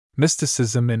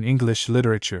Mysticism in English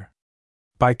Literature.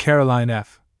 By Caroline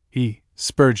F. E.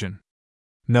 Spurgeon.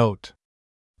 Note: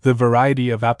 the variety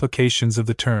of applications of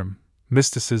the term,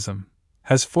 mysticism,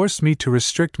 has forced me to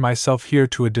restrict myself here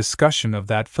to a discussion of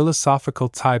that philosophical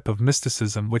type of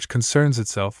mysticism which concerns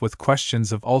itself with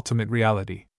questions of ultimate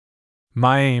reality.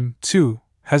 My aim, too,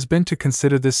 has been to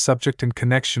consider this subject in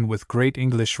connection with great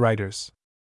English writers.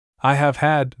 I have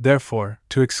had, therefore,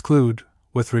 to exclude,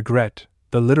 with regret,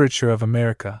 the literature of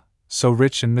America, so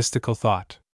rich in mystical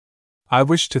thought. I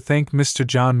wish to thank Mr.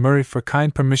 John Murray for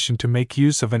kind permission to make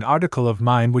use of an article of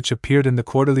mine which appeared in the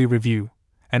Quarterly Review,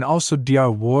 and also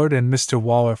Dr. Ward and Mr.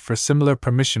 Waller for similar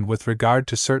permission with regard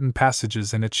to certain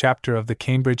passages in a chapter of the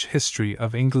Cambridge History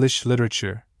of English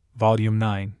Literature, Volume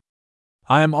 9.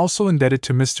 I am also indebted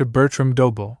to Mr. Bertram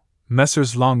Doble,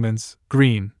 Messrs. Longmans,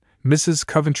 Green, Mrs.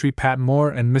 Coventry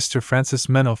Patmore and Mr. Francis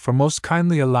Mennell for most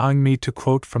kindly allowing me to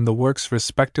quote from the works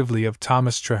respectively of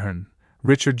Thomas Traherne,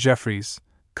 Richard Jefferies,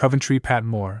 Coventry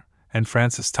Patmore, and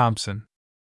Francis Thompson.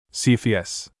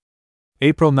 CFS.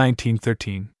 April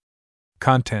 1913.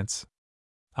 Contents.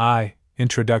 I.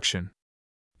 Introduction.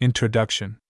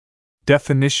 Introduction.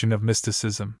 Definition of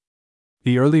mysticism.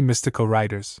 The early mystical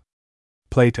writers.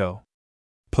 Plato.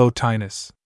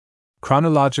 Plotinus.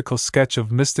 Chronological sketch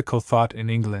of mystical thought in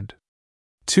England.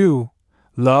 2.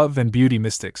 Love and beauty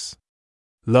mystics.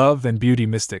 Love and beauty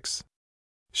mystics.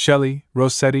 Shelley,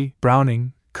 Rossetti,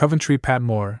 Browning, Coventry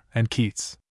Patmore, and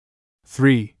Keats.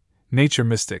 3. Nature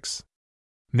mystics.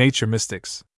 Nature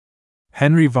mystics.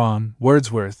 Henry Vaughan,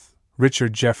 Wordsworth,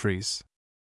 Richard Jefferies.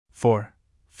 4.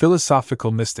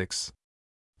 Philosophical mystics.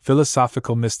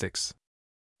 Philosophical mystics.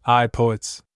 I.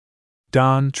 Poets.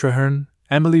 Donne, Traherne,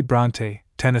 Emily Bronte,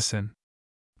 Tennyson.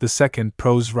 The second,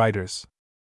 prose writers.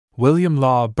 William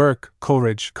Law, Burke,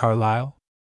 Coleridge, Carlyle.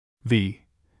 V.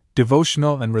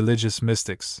 Devotional and religious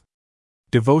mystics.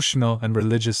 Devotional and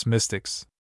religious mystics.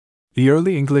 The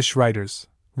early English writers,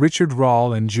 Richard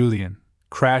Rawle and Julian,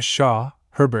 Crash Shaw,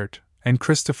 Herbert, and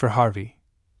Christopher Harvey,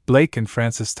 Blake and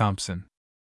Francis Thompson.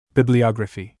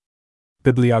 Bibliography.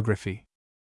 Bibliography.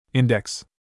 Index.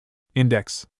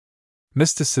 Index.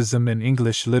 Mysticism in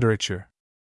English Literature.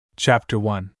 Chapter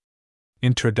 1.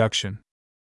 Introduction.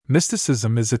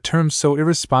 Mysticism is a term so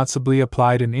irresponsibly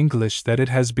applied in English that it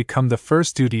has become the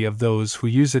first duty of those who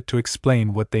use it to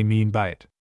explain what they mean by it.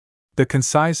 The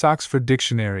concise Oxford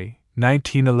Dictionary,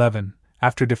 1911,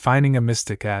 after defining a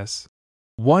mystic as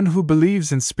one who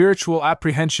believes in spiritual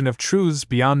apprehension of truths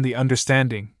beyond the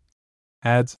understanding,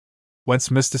 adds,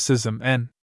 whence mysticism and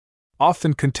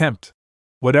often contempt.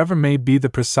 Whatever may be the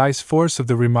precise force of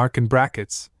the remark in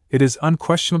brackets, it is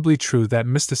unquestionably true that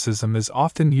mysticism is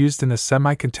often used in a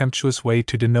semi-contemptuous way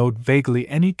to denote vaguely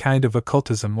any kind of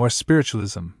occultism or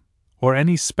spiritualism, or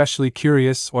any specially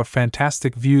curious or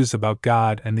fantastic views about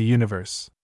God and the universe.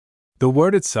 The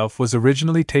word itself was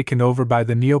originally taken over by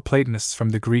the Neoplatonists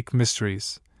from the Greek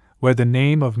mysteries, where the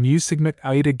name of mu sigma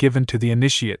ida given to the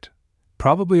initiate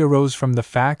probably arose from the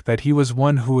fact that he was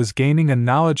one who was gaining a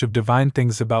knowledge of divine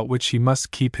things about which he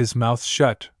must keep his mouth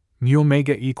shut. Mu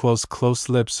omega equals close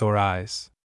lips or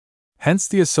eyes. Hence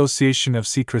the association of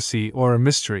secrecy or a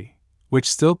mystery, which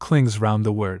still clings round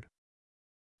the word.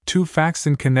 Two facts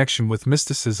in connection with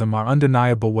mysticism are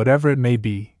undeniable whatever it may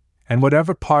be, and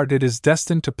whatever part it is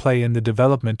destined to play in the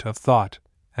development of thought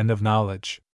and of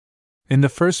knowledge. In the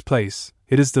first place,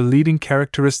 it is the leading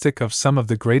characteristic of some of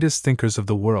the greatest thinkers of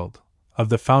the world, of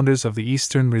the founders of the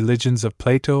Eastern religions of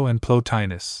Plato and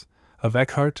Plotinus, of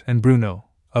Eckhart and Bruno,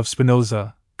 of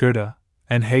Spinoza, Goethe,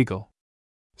 and Hegel.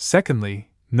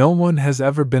 Secondly, no one has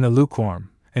ever been a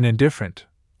lukewarm, an indifferent,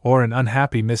 or an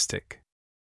unhappy mystic.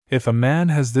 If a man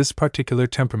has this particular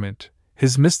temperament,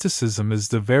 his mysticism is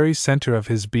the very center of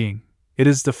his being, it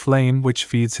is the flame which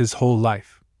feeds his whole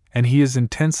life, and he is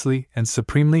intensely and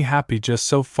supremely happy just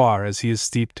so far as he is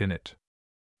steeped in it.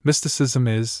 Mysticism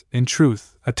is, in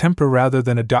truth, a temper rather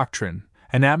than a doctrine,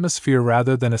 an atmosphere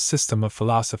rather than a system of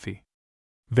philosophy.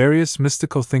 Various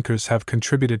mystical thinkers have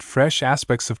contributed fresh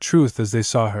aspects of truth as they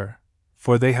saw her,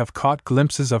 for they have caught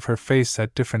glimpses of her face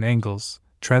at different angles,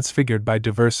 transfigured by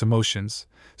diverse emotions,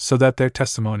 so that their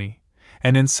testimony,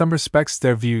 and in some respects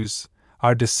their views,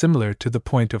 are dissimilar to the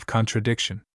point of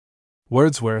contradiction.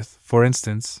 Wordsworth, for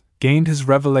instance, gained his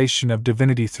revelation of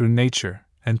divinity through nature,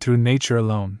 and through nature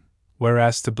alone,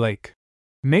 whereas to Blake,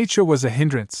 nature was a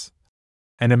hindrance,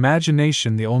 and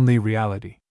imagination the only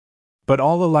reality. But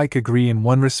all alike agree in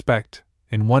one respect,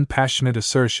 in one passionate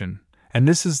assertion, and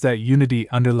this is that unity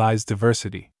underlies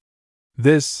diversity.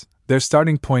 This, their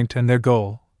starting point and their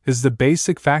goal, is the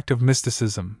basic fact of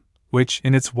mysticism, which,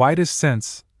 in its widest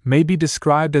sense, may be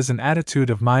described as an attitude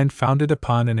of mind founded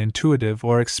upon an intuitive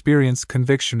or experienced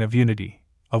conviction of unity,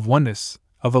 of oneness,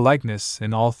 of a likeness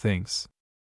in all things.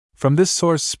 From this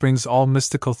source springs all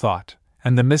mystical thought,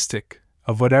 and the mystic,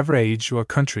 of whatever age or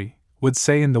country, would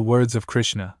say in the words of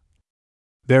Krishna,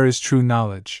 "There is true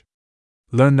knowledge.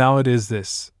 Learn thou it is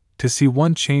this, to see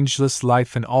one changeless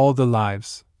life in all the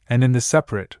lives, and in the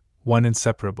separate, one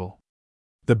inseparable."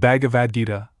 The Bhagavad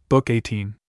Gita, Book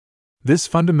 18. This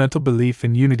fundamental belief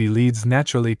in unity leads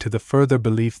naturally to the further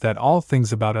belief that all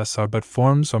things about us are but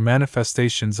forms or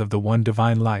manifestations of the one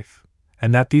divine life,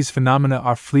 and that these phenomena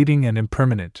are fleeting and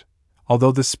impermanent,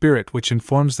 although the spirit which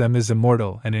informs them is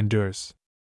immortal and endures.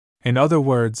 In other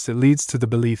words, it leads to the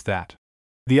belief that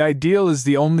the ideal is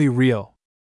the only real.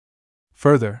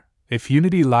 Further, if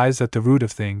unity lies at the root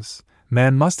of things,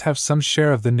 man must have some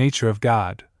share of the nature of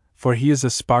God, for he is a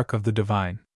spark of the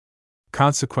divine.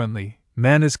 Consequently,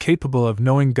 man is capable of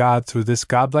knowing God through this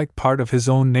godlike part of his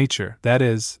own nature, that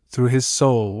is, through his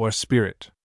soul or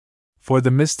spirit. For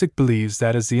the mystic believes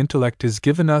that as the intellect is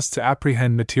given us to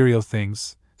apprehend material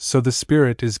things, so the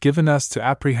spirit is given us to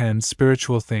apprehend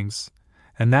spiritual things,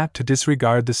 and that to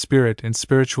disregard the spirit in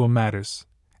spiritual matters,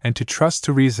 and to trust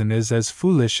to reason is as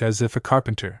foolish as if a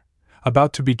carpenter,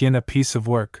 about to begin a piece of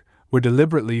work, were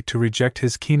deliberately to reject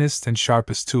his keenest and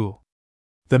sharpest tool.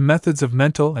 The methods of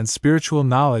mental and spiritual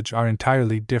knowledge are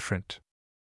entirely different.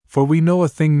 For we know a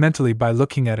thing mentally by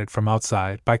looking at it from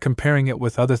outside, by comparing it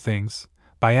with other things,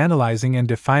 by analyzing and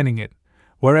defining it,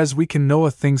 whereas we can know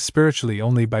a thing spiritually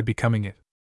only by becoming it.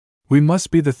 We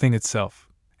must be the thing itself,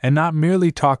 and not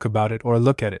merely talk about it or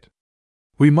look at it.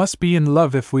 We must be in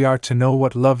love if we are to know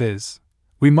what love is.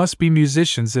 We must be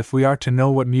musicians if we are to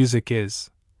know what music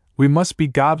is. We must be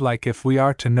godlike if we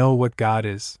are to know what God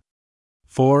is.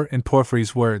 For, in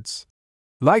Porphyry's words,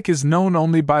 like is known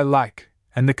only by like,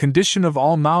 and the condition of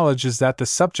all knowledge is that the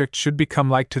subject should become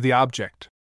like to the object.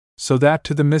 So that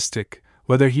to the mystic,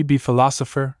 whether he be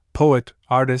philosopher, poet,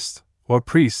 artist, or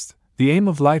priest, the aim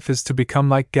of life is to become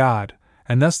like God,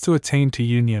 and thus to attain to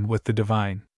union with the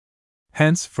divine.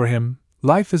 Hence, for him,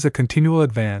 life is a continual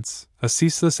advance, a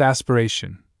ceaseless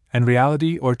aspiration, and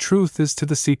reality or truth is to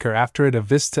the seeker after it a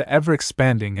vista ever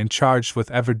expanding and charged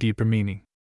with ever deeper meaning.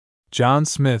 John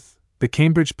Smith, the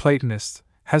Cambridge Platonist,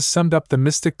 has summed up the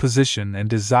mystic position and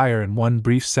desire in one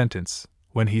brief sentence,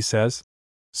 when he says,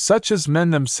 "Such as men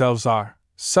themselves are,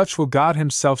 such will God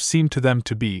himself seem to them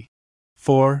to be.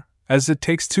 For, as it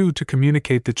takes two to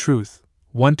communicate the truth,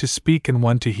 one to speak and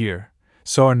one to hear,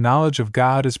 so our knowledge of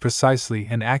God is precisely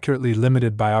and accurately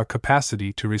limited by our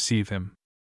capacity to receive him."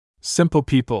 Simple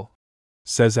people,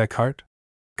 says Eckhart,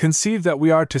 conceive that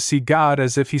we are to see God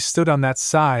as if he stood on that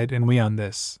side and we on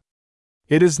this.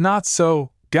 It is not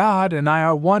so. God and I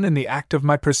are one in the act of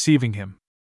my perceiving him.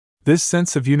 This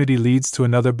sense of unity leads to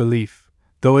another belief,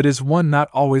 though it is one not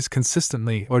always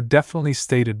consistently or definitely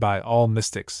stated by all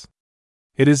mystics.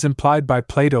 It is implied by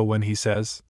Plato when he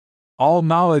says, "All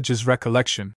knowledge is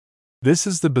recollection." This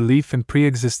is the belief in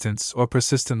pre-existence or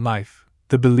persistent life,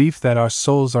 the belief that our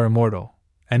souls are immortal,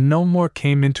 and no more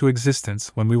came into existence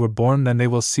when we were born than they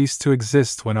will cease to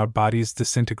exist when our bodies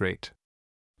disintegrate.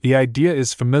 The idea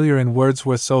is familiar in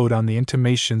Wordsworth's Ode on the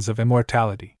Intimations of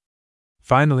Immortality.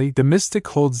 Finally, the mystic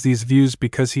holds these views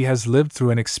because he has lived through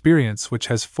an experience which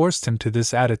has forced him to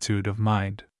this attitude of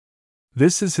mind.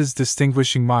 This is his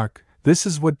distinguishing mark. This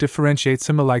is what differentiates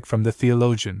him alike from the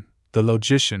theologian, the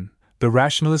logician, the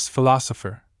rationalist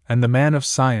philosopher, and the man of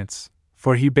science,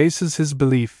 for he bases his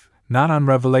belief not on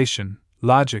revelation,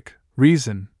 logic,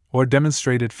 reason, or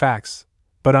demonstrated facts,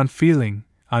 but on feeling,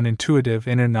 on intuitive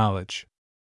inner knowledge.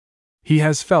 He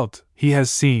has felt, he has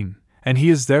seen, and he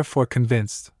is therefore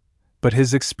convinced, but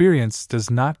his experience does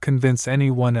not convince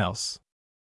anyone else.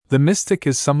 The mystic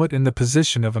is somewhat in the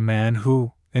position of a man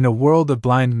who, in a world of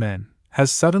blind men,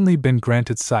 has suddenly been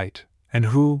granted sight, and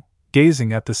who,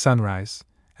 gazing at the sunrise,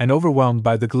 and overwhelmed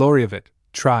by the glory of it,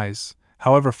 tries,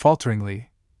 however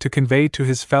falteringly, to convey to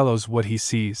his fellows what he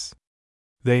sees.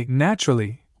 They,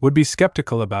 naturally, would be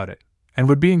skeptical about it, and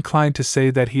would be inclined to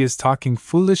say that he is talking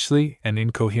foolishly and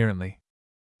incoherently.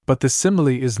 But the simile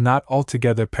is not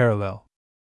altogether parallel.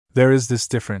 There is this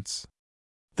difference.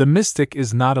 The mystic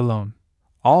is not alone.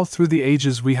 All through the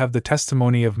ages we have the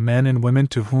testimony of men and women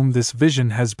to whom this vision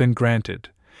has been granted,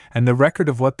 and the record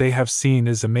of what they have seen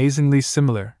is amazingly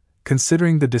similar,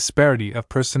 considering the disparity of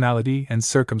personality and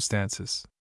circumstances.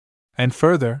 And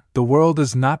further, the world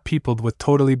is not peopled with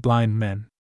totally blind men.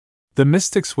 The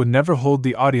mystics would never hold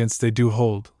the audience they do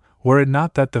hold, were it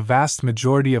not that the vast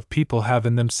majority of people have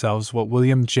in themselves what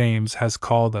William James has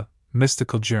called a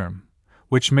mystical germ,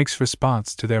 which makes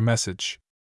response to their message.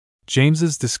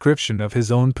 James's description of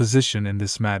his own position in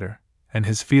this matter, and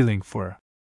his feeling for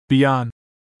beyond,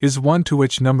 is one to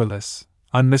which numberless,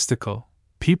 unmystical,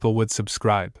 people would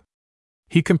subscribe.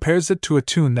 He compares it to a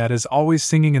tune that is always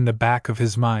singing in the back of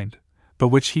his mind, but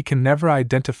which he can never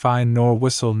identify nor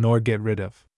whistle nor get rid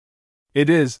of. It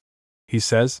is, he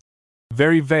says,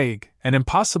 very vague and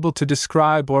impossible to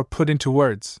describe or put into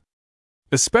words.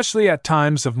 Especially at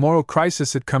times of moral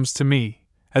crisis it comes to me,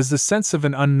 as the sense of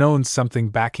an unknown something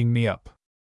backing me up.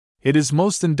 It is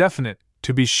most indefinite,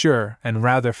 to be sure, and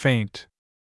rather faint.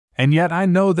 And yet I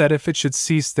know that if it should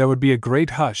cease there would be a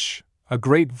great hush, a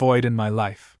great void in my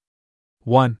life.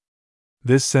 1.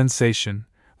 This sensation,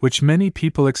 which many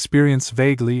people experience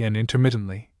vaguely and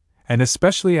intermittently, and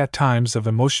especially at times of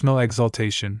emotional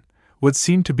exaltation, would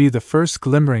seem to be the first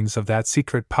glimmerings of that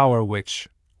secret power which,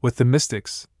 with the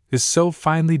mystics, is so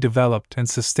finely developed and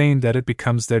sustained that it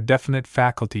becomes their definite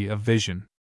faculty of vision.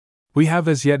 We have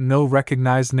as yet no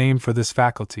recognized name for this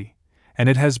faculty, and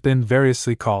it has been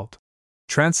variously called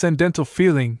transcendental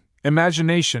feeling,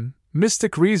 imagination,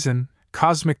 mystic reason,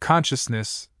 cosmic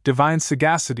consciousness, divine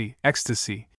sagacity,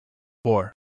 ecstasy,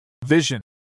 or vision,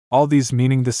 all these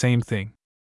meaning the same thing.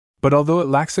 But although it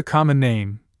lacks a common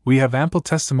name, we have ample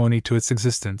testimony to its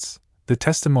existence, the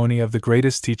testimony of the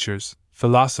greatest teachers,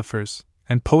 philosophers,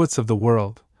 and poets of the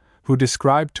world, who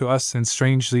describe to us in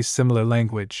strangely similar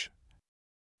language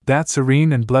that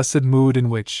serene and blessed mood in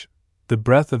which the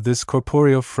breath of this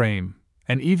corporeal frame,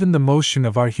 and even the motion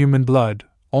of our human blood,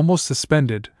 almost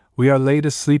suspended, we are laid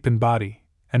asleep in body,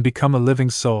 and become a living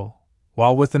soul,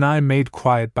 while with an eye made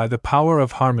quiet by the power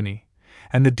of harmony,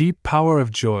 and the deep power of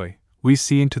joy, we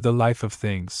see into the life of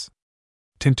things.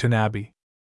 Tintern Abbey.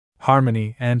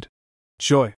 Harmony and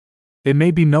joy, it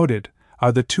may be noted,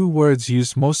 are the two words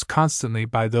used most constantly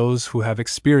by those who have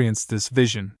experienced this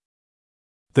vision.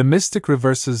 The mystic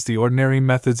reverses the ordinary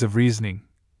methods of reasoning.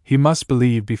 He must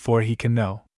believe before he can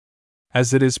know.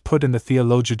 As it is put in the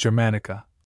Theologia Germanica,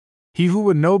 he who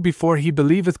would know before he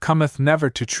believeth cometh never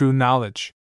to true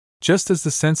knowledge. Just as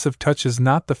the sense of touch is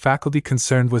not the faculty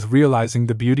concerned with realizing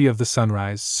the beauty of the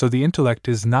sunrise, so the intellect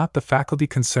is not the faculty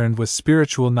concerned with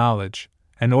spiritual knowledge,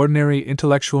 and ordinary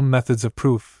intellectual methods of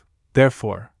proof,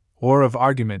 therefore, or of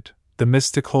argument, the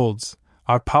mystic holds,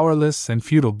 are powerless and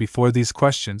futile before these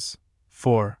questions,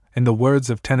 for, in the words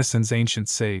of Tennyson's ancient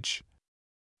sage,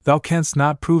 thou canst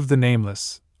not prove the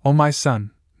nameless, O my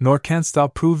son, nor canst thou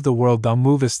prove the world thou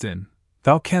movest in,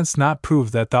 thou canst not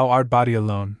prove that thou art body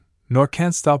alone, nor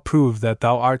canst thou prove that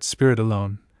thou art spirit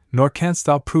alone, nor canst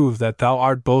thou prove that thou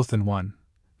art both in one,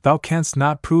 thou canst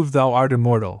not prove thou art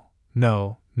immortal,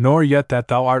 no, nor yet that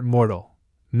thou art mortal,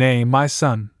 nay, my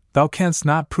son, thou canst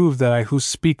not prove that I who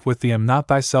speak with thee am not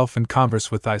thyself and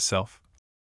converse with thyself.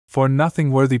 For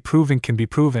nothing worthy proving can be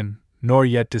proven, nor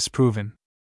yet disproven.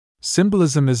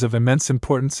 Symbolism is of immense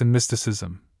importance in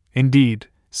mysticism. Indeed,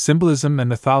 symbolism and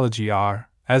mythology are,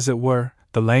 as it were,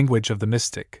 the language of the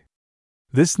mystic.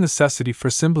 This necessity for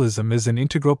symbolism is an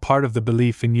integral part of the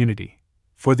belief in unity,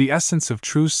 for the essence of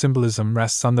true symbolism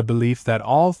rests on the belief that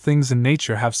all things in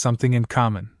nature have something in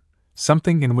common,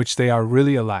 something in which they are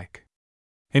really alike.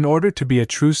 In order to be a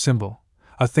true symbol,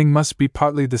 a thing must be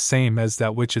partly the same as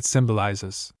that which it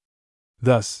symbolizes.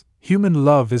 Thus, human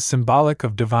love is symbolic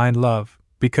of divine love,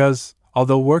 because,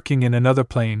 although working in another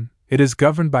plane, it is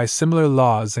governed by similar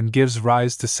laws and gives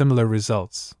rise to similar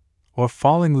results. Or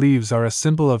falling leaves are a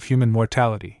symbol of human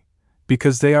mortality,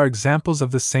 because they are examples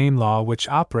of the same law which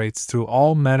operates through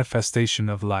all manifestation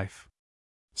of life.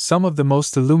 Some of the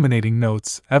most illuminating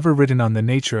notes ever written on the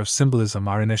nature of symbolism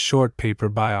are in a short paper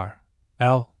by R.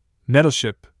 L.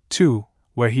 Nettleship, too,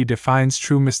 where he defines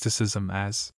true mysticism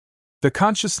as the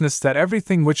consciousness that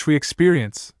everything which we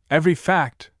experience, every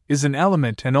fact, is an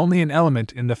element and only an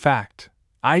element in the fact,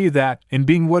 i.e., that, in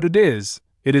being what it is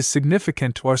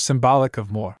significant or symbolic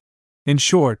of more. In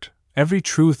short, every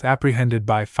truth apprehended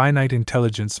by finite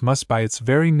intelligence must by its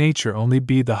very nature only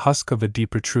be the husk of a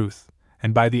deeper truth,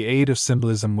 and by the aid of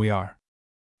symbolism we are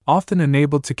often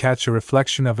enabled to catch a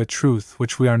reflection of a truth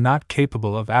which we are not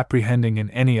capable of apprehending in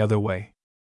any other way.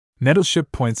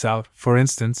 Nettleship points out, for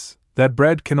instance, that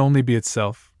bread can only be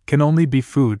itself, can only be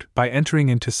food, by entering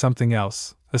into something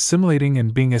else, assimilating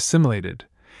and being assimilated,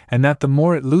 and that the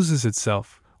more it loses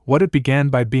itself, what it began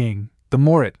by being, the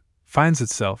more it finds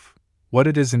itself, what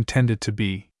it is intended to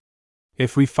be.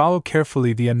 If we follow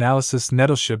carefully the analysis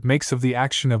Nettleship makes of the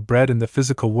action of bread in the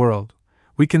physical world,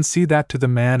 we can see that to the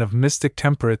man of mystic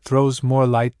temper it throws more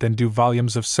light than do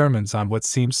volumes of sermons on what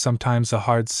seems sometimes a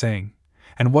hard saying,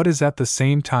 and what is at the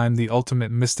same time the ultimate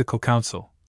mystical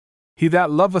counsel. He that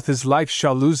loveth his life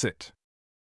shall lose it.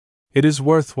 It is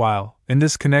worthwhile, in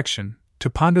this connection, to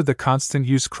ponder the constant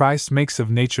use Christ makes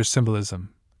of nature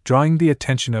symbolism, drawing the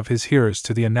attention of his hearers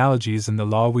to the analogies in the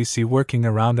law we see working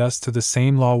around us to the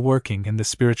same law working in the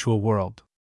spiritual world.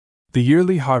 The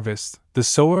yearly harvest, the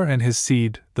sower and his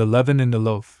seed, the leaven in the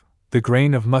loaf, the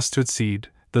grain of mustard seed,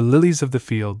 the lilies of the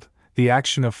field, the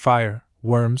action of fire,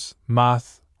 worms,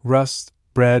 moth, rust,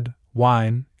 bread,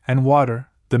 wine, and water,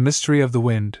 the mystery of the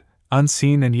wind,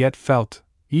 unseen and yet felt,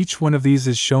 each one of these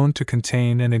is shown to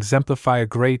contain and exemplify a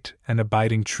great and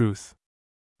abiding truth.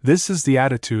 This is the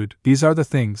attitude, these are the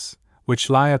things, which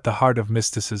lie at the heart of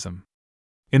mysticism.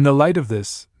 In the light of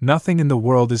this, nothing in the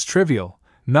world is trivial,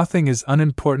 nothing is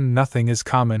unimportant, nothing is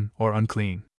common or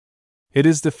unclean. It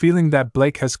is the feeling that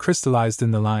Blake has crystallized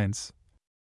in the lines.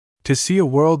 To see a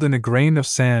world in a grain of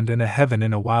sand and a heaven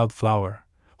in a wild flower,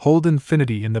 hold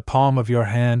infinity in the palm of your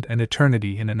hand and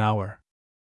eternity in an hour.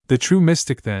 The true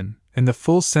mystic, then, in the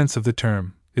full sense of the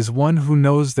term, is one who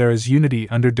knows there is unity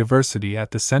under diversity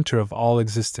at the center of all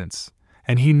existence,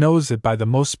 and he knows it by the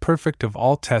most perfect of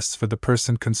all tests for the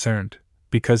person concerned,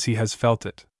 because he has felt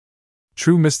it.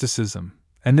 True mysticism,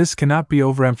 and this cannot be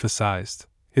overemphasized,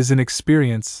 is an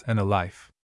experience and a life.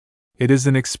 It is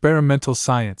an experimental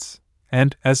science,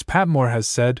 and, as Patmore has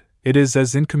said, it is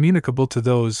as incommunicable to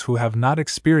those who have not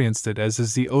experienced it as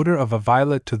is the odor of a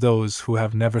violet to those who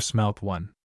have never smelt one.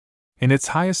 In its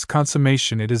highest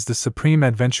consummation, it is the supreme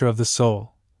adventure of the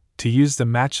soul. To use the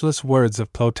matchless words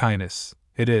of Plotinus,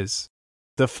 it is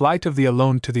the flight of the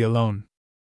alone to the alone.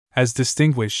 As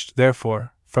distinguished,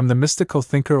 therefore, from the mystical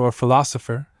thinker or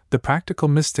philosopher, the practical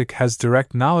mystic has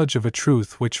direct knowledge of a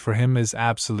truth which for him is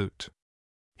absolute.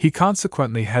 He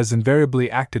consequently has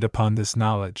invariably acted upon this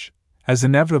knowledge, as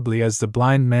inevitably as the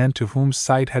blind man to whom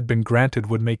sight had been granted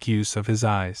would make use of his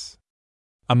eyes.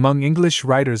 Among English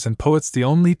writers and poets, the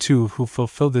only two who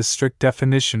fulfill this strict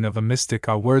definition of a mystic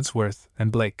are Wordsworth and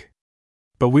Blake.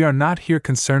 But we are not here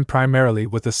concerned primarily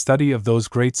with the study of those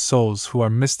great souls who are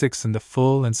mystics in the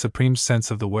full and supreme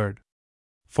sense of the word.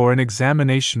 For an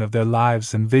examination of their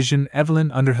lives and vision,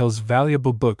 Evelyn Underhill's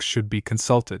valuable book should be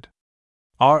consulted.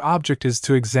 Our object is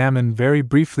to examine very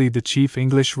briefly the chief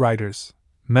English writers,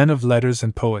 men of letters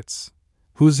and poets,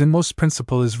 whose inmost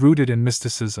principle is rooted in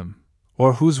mysticism,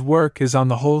 or whose work is on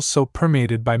the whole so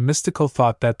permeated by mystical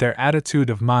thought that their attitude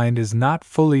of mind is not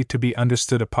fully to be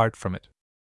understood apart from it.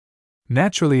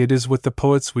 Naturally, it is with the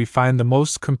poets we find the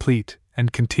most complete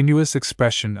and continuous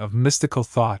expression of mystical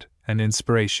thought and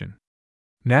inspiration.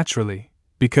 Naturally,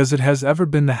 because it has ever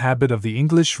been the habit of the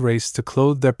English race to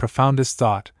clothe their profoundest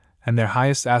thought and their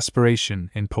highest aspiration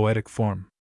in poetic form.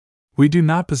 We do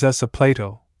not possess a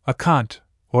Plato, a Kant,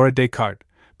 or a Descartes,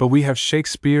 but we have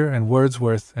Shakespeare and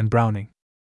Wordsworth and Browning.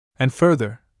 And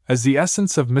further, as the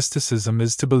essence of mysticism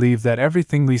is to believe that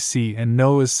everything we see and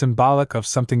know is symbolic of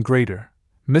something greater,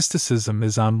 mysticism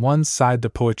is on one side the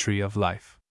poetry of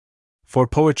life. For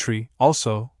poetry,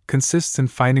 also, consists in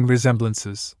finding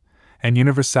resemblances, and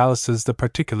universalises the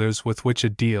particulars with which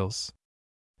it deals.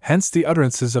 Hence the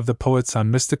utterances of the poets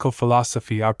on mystical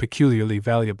philosophy are peculiarly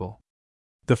valuable.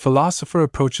 The philosopher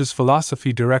approaches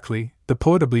philosophy directly, the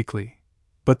poet obliquely.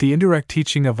 But the indirect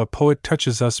teaching of a poet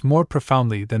touches us more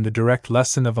profoundly than the direct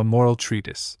lesson of a moral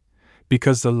treatise,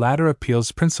 because the latter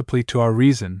appeals principally to our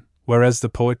reason, whereas the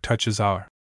poet touches our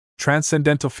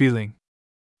transcendental feeling.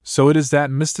 So it is that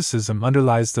mysticism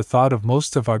underlies the thought of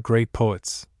most of our great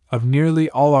poets, of nearly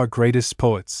all our greatest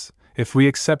poets, if we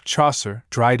except Chaucer,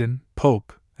 Dryden,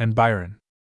 Pope, and Byron.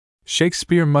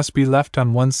 Shakespeare must be left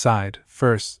on one side,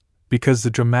 first, because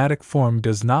the dramatic form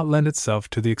does not lend itself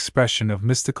to the expression of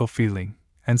mystical feeling,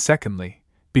 and secondly,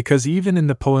 because even in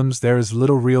the poems there is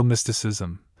little real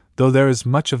mysticism, though there is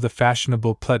much of the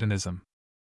fashionable Platonism.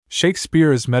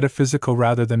 Shakespeare is metaphysical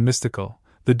rather than mystical,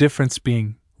 the difference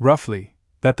being, roughly,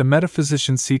 that the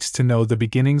metaphysician seeks to know the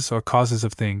beginnings or causes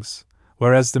of things,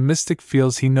 whereas the mystic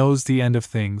feels he knows the end of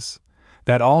things,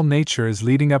 that all nature is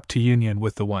leading up to union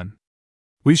with the One.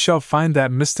 We shall find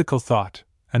that mystical thought,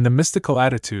 and the mystical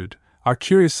attitude, are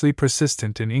curiously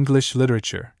persistent in English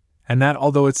literature, and that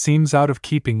although it seems out of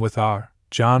keeping with our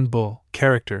John Bull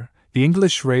character, the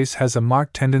English race has a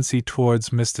marked tendency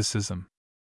towards mysticism.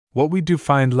 What we do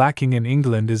find lacking in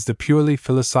England is the purely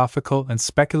philosophical and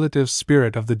speculative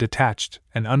spirit of the detached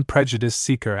and unprejudiced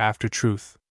seeker after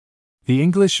truth. The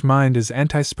English mind is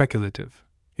anti-speculative.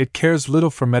 It cares little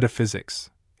for metaphysics.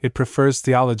 It prefers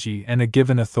theology and a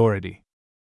given authority.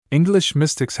 English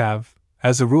mystics have,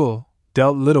 as a rule,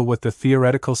 dealt little with the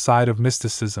theoretical side of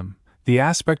mysticism, the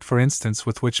aspect, for instance,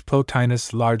 with which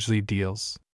Plotinus largely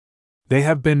deals. They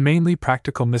have been mainly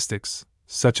practical mystics,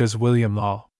 such as William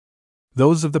Law.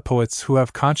 Those of the poets who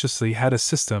have consciously had a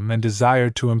system and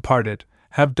desired to impart it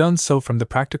have done so from the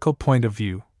practical point of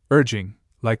view, urging,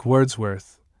 like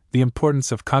Wordsworth, the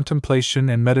importance of contemplation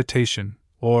and meditation,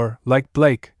 or, like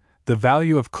Blake, the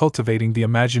value of cultivating the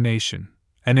imagination,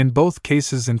 and in both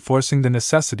cases enforcing the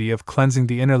necessity of cleansing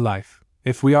the inner life,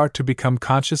 if we are to become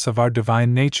conscious of our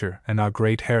divine nature and our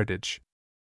great heritage.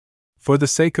 For the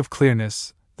sake of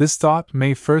clearness, this thought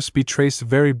may first be traced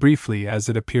very briefly as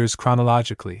it appears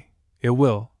chronologically. It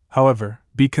will, however,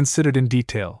 be considered in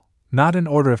detail, not in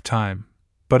order of time,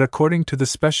 but according to the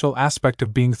special aspect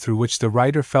of being through which the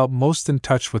writer felt most in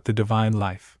touch with the divine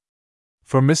life.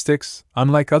 For mystics,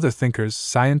 unlike other thinkers,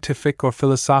 scientific or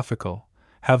philosophical,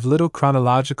 have little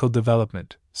chronological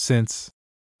development, since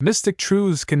mystic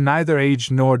truths can neither age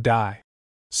nor die.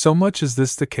 So much is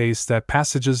this the case that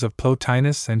passages of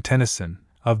Plotinus and Tennyson,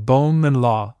 of Boehme and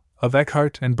Law, of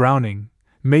Eckhart and Browning,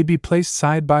 may be placed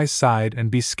side by side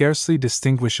and be scarcely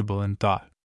distinguishable in thought.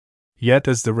 Yet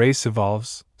as the race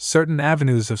evolves, certain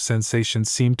avenues of sensation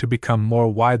seem to become more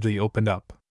widely opened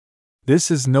up.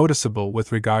 This is noticeable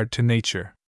with regard to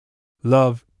nature.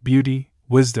 Love, beauty,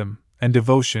 wisdom, and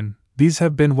devotion, these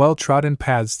have been well-trodden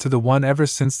paths to the one ever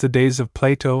since the days of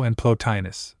Plato and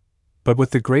Plotinus. But with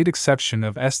the great exception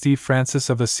of St. Francis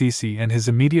of Assisi and his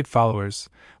immediate followers,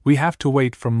 we have to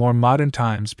wait for more modern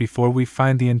times before we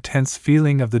find the intense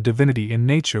feeling of the divinity in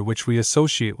nature which we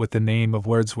associate with the name of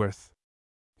Wordsworth.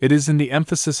 It is in the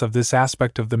emphasis of this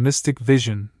aspect of the mystic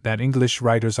vision that English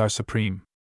writers are supreme.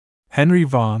 Henry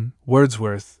Vaughan,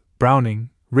 Wordsworth, Browning,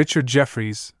 Richard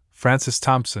Jefferies, Francis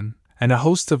Thompson, and a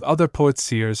host of other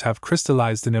poet-seers have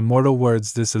crystallized in immortal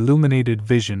words this illuminated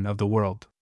vision of the world.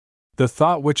 The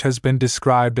thought which has been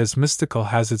described as mystical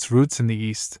has its roots in the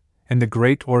East, in the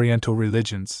great Oriental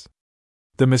religions.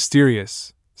 The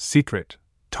mysterious, secret,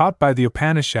 taught by the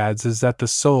Upanishads is that the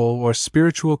soul or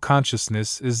spiritual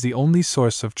consciousness is the only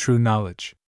source of true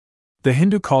knowledge. The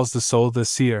Hindu calls the soul the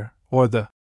seer, or the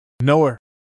knower,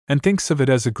 and thinks of it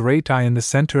as a great eye in the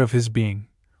center of his being,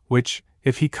 which,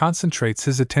 if he concentrates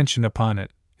his attention upon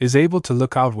it, is able to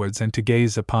look outwards and to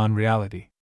gaze upon reality.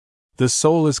 The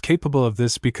soul is capable of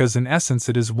this because in essence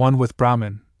it is one with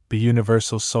Brahman, the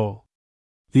universal soul.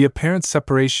 The apparent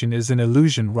separation is an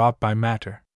illusion wrought by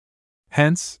matter.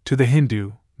 Hence, to the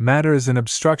Hindu, matter is an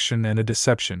obstruction and a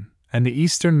deception, and the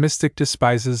Eastern mystic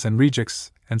despises and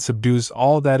rejects and subdues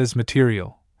all that is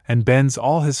material, and bends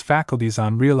all his faculties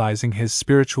on realizing his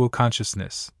spiritual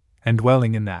consciousness, and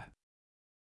dwelling in that.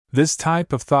 This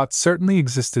type of thought certainly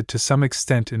existed to some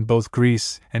extent in both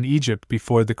Greece and Egypt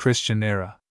before the Christian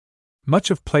era. Much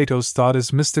of Plato's thought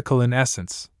is mystical in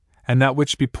essence, and that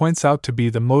which he points out to be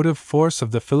the motive force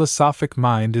of the philosophic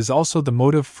mind is also the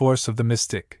motive force of the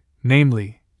mystic,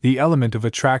 namely, the element of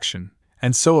attraction,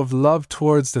 and so of love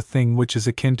towards the thing which is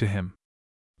akin to him.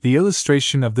 The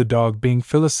illustration of the dog being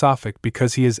philosophic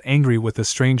because he is angry with a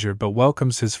stranger but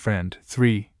welcomes his friend,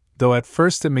 3, though at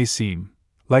first it may seem,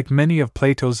 like many of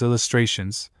Plato's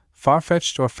illustrations,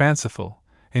 far-fetched or fanciful,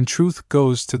 in truth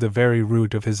goes to the very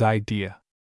root of his idea.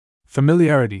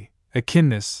 Familiarity,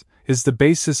 akinness, is the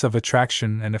basis of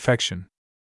attraction and affection.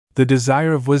 The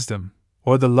desire of wisdom,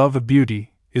 or the love of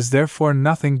beauty, is therefore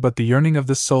nothing but the yearning of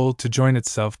the soul to join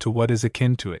itself to what is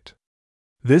akin to it.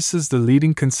 This is the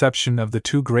leading conception of the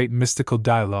two great mystical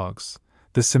dialogues,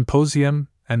 the Symposium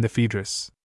and the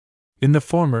Phaedrus. In the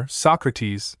former,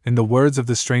 Socrates, in the words of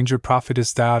the stranger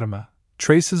prophetess Diotima,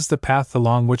 traces the path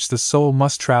along which the soul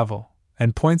must travel,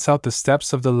 and points out the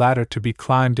steps of the latter to be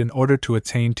climbed in order to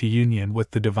attain to union with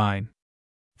the divine.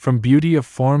 From beauty of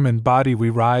form and body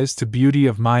we rise to beauty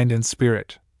of mind and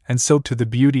spirit, and so to the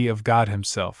beauty of God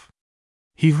Himself.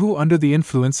 He who, under the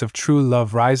influence of true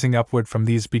love rising upward from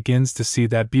these begins to see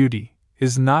that beauty,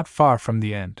 is not far from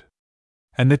the end.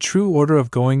 And the true order of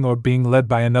going or being led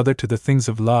by another to the things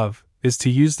of love, is to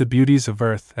use the beauties of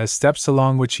earth as steps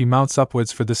along which he mounts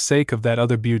upwards for the sake of that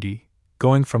other beauty,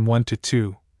 going from one to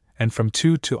two, and from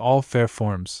two to all fair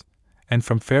forms, and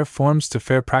from fair forms to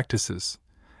fair practices,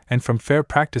 and from fair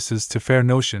practices to fair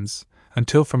notions,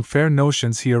 until from fair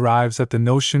notions he arrives at the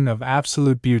notion of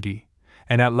absolute beauty,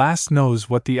 and at last knows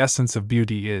what the essence of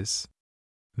beauty is.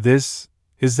 This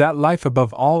is that life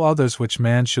above all others which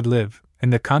man should live, in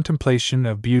the contemplation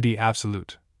of beauty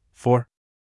absolute. For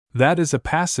that is a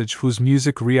passage whose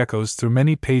music re-echoes through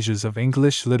many pages of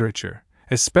English literature,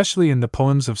 especially in the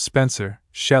poems of Spenser,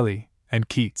 Shelley, and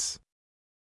Keats.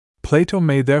 Plato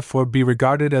may therefore be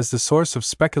regarded as the source of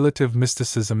speculative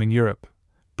mysticism in Europe,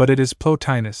 but it is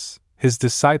Plotinus, his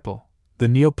disciple, the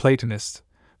Neoplatonist,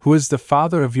 who is the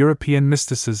father of European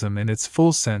mysticism in its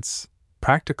full sense,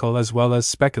 practical as well as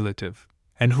speculative,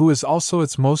 and who is also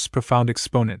its most profound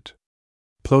exponent.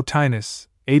 Plotinus,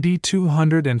 AD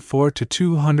 204 to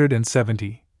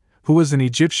 270, who was an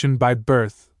Egyptian by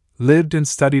birth, lived and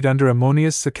studied under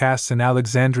Ammonius Saccas in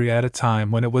Alexandria at a time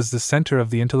when it was the center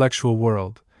of the intellectual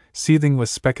world, seething with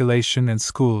speculation and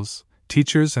schools,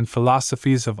 teachers and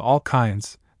philosophies of all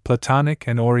kinds, Platonic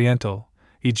and Oriental,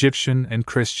 Egyptian and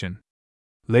Christian.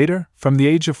 Later, from the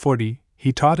age of 40,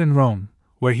 he taught in Rome,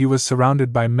 where he was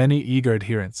surrounded by many eager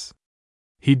adherents.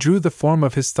 He drew the form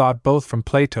of his thought both from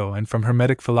Plato and from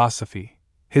Hermetic philosophy,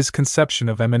 his conception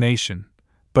of emanation,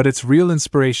 but its real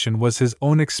inspiration was his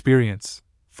own experience,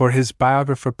 for his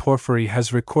biographer Porphyry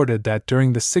has recorded that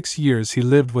during the 6 years he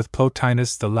lived with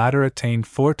Plotinus the latter attained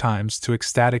 4 times to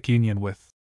ecstatic union with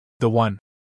the One.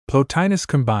 Plotinus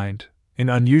combined, in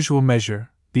unusual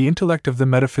measure, the intellect of the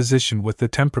metaphysician with the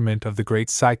temperament of the great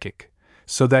psychic,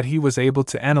 so that he was able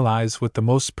to analyze with the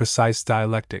most precise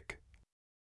dialectic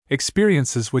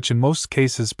experiences which in most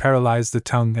cases paralyze the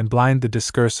tongue and blind the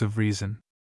discursive reason.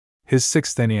 His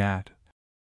 6th Ennead,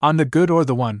 On the Good or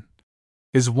the One,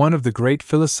 is one of the great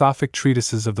philosophic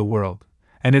treatises of the world,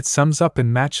 and it sums up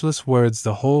in matchless words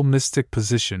the whole mystic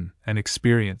position and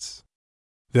experience.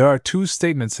 There are 2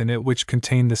 statements in it which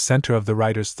contain the center of the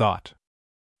writer's thought.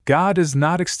 God is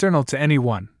not external to any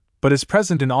one, but is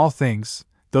present in all things,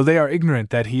 though they are ignorant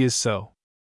that he is so.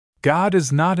 God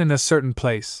is not in a certain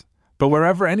place, but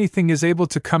wherever anything is able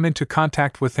to come into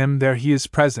contact with him, there he is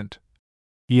present.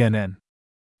 ENN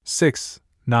 6,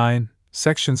 9,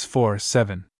 sections 4,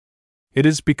 7. It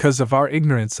is because of our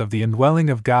ignorance of the indwelling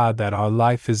of God that our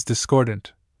life is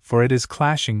discordant, for it is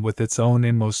clashing with its own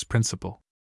inmost principle.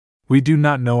 We do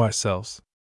not know ourselves.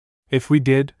 If we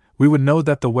did, we would know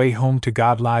that the way home to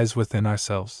God lies within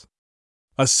ourselves.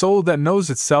 A soul that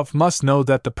knows itself must know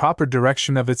that the proper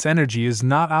direction of its energy is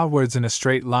not outwards in a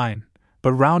straight line,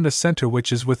 but round a center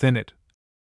which is within it.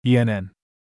 ENN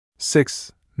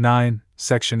 6, 9,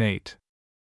 section 8.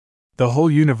 The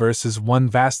whole universe is one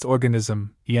vast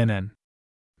organism. ENN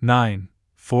 9,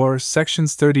 4,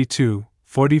 sections 32,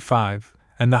 45,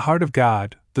 and the heart of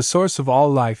God, the source of all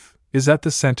life, is at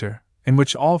the center, in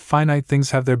which all finite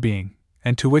things have their being,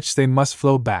 and to which they must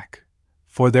flow back,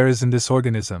 for there is in this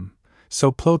organism,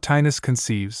 so Plotinus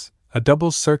conceives, a double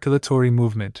circulatory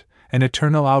movement, an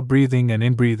eternal outbreathing and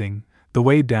inbreathing, the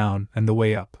way down and the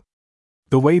way up.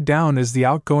 The way down is the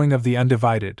outgoing of the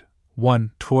undivided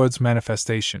One towards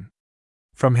manifestation.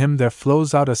 From him there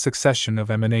flows out a succession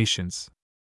of emanations.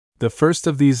 The first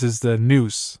of these is the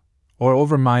nous, or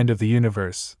overmind of the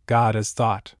universe, God as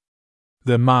thought.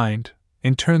 The mind,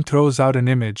 in turn, throws out an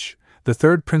image, the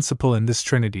third principle in this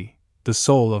trinity, the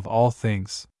soul of all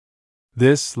things.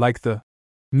 This, like the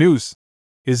nous,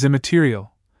 is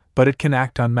immaterial, but it can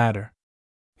act on matter.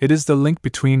 It is the link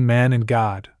between man and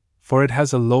God, for it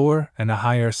has a lower and a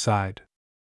higher side.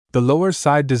 The lower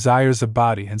side desires a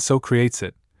body and so creates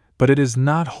it, but it is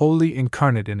not wholly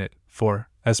incarnate in it, for,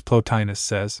 as Plotinus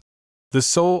says, the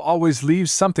soul always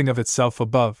leaves something of itself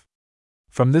above.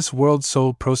 From this world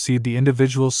soul proceed the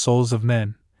individual souls of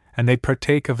men, and they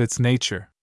partake of its nature.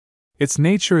 Its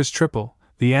nature is triple: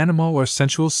 the animal or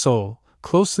sensual soul,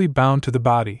 closely bound to the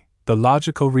body, the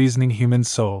logical reasoning human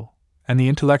soul, and the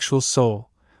intellectual soul,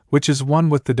 which is one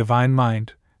with the divine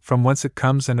mind, from whence it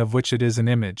comes and of which it is an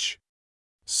image.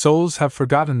 Souls have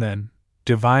forgotten, then,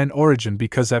 divine origin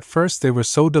because at first they were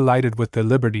so delighted with their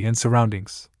liberty and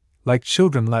surroundings, like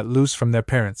children let loose from their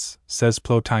parents, says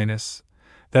Plotinus,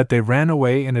 that they ran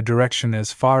away in a direction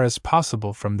as far as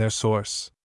possible from their source.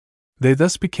 They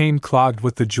thus became clogged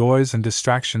with the joys and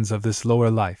distractions of this lower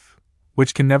life,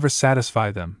 which can never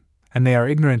satisfy them, and they are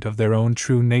ignorant of their own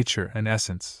true nature and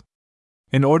essence.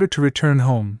 In order to return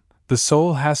home, the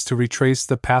soul has to retrace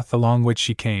the path along which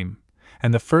she came,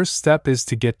 and the first step is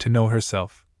to get to know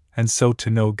herself, and so to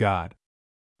know God.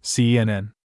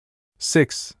 CNN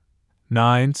 6,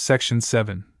 9, section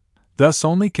 7. Thus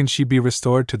only can she be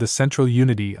restored to the central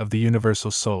unity of the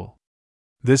universal soul.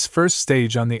 This first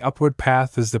stage on the upward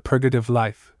path is the purgative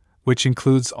life, which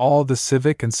includes all the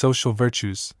civic and social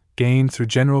virtues, gained through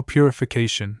general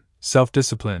purification,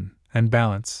 self-discipline, and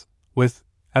balance, with,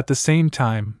 at the same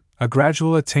time, a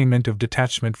gradual attainment of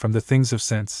detachment from the things of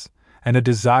sense, and a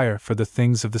desire for the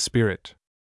things of the spirit.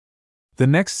 The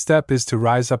next step is to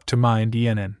rise up to mind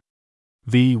ENN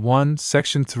V1,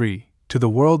 section 3, to the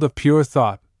world of pure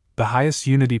thought, the highest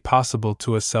unity possible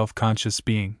to a self-conscious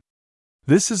being.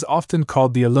 This is often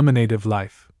called the illuminative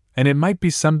life, and it might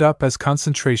be summed up as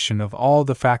concentration of all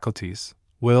the faculties,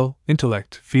 will,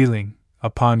 intellect, feeling,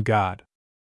 upon God.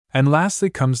 And lastly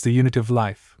comes the unitive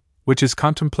life, which is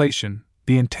contemplation,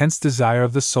 the intense desire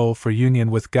of the soul for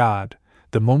union with God,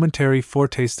 the momentary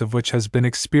foretaste of which has been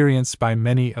experienced by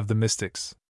many of the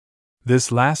mystics.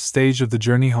 This last stage of the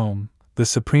journey home, the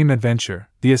supreme adventure,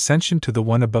 the ascension to the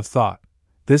one above thought,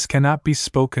 this cannot be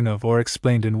spoken of or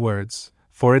explained in words,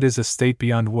 for it is a state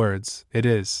beyond words, it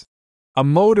is a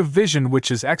mode of vision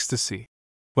which is ecstasy.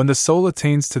 When the soul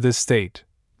attains to this state,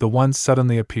 the one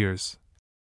suddenly appears,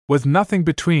 with nothing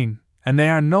between, and they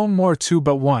are no more two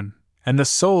but one, and the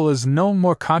soul is no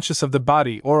more conscious of the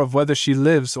body or of whether she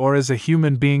lives or is a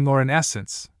human being or an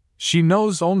essence. She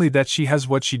knows only that she has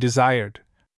what she desired,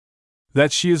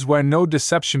 that she is where no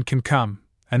deception can come,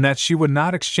 and that she would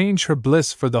not exchange her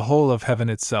bliss for the whole of heaven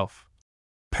itself.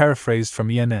 Paraphrased from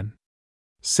ENN.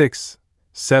 6.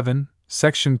 7.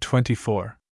 Section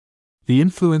 24. The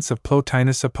influence of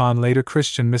Plotinus upon later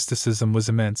Christian mysticism was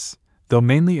immense, though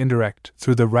mainly indirect,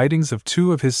 through the writings of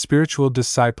two of his spiritual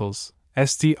disciples,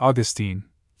 St. Augustine,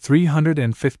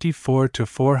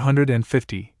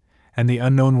 354–450, and the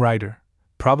unknown writer,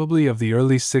 probably of the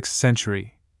early 6th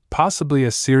century, possibly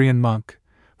a Syrian monk,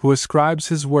 who ascribes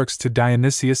his works to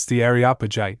Dionysius the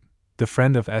Areopagite, the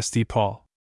friend of St. Paul.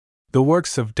 The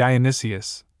works of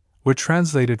Dionysius were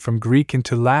translated from Greek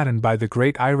into Latin by the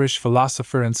great Irish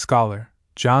philosopher and scholar,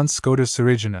 John Scotus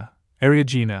Erigena,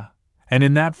 and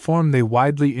in that form they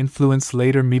widely influenced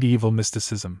later medieval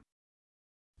mysticism.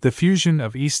 The fusion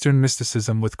of Eastern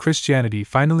mysticism with Christianity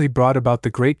finally brought about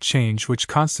the great change which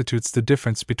constitutes the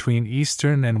difference between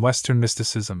Eastern and Western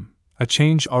mysticism, a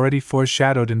change already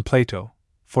foreshadowed in Plato,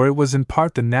 for it was in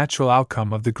part the natural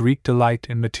outcome of the Greek delight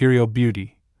in material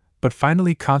beauty, but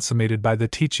finally consummated by the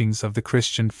teachings of the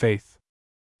Christian faith.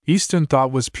 Eastern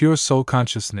thought was pure soul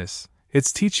consciousness.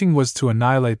 Its teaching was to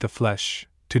annihilate the flesh,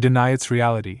 to deny its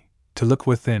reality, to look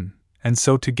within, and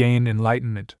so to gain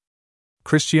enlightenment.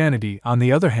 Christianity, on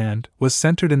the other hand, was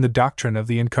centered in the doctrine of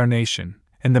the Incarnation,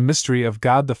 and the mystery of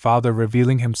God the Father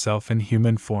revealing Himself in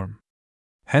human form.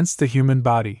 Hence the human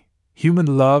body,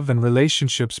 human love and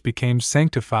relationships became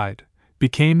sanctified,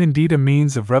 became indeed a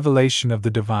means of revelation of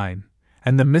the divine,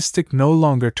 and the mystic no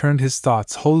longer turned his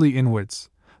thoughts wholly inwards,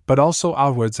 but also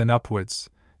outwards and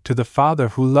upwards, to the Father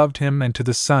who loved him and to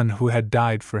the Son who had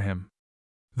died for him.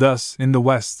 Thus, in the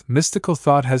West, mystical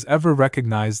thought has ever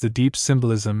recognized the deep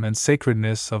symbolism and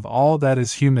sacredness of all that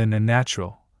is human and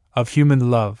natural, of human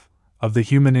love, of the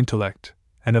human intellect,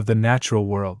 and of the natural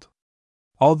world.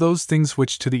 All those things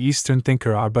which to the Eastern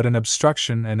thinker are but an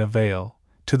obstruction and a veil,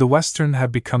 to the Western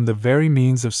have become the very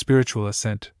means of spiritual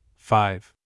ascent.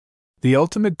 5. The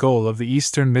ultimate goal of the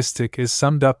Eastern mystic is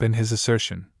summed up in his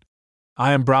assertion,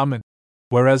 "I am Brahman,"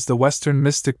 whereas the Western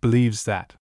mystic believes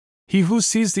that he who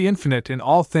sees the infinite in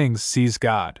all things sees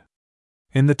God.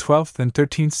 In the 12th and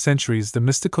 13th centuries the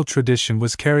mystical tradition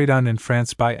was carried on in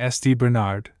France by St.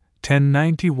 Bernard,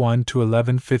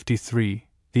 1091–1153,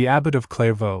 the abbot of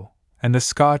Clairvaux, and the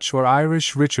Scotch or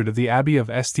Irish Richard of the Abbey of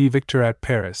St. Victor at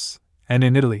Paris, and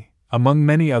in Italy, among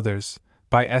many others,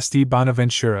 by St.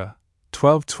 Bonaventura,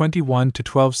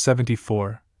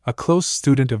 1221–1274, a close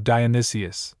student of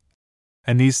Dionysius.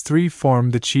 And these three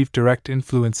form the chief direct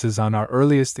influences on our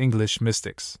earliest English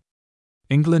mystics.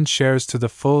 England shares to the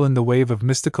full in the wave of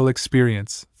mystical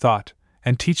experience, thought,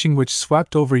 and teaching which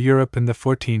swept over Europe in the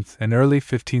 14th and early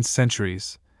 15th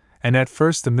centuries, and at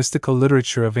first the mystical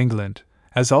literature of England,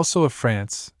 as also of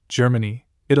France, Germany,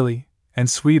 Italy, and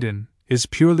Sweden, is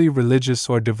purely religious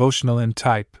or devotional in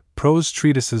type, prose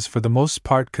treatises for the most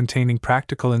part containing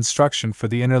practical instruction for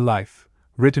the inner life,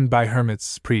 written by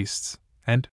hermits, priests,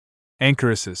 and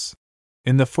anchoresses.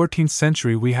 In the 14th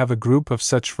century we have a group of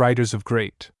such writers of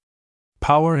great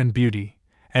power and beauty,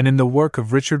 and in the work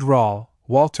of Richard Rawle,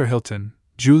 Walter Hilton,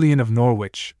 Julian of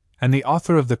Norwich, and the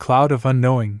author of The Cloud of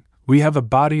Unknowing, we have a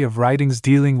body of writings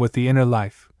dealing with the inner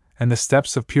life, and the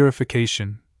steps of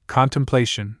purification,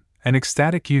 contemplation, and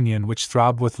ecstatic union which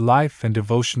throb with life and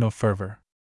devotional fervor.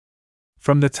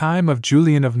 From the time of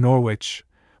Julian of Norwich,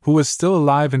 who was still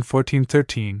alive in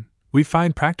 1413, we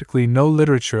find practically no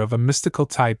literature of a mystical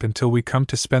type until we come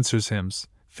to Spenser's hymns,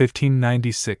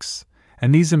 1596,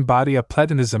 and these embody a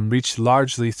Platonism reached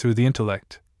largely through the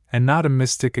intellect, and not a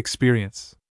mystic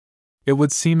experience. It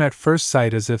would seem at first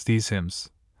sight as if these hymns,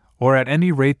 or at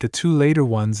any rate the two later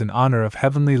ones in honor of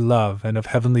heavenly love and of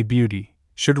heavenly beauty,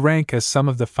 should rank as some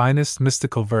of the finest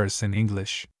mystical verse in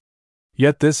English.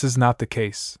 Yet this is not the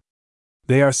case.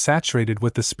 They are saturated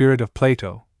with the spirit of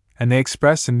Plato, and they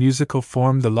express in musical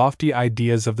form the lofty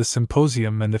ideas of the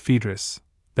Symposium and the Phaedrus,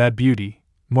 that beauty,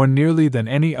 more nearly than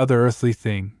any other earthly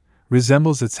thing,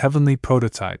 resembles its heavenly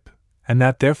prototype, and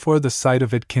that therefore the sight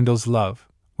of it kindles love,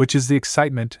 which is the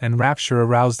excitement and rapture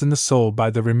aroused in the soul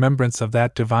by the remembrance of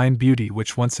that divine beauty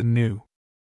which once it knew.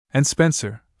 And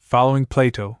Spenser, following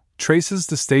Plato, traces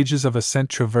the stages of ascent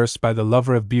traversed by the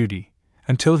lover of beauty,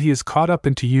 until he is caught up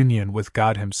into union with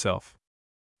God himself.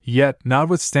 Yet,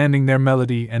 notwithstanding their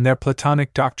melody and their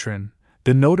Platonic doctrine,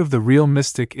 the note of the real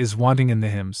mystic is wanting in the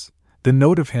hymns, the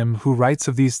note of him who writes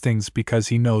of these things because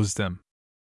he knows them.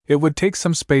 It would take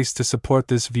some space to support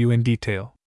this view in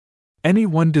detail. Any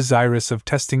one desirous of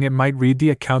testing it might read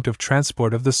the account of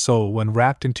transport of the soul when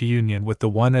wrapped into union with the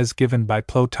One as given by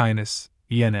Plotinus,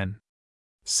 ENN.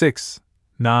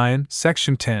 6:9,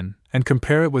 section 10, and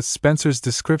compare it with Spencer's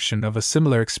description of a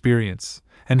similar experience,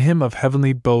 and hymn of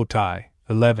heavenly bow-tie,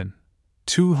 11,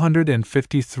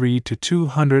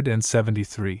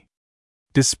 253-273.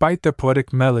 Despite their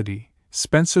poetic melody,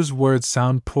 Spencer's words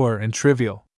sound poor and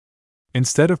trivial.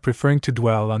 Instead of preferring to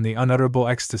dwell on the unutterable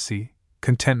ecstasy,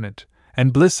 contentment,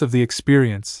 and bliss of the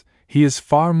experience, he is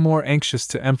far more anxious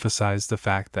to emphasize the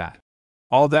fact that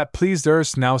all that pleased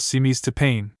erst now seems to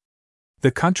pain.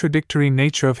 The contradictory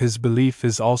nature of his belief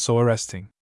is also arresting.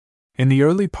 In the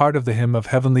early part of the hymn of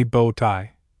heavenly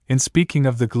bow-tie, in speaking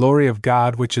of the glory of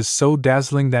God which is so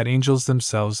dazzling that angels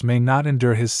themselves may not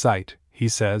endure his sight, he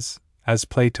says, as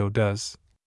Plato does,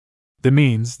 "The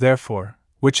means, therefore,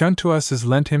 which unto us is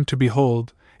lent him to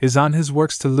behold, is on his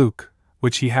works to look,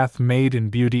 which he hath made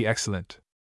in beauty excellent."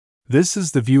 This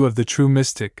is the view of the true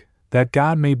mystic, that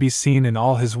God may be seen in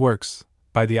all his works,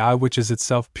 by the eye which is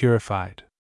itself purified.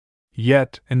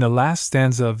 Yet, in the last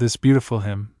stanza of this beautiful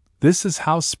hymn, this is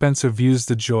how Spencer views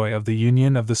the joy of the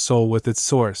union of the soul with its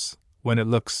source, when it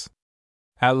looks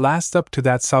at last up to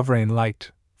that sovereign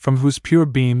light, from whose pure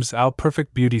beams all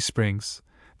perfect beauty springs,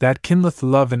 that kindleth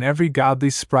love in every godly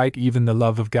sprite, even the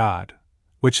love of God,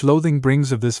 which loathing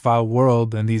brings of this vile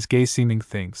world and these gay-seeming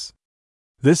things.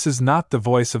 This is not the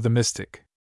voice of the mystic.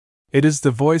 It is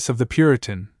the voice of the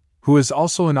Puritan, who is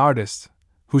also an artist,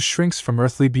 who shrinks from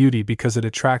earthly beauty because it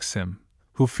attracts him,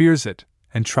 who fears it,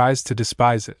 and tries to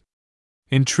despise it.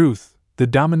 In truth, the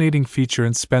dominating feature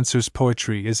in Spencer's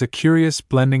poetry is a curious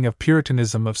blending of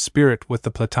Puritanism of spirit with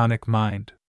the Platonic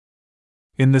mind.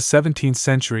 In the 17th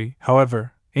century,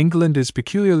 however, England is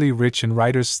peculiarly rich in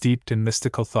writers steeped in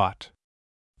mystical thought.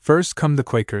 First come the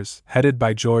Quakers, headed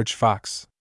by George Fox.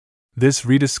 This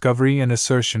rediscovery and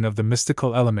assertion of the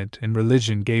mystical element in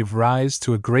religion gave rise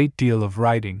to a great deal of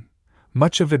writing,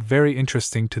 much of it very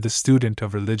interesting to the student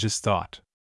of religious thought.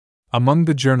 Among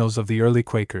the journals of the early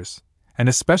Quakers, and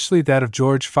especially that of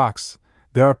George Fox,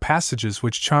 there are passages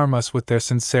which charm us with their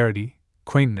sincerity,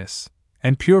 quaintness,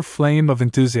 and pure flame of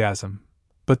enthusiasm,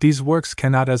 but these works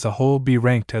cannot as a whole be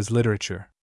ranked as literature.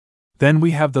 Then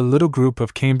we have the little group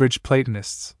of Cambridge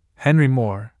Platonists, Henry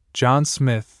More, John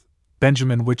Smith,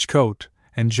 Benjamin Whichcote,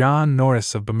 and John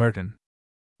Norris of Bemerton.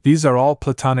 These are all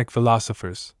Platonic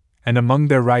philosophers, and among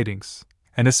their writings,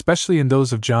 and especially in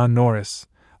those of John Norris,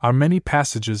 are many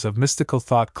passages of mystical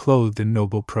thought clothed in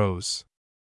noble prose.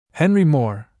 Henry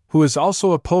More, who is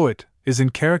also a poet, is in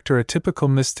character a typical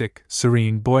mystic,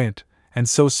 serene, buoyant, and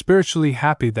so spiritually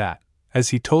happy that, as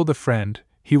he told a friend,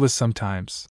 he was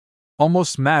sometimes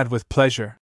almost mad with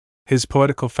pleasure. His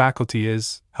poetical faculty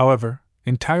is, however,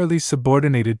 entirely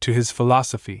subordinated to his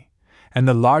philosophy, and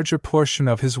the larger portion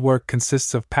of his work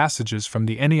consists of passages from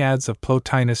the Enneads of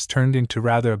Plotinus turned into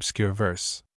rather obscure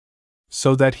verse.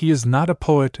 So that he is not a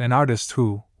poet and artist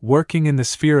who, working in the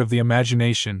sphere of the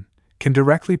imagination, can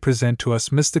directly present to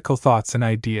us mystical thoughts and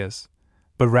ideas,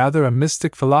 but rather a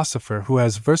mystic philosopher who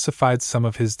has versified some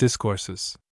of his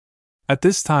discourses. At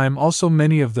this time also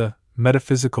many of the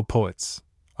metaphysical poets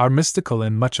are mystical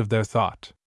in much of their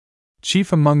thought.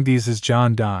 Chief among these is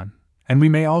John Donne, and we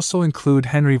may also include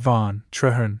Henry Vaughan,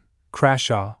 Traherne,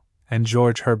 Crashaw, and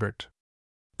George Herbert.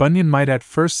 Bunyan might at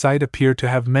first sight appear to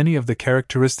have many of the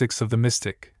characteristics of the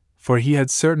mystic, for he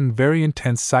had certain very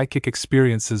intense psychic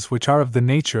experiences which are of the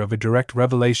nature of a direct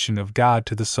revelation of God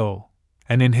to the soul,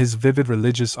 and in his vivid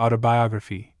religious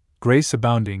autobiography, Grace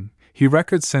Abounding, he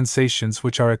records sensations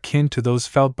which are akin to those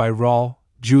felt by Rawle,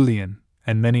 Julian,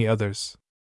 and many others.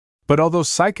 But although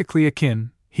psychically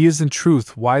akin, he is in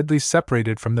truth widely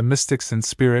separated from the mystics in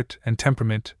spirit and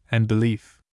temperament and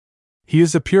belief. He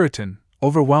is a Puritan,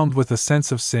 overwhelmed with a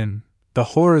sense of sin,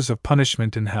 the horrors of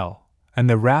punishment in hell, and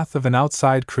the wrath of an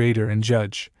outside creator and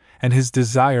judge, and his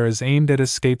desire is aimed at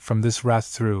escape from this wrath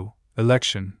through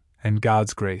election and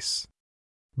God's grace.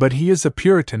 But he is a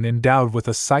Puritan endowed with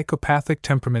a psychopathic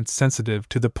temperament sensitive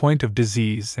to the point of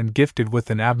disease and gifted with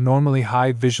an abnormally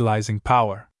high visualizing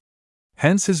power.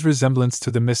 Hence his resemblance to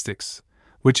the mystics,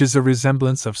 which is a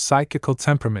resemblance of psychical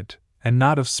temperament and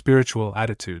not of spiritual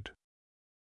attitude.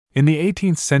 In the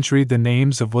 18th century the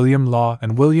names of William Law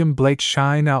and William Blake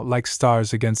shine out like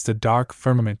stars against a dark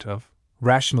firmament of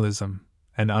rationalism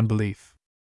and unbelief.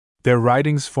 Their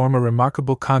writings form a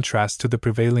remarkable contrast to the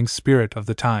prevailing spirit of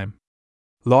the time.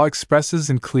 Law expresses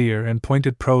in clear and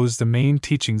pointed prose the main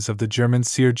teachings of the German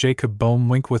seer Jacob Boehme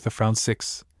Wink with a frown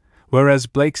 6, whereas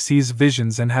Blake sees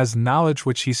visions and has knowledge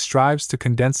which he strives to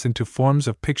condense into forms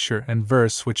of picture and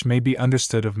verse which may be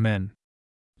understood of men.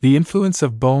 The influence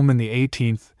of Boehme in the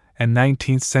 18th and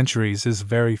 19th centuries is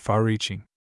very far-reaching.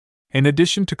 In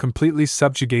addition to completely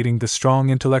subjugating the strong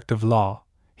intellect of Law,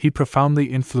 he profoundly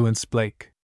influenced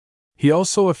Blake. He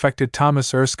also affected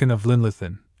Thomas Erskine of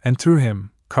Linlithgow, and through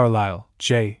him, Carlyle,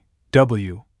 J.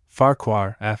 W.,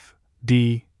 Farquhar, F.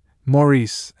 D.,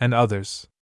 Maurice, and others.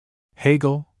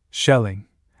 Hegel, Schelling,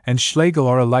 and Schlegel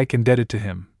are alike indebted to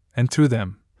him, and through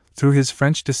them, through his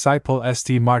French disciple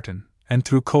St. Martin, and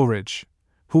through Coleridge,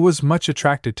 who was much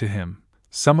attracted to him,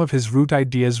 some of his root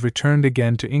ideas returned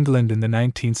again to England in the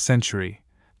 19th century,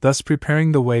 thus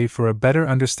preparing the way for a better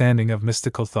understanding of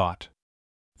mystical thought.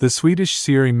 The Swedish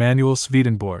seer Emanuel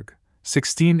Swedenborg,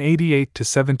 1688 to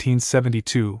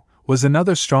 1772, was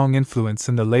another strong influence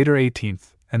in the later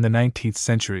 18th and the 19th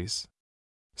centuries.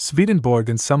 Swedenborg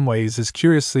in some ways is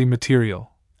curiously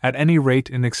material, at any rate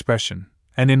in expression,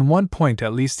 and in one point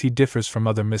at least he differs from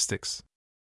other mystics.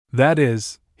 That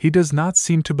is, he does not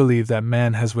seem to believe that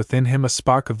man has within him a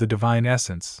spark of the divine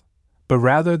essence, but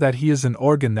rather that he is an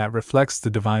organ that reflects the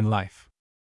divine life.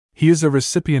 He is a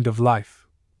recipient of life,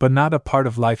 but not a part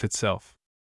of life itself.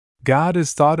 God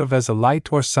is thought of as a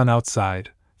light or sun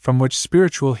outside, from which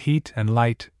spiritual heat and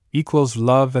light, equals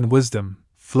love and wisdom,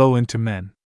 flow into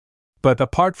men. But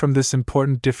apart from this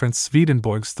important difference,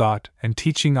 Swedenborg's thought and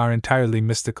teaching are entirely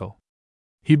mystical.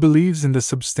 He believes in the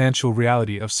substantial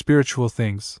reality of spiritual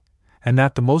things, and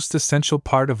that the most essential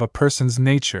part of a person's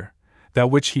nature, that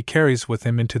which he carries with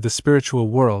him into the spiritual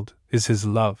world, is his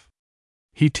love.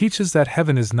 He teaches that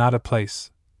heaven is not a place,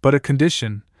 but a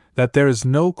condition, that there is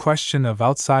no question of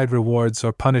outside rewards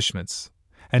or punishments,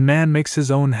 and man makes his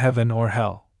own heaven or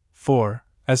hell, for,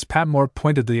 as Patmore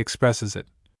pointedly expresses it,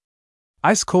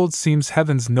 ice-cold seems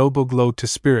heaven's noble glow to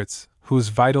spirits whose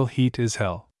vital heat is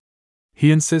hell.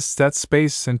 He insists that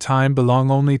space and time belong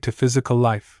only to physical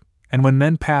life, and when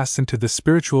men pass into the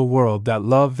spiritual world that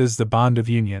love is the bond of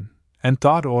union, and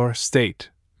thought or state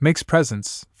makes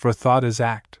presence, for thought is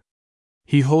act.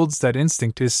 He holds that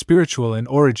instinct is spiritual in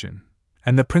origin,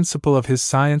 and the principle of his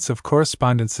science of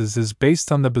correspondences is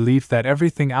based on the belief that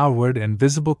everything outward and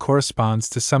visible corresponds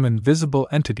to some invisible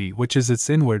entity which is its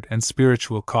inward and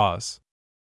spiritual cause.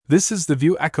 This is the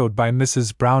view echoed by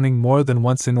Mrs. Browning more than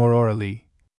once in Aurora Leigh.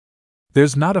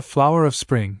 There's not a flower of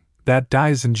spring that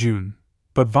dies in June,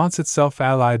 but vaunts itself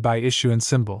allied by issue and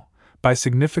symbol, by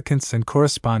significance and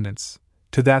correspondence,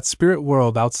 to that spirit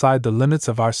world outside the limits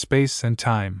of our space and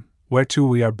time, whereto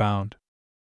we are bound.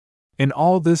 In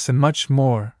all this and much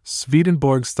more,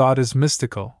 Swedenborg's thought is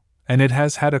mystical, and it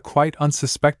has had a quite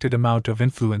unsuspected amount of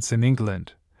influence in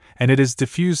England, and it is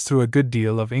diffused through a good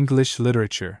deal of English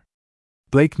literature.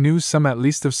 Blake knew some at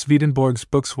least of Swedenborg's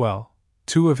books well.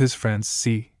 Two of his friends,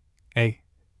 C.A.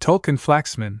 Tolk and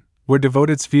Flaxman, were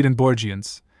devoted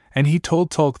Swedenborgians, and he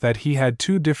told Tolk that he had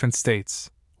two different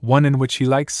states, one in which he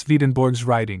liked Swedenborg's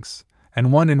writings,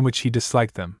 and one in which he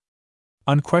disliked them.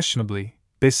 Unquestionably,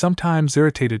 they sometimes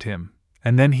irritated him,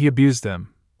 and then he abused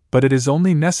them, but it is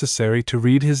only necessary to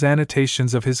read his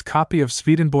annotations of his copy of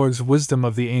Swedenborg's Wisdom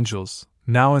of the Angels,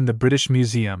 now in the British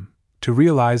Museum, to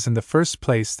realize in the first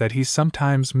place that he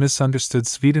sometimes misunderstood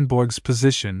Swedenborg's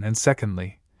position, and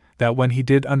secondly, that when he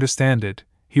did understand it,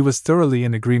 he was thoroughly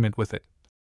in agreement with it,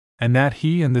 and that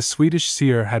he and the Swedish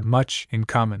seer had much in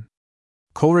common.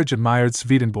 Coleridge admired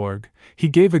Swedenborg. He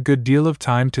gave a good deal of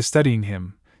time to studying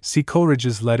him. See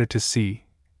Coleridge's letter to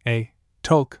C.A.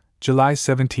 Tolk, July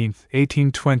 17,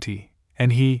 1820,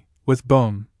 and he, with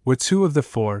Boehme, were two of the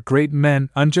four great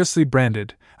men unjustly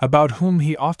branded, about whom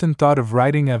he often thought of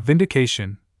writing a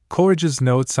vindication. Coleridge's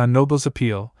Notes on Noble's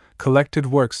Appeal, Collected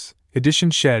Works,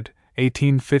 edition Shed,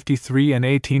 1853 and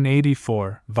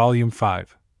 1884, volume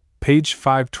 5, page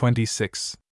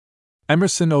 526.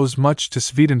 Emerson owes much to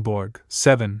Swedenborg,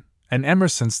 7, and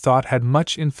Emerson's thought had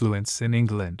much influence in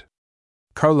England.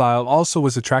 Carlyle also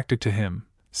was attracted to him.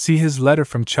 See his letter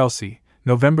from Chelsea,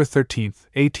 November 13,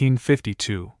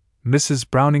 1852. Mrs.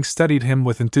 Browning studied him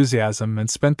with enthusiasm and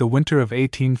spent the winter of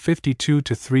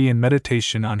 1852-3 in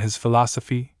meditation on his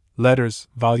philosophy, Letters,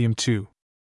 Volume 2,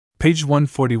 page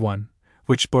 141,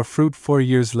 which bore fruit 4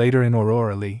 years later in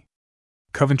Aurora Leigh.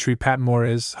 Coventry Patmore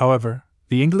is, however,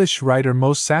 the English writer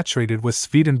most saturated with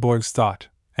Swedenborg's thought,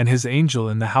 and his Angel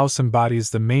in the House embodies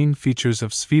the main features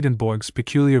of Swedenborg's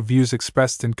peculiar views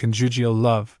expressed in conjugal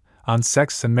love, on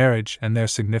sex and marriage and their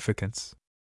significance.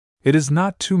 It is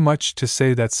not too much to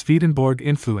say that Swedenborg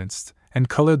influenced and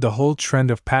colored the whole trend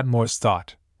of Patmore's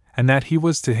thought, and that he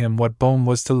was to him what Boehme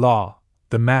was to Law,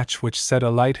 the match which set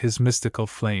alight his mystical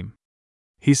flame.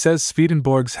 He says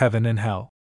Swedenborg's Heaven and Hell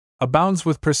abounds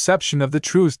with perception of the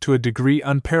truth to a degree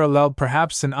unparalleled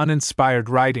perhaps in uninspired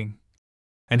writing,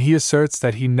 and he asserts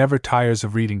that he never tires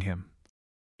of reading him.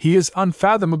 He is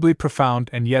unfathomably profound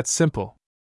and yet simple.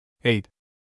 8.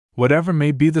 Whatever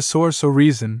may be the source or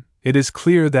reason, it is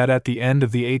clear that at the end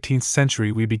of the 18th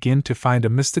century we begin to find a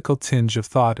mystical tinge of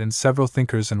thought in several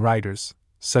thinkers and writers,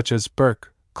 such as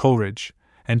Burke, Coleridge,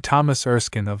 and Thomas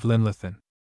Erskine of Linlithgow.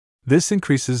 This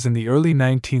increases in the early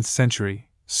 19th century,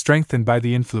 strengthened by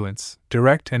the influence,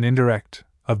 direct and indirect,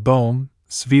 of Boehme,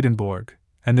 Swedenborg,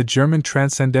 and the German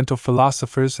transcendental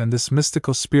philosophers, and this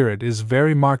mystical spirit is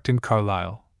very marked in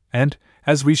Carlyle, and,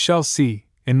 as we shall see,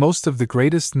 in most of the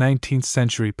greatest 19th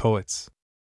century poets.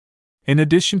 In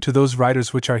addition to those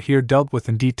writers which are here dealt with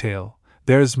in detail,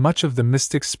 there is much of the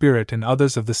mystic spirit in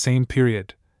others of the same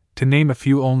period, to name a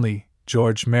few only: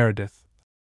 George Meredith,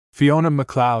 Fiona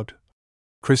MacLeod,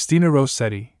 Christina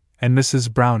Rossetti, and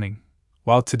Mrs. Browning,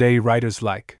 while today writers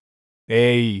like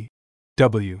A.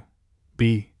 W.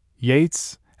 B.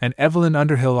 Yeats and Evelyn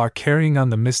Underhill are carrying on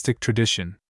the mystic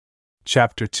tradition.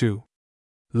 Chapter 2.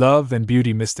 Love and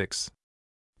Beauty Mystics.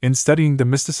 In studying the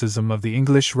mysticism of the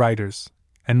English writers,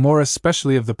 and more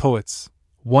especially of the poets,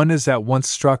 one is at once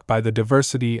struck by the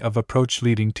diversity of approach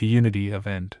leading to unity of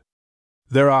end.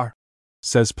 There are,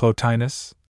 says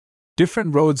Plotinus,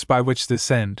 different roads by which this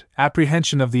end,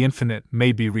 apprehension of the infinite,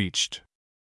 may be reached.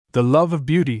 The love of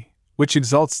beauty, which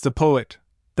exalts the poet,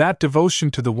 that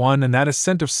devotion to the one and that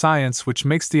ascent of science which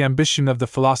makes the ambition of the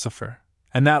philosopher,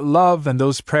 and that love and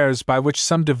those prayers by which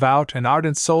some devout and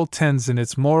ardent soul tends in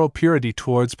its moral purity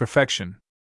towards perfection.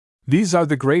 These are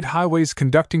the great highways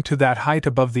conducting to that height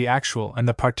above the actual and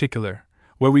the particular,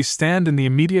 where we stand in the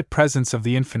immediate presence of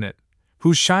the infinite,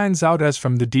 who shines out as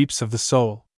from the deeps of the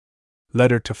soul.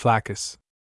 Letter to Flaccus.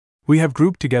 We have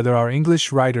grouped together our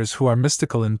English writers who are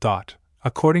mystical in thought,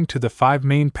 according to the 5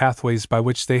 main pathways by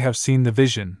which they have seen the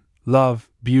vision: love,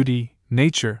 beauty,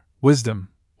 nature, wisdom,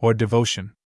 or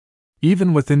devotion.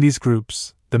 Even within these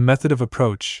groups, the method of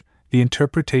approach, the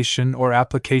interpretation or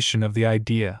application of the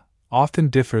idea, often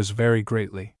differs very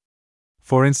greatly.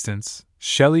 For instance,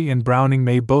 Shelley and Browning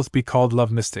may both be called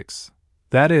love mystics.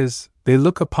 That is, they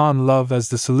look upon love as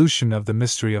the solution of the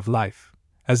mystery of life,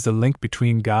 as the link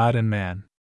between God and man.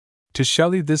 To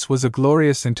Shelley this was a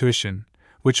glorious intuition,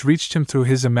 which reached him through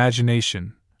his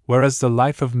imagination, whereas the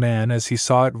life of man as he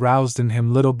saw it roused in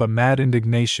him little but mad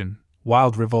indignation,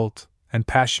 wild revolt, and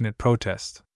passionate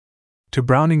protest. To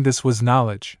Browning this was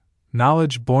knowledge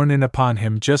borne in upon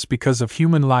him just because of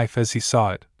human life as he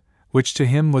saw it, which to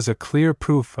him was a clear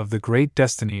proof of the great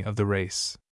destiny of the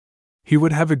race. He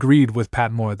would have agreed with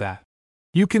Patmore that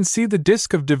you can see the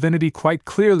disk of divinity quite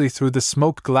clearly through the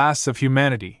smoked glass of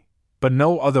humanity, but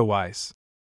no otherwise.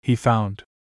 He found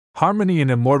harmony in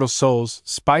immortal souls,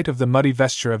 spite of the muddy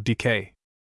vesture of decay.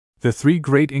 The 3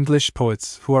 great English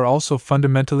poets who are also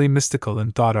fundamentally mystical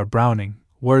in thought are Browning,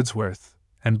 Wordsworth,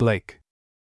 and Blake.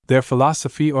 Their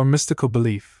philosophy or mystical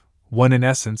belief, one in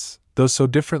essence, though so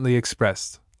differently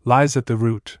expressed, lies at the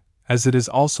root, as it is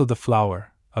also the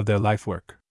flower, of their life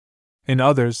work. In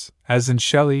others, as in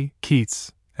Shelley,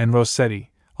 Keats, and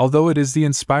Rossetti, although it is the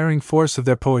inspiring force of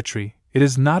their poetry, it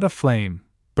is not a flame,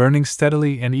 burning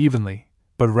steadily and evenly,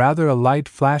 but rather a light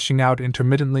flashing out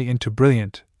intermittently into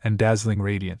brilliant and dazzling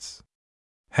radiance.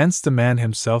 Hence the man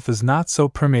himself is not so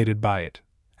permeated by it,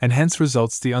 and hence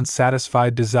results the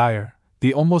unsatisfied desire,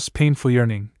 the almost painful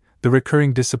yearning, the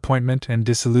recurring disappointment and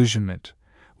disillusionment,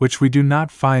 which we do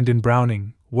not find in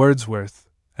Browning, Wordsworth,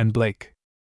 and Blake.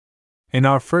 In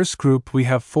our first group we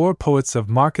have 4 poets of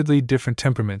markedly different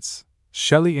temperaments: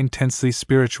 Shelley intensely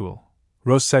spiritual,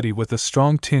 Rossetti with a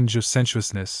strong tinge of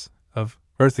sensuousness, of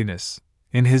earthiness,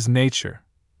 in his nature,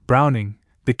 Browning,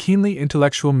 the keenly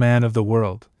intellectual man of the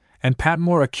world, and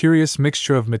Patmore a curious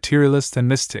mixture of materialist and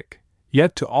mystic.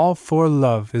 Yet to all 4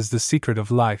 love is the secret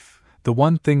of life, the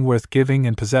one thing worth giving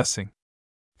and possessing.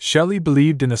 Shelley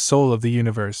believed in a soul of the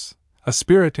universe, a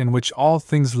spirit in which all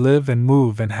things live and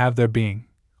move and have their being,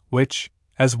 which,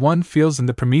 as one feels in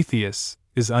the Prometheus,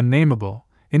 is unnameable,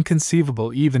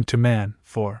 inconceivable even to man,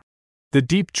 for the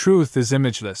deep truth is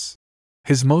imageless.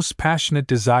 His most passionate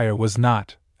desire was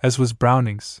not, as was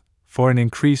Browning's, for an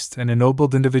increased and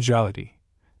ennobled individuality,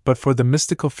 but for the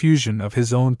mystical fusion of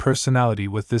his own personality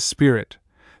with this spirit,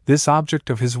 this object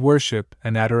of his worship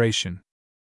and adoration.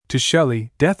 To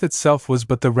Shelley, death itself was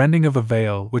but the rending of a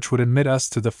veil which would admit us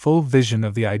to the full vision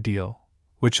of the ideal,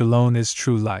 which alone is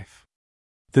true life.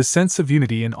 The sense of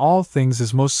unity in all things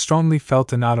is most strongly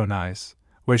felt in Adonais,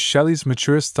 where Shelley's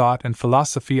maturest thought and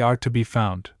philosophy are to be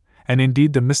found, and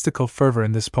indeed the mystical fervor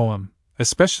in this poem,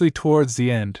 especially towards the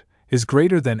end, is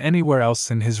greater than anywhere else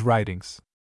in his writings.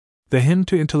 The hymn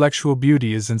to intellectual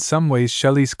beauty is in some ways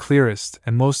Shelley's clearest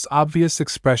and most obvious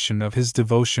expression of his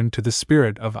devotion to the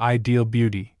spirit of ideal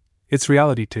beauty, its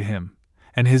reality to him,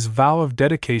 and his vow of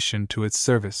dedication to its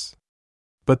service.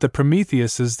 But the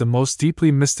Prometheus is the most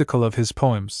deeply mystical of his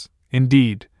poems.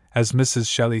 Indeed, as Mrs.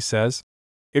 Shelley says,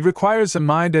 it requires a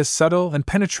mind as subtle and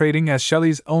penetrating as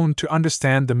Shelley's own to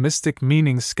understand the mystic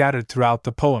meanings scattered throughout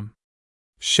the poem.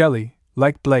 Shelley,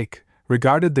 like Blake,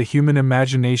 regarded the human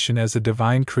imagination as a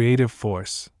divine creative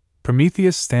force.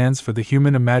 Prometheus stands for the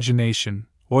human imagination,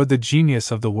 or the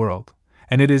genius of the world,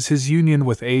 and it is his union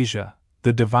with Asia,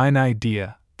 the divine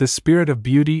idea, the spirit of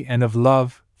beauty and of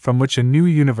love, from which a new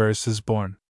universe is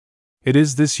born. It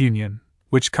is this union,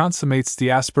 which consummates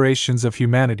the aspirations of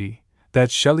humanity, that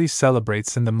Shelley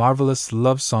celebrates in the marvelous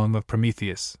love song of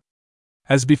Prometheus.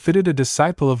 As befitted a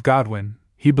disciple of Godwin,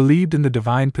 he believed in the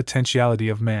divine potentiality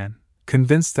of man,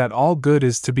 convinced that all good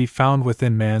is to be found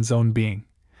within man's own being,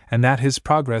 and that his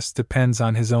progress depends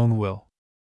on his own will.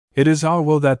 It is our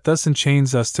will that thus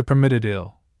enchains us to permitted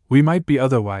ill. We might be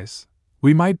otherwise.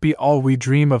 We might be all we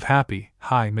dream of happy,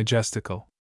 high, majestical.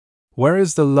 Where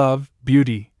is the love,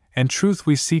 beauty, and truth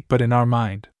we seek but in our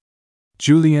mind?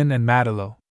 Julian and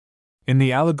Madelot. In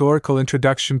the allegorical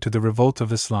introduction to the Revolt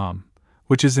of Islam,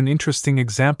 which is an interesting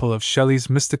example of Shelley's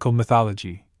mystical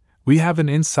mythology, we have an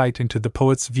insight into the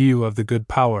poet's view of the good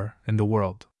power in the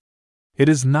world. It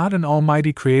is not an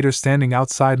almighty creator standing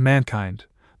outside mankind,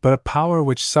 but a power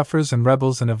which suffers and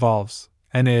rebels and evolves,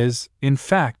 and is, in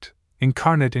fact,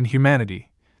 incarnate in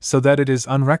humanity, so that it is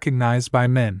unrecognized by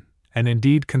men, and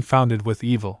indeed confounded with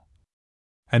evil.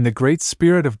 And the great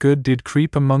spirit of good did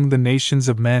creep among the nations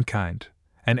of mankind,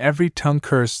 and every tongue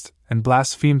cursed and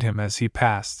blasphemed him as he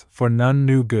passed, for none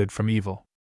knew good from evil.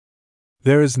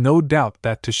 There is no doubt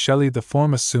that to Shelley the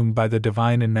form assumed by the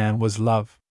divine in man was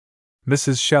love.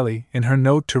 Mrs. Shelley, in her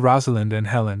note to Rosalind and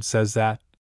Helen, says that,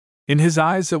 in his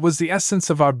eyes it was the essence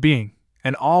of our being,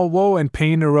 and all woe and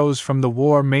pain arose from the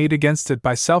war made against it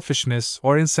by selfishness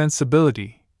or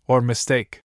insensibility, or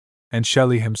mistake. And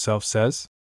Shelley himself says,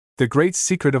 the great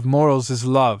secret of morals is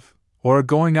love, or a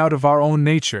going out of our own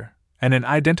nature, and an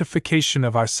identification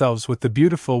of ourselves with the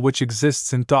beautiful which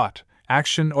exists in thought,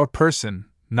 action, or person,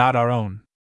 not our own.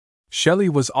 Shelley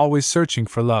was always searching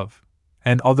for love,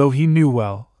 and although he knew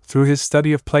well, through his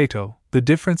study of Plato, the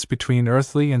difference between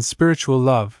earthly and spiritual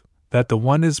love, that the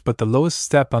one is but the lowest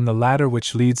step on the ladder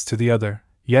which leads to the other,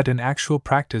 yet in actual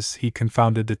practice he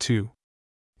confounded the two.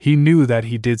 He knew that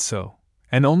he did so,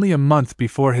 and only a month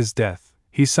before his death,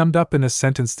 he summed up in a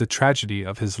sentence the tragedy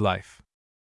of his life.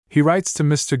 He writes to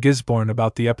Mr. Gisborne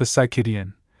about the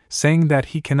Epipsychidion, saying that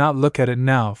he cannot look at it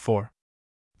now, for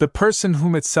the person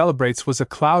whom it celebrates was a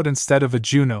cloud instead of a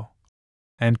Juno,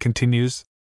 and continues,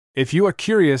 if you are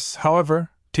curious,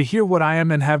 however, to hear what I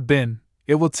am and have been,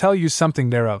 it will tell you something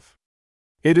thereof.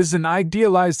 It is an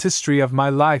idealized history of my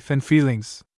life and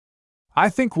feelings. I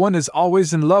think one is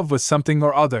always in love with something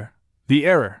or other. The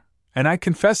error, and I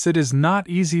confess it is not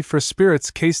easy for spirits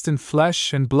cased in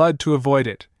flesh and blood to avoid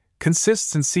it,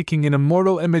 consists in seeking in a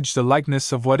mortal image the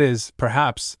likeness of what is,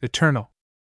 perhaps, eternal.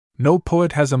 No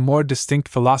poet has a more distinct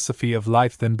philosophy of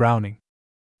life than Browning.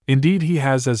 Indeed, he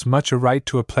has as much a right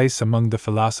to a place among the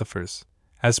philosophers,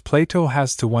 as Plato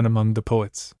has to one among the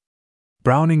poets.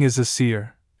 Browning is a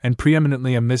seer, and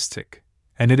preeminently a mystic,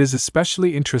 and it is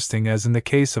especially interesting, as in the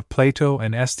case of Plato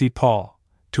and St. Paul,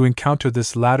 to encounter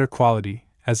this latter quality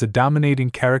as a dominating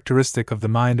characteristic of the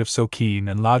mind of so keen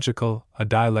and logical a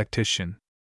dialectician.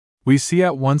 We see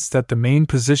at once that the main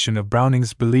position of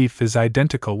Browning's belief is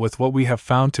identical with what we have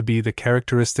found to be the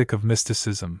characteristic of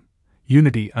mysticism: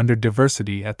 unity under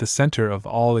diversity at the center of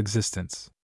all existence.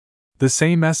 The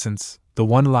same essence, the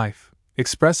one life,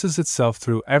 expresses itself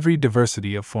through every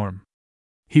diversity of form.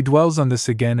 He dwells on this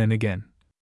again and again.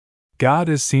 God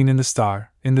is seen in the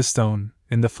star, in the stone,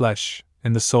 in the flesh,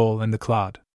 in the soul and the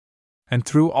clod. And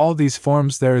through all these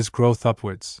forms there is growth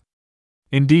upwards.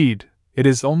 Indeed, it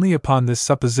is only upon this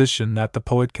supposition that the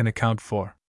poet can account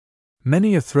for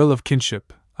many a thrill of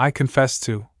kinship, I confess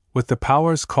to, with the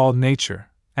powers called nature,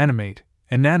 animate,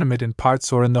 inanimate in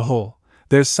parts or in the whole.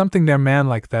 There's something there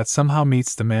man-like that somehow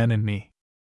meets the man in me.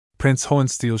 Prince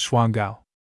Hohenstiel-Schwangau.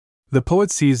 The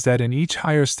poet sees that in each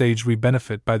higher stage we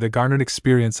benefit by the garnered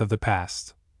experience of the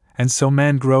past, and so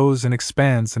man grows and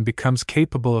expands and becomes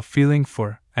capable of feeling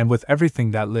for and with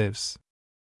everything that lives.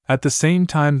 At the same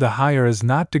time, the higher is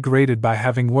not degraded by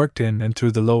having worked in and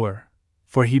through the lower,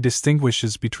 for he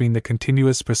distinguishes between the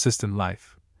continuous persistent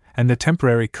life and the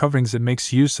temporary coverings it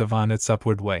makes use of on its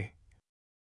upward way.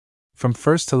 from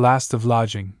first to last of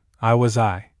lodging, I was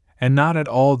I, and not at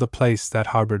all the place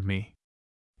that harbored me.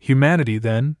 Humanity,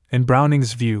 then, in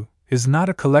Browning's view, is not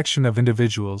a collection of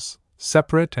individuals,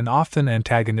 separate and often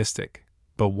antagonistic,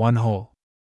 but one whole.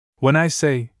 When I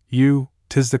say, you,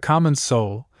 'tis the common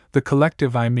soul, the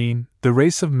collective I mean, the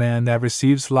race of man that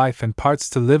receives life and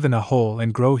parts to live in a whole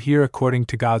and grow here according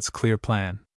to God's clear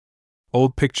plan.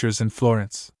 Old Pictures in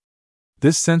Florence.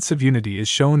 This sense of unity is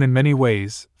shown in many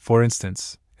ways, for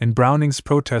instance, in Browning's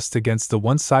protest against the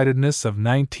one-sidedness of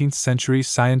 19th-century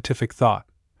scientific thought,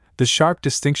 the sharp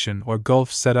distinction or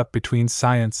gulf set up between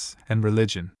science and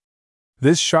religion.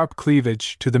 This sharp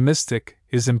cleavage to the mystic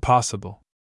is impossible.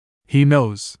 He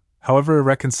knows, however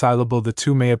irreconcilable the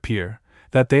two may appear,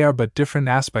 that they are but different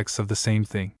aspects of the same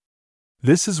thing.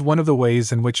 This is one of the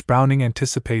ways in which Browning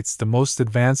anticipates the most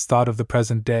advanced thought of the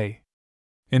present day.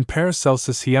 In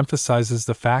Paracelsus he emphasizes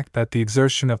the fact that the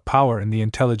exertion of power in the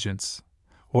intelligence,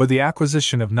 or the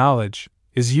acquisition of knowledge,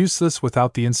 is useless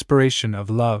without the inspiration of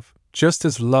love, just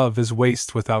as love is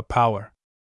waste without power.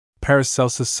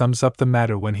 Paracelsus sums up the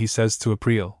matter when he says to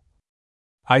April,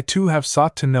 I too have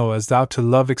sought to know as thou to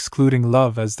love, excluding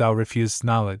love as thou refusest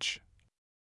knowledge.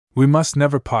 We must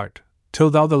never part, till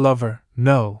thou the lover,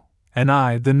 know, and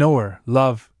I, the knower,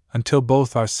 love, until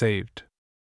both are saved.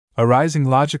 Arising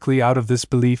logically out of this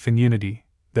belief in unity,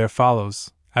 there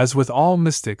follows, as with all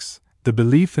mystics, the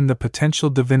belief in the potential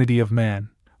divinity of man,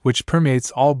 which permeates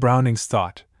all Browning's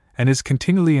thought, and is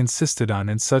continually insisted on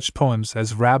in such poems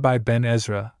as Rabbi Ben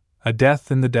Ezra, A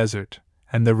Death in the Desert,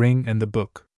 and The Ring and the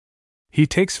Book. He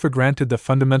takes for granted the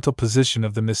fundamental position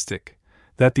of the mystic,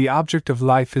 that the object of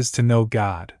life is to know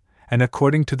God, and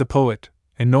according to the poet,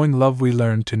 in knowing love we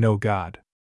learn to know God.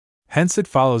 Hence it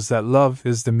follows that love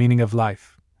is the meaning of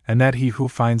life, and that he who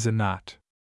finds it not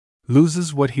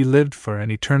loses what he lived for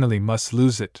and eternally must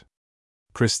lose it.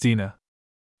 Christina.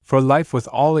 For life with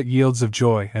all it yields of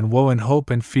joy and woe and hope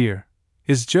and fear,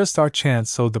 is just our chance,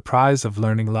 so the prize of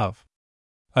learning love.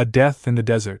 A Death in the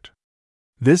Desert.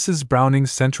 This is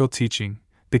Browning's central teaching,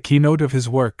 the keynote of his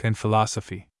work and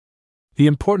philosophy. The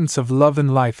importance of love in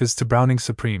life is to Browning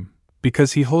supreme,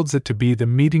 because he holds it to be the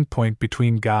meeting point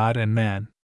between God and man.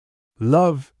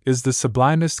 Love is the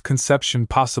sublimest conception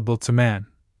possible to man,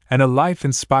 and a life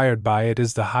inspired by it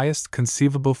is the highest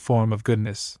conceivable form of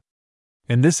goodness.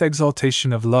 In this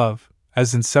exaltation of love,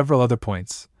 as in several other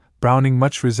points, Browning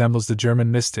much resembles the German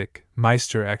mystic,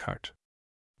 Meister Eckhart.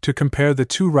 To compare the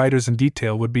two writers in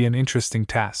detail would be an interesting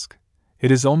task.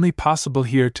 It is only possible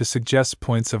here to suggest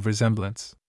points of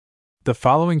resemblance. The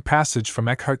following passage from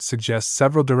Eckhart suggests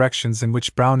several directions in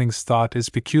which Browning's thought is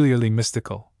peculiarly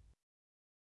mystical.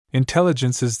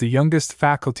 Intelligence is the youngest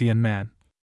faculty in man.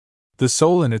 The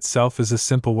soul in itself is a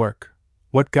simple work.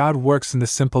 What God works in the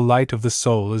simple light of the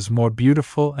soul is more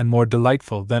beautiful and more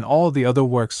delightful than all the other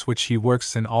works which He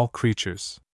works in all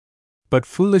creatures. But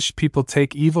foolish people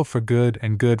take evil for good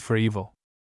and good for evil.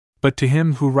 But to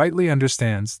him who rightly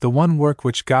understands, the one work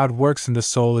which God works in the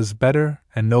soul is better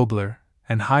and nobler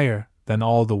and higher than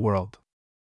all the world.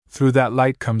 Through that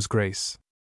light comes grace.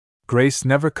 Grace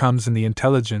never comes in the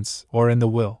intelligence or in the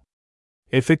will.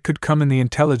 If it could come in the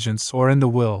intelligence or in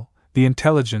the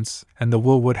intelligence and the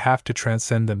will would have to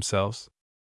transcend themselves.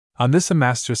 On this a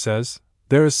master says,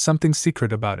 there is something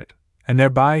secret about it, and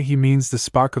thereby he means the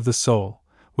spark of the soul,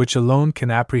 which alone can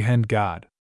apprehend God.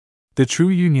 The true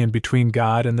union between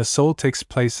God and the soul takes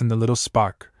place in the little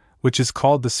spark, which is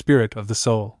called the spirit of the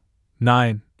soul.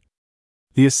 9.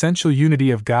 The essential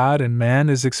unity of God and man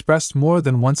is expressed more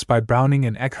than once by Browning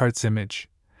in Eckhart's image,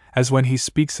 as when he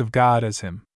speaks of God as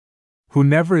Him who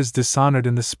never is dishonored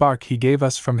in the spark He gave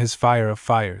us from His fire of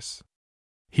fires.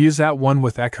 He is at one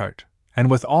with Eckhart, and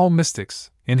with all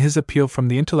mystics, in his appeal from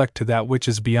the intellect to that which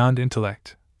is beyond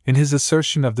intellect, in his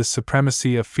assertion of the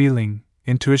supremacy of feeling,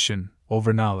 intuition,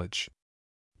 over knowledge.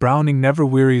 Browning never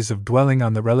wearies of dwelling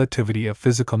on the relativity of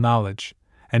physical knowledge,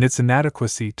 and its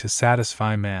inadequacy to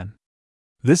satisfy man.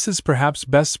 This is perhaps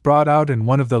best brought out in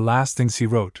one of the last things he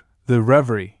wrote, The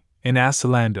Reverie, in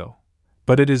Asilando,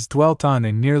 but it is dwelt on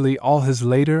in nearly all his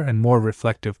later and more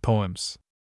reflective poems.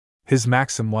 His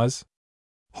maxim was,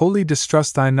 wholly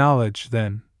distrust thy knowledge,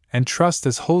 then, and trust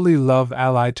as holy love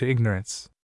allied to ignorance.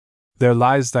 There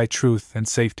lies thy truth and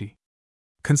safety.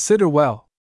 Consider well.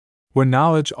 Were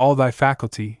knowledge all thy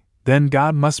faculty, then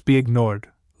God must be ignored,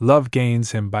 love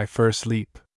gains him by first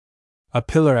leap. A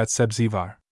pillar at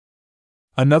Sebzivar.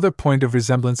 Another point of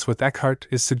resemblance with Eckhart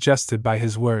is suggested by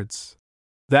his words,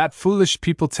 that foolish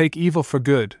people take evil for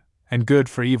good, and good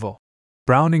for evil.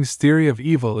 Browning's theory of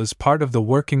evil is part of the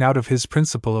working out of his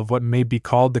principle of what may be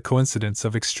called the coincidence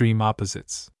of extreme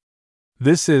opposites.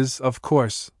 This is, of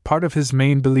course, part of his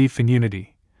main belief in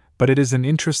unity, but it is an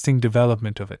interesting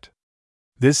development of it.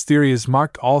 This theory is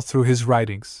marked all through his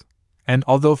writings, and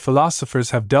although philosophers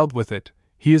have dealt with it,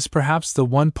 he is perhaps the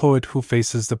one poet who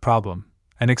faces the problem,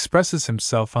 and expresses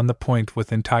himself on the point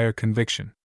with entire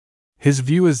conviction. His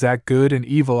view is that good and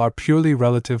evil are purely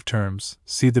relative terms,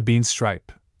 see the bean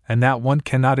stripe, and that one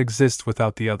cannot exist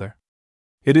without the other.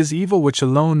 It is evil which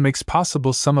alone makes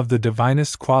possible some of the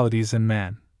divinest qualities in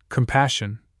man: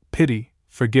 compassion, pity,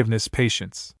 forgiveness,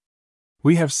 patience.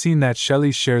 We have seen that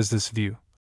Shelley shares this view.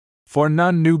 For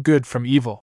none knew good from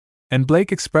evil, and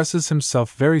Blake expresses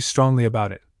himself very strongly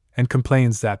about it, and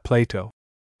complains that Plato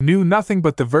knew nothing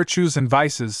but the virtues and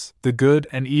vices, the good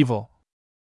and evil.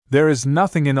 There is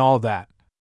nothing in all that.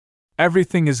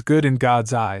 Everything is good in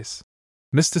God's eyes.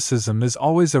 Mysticism is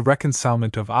always a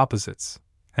reconcilement of opposites,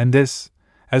 and this,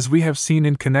 as we have seen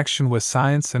in connection with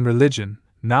science and religion,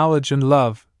 knowledge and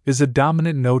love, is a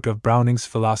dominant note of Browning's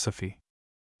philosophy.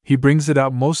 He brings it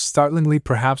out most startlingly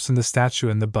perhaps in the statue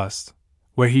and the bust,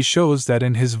 where he shows that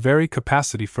in his very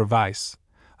capacity for vice,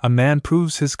 a man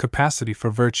proves his capacity for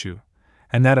virtue,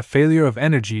 and that a failure of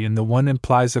energy in the one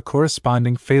implies a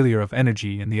corresponding failure of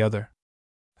energy in the other.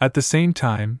 At the same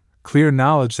time, clear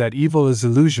knowledge that evil is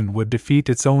illusion would defeat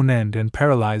its own end and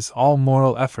paralyze all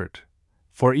moral effort,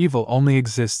 for evil only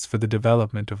exists for the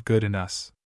development of good in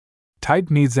us.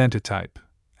 Type needs antitype.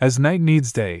 As night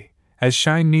needs day, as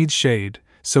shine needs shade,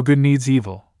 so good needs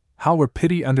evil. How were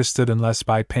pity understood unless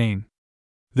by pain?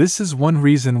 This is one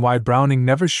reason why Browning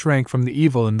never shrank from the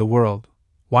evil in the world,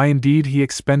 why indeed he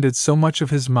expended so much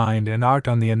of his mind and art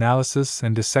on the analysis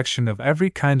and dissection of every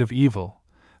kind of evil,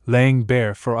 laying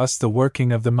bare for us the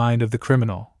working of the mind of the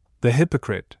criminal, the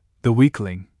hypocrite, the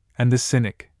weakling, and the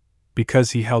cynic, because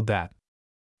he held that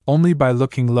only by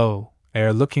looking low,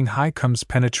 ere looking high, comes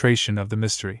penetration of the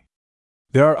mystery.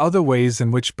 There are other ways in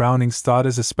which Browning's thought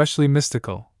is especially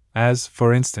mystical, as,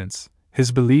 for instance,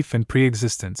 his belief in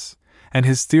pre-existence, and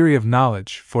his theory of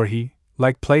knowledge, for he,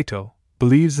 like Plato,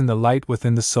 believes in the light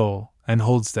within the soul, and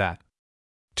holds that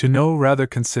to know rather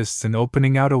consists in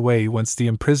opening out a way whence the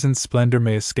imprisoned splendor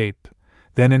may escape,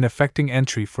 than in effecting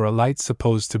entry for a light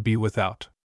supposed to be without.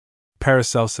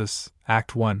 Paracelsus,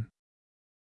 Act 1.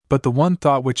 But the one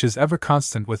thought which is ever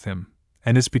constant with him,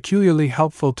 and is peculiarly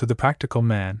helpful to the practical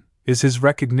man, is his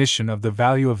recognition of the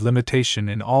value of limitation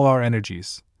in all our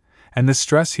energies, and the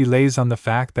stress he lays on the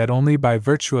fact that only by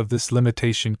virtue of this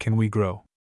limitation can we grow.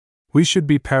 We should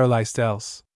be paralyzed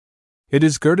else. It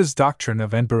is Goethe's doctrine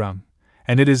of Entbehrung,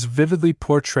 and it is vividly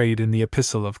portrayed in the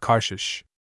Epistle of Karshish.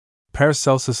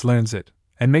 Paracelsus learns it,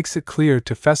 and makes it clear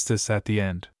to Festus at the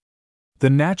end. The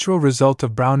natural result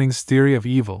of Browning's theory of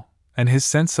evil, and his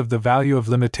sense of the value of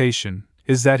limitation,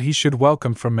 is that he should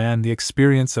welcome for man the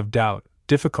experience of doubt,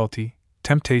 difficulty,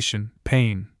 temptation,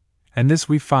 pain, and this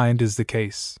we find is the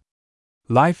case.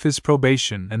 Life is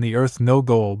probation and the earth no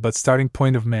goal but starting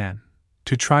point of man,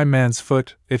 to try man's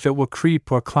foot, if it will creep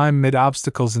or climb mid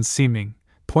obstacles and seeming,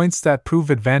 points that prove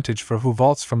advantage for who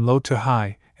vaults from low to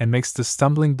high, and makes the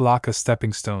stumbling block a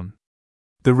stepping stone.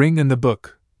 The Ring and the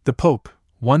Book, the Pope,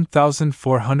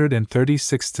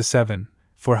 1436-7,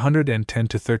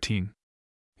 410-13.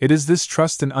 It is this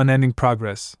trust in unending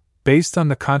progress, based on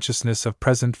the consciousness of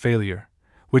present failure,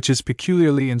 which is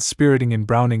peculiarly inspiriting in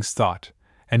Browning's thought,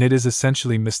 and it is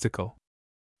essentially mystical.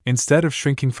 Instead of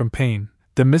shrinking from pain,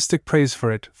 the mystic prays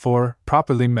for it, for,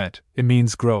 properly met, it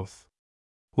means growth.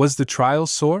 Was the trial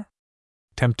sore?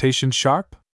 Temptation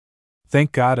sharp?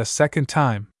 Thank God a second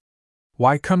time.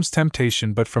 Why comes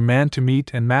temptation but for man to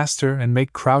meet and master and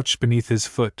make crouch beneath his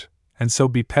foot, and so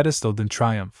be pedestaled in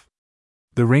triumph?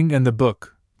 The Ring and the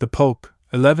Book, the Pope,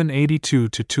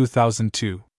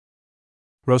 1182-2002.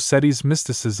 Rossetti's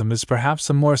mysticism is perhaps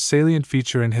a more salient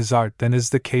feature in his art than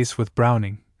is the case with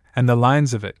Browning, and the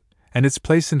lines of it, and its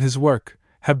place in his work,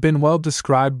 have been well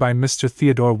described by Mr.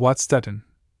 Theodore Watts Dutton.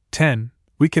 10.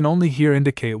 We can only here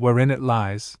indicate wherein it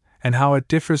lies, and how it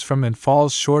differs from and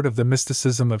falls short of the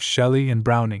mysticism of Shelley and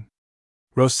Browning.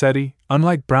 Rossetti,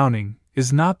 unlike Browning,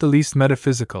 is not the least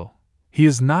metaphysical. He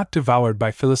is not devoured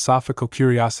by philosophical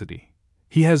curiosity.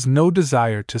 He has no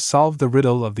desire to solve the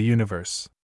riddle of the universe.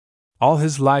 All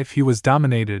his life he was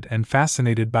dominated and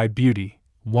fascinated by beauty,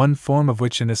 one form of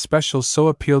which in especial so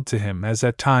appealed to him as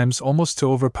at times almost to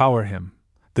overpower him,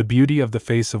 the beauty of the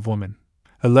face of woman.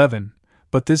 11.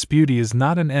 But this beauty is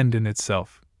not an end in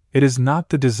itself. It is not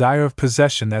the desire of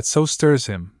possession that so stirs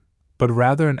him, but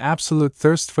rather an absolute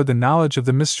thirst for the knowledge of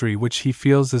the mystery which he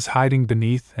feels is hiding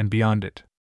beneath and beyond it.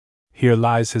 Here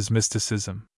lies his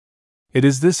mysticism. It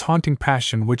is this haunting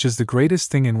passion which is the greatest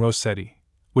thing in Rossetti,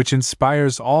 which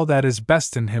inspires all that is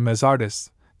best in him as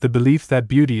artist, the belief that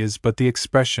beauty is but the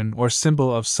expression or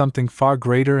symbol of something far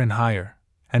greater and higher,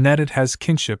 and that it has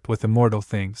kinship with immortal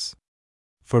things.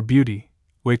 For beauty,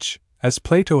 which, as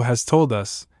Plato has told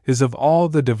us, is of all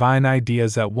the divine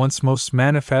ideas at once most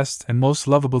manifest and most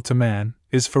lovable to man,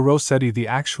 is for Rossetti the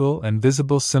actual and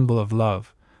visible symbol of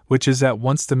love, which is at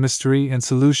once the mystery and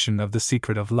solution of the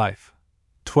secret of life.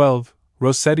 12.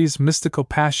 Rossetti's mystical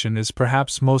passion is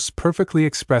perhaps most perfectly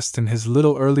expressed in his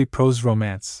little early prose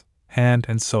romance, Hand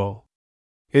and Soul.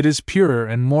 It is purer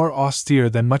and more austere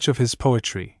than much of his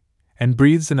poetry, and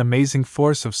breathes an amazing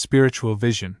force of spiritual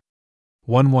vision.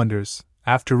 One wonders,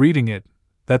 after reading it,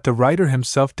 that the writer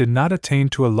himself did not attain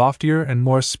to a loftier and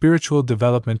more spiritual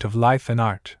development of life and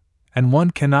art, and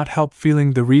one cannot help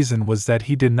feeling the reason was that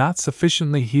he did not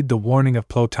sufficiently heed the warning of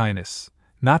Plotinus,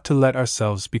 not to let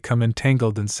ourselves become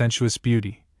entangled in sensuous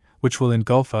beauty, which will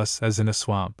engulf us as in a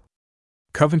swamp.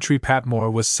 Coventry Patmore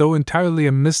was so entirely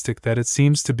a mystic that it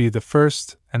seems to be the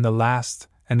first and the last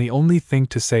and the only thing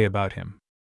to say about him.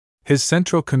 His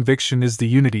central conviction is the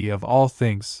unity of all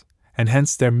things, and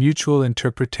hence their mutual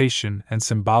interpretation and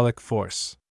symbolic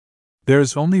force. There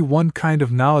is only one kind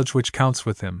of knowledge which counts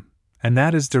with him, and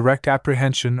that is direct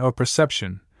apprehension or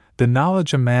perception, the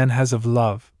knowledge a man has of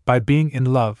love, by being in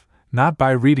love, not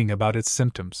by reading about its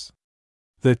symptoms.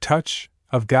 The touch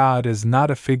of God is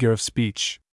not a figure of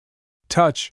speech.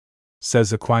 Touch,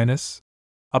 says Aquinas,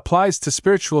 applies to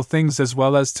spiritual things as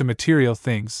well as to material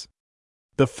things.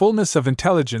 The fullness of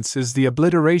intelligence is the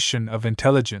obliteration of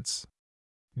intelligence.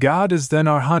 God is then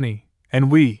our honey, and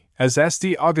we, as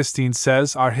S.D. Augustine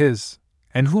says, are his.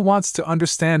 And who wants to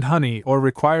understand honey or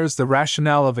requires the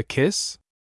rationale of a kiss?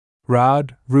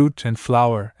 Rod, root, and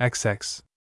flower, XX.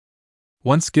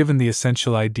 Once given the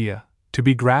essential idea, to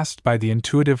be grasped by the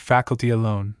intuitive faculty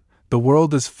alone, the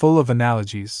world is full of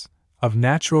analogies, of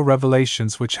natural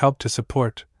revelations which help to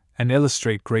support and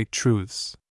illustrate great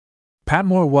truths.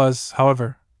 Patmore was,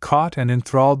 however, caught and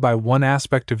enthralled by one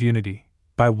aspect of unity,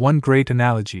 by one great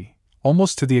analogy,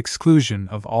 almost to the exclusion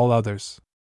of all others.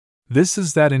 This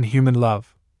is that in human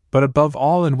love, but above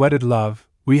all in wedded love,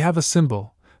 we have a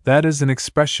symbol, that is an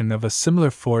expression of a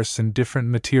similar force in different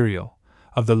material,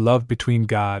 of the love between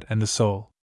God and the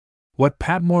soul. What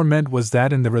Patmore meant was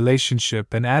that in the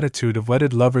relationship and attitude of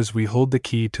wedded lovers we hold the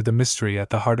key to the mystery at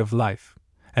the heart of life,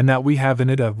 and that we have in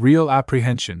it a real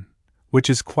apprehension, which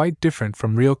is quite different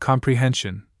from real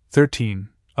comprehension. 13.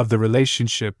 Of the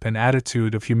relationship and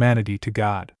attitude of humanity to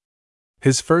God.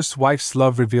 His first wife's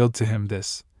love revealed to him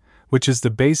this, which is the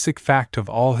basic fact of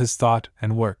all his thought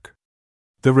and work.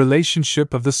 The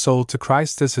relationship of the soul to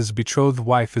Christ as his betrothed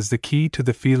wife is the key to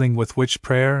the feeling with which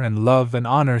prayer and love and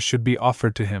honor should be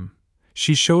offered to him.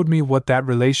 She showed me what that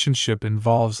relationship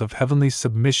involves of heavenly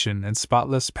submission and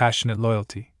spotless passionate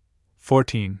loyalty.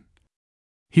 14.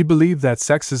 He believed that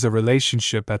sex is a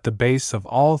relationship at the base of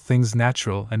all things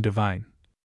natural and divine.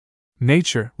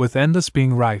 Nature, with endless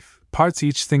being rife, parts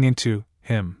each thing into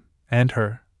him and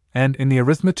her, and in the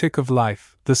arithmetic of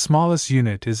life, the smallest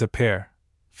unit is a pair.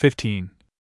 15.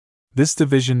 This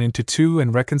division into two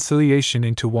and reconciliation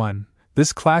into one,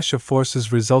 this clash of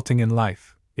forces resulting in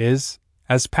life, is,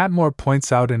 as Patmore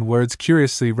points out in words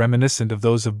curiously reminiscent of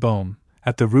those of Boehme,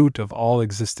 at the root of all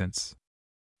existence.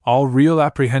 All real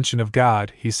apprehension of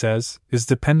God, he says, is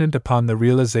dependent upon the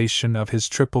realization of his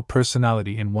triple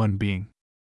personality in one being.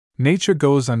 Nature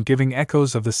goes on giving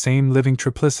echoes of the same living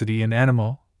triplicity in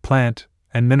animal, plant,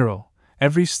 and mineral,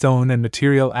 every stone and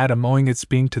material atom owing its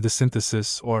being to the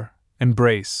synthesis, or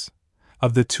embrace,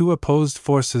 of the two opposed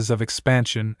forces of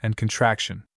expansion and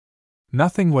contraction.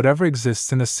 Nothing whatever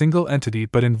exists in a single entity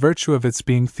but in virtue of its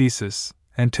being thesis,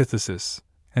 antithesis,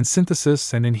 and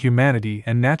synthesis, and in humanity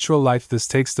and natural life this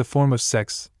takes the form of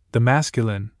sex, the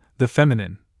masculine, the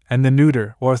feminine, and the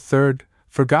neuter or third,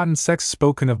 forgotten sex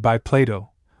spoken of by Plato,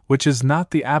 which is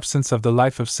not the absence of the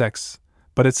life of sex,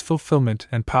 but its fulfillment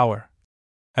and power.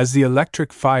 As the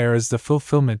electric fire is the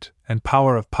fulfillment and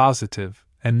power of positive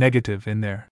and negative in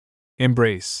their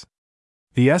embrace.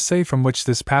 The essay from which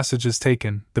this passage is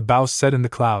taken, The Bough Set in the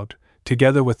Cloud,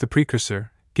 together with the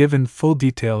precursor, give in full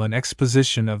detail an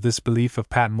exposition of this belief of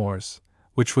Patmore's,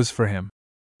 which was for him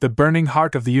the burning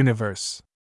heart of the universe.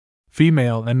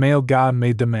 Female and male God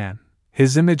made the man.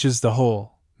 His image is the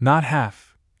whole, not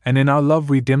half, and in our love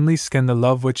we dimly scan the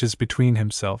love which is between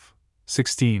himself.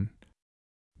 16.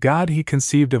 God he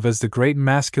conceived of as the great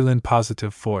masculine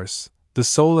positive force, the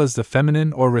soul as the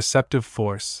feminine or receptive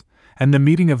force, and the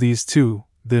meeting of these two,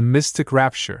 the mystic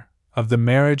rapture, of the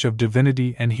marriage of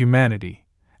divinity and humanity,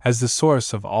 as the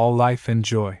source of all life and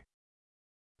joy.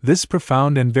 This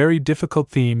profound and very difficult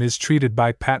theme is treated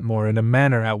by Patmore in a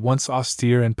manner at once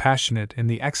austere and passionate in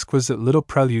the exquisite little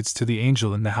preludes to The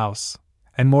Angel in the House,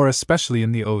 and more especially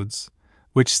in the Odes,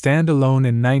 which stand alone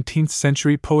in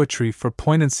 19th-century poetry for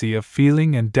poignancy of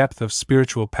feeling and depth of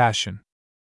spiritual passion.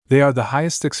 They are the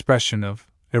highest expression of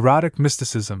erotic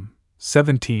mysticism,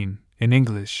 17, in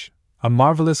English, a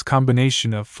marvelous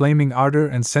combination of flaming ardor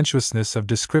and sensuousness of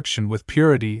description with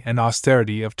purity and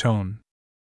austerity of tone.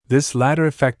 This latter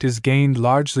effect is gained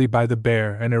largely by the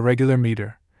bare and irregular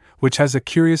meter, which has a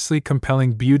curiously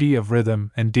compelling beauty of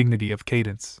rhythm and dignity of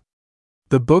cadence.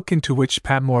 The book into which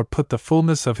Patmore put the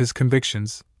fullness of his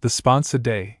convictions, the Sponsa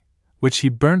Dei, which he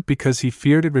burnt because he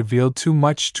feared it revealed too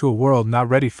much to a world not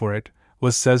ready for it,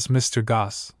 was, says Mr.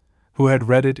 Gosse, who had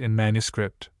read it in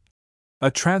manuscript,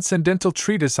 a transcendental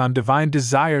treatise on divine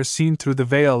desire seen through the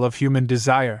veil of human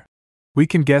desire. We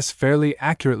can guess fairly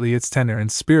accurately its tenor and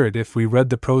spirit if we read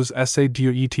the prose essay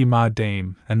Dieu et ma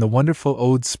dame and the wonderful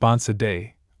ode Sponsa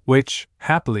Dei, which,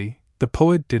 happily, the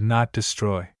poet did not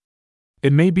destroy.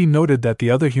 It may be noted that the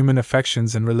other human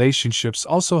affections and relationships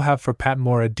also have for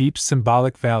Patmore a deep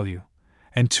symbolic value,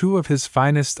 and two of his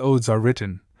finest odes are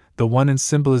written, the one in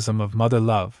symbolism of mother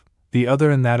love, the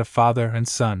other in that of father and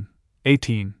son.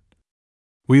 18.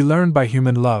 We learn by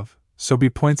human love, so he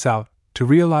points out, to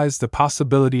realize the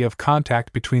possibility of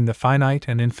contact between the finite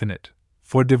and infinite,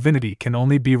 for divinity can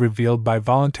only be revealed by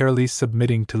voluntarily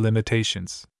submitting to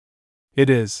limitations. It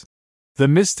is the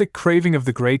mystic craving of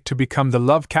the great to become the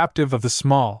love captive of the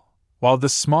small, while the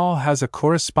small has a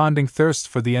corresponding thirst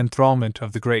for the enthrallment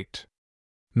of the great.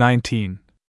 19.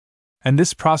 And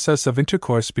this process of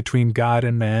intercourse between God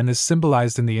and man is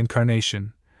symbolized in the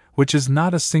Incarnation, which is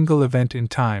not a single event in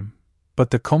time, but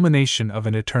the culmination of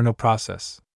an eternal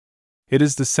process. It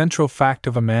is the central fact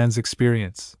of a man's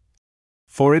experience,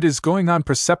 for it is going on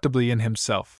perceptibly in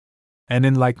himself, and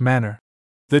in like manner,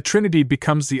 the Trinity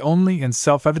becomes the only and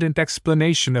self-evident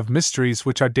explanation of mysteries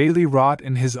which are daily wrought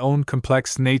in his own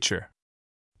complex nature.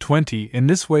 20. In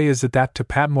this way is it that to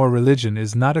Patmore religion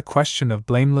is not a question of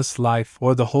blameless life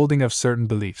or the holding of certain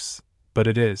beliefs, but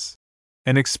it is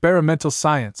an experimental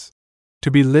science, to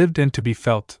be lived and to be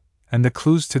felt, and the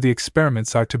clues to the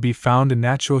experiments are to be found in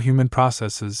natural human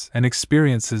processes and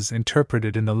experiences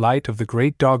interpreted in the light of the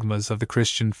great dogmas of the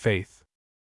Christian faith.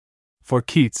 For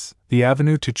Keats, the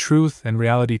avenue to truth and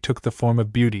reality took the form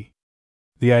of beauty.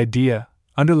 The idea,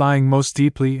 underlying most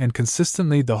deeply and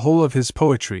consistently the whole of his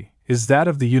poetry, is that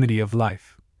of the unity of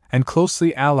life, and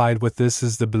closely allied with this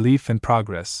is the belief in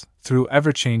progress, through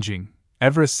ever-changing,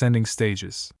 ever-ascending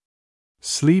stages.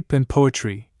 Sleep and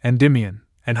poetry, Endymion,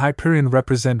 and Hyperion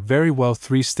represent very well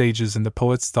three stages in the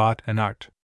poet's thought and art.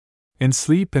 In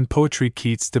Sleep and Poetry,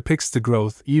 Keats depicts the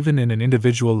growth even in an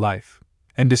individual life,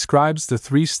 and describes the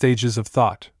three stages of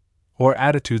thought, or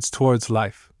attitudes towards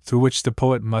life, through which the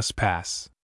poet must pass.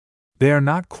 They are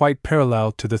not quite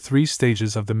parallel to the three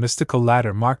stages of the mystical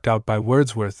ladder marked out by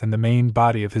Wordsworth in the main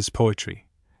body of his poetry,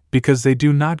 because they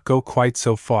do not go quite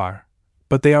so far,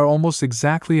 but they are almost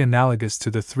exactly analogous to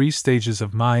the three stages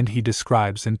of mind he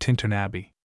describes in Tintern Abbey.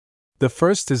 The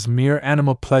first is mere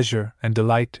animal pleasure and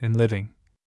delight in living.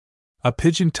 A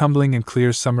pigeon tumbling in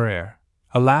clear summer air,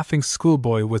 a laughing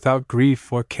schoolboy without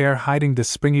grief or care hiding the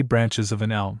springy branches of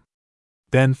an elm.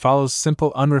 Then follows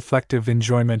simple unreflective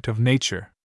enjoyment of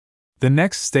nature. The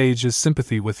next stage is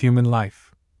sympathy with human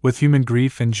life, with human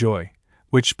grief and joy,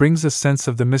 which brings a sense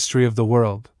of the mystery of the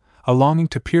world, a longing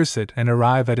to pierce it and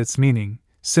arrive at its meaning,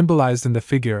 symbolized in the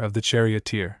figure of the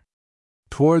charioteer.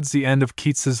 Towards the end of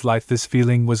Keats's life this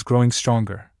feeling was growing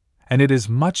stronger, and it is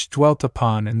much dwelt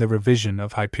upon in the revision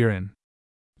of Hyperion.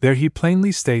 There he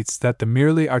plainly states that the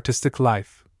merely artistic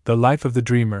life, the life of the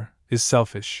dreamer, is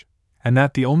selfish, and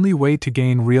that the only way to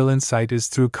gain real insight is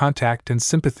through contact and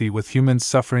sympathy with human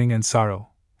suffering and sorrow,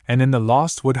 and in the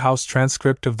Lost Woodhouse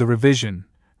transcript of the revision,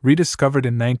 rediscovered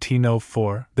in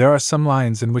 1904, there are some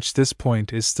lines in which this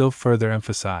point is still further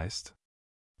emphasized.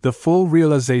 The full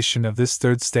realization of this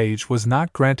third stage was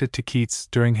not granted to Keats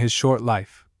during his short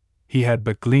life. He had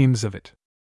but gleams of it.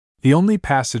 The only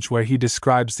passage where he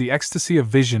describes the ecstasy of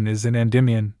vision is in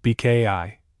Endymion,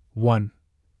 BKI 1,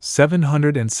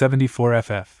 774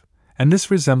 ff, and this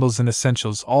resembles in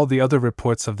essentials all the other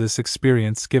reports of this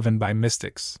experience given by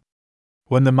mystics.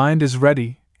 When the mind is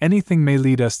ready, anything may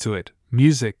lead us to it: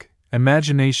 music,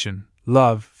 imagination,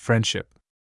 love, friendship.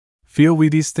 Feel we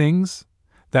these things?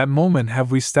 That moment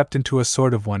have we stepped into a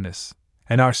sort of oneness,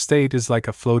 and our state is like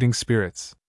a floating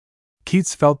spirit's.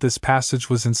 Keats felt this passage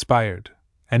was inspired,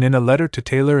 and in a letter to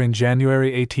Taylor in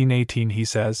January 1818 he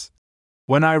says,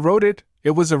 "When I wrote it,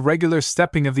 it was a regular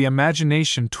stepping of the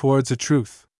imagination towards a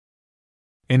truth."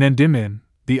 In Endymion,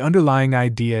 The underlying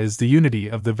idea is the unity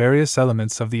of the various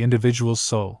elements of the individual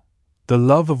soul. The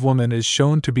love of woman is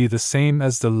shown to be the same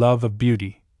as the love of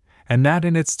beauty, and that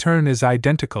in its turn is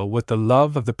identical with the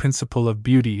love of the principle of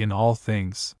beauty in all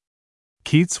things.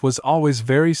 Keats was always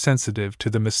very sensitive to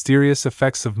the mysterious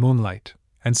effects of moonlight,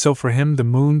 and so for him the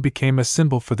moon became a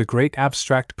symbol for the great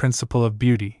abstract principle of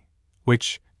beauty,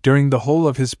 which, during the whole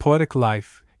of his poetic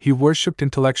life, he worshipped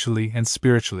intellectually and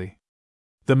spiritually.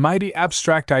 The mighty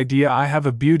abstract idea I have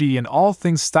of beauty in all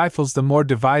things stifles the more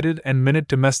divided and minute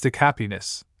domestic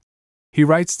happiness, he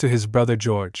writes to his brother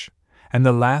George, and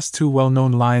the last two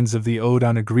well-known lines of the Ode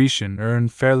on a Grecian urn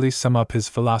fairly sum up his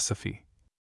philosophy.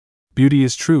 Beauty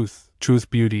is truth, truth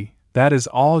beauty, that is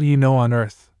all ye know on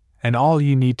earth, and all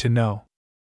ye need to know.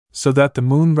 So that the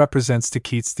moon represents to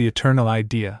Keats the eternal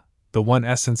idea, the one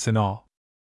essence in all.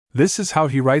 This is how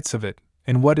he writes of it,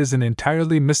 in what is an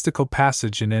entirely mystical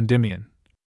passage in Endymion.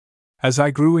 As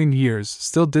I grew in years,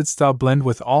 still didst thou blend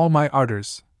with all my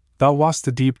ardours, thou wast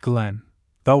the deep glen,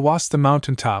 thou wast the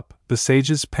mountain top, the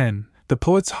sage's pen, the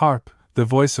poet's harp, the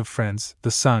voice of friends,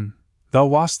 the sun, thou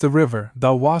wast the river,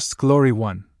 thou wast glory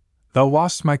won, thou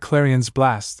wast my clarion's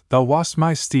blast, thou wast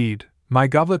my steed, my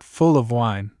goblet full of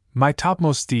wine, my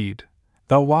topmost steed,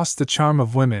 thou wast the charm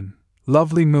of women,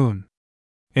 lovely moon.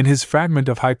 In his fragment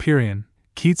of Hyperion,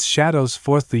 Keats shadows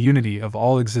forth the unity of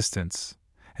all existence,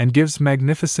 and gives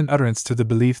magnificent utterance to the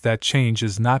belief that change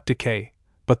is not decay,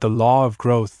 but the law of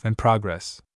growth and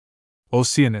progress.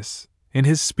 Oceanus, in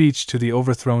his speech to the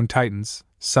overthrown Titans,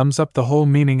 sums up the whole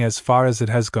meaning as far as it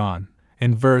has gone,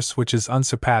 in verse which is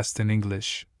unsurpassed in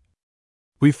English.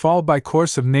 We fall by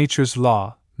course of nature's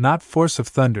law, not force of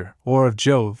thunder, or of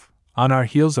Jove, on our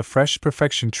heels a fresh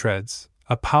perfection treads,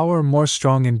 a power more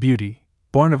strong in beauty,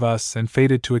 born of us and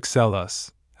fated to excel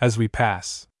us, as we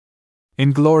pass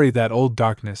in glory that old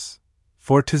darkness,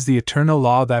 for 'tis the eternal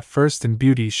law that first in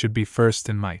beauty should be first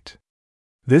in might.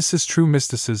 This is true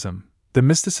mysticism, the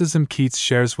mysticism Keats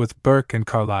shares with Burke and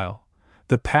Carlyle,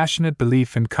 the passionate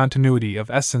belief in continuity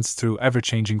of essence through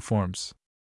ever-changing forms.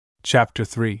 Chapter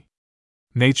 3.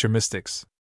 Nature Mystics.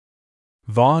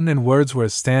 Vaughan and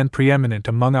Wordsworth stand preeminent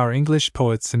among our English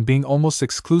poets in being almost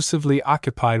exclusively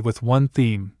occupied with one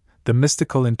theme, the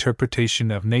mystical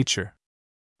interpretation of nature.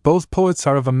 Both poets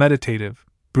are of a meditative,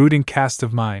 brooding cast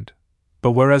of mind,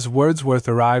 but whereas Wordsworth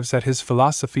arrives at his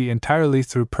philosophy entirely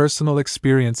through personal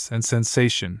experience and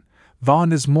sensation,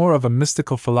 Vaughan is more of a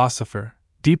mystical philosopher,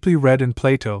 deeply read in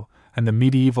Plato and the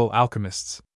medieval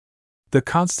alchemists. The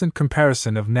constant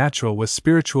comparison of natural with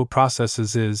spiritual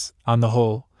processes is, on the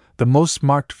whole, the most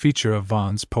marked feature of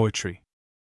Vaughan's poetry.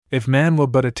 If man will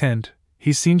but attend,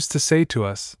 he seems to say to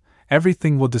us,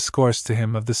 everything will discourse to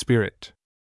him of the spirit.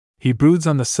 He broods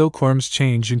on the silkworm's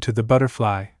change into the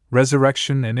butterfly,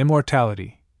 resurrection and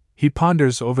immortality. He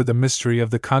ponders over the mystery of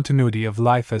the continuity of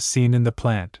life as seen in the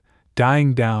plant,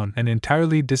 dying down and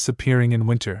entirely disappearing in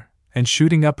winter, and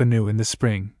shooting up anew in the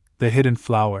spring, the hidden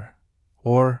flower.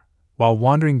 Or, while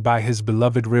wandering by his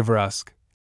beloved river Usk,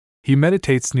 he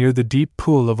meditates near the deep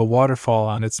pool of a waterfall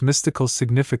on its mystical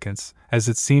significance, as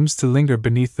it seems to linger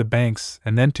beneath the banks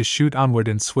and then to shoot onward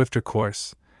in swifter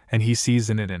course, and he sees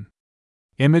in it an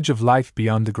image of life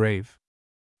beyond the grave.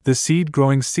 The seed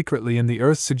growing secretly in the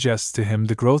earth suggests to him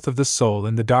the growth of the soul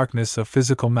in the darkness of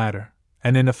physical matter,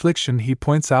 and in affliction he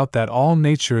points out that all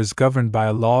nature is governed by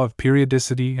a law of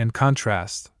periodicity and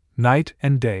contrast, night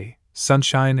and day,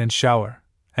 sunshine and shower,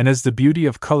 and as the beauty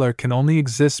of color can only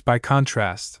exist by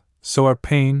contrast, so are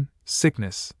pain,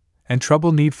 sickness, and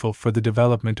trouble needful for the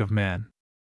development of man.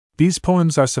 These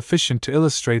poems are sufficient to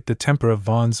illustrate the temper of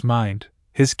Vaughan's mind,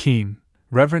 his keen,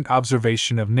 reverent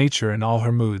observation of nature in all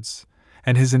her moods,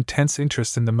 and his intense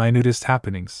interest in the minutest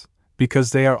happenings,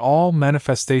 because they are all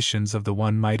manifestations of the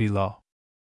one mighty law.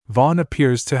 Vaughan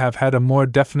appears to have had a more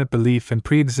definite belief in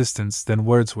pre-existence than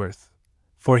Wordsworth,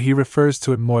 for he refers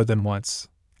to it more than once,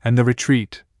 and The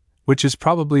Retreat, which is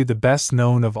probably the best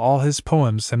known of all his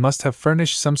poems and must have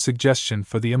furnished some suggestion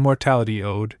for the Immortality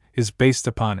Ode, is based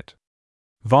upon it.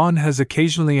 Vaughan has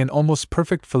occasionally an almost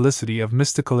perfect felicity of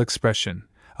mystical expression,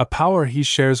 a power he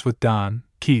shares with Donne,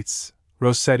 Keats,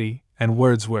 Rossetti, and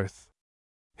Wordsworth.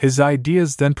 His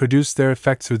ideas then produce their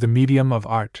effect through the medium of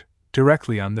art,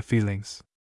 directly on the feelings.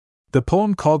 The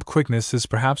poem called Quickness is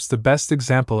perhaps the best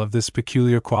example of this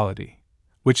peculiar quality,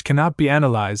 which cannot be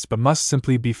analyzed but must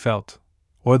simply be felt,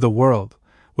 or the world,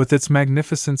 with its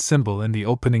magnificent symbol in the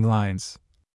opening lines.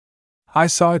 I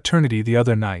saw eternity the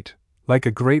other night, like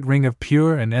a great ring of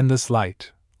pure and endless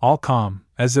light, all calm,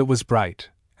 as it was bright,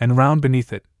 and round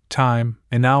beneath it, time,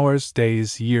 in hours,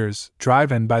 days, years,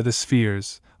 driven by the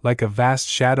spheres, like a vast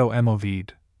shadow.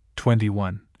 Moved.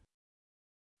 21.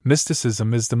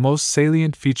 Mysticism is the most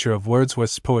salient feature of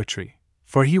Wordsworth's poetry,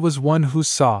 for he was one who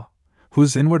saw,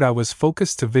 whose inward eye was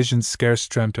focused to visions scarce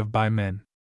dreamt of by men.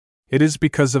 It is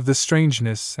because of the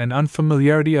strangeness and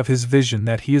unfamiliarity of his vision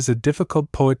that he is a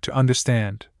difficult poet to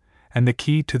understand, and the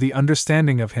key to the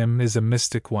understanding of him is a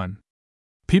mystic one.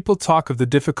 People talk of the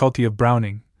difficulty of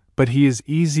Browning, but he is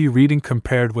easy reading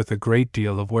compared with a great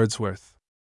deal of Wordsworth.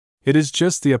 It is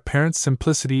just the apparent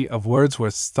simplicity of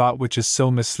Wordsworth's thought which is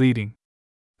so misleading.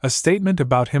 A statement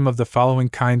about him of the following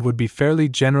kind would be fairly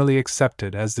generally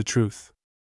accepted as the truth.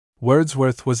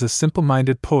 Wordsworth was a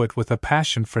simple-minded poet with a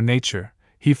passion for nature.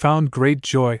 He found great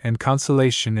joy and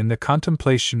consolation in the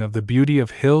contemplation of the beauty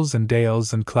of hills and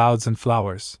dales and clouds and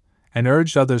flowers, and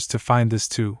urged others to find this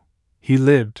too. He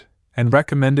lived, and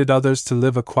recommended others to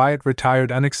live a quiet,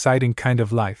 retired, unexciting kind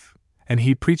of life, and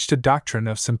he preached a doctrine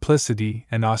of simplicity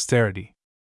and austerity.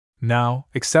 Now,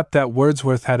 except that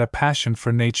Wordsworth had a passion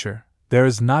for nature, there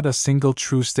is not a single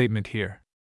true statement here.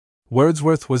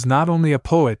 Wordsworth was not only a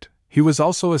poet, he was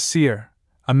also a seer,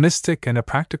 a mystic and a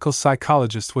practical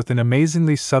psychologist with an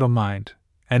amazingly subtle mind,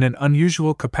 and an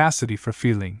unusual capacity for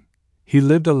feeling. He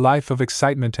lived a life of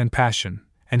excitement and passion,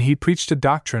 and he preached a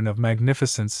doctrine of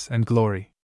magnificence and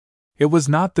glory. It was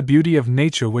not the beauty of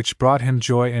nature which brought him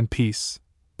joy and peace,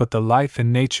 but the life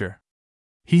in nature.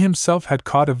 He himself had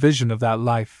caught a vision of that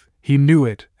life, he knew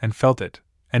it and felt it,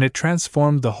 and it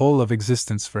transformed the whole of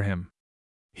existence for him.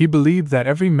 He believed that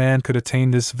every man could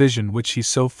attain this vision which he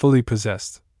so fully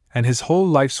possessed, and his whole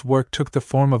life's work took the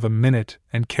form of a minute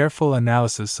and careful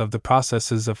analysis of the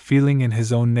processes of feeling in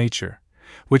his own nature,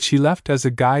 which he left as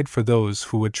a guide for those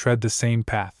who would tread the same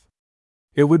path.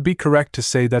 It would be correct to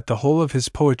say that the whole of his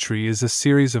poetry is a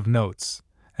series of notes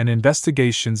and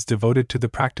investigations devoted to the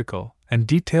practical and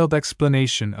detailed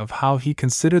explanation of how he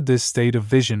considered this state of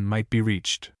vision might be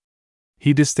reached.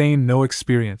 He disdained no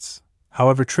experience,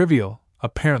 however trivial,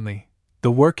 apparently, the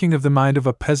working of the mind of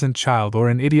a peasant child or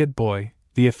an idiot boy,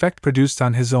 the effect produced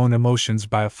on his own emotions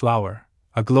by a flower,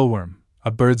 a glowworm,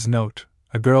 a bird's note,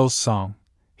 a girl's song.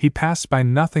 He passed by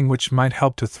nothing which might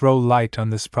help to throw light on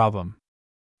this problem.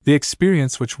 The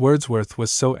experience which Wordsworth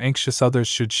was so anxious others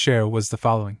should share was the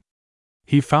following.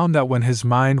 He found that when his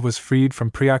mind was freed from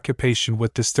preoccupation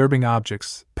with disturbing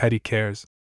objects, petty cares,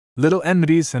 little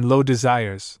enmities and low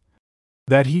desires,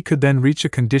 that he could then reach a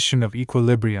condition of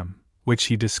equilibrium, which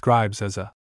he describes as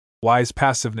a wise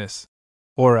passiveness,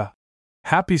 or a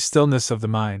happy stillness of the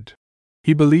mind.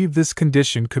 He believed this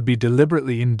condition could be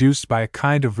deliberately induced by a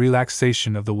kind of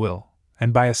relaxation of the will,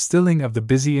 and by a stilling of the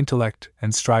busy intellect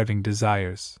and striving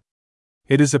desires.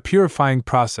 It is a purifying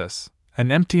process,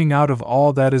 an emptying out of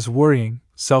all that is worrying,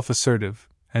 self-assertive,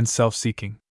 and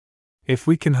self-seeking. If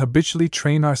we can habitually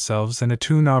train ourselves and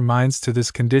attune our minds to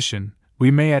this condition, we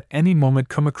may at any moment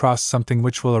come across something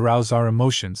which will arouse our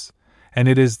emotions, and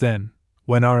it is then,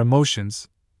 when our emotions,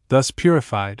 thus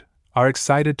purified, are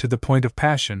excited to the point of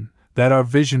passion, that our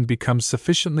vision becomes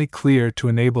sufficiently clear to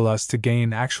enable us to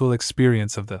gain actual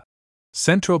experience of the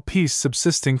central peace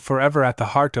subsisting forever at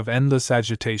the heart of endless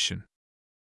agitation.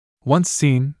 Once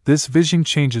seen, this vision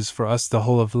changes for us the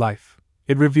whole of life.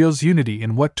 It reveals unity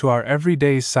in what to our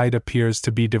everyday sight appears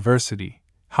to be diversity,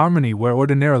 harmony where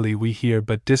ordinarily we hear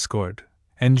but discord,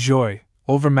 and joy,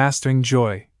 overmastering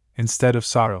joy, instead of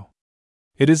sorrow.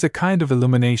 It is a kind of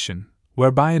illumination,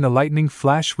 whereby in a lightning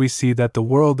flash we see that the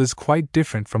world is quite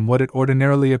different from what it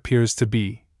ordinarily appears to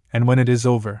be, and when it is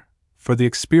over, for the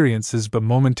experience is but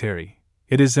momentary,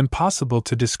 it is impossible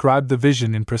to describe the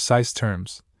vision in precise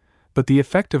terms, but the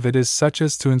effect of it is such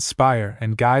as to inspire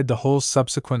and guide the whole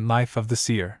subsequent life of the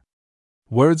seer.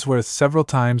 Wordsworth several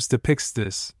times depicts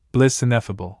this bliss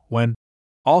ineffable, when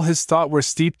all his thought were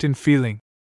steeped in feeling.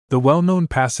 The well-known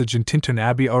passage in Tintern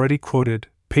Abbey already quoted,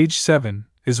 page 7,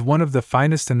 is one of the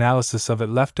finest analysis of it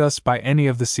left us by any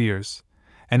of the seers,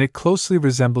 and it closely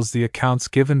resembles the accounts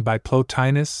given by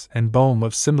Plotinus and Boehme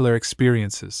of similar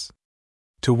experiences.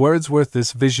 To Wordsworth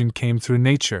this vision came through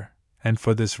nature, and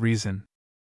for this reason.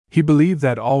 He believed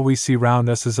that all we see round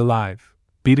us is alive,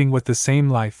 beating with the same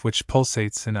life which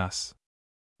pulsates in us.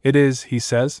 It is, he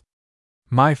says,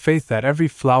 my faith that every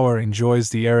flower enjoys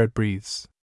the air it breathes,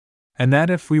 and that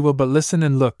if we will but listen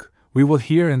and look, we will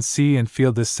hear and see and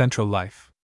feel this central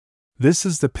life. This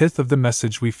is the pith of the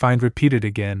message we find repeated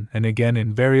again and again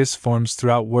in various forms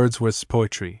throughout Wordsworth's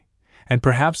poetry, and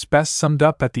perhaps best summed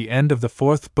up at the end of the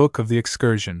 4th book of the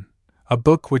Excursion, a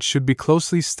book which should be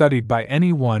closely studied by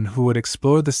any one who would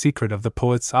explore the secret of the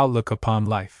poet's outlook upon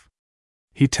life.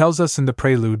 He tells us in the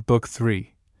Prelude, Book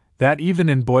 3, that even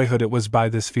in boyhood it was by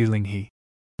this feeling he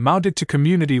mounted to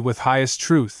community with highest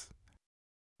truth.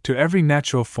 To every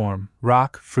natural form,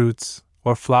 rock, fruits,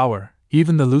 or flower,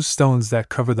 even the loose stones that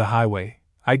cover the highway,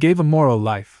 I gave a moral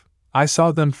life. I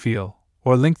saw them feel,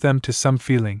 or link them to some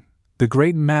feeling. The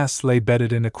great mass lay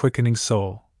bedded in a quickening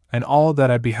soul, and all that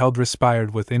I beheld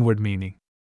respired with inward meaning.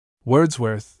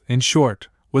 Wordsworth, in short,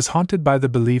 was haunted by the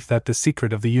belief that the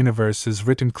secret of the universe is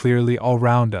written clearly all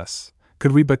round us,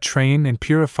 could we but train and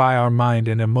purify our mind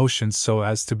and emotions so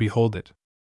as to behold it.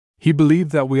 He believed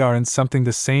that we are in something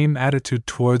the same attitude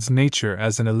towards nature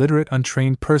as an illiterate,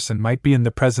 untrained person might be in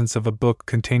the presence of a book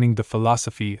containing the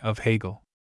philosophy of Hegel.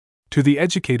 To the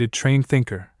educated, trained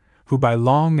thinker, who by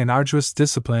long and arduous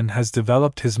discipline has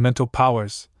developed his mental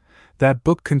powers, that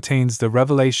book contains the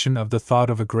revelation of the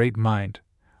thought of a great mind,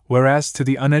 whereas to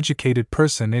the uneducated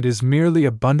person it is merely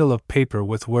a bundle of paper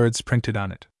with words printed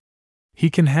on it. He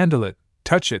can handle it,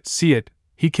 touch it, see it,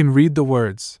 he can read the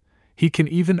words, he can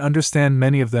even understand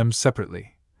many of them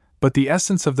separately, but the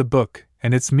essence of the book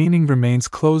and its meaning remains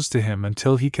closed to him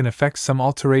until he can effect some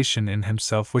alteration in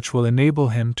himself which will enable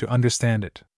him to understand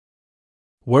it.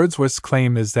 Wordsworth's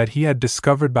claim is that he had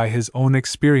discovered by his own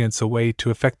experience a way to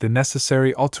effect the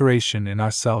necessary alteration in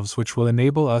ourselves which will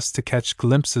enable us to catch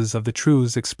glimpses of the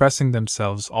truths expressing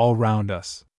themselves all round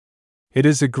us. It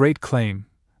is a great claim,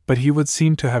 but he would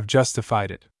seem to have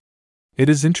justified it. It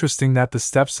is interesting that the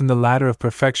steps in the ladder of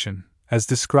perfection, as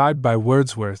described by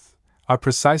Wordsworth, are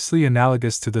precisely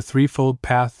analogous to the threefold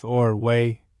path or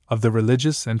way of the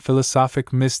religious and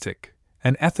philosophic mystic,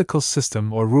 an ethical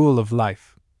system or rule of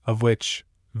life, of which,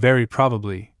 very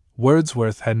probably,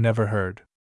 Wordsworth had never heard.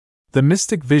 The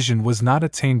mystic vision was not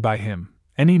attained by him,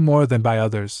 any more than by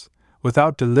others,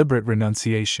 without deliberate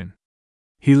renunciation.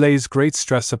 He lays great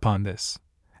stress upon this,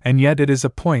 and yet it is a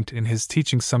point in his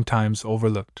teaching sometimes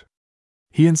overlooked.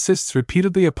 He insists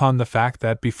repeatedly upon the fact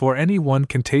that before any one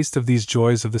can taste of these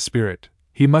joys of the spirit,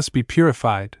 he must be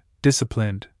purified,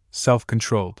 disciplined,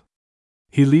 self-controlled.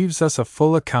 He leaves us a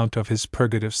full account of his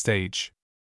purgative stage.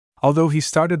 Although he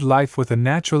started life with a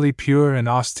naturally pure and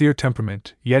austere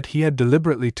temperament, yet he had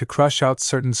deliberately to crush out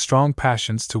certain strong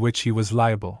passions to which he was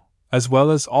liable, as well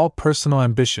as all personal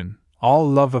ambition, all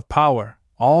love of power,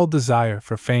 all desire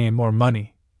for fame or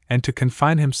money, and to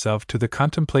confine himself to the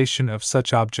contemplation of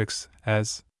such objects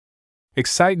as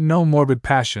excite no morbid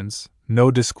passions,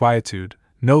 no disquietude,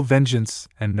 no vengeance,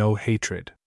 and no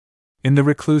hatred. In The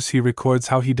Recluse he records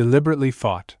how he deliberately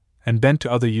fought, and bent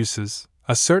to other uses,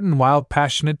 a certain wild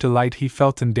passionate delight he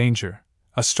felt in danger,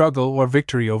 a struggle or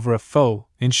victory over a foe,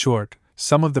 in short,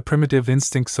 some of the primitive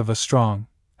instincts of a strong,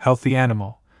 healthy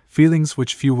animal, feelings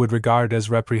which few would regard as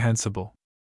reprehensible.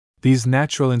 These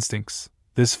natural instincts,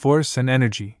 this force and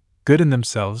energy, good in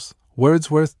themselves,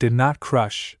 Wordsworth did not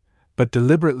crush, but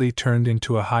deliberately turned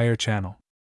into a higher channel.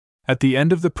 At the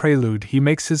end of the prelude he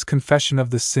makes his confession of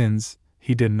the sins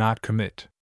he did not commit.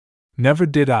 Never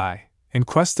did I, in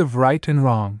quest of right and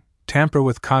wrong, tamper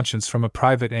with conscience from a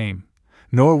private aim,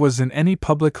 nor was in any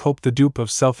public hope the dupe of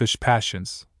selfish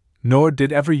passions, nor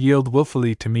did ever yield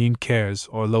wilfully to mean cares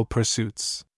or low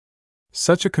pursuits.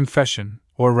 Such a confession,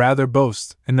 or rather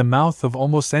boast, in the mouth of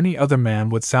almost any other man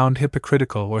would sound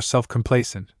hypocritical or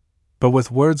self-complacent, but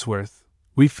with Wordsworth,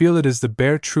 we feel it is the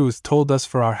bare truth told us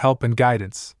for our help and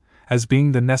guidance, as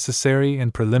being the necessary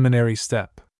and preliminary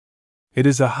step. It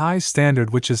is a high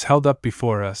standard which is held up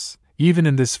before us, even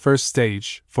in this first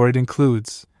stage, for it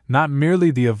includes, not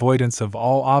merely the avoidance of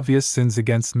all obvious sins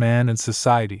against man and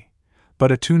society,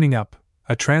 but a tuning up,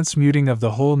 a transmuting of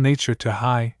the whole nature to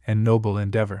high and noble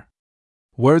endeavor.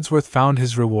 Wordsworth found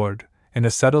his reward, in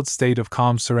a settled state of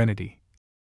calm serenity.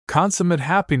 Consummate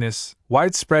happiness,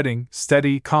 wide-spreading,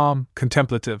 steady, calm,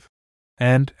 contemplative.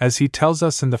 And, as he tells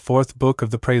us in the 4th book of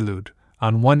the Prelude,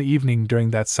 on one evening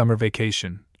during that summer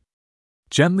vacation,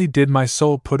 gently did my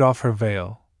soul put off her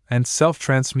veil, and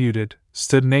self-transmuted,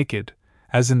 stood naked,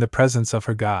 as in the presence of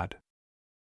her God.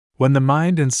 When the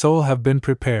mind and soul have been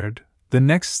prepared, the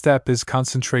next step is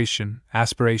concentration,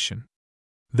 aspiration.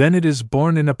 Then it is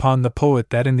borne in upon the poet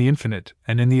that in the infinite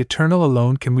and in the eternal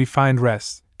alone can we find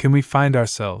rest, can we find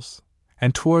ourselves,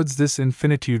 and towards this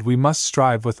infinitude we must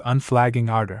strive with unflagging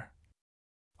ardor.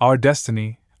 Our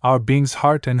destiny, our being's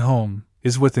heart and home,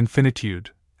 is with infinitude,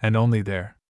 and only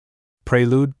there.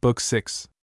 Prelude, Book 6.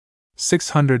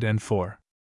 604.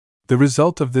 The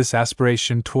result of this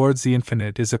aspiration towards the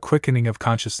infinite is a quickening of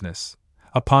consciousness,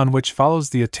 upon which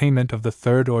follows the attainment of the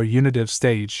third or unitive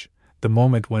stage, the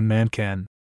moment when man can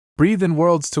breathe in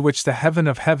worlds to which the heaven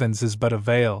of heavens is but a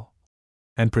veil,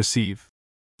 and perceive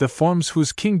the forms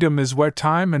whose kingdom is where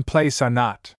time and place are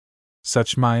not.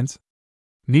 Such minds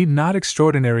need not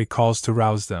extraordinary calls to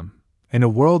rouse them. In a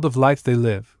world of life they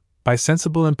live, by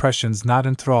sensible impressions not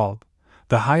enthralled.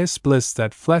 The highest bliss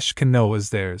that flesh can know is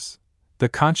theirs, the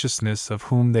consciousness of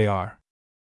whom they are.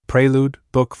 Prelude,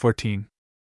 Book 14.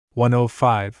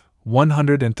 105,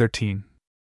 113.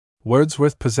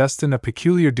 Wordsworth possessed in a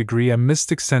peculiar degree a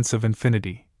mystic sense of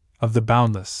infinity, of the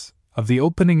boundless, of the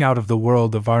opening out of the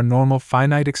world of our normal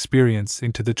finite experience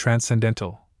into the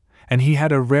transcendental, and he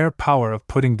had a rare power of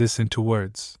putting this into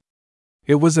words.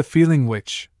 It was a feeling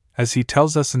which, as he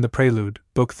tells us in the Prelude,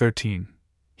 Book 13,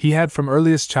 he had from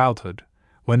earliest childhood,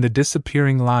 when the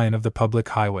disappearing line of the public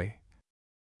highway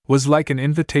was like an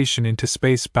invitation into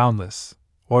space boundless,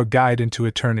 or guide into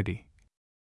eternity.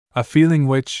 A feeling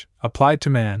which, applied to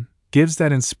man, gives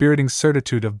that inspiriting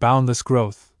certitude of boundless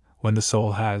growth, when the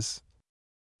soul has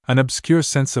an obscure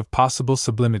sense of possible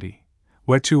sublimity,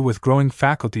 whereto with growing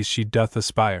faculties she doth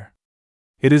aspire.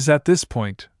 It is at this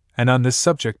point, and on this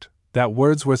subject, that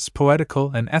Wordsworth's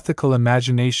poetical and ethical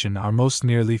imagination are most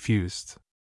nearly fused.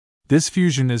 This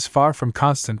fusion is far from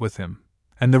constant with him,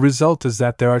 and the result is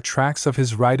that there are tracts of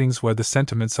his writings where the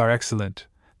sentiments are excellent,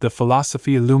 the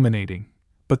philosophy illuminating,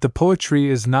 but the poetry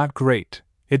is not great,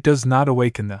 it does not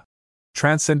awaken the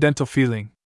transcendental feeling.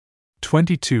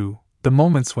 22. The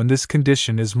moments when this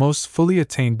condition is most fully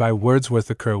attained by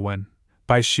Wordsworth occur when,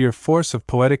 by sheer force of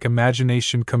poetic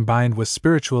imagination combined with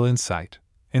spiritual insight,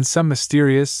 in some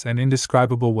mysterious and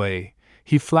indescribable way,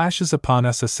 he flashes upon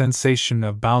us a sensation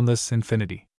of boundless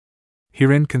infinity.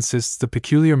 Herein consists the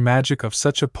peculiar magic of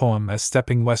such a poem as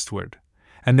Stepping Westward,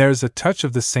 and there is a touch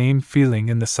of the same feeling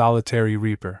in The Solitary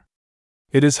Reaper.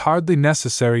 It is hardly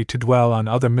necessary to dwell on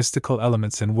other mystical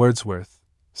elements in Wordsworth,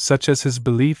 such as his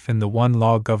belief in the one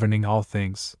law governing all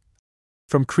things,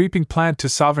 from creeping plant to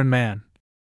sovereign man,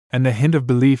 and the hint of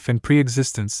belief in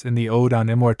pre-existence in the Ode on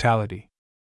Immortality.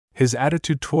 His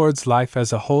attitude towards life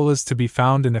as a whole is to be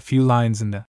found in a few lines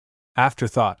in the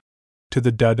Afterthought to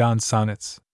the Dudon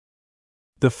Sonnets.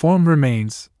 The form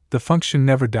remains, the function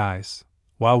never dies,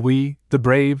 while we, the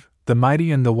brave, the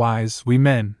mighty and the wise, we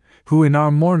men, who in our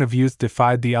morn of youth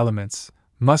defied the elements,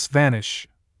 must vanish,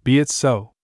 be it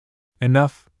so.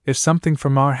 Enough, if something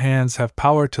from our hands have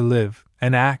power to live,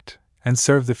 and act, and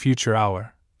serve the future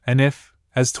hour, and if,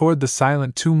 as toward the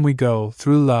silent tomb we go,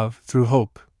 through love, through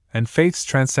hope, and faith's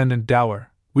transcendent dower,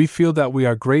 we feel that we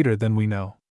are greater than we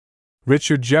know.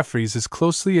 Richard Jefferies is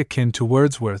closely akin to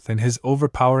Wordsworth in his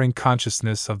overpowering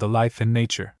consciousness of the life in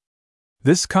nature.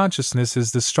 This consciousness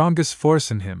is the strongest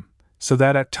force in him, so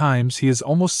that at times he is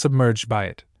almost submerged by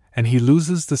it, and he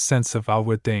loses the sense of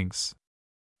outward things.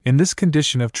 In this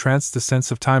condition of trance the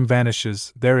sense of time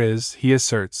vanishes, there is, he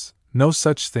asserts, no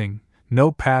such thing,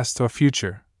 no past or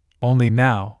future, only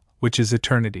now, which is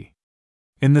eternity.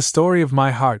 In The Story of My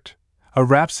Heart, a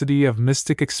rhapsody of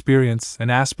mystic experience and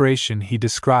aspiration, he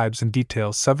describes in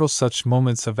detail several such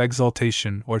moments of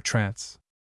exaltation or trance.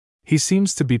 He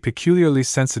seems to be peculiarly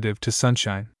sensitive to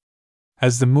sunshine.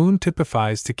 As the moon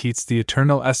typifies to Keats the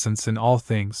eternal essence in all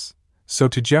things, so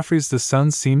to Jefferies the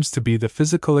sun seems to be the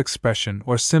physical expression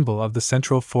or symbol of the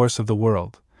central force of the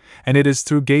world, and it is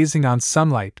through gazing on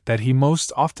sunlight that he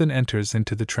most often enters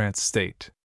into the trance state.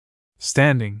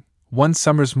 Standing, one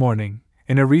summer's morning,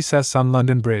 in a recess on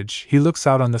London Bridge, he looks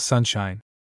out on the sunshine,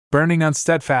 burning on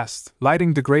steadfast,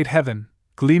 lighting the great heaven,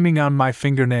 gleaming on my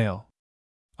fingernail.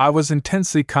 I was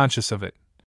intensely conscious of it.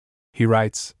 He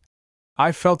writes,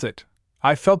 I felt it.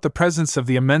 I felt the presence of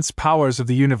the immense powers of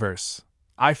the universe.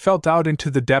 I felt out into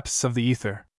the depths of the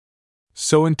ether.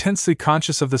 So intensely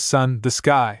conscious of the sun, the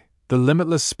sky, the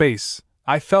limitless space,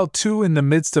 I felt too in the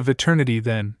midst of eternity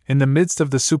then, in the midst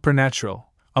of the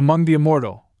supernatural, among the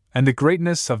immortal, and the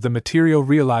greatness of the material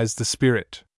realized the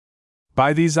spirit.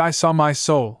 By these I saw my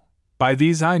soul, by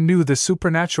these I knew the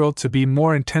supernatural to be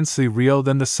more intensely real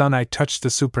than the sun. I touched the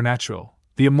supernatural,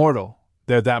 the immortal,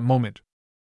 there that moment.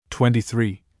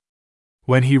 23.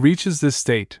 When he reaches this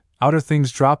state, outer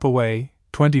things drop away,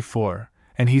 24,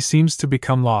 and he seems to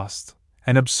become lost,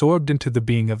 and absorbed into the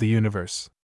being of the universe.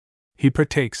 He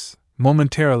partakes,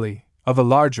 momentarily, of a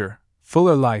larger,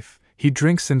 fuller life, he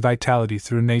drinks in vitality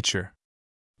through nature.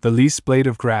 The least blade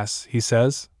of grass, he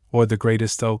says, or the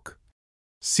greatest oak,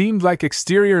 seemed like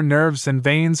exterior nerves and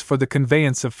veins for the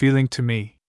conveyance of feeling to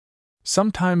me.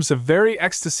 Sometimes a very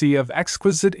ecstasy of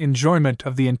exquisite enjoyment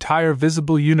of the entire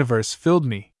visible universe filled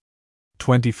me.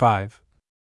 25.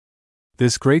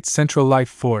 This great central life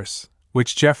force,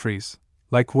 which Jefferies,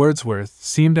 like Wordsworth,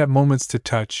 seemed at moments to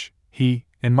touch, he,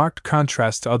 in marked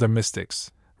contrast to other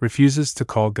mystics, refuses to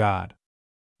call God.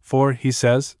 For, he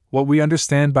says, what we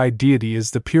understand by deity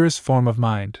is the purest form of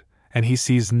mind, and he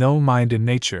sees no mind in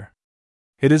nature.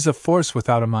 It is a force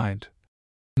without a mind,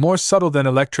 more subtle than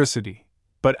electricity,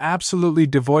 but absolutely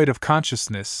devoid of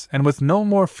consciousness and with no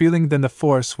more feeling than the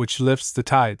force which lifts the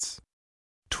tides.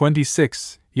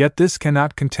 26. Yet this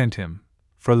cannot content him,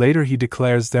 for later he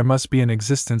declares there must be an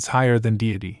existence higher than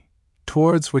deity,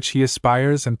 towards which he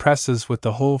aspires and presses with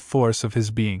the whole force of his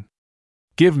being.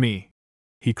 Give me,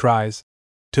 he cries,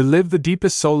 to live the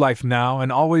deepest soul life now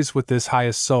and always with this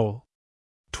highest soul.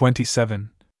 27.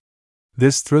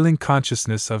 This thrilling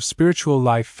consciousness of spiritual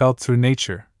life felt through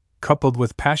nature, coupled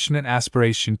with passionate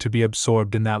aspiration to be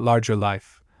absorbed in that larger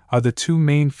life, are the two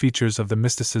main features of the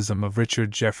mysticism of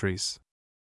Richard Jefferies.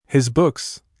 His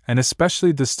books, and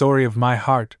especially The Story of My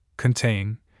Heart,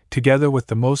 contain, together with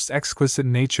the most exquisite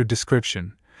nature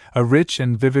description, a rich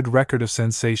and vivid record of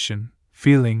sensation,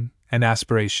 feeling, and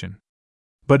aspiration.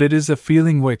 But it is a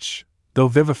feeling which, though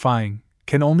vivifying,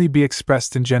 can only be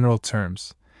expressed in general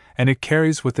terms, and it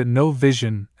carries with it no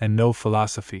vision and no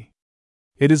philosophy.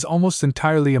 It is almost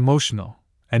entirely emotional,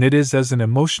 and it is as an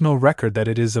emotional record that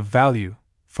it is of value,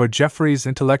 for Jefferies'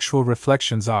 intellectual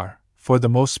reflections are, for the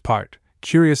most part,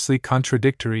 curiously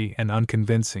contradictory and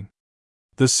unconvincing.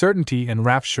 The certainty and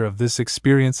rapture of this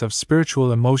experience of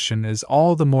spiritual emotion is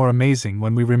all the more amazing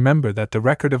when we remember that the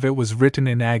record of it was written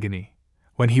in agony,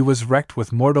 when he was wrecked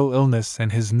with mortal illness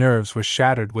and his nerves were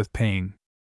shattered with pain.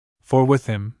 For with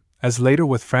him, as later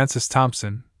with Francis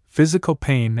Thompson, physical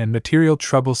pain and material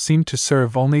trouble seemed to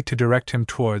serve only to direct him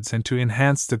towards and to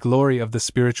enhance the glory of the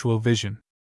spiritual vision.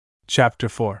 Chapter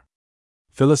 4.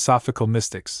 Philosophical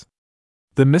Mystics.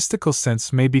 The mystical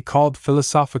sense may be called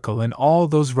philosophical in all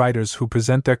those writers who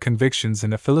present their convictions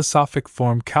in a philosophic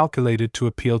form calculated to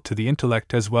appeal to the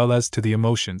intellect as well as to the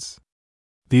emotions.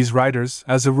 These writers,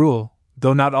 as a rule,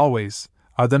 though not always,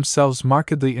 are themselves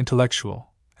markedly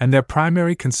intellectual, and their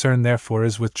primary concern therefore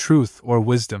is with truth or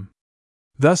wisdom.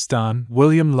 Thus Donne,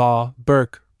 William Law,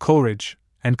 Burke, Coleridge,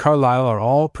 and Carlyle are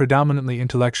all predominantly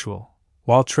intellectual,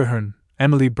 while Traherne,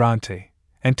 Emily Brontë,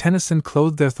 and Tennyson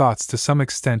clothe their thoughts to some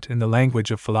extent in the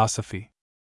language of philosophy.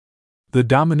 The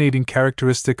dominating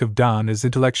characteristic of Donne is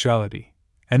intellectuality,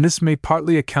 and this may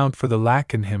partly account for the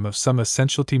lack in him of some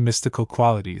essentially mystical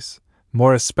qualities,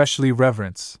 more especially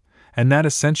reverence, and that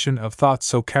ascension of thought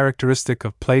so characteristic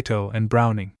of Plato and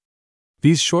Browning.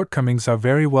 These shortcomings are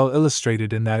very well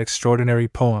illustrated in that extraordinary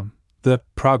poem, The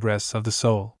Progress of the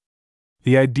Soul.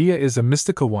 The idea is a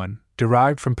mystical one,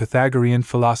 derived from Pythagorean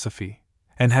philosophy,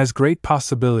 and has great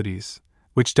possibilities,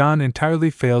 which Donne entirely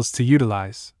fails to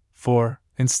utilize, for,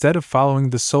 instead of following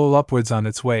the soul upwards on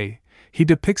its way, he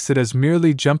depicts it as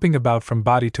merely jumping about from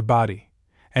body to body,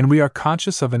 and we are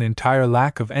conscious of an entire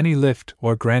lack of any lift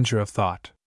or grandeur of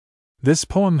thought. This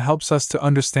poem helps us to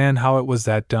understand how it was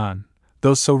that Donne,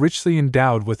 though so richly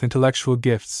endowed with intellectual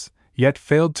gifts, yet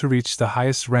failed to reach the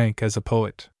highest rank as a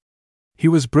poet. He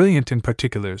was brilliant in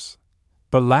particulars,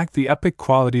 but lacked the epic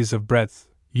qualities of breadth,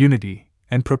 unity,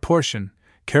 and proportion,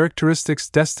 characteristics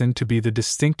destined to be the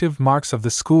distinctive marks of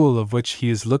the school of which he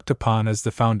is looked upon as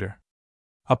the founder.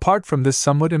 Apart from this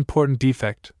somewhat important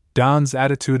defect, Donne's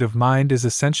attitude of mind is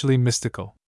essentially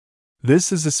mystical.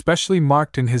 This is especially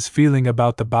marked in his feeling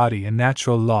about the body and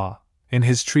natural law, in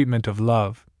his treatment of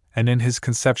love, and in his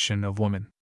conception of woman.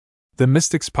 The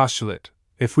mystic's postulate,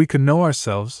 if we could know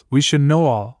ourselves, we should know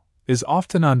all, is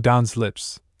often on Donne's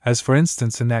lips, as for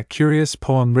instance in that curious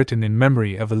poem written in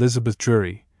memory of Elizabeth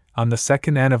Drury, on the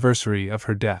 2nd anniversary of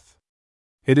her death.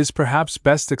 It is perhaps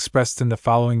best expressed in the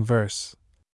following verse.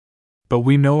 But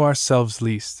we know ourselves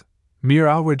least, mere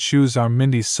outward shows our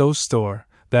mindy so store,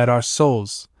 that our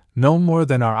souls, no more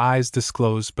than our eyes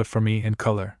disclose but for me in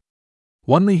color.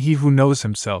 Only he who knows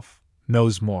himself,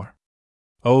 knows more.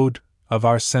 Ode, of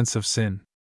our sense of sin.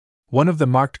 One of the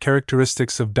marked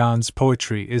characteristics of Donne's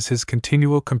poetry is his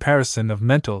continual comparison of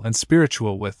mental and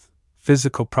spiritual with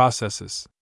physical processes.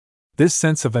 This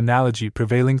sense of analogy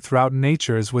prevailing throughout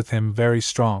nature is with him very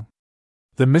strong.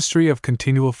 The mystery of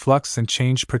continual flux and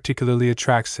change particularly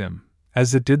attracts him,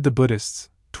 as it did the Buddhists,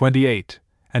 28,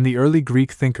 and the early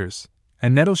Greek thinkers,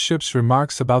 and Nettleship's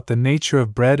remarks about the nature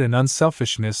of bread and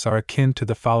unselfishness are akin to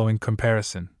the following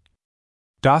comparison.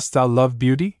 Dost thou love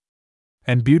beauty?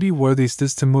 And beauty worthiest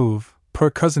is to move, poor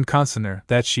cousin Consoner,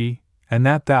 that she, and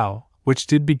that thou, which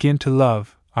did begin to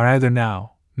love, are either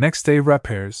now, next day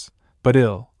repairs, but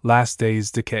ill, last day's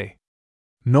decay.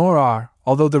 Nor are,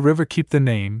 although the river keep the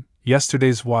name,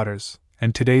 yesterday's waters,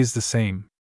 and today's the same.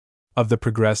 Of the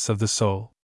progress of the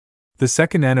soul. The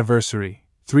 2nd anniversary,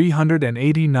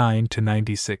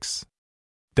 389-96.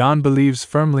 Donne believes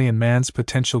firmly in man's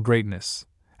potential greatness,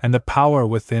 and the power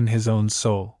within his own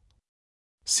soul.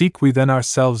 Seek we then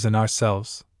ourselves in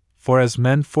ourselves, for as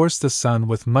men force the sun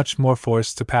with much more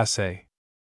force to pass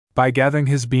by gathering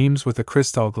his beams with a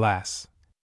crystal glass,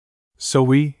 so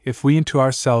we, if we into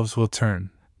ourselves will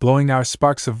turn, blowing our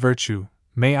sparks of virtue,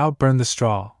 may outburn the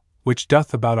straw, which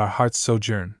doth about our hearts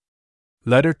sojourn.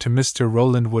 Letter to Mr.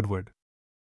 Rowland Woodward.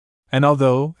 And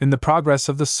although, in the progress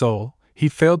of the soul, he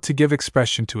failed to give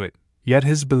expression to it, yet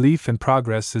his belief in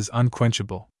progress is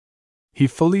unquenchable. He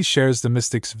fully shares the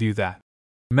mystic's view that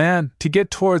man, to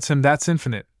get towards him that's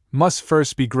infinite, must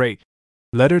first be great.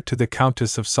 Letter to the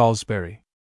Countess of Salisbury.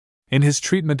 In his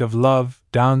treatment of love,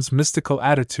 Donne's mystical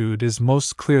attitude is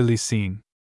most clearly seen.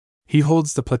 He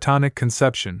holds the Platonic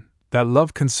conception that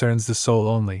love concerns the soul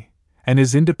only, and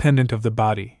is independent of the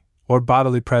body, or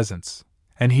bodily presence,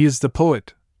 and he is the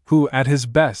poet who, at his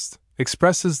best,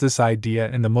 expresses this idea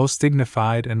in the most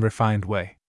dignified and refined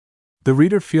way. The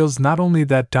reader feels not only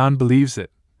that Donne believes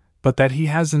it, but that he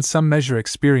has in some measure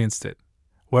experienced it,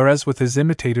 whereas with his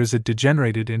imitators it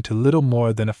degenerated into little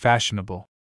more than a fashionable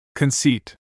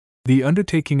conceit. The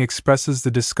undertaking expresses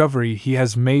the discovery he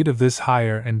has made of this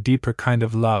higher and deeper kind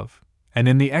of love, and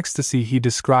in the ecstasy he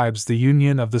describes the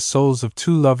union of the souls of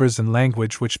two lovers in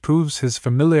language which proves his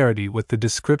familiarity with the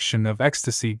description of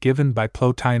ecstasy given by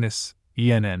Plotinus,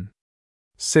 ENN.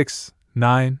 6,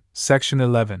 9, section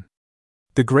 11.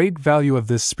 The great value of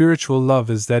this spiritual love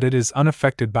is that it is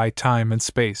unaffected by time and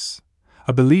space,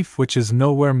 a belief which is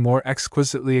nowhere more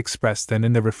exquisitely expressed than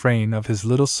in the refrain of his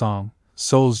little song,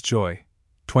 Soul's Joy,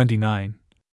 29.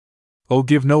 Oh,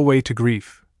 give no way to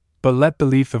grief, but let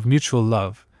belief of mutual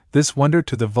love, this wonder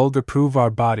to the vulgar prove our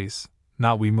bodies,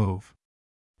 not we move.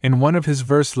 In one of his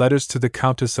verse letters to the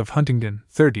Countess of Huntingdon,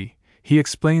 30, he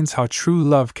explains how true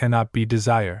love cannot be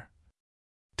desire.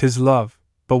 'Tis love,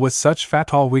 but with such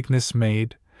fatal weakness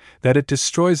made, that it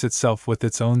destroys itself with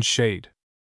its own shade.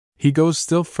 He goes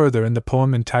still further in the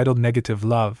poem entitled Negative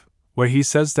Love, where he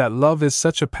says that love is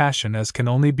such a passion as can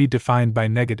only be defined by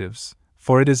negatives,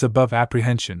 for it is above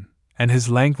apprehension, and his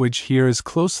language here is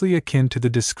closely akin to the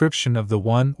description of the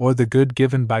one or the good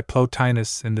given by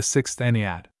Plotinus in the 6th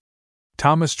Aeneid.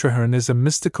 Thomas Traherne is a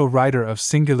mystical writer of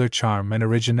singular charm and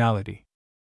originality.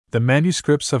 The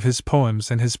manuscripts of his poems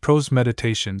and his prose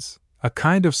meditations, a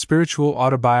kind of spiritual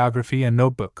autobiography and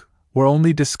notebook, were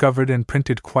only discovered and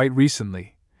printed quite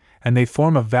recently, and they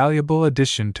form a valuable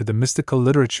addition to the mystical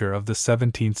literature of the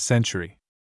 17th century.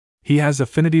 He has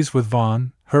affinities with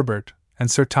Vaughan, Herbert, and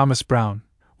Sir Thomas Browne,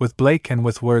 with Blake and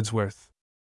with Wordsworth.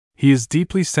 He is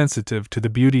deeply sensitive to the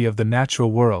beauty of the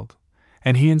natural world,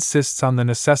 and he insists on the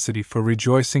necessity for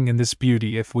rejoicing in this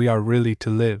beauty if we are really to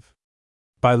live.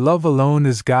 By love alone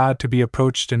is God to be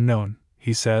approached and known,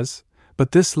 he says,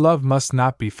 but this love must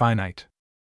not be finite.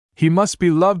 He must be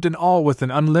loved in all with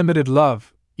an unlimited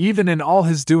love, even in all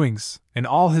his doings, in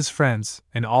all his friends,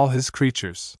 in all his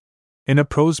creatures. In a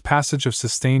prose passage of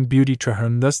sustained beauty,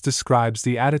 Traherne thus describes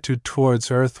the attitude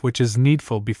towards earth which is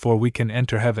needful before we can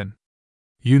enter heaven.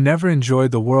 You never enjoy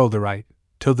the world aright,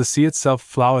 till the sea itself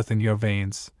floweth in your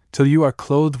veins, till you are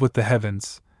clothed with the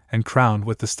heavens, and crowned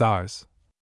with the stars.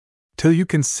 Till you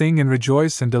can sing and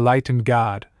rejoice and delight in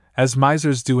God, as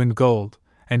misers do in gold,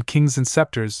 and kings in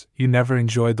scepters, you never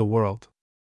enjoy the world.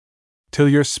 Till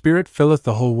your spirit filleth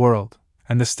the whole world,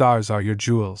 and the stars are your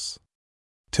jewels.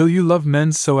 Till you love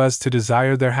men so as to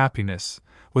desire their happiness,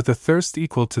 with a thirst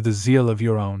equal to the zeal of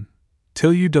your own,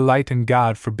 till you delight in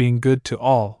God for being good to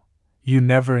all, you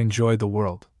never enjoy the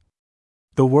world.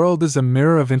 The world is a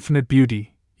mirror of infinite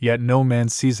beauty, yet no man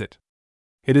sees it.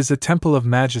 It is a temple of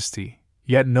majesty,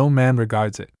 yet no man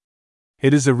regards it.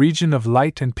 It is a region of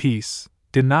light and peace,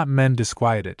 did not men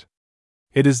disquiet it.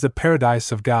 It is the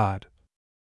paradise of God.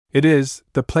 It is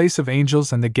the place of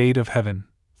angels and the gate of heaven.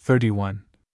 31.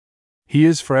 He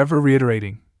is forever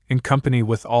reiterating, in company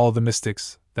with all the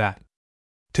mystics, that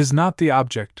 'tis not the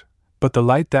object, but the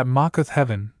light that mocketh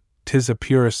heaven, 'tis a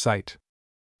purer sight.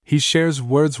 He shares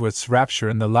Wordsworth's rapture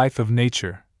in the life of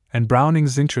nature, and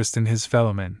Browning's interest in his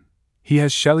fellowmen. He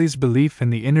has Shelley's belief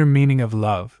in the inner meaning of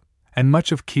love, and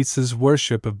much of Keats's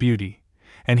worship of beauty,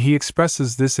 and he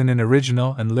expresses this in an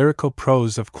original and lyrical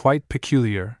prose of quite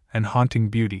peculiar and haunting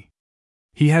beauty.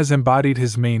 He has embodied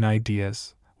his main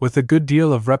ideas, with a good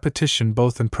deal of repetition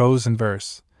both in prose and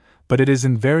verse, but it is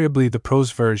invariably the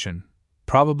prose version,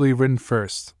 probably written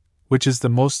first, which is the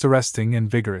most arresting and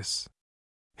vigorous.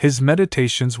 His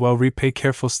meditations well repay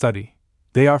careful study.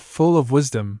 They are full of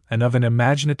wisdom and of an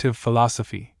imaginative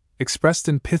philosophy, expressed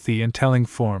in pithy and telling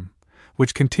form,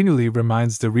 which continually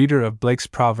reminds the reader of Blake's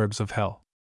Proverbs of hell.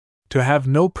 To have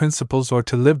no principles or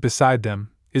to live beside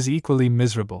them is equally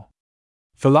miserable.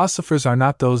 Philosophers are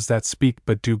not those that speak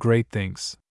but do great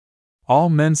things. All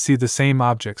men see the same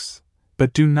objects,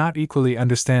 but do not equally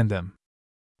understand them.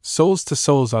 Souls to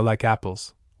souls are like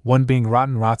apples, one being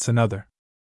rotten rots another.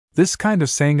 This kind of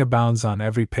saying abounds on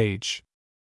every page.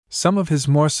 Some of his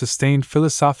more sustained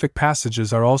philosophic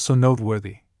passages are also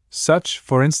noteworthy. Such,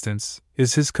 for instance,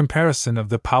 is his comparison of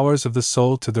the powers of the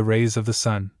soul to the rays of the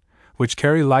sun, which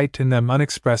carry light in them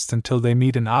unexpressed until they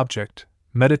meet an object.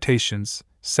 Meditations,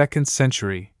 2nd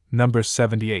century, number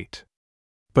 78.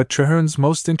 But Traherne's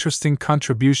most interesting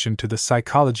contribution to the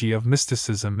psychology of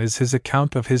mysticism is his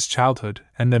account of his childhood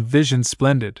and the vision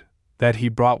splendid that he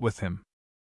brought with him.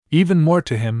 Even more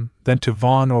to him than to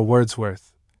Vaughan or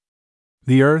Wordsworth.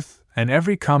 The earth, and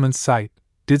every common sight,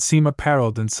 did seem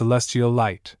apparelled in celestial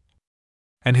light.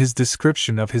 And his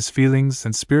description of his feelings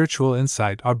and spiritual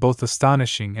insight are both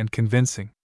astonishing and convincing.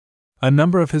 A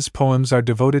number of his poems are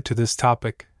devoted to this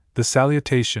topic: the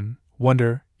Salutation,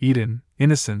 Wonder, Eden,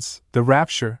 Innocence, the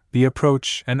Rapture, the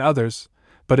Approach, and others,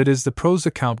 but it is the prose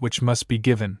account which must be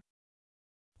given.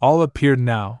 All appeared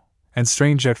now, and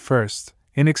strange at first,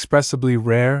 inexpressibly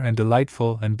rare and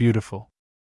delightful and beautiful.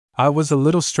 I was a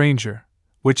little stranger,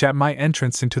 which at my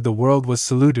entrance into the world was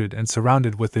saluted and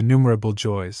surrounded with innumerable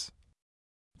joys.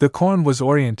 The corn was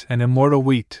orient and immortal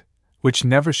wheat, which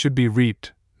never should be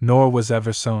reaped, nor was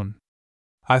ever sown.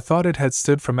 I thought it had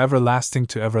stood from everlasting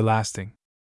to everlasting.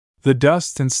 The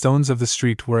dust and stones of the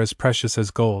street were as precious as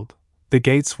gold. The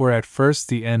gates were at first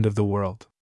the end of the world.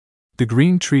 The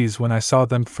green trees, when I saw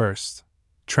them first,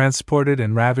 transported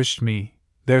and ravished me.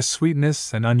 Their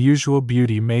sweetness and unusual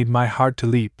beauty made my heart to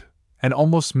leap, and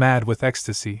almost mad with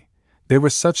ecstasy. They were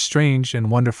such strange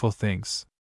and wonderful things.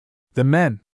 The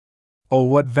men! Oh,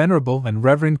 what venerable and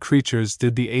reverend creatures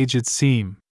did the aged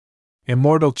seem!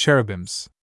 Immortal cherubims!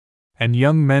 And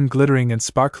young men glittering and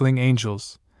sparkling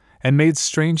angels, and made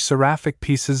strange seraphic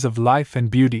pieces of life and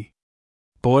beauty.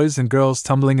 Boys and girls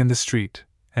tumbling in the street,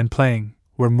 and playing,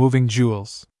 were moving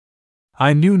jewels.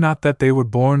 I knew not that they were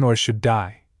born or should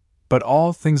die, but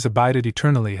all things abided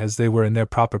eternally as they were in their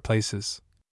proper places.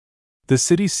 The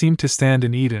city seemed to stand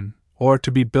in Eden, or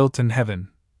to be built in heaven.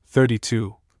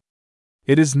 32.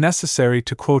 It is necessary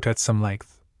to quote at some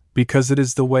length, because it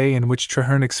is the way in which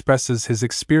Traherne expresses his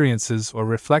experiences or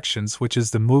reflections which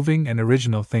is the moving and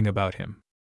original thing about him.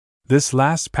 This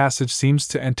last passage seems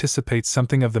to anticipate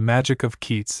something of the magic of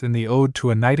Keats in the Ode to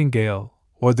a Nightingale,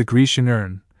 or the Grecian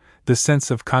urn, the sense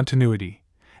of continuity,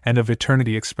 and of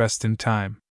eternity expressed in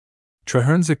time.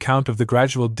 Traherne's account of the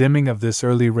gradual dimming of this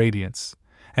early radiance,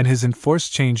 and his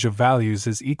enforced change of values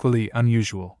is equally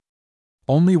unusual.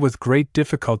 Only with great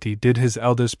difficulty did his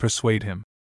elders persuade him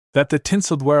that the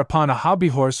tinselled wear upon a hobby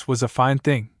horse was a fine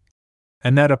thing,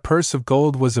 and that a purse of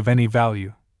gold was of any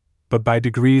value. But by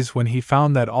degrees, when he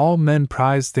found that all men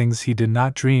prized things he did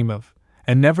not dream of,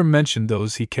 and never mentioned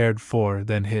those he cared for,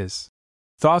 then his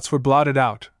thoughts were blotted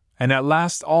out, and at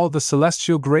last all the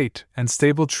celestial great and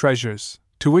stable treasures,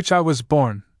 to which I was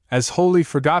born, as wholly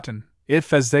forgotten,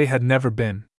 if as they had never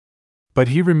been. But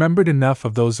he remembered enough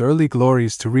of those early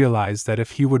glories to realize that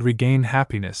if he would regain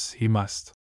happiness, he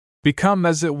must become,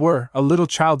 as it were, a little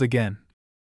child again,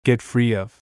 get free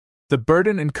of the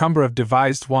burden and cumber of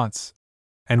devised wants,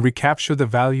 and recapture the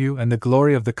value and the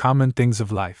glory of the common things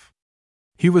of life.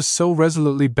 He was so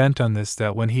resolutely bent on this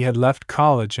that when he had left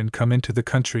college and come into the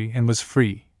country and was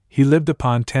free, he lived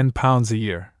upon £10 a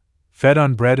year, fed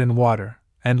on bread and water,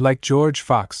 and, like George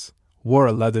Fox, wore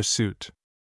a leather suit.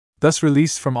 Thus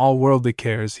released from all worldly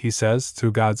cares, he says,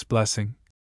 through God's blessing,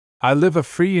 I live a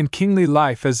free and kingly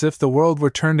life as if the world were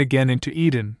turned again into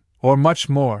Eden, or much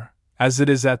more, as it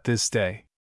is at this day.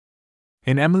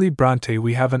 In Emily Brontë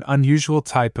we have an unusual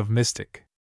type of mystic.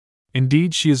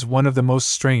 Indeed, she is one of the most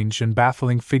strange and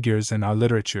baffling figures in our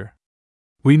literature.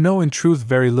 We know in truth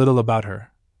very little about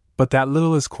her, but that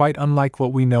little is quite unlike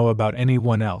what we know about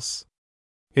anyone else.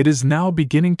 It is now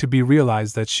beginning to be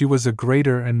realized that she was a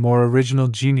greater and more original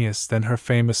genius than her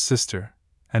famous sister,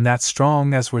 and that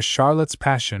strong as was Charlotte's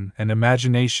passion and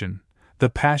imagination, the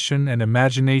passion and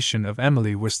imagination of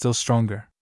Emily were still stronger.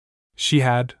 She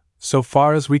had, so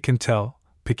far as we can tell,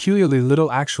 peculiarly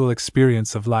little actual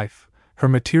experience of life. Her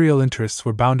material interests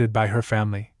were bounded by her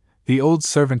family, the old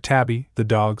servant Tabby, the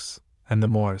dogs, and the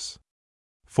moors.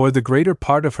 For the greater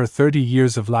part of her 30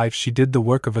 years of life she did the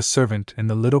work of a servant in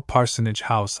the little parsonage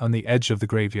house on the edge of the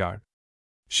graveyard.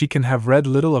 She can have read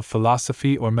little of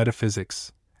philosophy or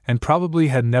metaphysics, and probably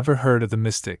had never heard of the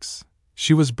mystics.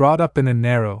 She was brought up in a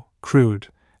narrow, crude,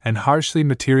 and harshly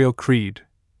material creed,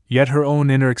 yet her own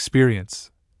inner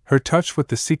experience, her touch with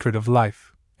the secret of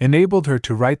life, enabled her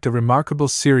to write the remarkable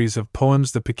series of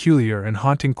poems the peculiar and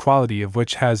haunting quality of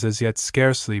which has as yet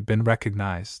scarcely been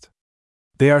recognized.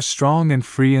 They are strong and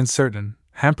free and certain,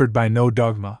 hampered by no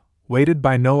dogma, weighted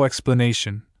by no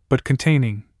explanation, but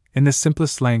containing, in the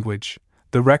simplest language,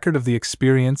 the record of the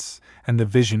experience and the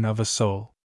vision of a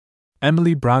soul.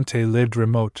 Emily Brontë lived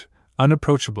remote,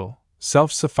 unapproachable,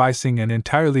 self-sufficing and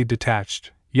entirely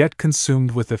detached, yet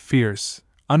consumed with a fierce,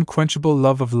 unquenchable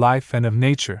love of life and of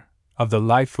nature, of the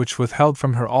life which withheld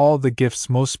from her all the gifts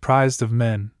most prized of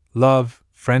men, love,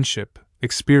 friendship,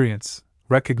 experience,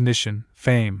 recognition,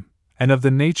 fame, and of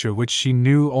the nature which she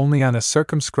knew only on a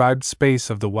circumscribed space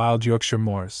of the wild Yorkshire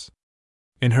moors.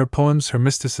 In her poems her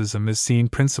mysticism is seen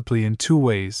principally in two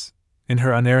ways: in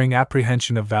her unerring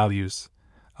apprehension of values,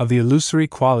 of the illusory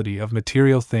quality of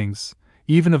material things,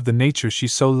 even of the nature she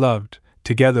so loved,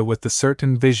 together with the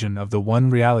certain vision of the one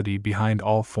reality behind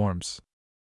all forms.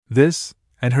 This,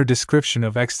 and her description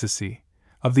of ecstasy,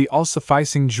 of the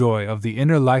all-sufficing joy of the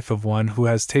inner life of one who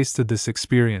has tasted this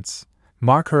experience,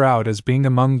 mark her out as being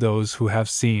among those who have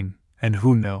seen, and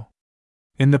who know.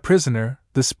 In The Prisoner,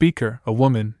 the speaker, a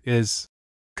woman, is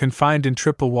confined in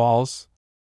triple walls,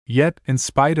 yet, in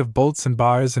spite of bolts and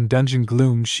bars and dungeon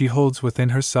gloom, she holds within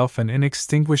herself an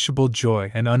inextinguishable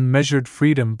joy and unmeasured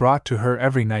freedom brought to her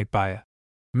every night by a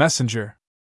messenger.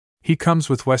 He comes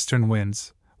with western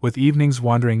winds, with evening's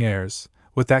wandering airs,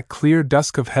 with that clear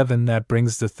dusk of heaven that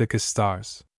brings the thickest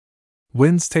stars.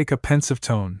 Winds take a pensive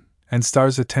tone, and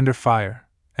stars a tender fire,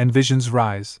 and visions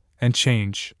rise, and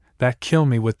change, that kill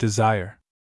me with desire.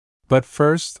 But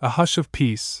first a hush of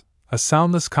peace, a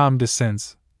soundless calm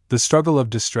descends, the struggle of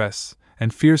distress,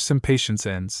 and fierce impatience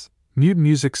ends. Mute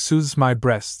music soothes my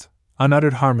breast,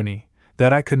 unuttered harmony,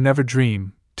 that I could never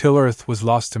dream, till earth was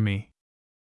lost to me.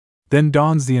 Then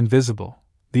dawns the invisible,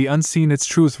 the unseen its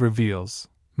truth reveals.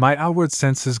 My outward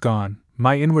sense is gone,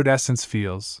 my inward essence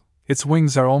feels. Its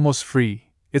wings are almost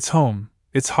free, its home,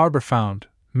 its harbor found.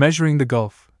 Measuring the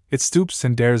gulf, it stoops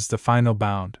and dares the final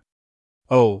bound.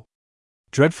 Oh!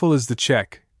 Dreadful is the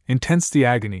check, intense the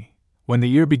agony, when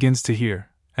the ear begins to hear,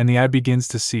 and the eye begins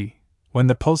to see, when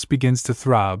the pulse begins to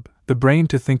throb, the brain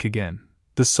to think again,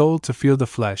 the soul to feel the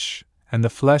flesh, and the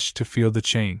flesh to feel the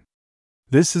chain.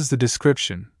 This is the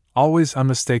description, always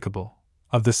unmistakable,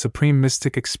 of the supreme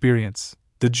mystic experience,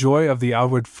 the joy of the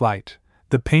outward flight,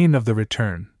 the pain of the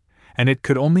return, and it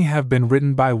could only have been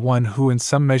written by one who in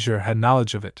some measure had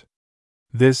knowledge of it.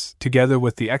 This, together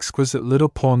with the exquisite little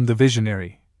poem The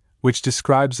Visionary, which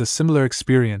describes a similar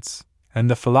experience, and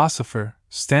The Philosopher,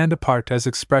 stand apart as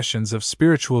expressions of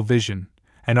spiritual vision,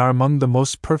 and are among the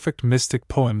most perfect mystic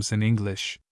poems in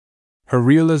English. Her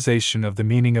realization of the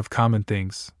meaning of common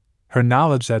things, her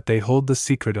knowledge that they hold the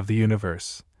secret of the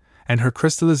universe, and her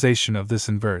crystallization of this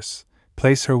in verse,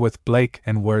 place her with Blake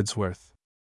and Wordsworth.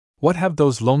 What have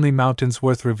those lonely mountains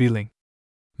worth revealing?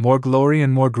 More glory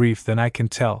and more grief than I can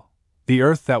tell. The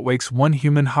earth that wakes one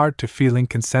human heart to feeling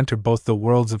can center both the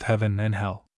worlds of heaven and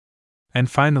hell.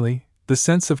 And finally, the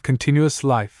sense of continuous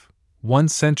life, one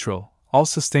central,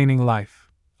 all-sustaining life,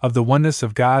 of the oneness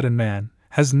of God and man,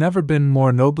 has never been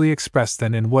more nobly expressed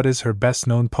than in what is her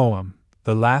best-known poem,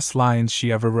 the last lines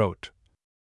she ever wrote.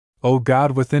 O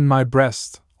God within my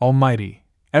breast, almighty,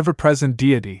 ever-present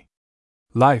deity!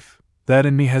 Life, that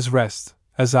in me has rest,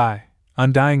 as I,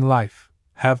 undying life,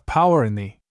 have power in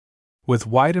thee. With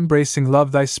wide-embracing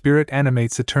love thy spirit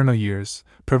animates eternal years,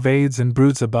 pervades and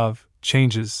broods above,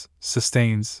 changes,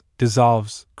 sustains,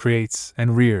 dissolves, creates,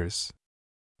 and rears.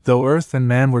 Though earth and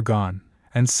man were gone,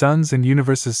 and suns and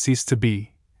universes ceased to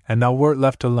be, and thou wert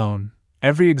left alone,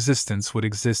 every existence would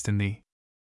exist in thee.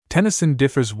 Tennyson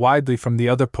differs widely from the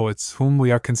other poets whom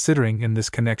we are considering in this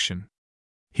connection.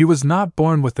 He was not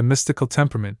born with the mystical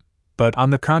temperament, but, on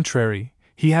the contrary,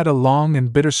 he had a long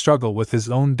and bitter struggle with his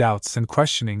own doubts and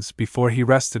questionings before he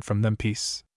wrested from them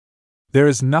peace. There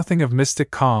is nothing of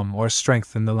mystic calm or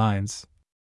strength in the lines.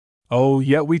 Oh,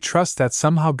 yet we trust that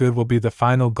somehow good will be the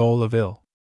final goal of ill.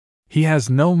 He has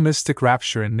no mystic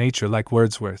rapture in nature like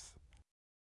Wordsworth.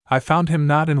 I found him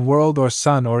not in world or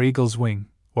sun or eagle's wing,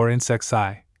 or insect's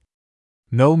eye.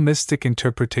 No mystic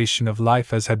interpretation of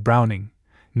life as had Browning,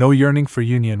 no yearning for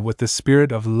union with the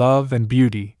spirit of love and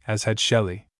beauty as had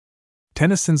Shelley.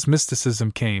 Tennyson's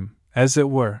mysticism came, as it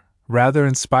were, rather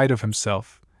in spite of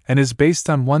himself, and is based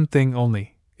on one thing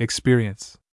only,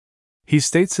 experience. He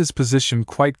states his position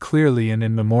quite clearly in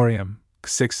In Memoriam,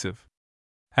 Sixiv.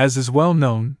 As is well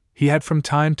known, he had from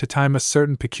time to time a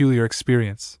certain peculiar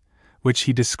experience, which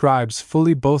he describes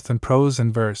fully both in prose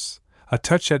and verse, a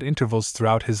touch at intervals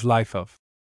throughout his life of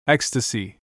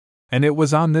ecstasy, and it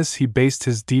was on this he based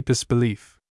his deepest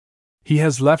belief. He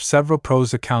has left several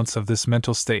prose accounts of this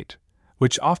mental state,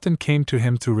 which often came to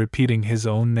him through repeating his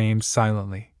own name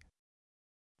silently.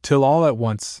 Till all at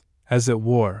once, as it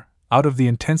were, out of the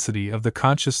intensity of the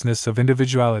consciousness of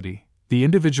individuality, the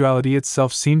individuality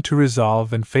itself seemed to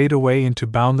resolve and fade away into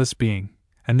boundless being,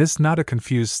 and this not a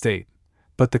confused state,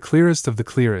 but the clearest of the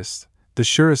clearest, the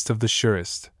surest of the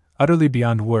surest, utterly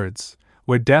beyond words,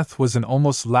 where death was an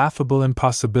almost laughable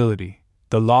impossibility,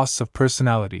 the loss of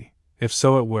personality, if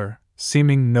so it were,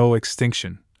 seeming no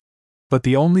extinction, but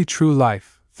the only true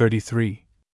life. 33.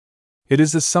 It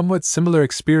is a somewhat similar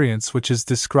experience which is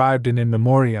described in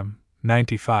Memoriam,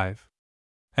 95.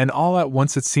 And all at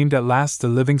once it seemed at last the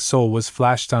living soul was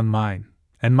flashed on mine,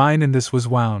 and mine in this was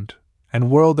wound, and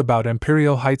whirled about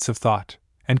empyreal heights of thought,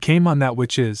 and came on that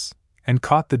which is, and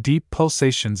caught the deep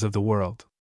pulsations of the world.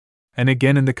 And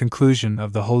again in the conclusion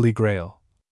of the Holy Grail.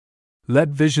 Let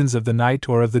visions of the night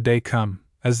or of the day come,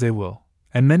 as they will,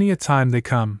 and many a time they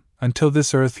come, until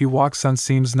this earth he walks on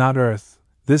seems not earth,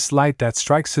 this light that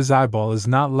strikes his eyeball is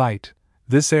not light,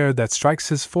 this air that strikes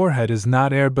his forehead is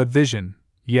not air but vision,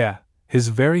 yea, his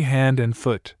very hand and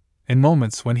foot, in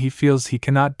moments when he feels he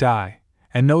cannot die,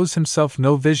 and knows himself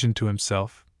no vision to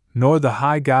himself, nor the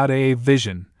high God a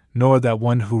vision, nor that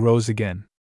one who rose again.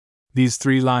 These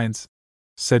 3 lines,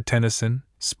 said Tennyson,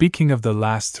 speaking of the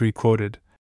last 3 quoted,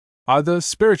 are the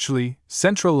spiritually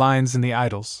central lines in the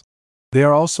Idylls. They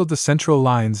are also the central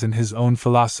lines in his own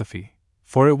philosophy,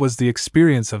 for it was the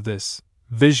experience of this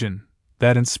vision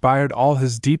that inspired all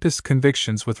his deepest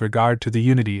convictions with regard to the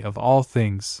unity of all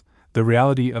things, the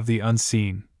reality of the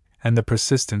unseen, and the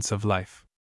persistence of life.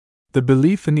 The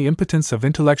belief in the impotence of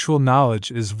intellectual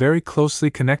knowledge is very closely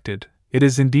connected, it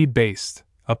is indeed based,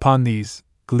 upon these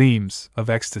gleams of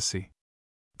ecstasy.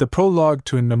 The prologue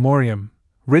to In Memoriam,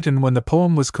 written when the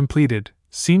poem was completed,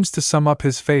 seems to sum up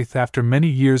his faith after many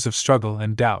years of struggle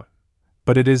and doubt,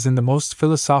 but it is in the most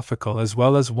philosophical as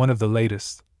well as one of the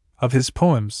latest of his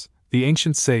poems, The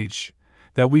Ancient Sage,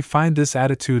 that we find this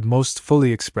attitude most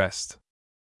fully expressed.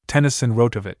 Tennyson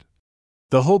wrote of it,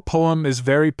 "The whole poem is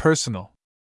very personal.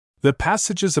 The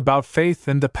passages about faith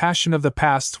and the passion of the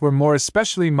past were more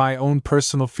especially my own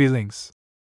personal feelings.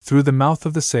 Through the mouth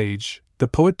of the sage, the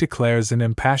poet declares in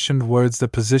impassioned words the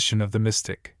position of the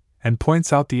mystic, and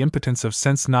points out the impotence of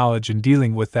sense knowledge in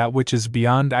dealing with that which is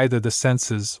beyond either the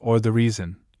senses or the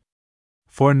reason.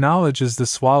 For knowledge is the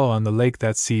swallow on the lake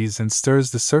that sees and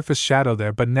stirs the surface shadow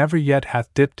there but never yet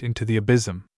hath dipped into the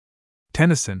abysm."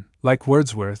 Tennyson, like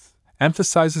Wordsworth,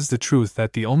 emphasizes the truth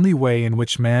that the only way in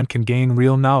which man can gain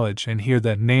real knowledge and hear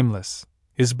the nameless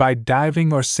is by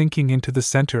diving or sinking into the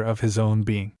center of his own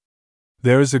being.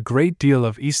 There is a great deal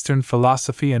of Eastern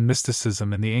philosophy and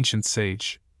mysticism in the ancient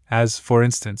sage, as, for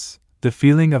instance, the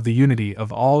feeling of the unity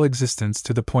of all existence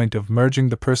to the point of merging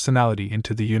the personality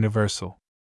into the universal.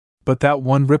 But that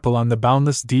one ripple on the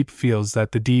boundless deep feels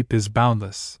that the deep is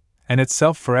boundless, and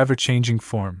itself forever changing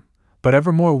form, but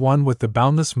evermore one with the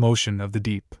boundless motion of the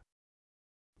deep.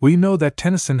 We know that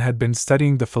Tennyson had been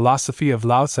studying the philosophy of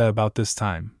Lao Tse about this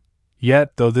time,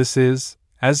 yet though this is,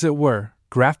 as it were,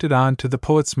 grafted on to the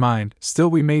poet's mind, still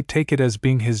we may take it as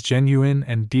being his genuine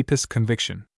and deepest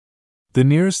conviction. The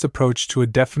nearest approach to a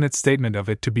definite statement of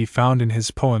it to be found in his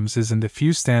poems is in the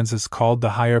few stanzas called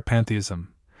the Higher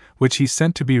Pantheism, which he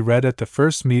sent to be read at the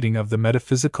first meeting of the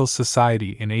Metaphysical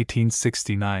Society in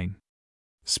 1869.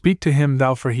 "Speak to him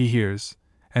thou, for he hears,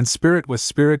 and spirit with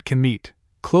spirit can meet,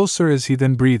 closer is he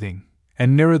than breathing,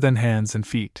 and nearer than hands and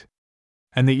feet.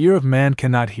 And the ear of man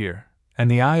cannot hear,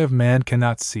 and the eye of man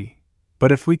cannot see,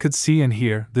 but if we could see and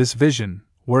hear this vision,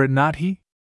 were it not he?"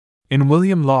 In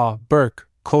William Law, Burke,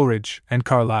 Coleridge, and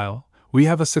Carlyle, we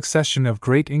have a succession of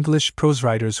great English prose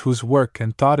writers whose work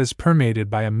and thought is permeated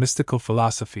by a mystical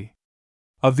philosophy.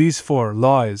 Of these 4,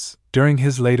 Law is, during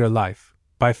his later life,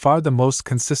 by far the most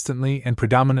consistently and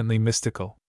predominantly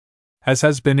mystical. As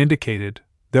has been indicated,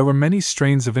 there were many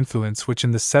strains of influence which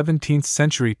in the 17th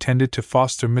century tended to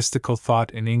foster mystical thought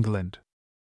in England.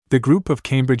 The group of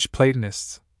Cambridge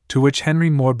Platonists, to which Henry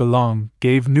More belonged,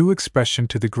 gave new expression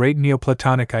to the great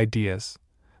Neoplatonic ideas,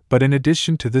 but in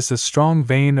addition to this a strong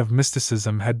vein of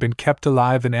mysticism had been kept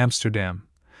alive in Amsterdam,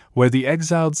 where the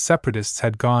exiled separatists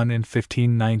had gone in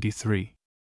 1593.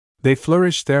 They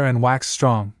flourished there and waxed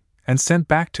strong, and sent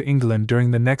back to England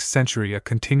during the next century a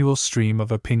continual stream of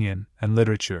opinion and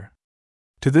literature.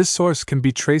 To this source can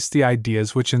be traced the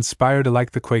ideas which inspired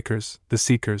alike the Quakers, the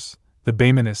Seekers, the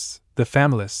Baymanists, the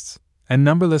Familists, and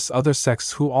numberless other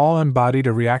sects who all embodied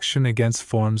a reaction against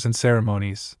forms and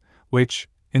ceremonies, which,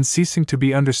 in ceasing to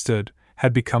be understood,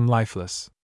 had become lifeless.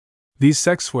 These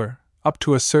sects were, up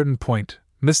to a certain point,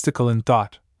 mystical in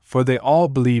thought, for they all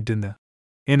believed in the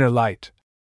inner light,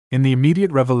 in the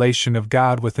immediate revelation of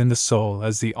God within the soul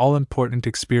as the all-important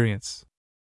experience.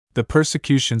 The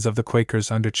persecutions of the Quakers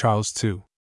under Charles II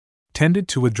tended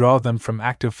to withdraw them from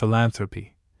active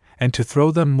philanthropy, and to throw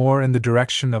them more in the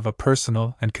direction of a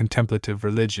personal and contemplative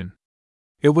religion.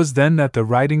 It was then that the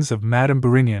writings of Madame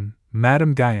Bourignon,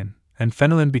 Madame Guyon, and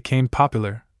Fenelon became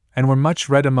popular, and were much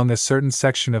read among a certain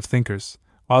section of thinkers,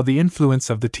 while the influence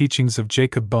of the teachings of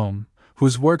Jacob Boehme,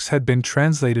 whose works had been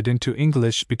translated into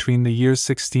English between the years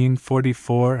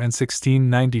 1644 and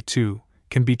 1692,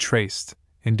 can be traced,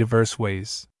 in diverse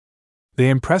ways.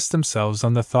 They impressed themselves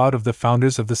on the thought of the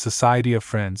founders of the Society of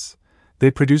Friends.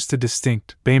 They produced a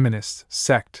distinct Baymanist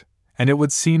sect, and it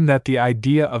would seem that the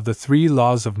idea of the three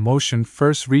laws of motion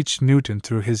first reached Newton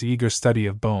through his eager study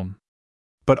of Bohm.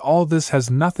 But all this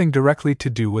has nothing directly to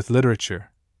do with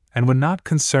literature, and would not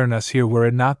concern us here were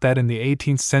it not that in the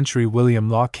 18th century William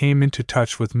Law came into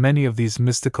touch with many of these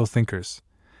mystical thinkers,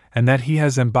 and that he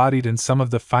has embodied in some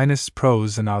of the finest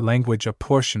prose in our language a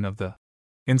portion of the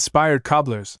inspired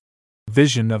cobbler's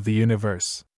vision of the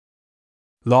universe.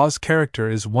 Law's character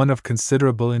is one of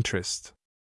considerable interest.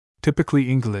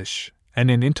 Typically English, and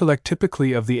in intellect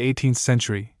typically of the 18th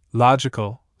century,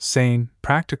 logical, sane,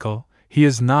 practical, he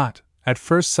is not, at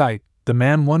first sight, the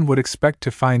man one would expect to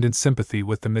find in sympathy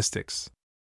with the mystics.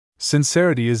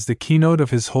 Sincerity is the keynote of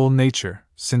his whole nature,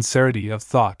 sincerity of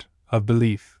thought, of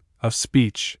belief, of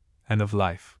speech, and of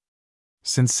life.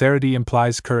 Sincerity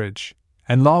implies courage,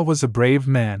 and Law was a brave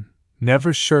man,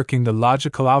 never shirking the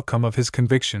logical outcome of his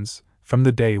convictions, from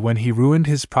the day when he ruined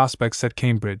his prospects at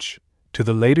Cambridge, to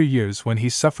the later years when he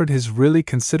suffered his really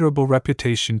considerable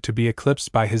reputation to be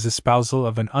eclipsed by his espousal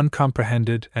of an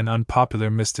uncomprehended and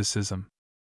unpopular mysticism.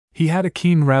 He had a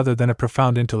keen rather than a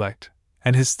profound intellect,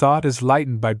 and his thought is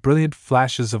lightened by brilliant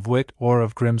flashes of wit or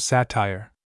of grim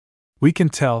satire. We can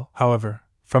tell, however,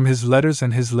 from his letters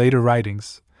and his later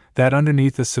writings, that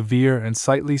underneath a severe and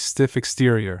slightly stiff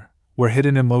exterior were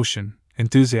hidden emotion,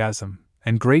 enthusiasm,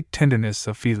 and great tenderness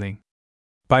of feeling.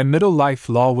 By middle life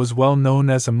Law was well known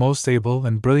as a most able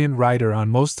and brilliant writer on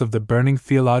most of the burning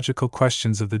theological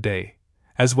questions of the day,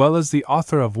 as well as the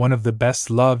author of one of the best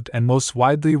loved and most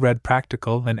widely read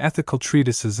practical and ethical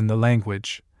treatises in the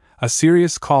language, A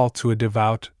Serious Call to a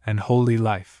Devout and Holy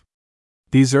Life.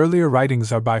 These earlier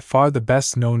writings are by far the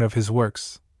best known of his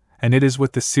works, and it is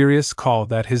with the serious call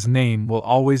that his name will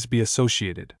always be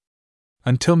associated.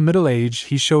 Until middle age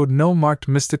he showed no marked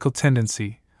mystical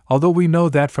tendency, although we know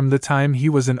that from the time he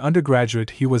was an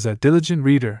undergraduate he was a diligent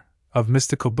reader of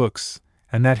mystical books,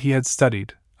 and that he had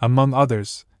studied, among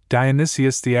others,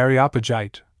 Dionysius the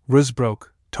Areopagite,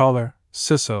 Rusbrook, Tauler,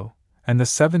 Suso, and the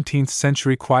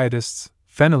 17th-century Quietists,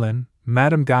 Fenelon,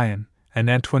 Madame Guyon, and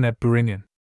Antoinette Bourignon.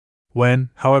 When,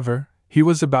 however, he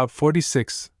was about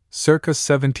 46, circa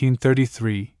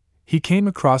 1733, he came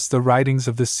across the writings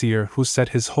of the seer who set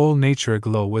his whole nature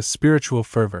aglow with spiritual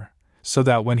fervor, so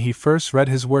that when he first read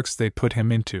his works they put him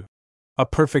into a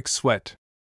perfect sweat.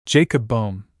 Jacob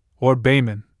Bohm, or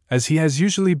Bayman, as he has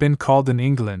usually been called in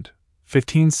England,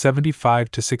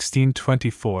 1575 to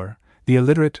 1624, the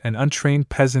illiterate and untrained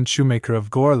peasant shoemaker of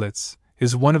Gorlitz,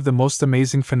 is one of the most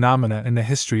amazing phenomena in the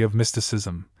history of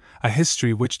mysticism, a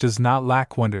history which does not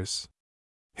lack wonders.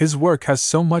 His work has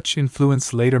so much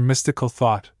influenced later mystical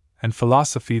thought and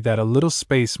philosophy that a little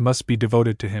space must be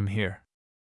devoted to him here.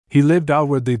 He lived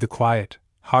outwardly the quiet,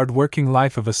 hard-working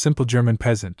life of a simple German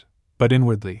peasant, but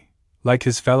inwardly, like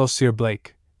his fellow seer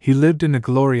Blake, he lived in a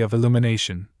glory of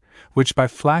illumination, which by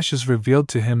flashes revealed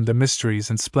to him the mysteries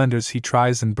and splendors he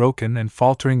tries in broken and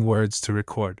faltering words to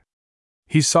record.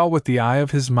 He saw with the eye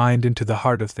of his mind into the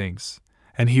heart of things,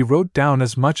 and he wrote down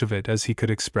as much of it as he could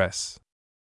express.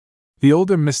 The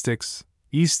older mystics,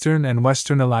 Eastern and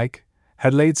Western alike,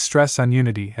 had laid stress on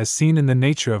unity as seen in the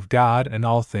nature of God and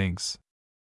all things.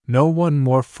 No one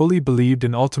more fully believed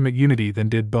in ultimate unity than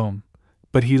did Bohm,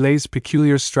 but he lays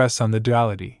peculiar stress on the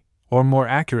duality, or more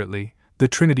accurately, the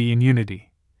Trinity in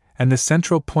unity, and the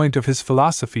central point of his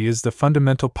philosophy is the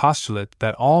fundamental postulate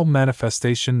that all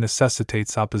manifestation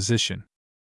necessitates opposition.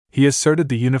 He asserted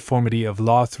the uniformity of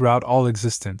law throughout all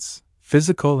existence,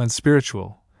 physical and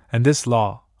spiritual, and this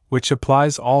law, which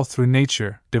applies all through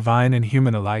nature, divine and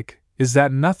human alike, is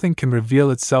that nothing can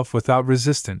reveal itself without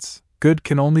resistance. Good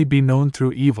can only be known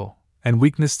through evil, and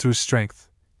weakness through strength,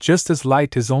 just as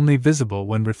light is only visible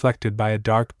when reflected by a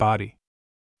dark body.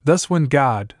 Thus when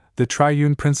God, the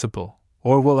triune principle,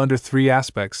 or will under three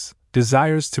aspects,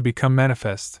 desires to become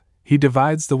manifest, he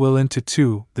divides the will into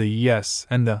two, the yes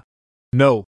and the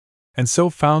no, and so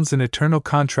founds an eternal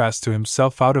contrast to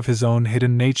himself out of his own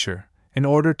hidden nature, in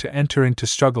order to enter into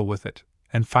struggle with it,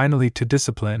 and finally to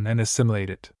discipline and assimilate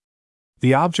it.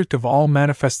 The object of all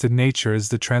manifested nature is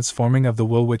the transforming of the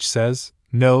will which says,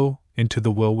 no, into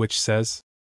the will which says,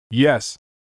 yes,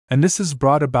 and this is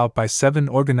brought about by 7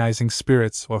 organizing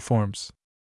spirits or forms.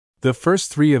 The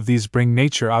first 3 of these bring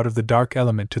nature out of the dark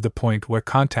element to the point where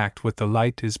contact with the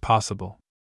light is possible.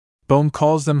 Bohm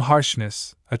calls them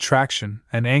harshness, attraction,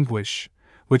 and anguish,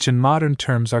 which in modern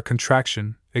terms are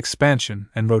contraction, expansion,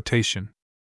 and rotation.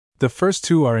 The first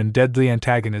 2 are in deadly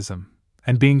antagonism,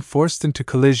 and being forced into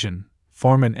collision,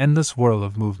 form an endless whirl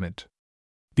of movement.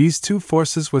 These two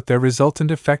forces with their resultant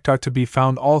effect are to be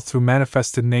found all through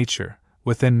manifested nature,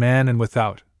 within man and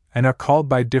without, and are called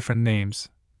by different names: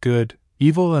 good,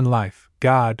 evil, and life,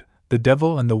 God, the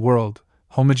devil, and the world,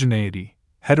 homogeneity,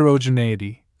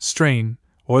 heterogeneity, strain,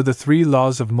 or the three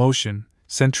laws of motion,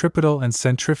 centripetal and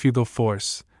centrifugal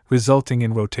force, resulting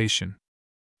in rotation.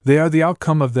 They are the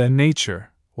outcome of the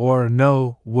nature, or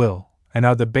no, will, and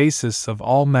are the basis of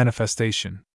all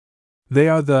manifestation. They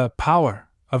are the power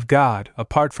of God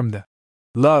apart from the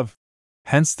love.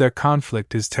 Hence their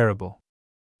conflict is terrible.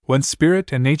 When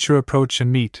spirit and nature approach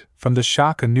and meet, from the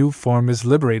shock a new form is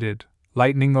liberated,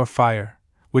 lightning or fire,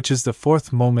 which is the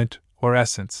fourth moment or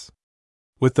essence.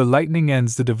 With the lightning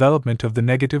ends the development of the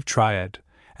negative triad,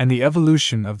 and the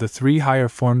evolution of the three higher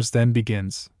forms then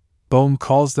begins. Bohm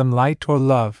calls them light or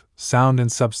love, sound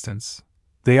and substance.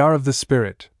 They are of the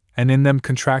spirit, and in them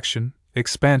contraction,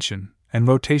 expansion, and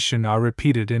rotation are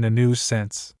repeated in a new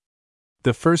sense.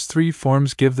 The first three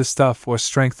forms give the stuff or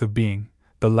strength of being,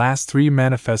 the last three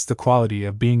manifest the quality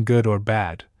of being good or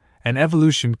bad, and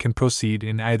evolution can proceed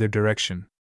in either direction.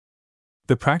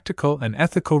 The practical and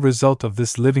ethical result of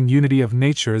this living unity of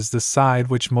nature is the side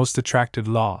which most attracted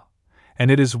law,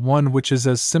 and it is one which is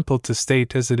as simple to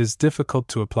state as it is difficult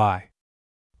to apply.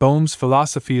 Bohm's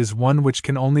philosophy is one which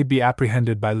can only be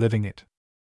apprehended by living it.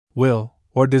 Will,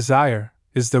 or desire,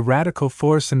 is the radical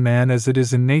force in man as it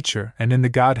is in nature and in the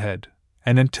Godhead,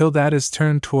 and until that is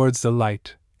turned towards the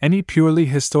light, any purely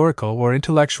historical or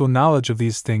intellectual knowledge of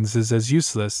these things is as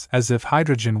useless as if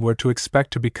hydrogen were to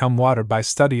expect to become water by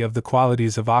study of the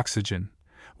qualities of oxygen,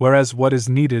 whereas what is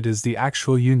needed is the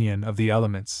actual union of the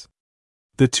elements.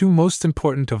 The two most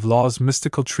important of Law's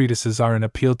mystical treatises are An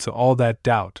Appeal to All That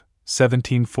Doubt,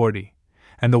 1740,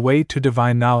 and The Way to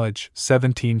Divine Knowledge,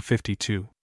 1752.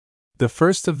 The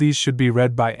first of these should be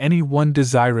read by any one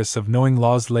desirous of knowing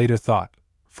Law's later thought,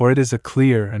 for it is a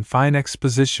clear and fine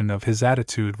exposition of his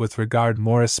attitude with regard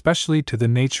more especially to the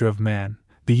nature of man,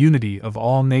 the unity of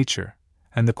all nature,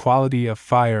 and the quality of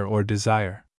fire or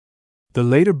desire. The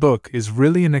later book is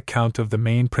really an account of the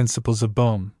main principles of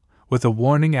Bohm, with a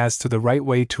warning as to the right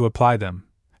way to apply them,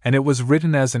 and it was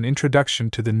written as an introduction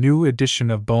to the new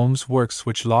edition of Bohm's works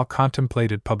which Law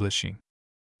contemplated publishing.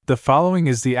 The following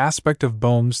is the aspect of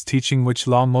Bohm's teaching which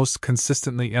Law most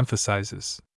consistently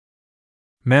emphasizes.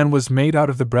 Man was made out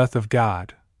of the breath of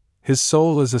God. His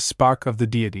soul is a spark of the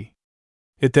deity.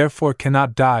 It therefore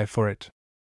cannot die, for it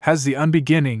has the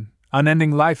unbeginning,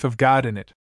 unending life of God in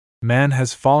it. Man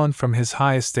has fallen from his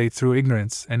high estate through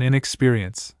ignorance and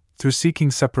inexperience, through seeking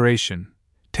separation,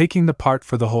 taking the part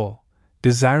for the whole,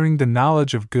 desiring the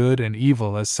knowledge of good and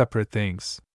evil as separate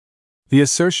things. The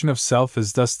assertion of self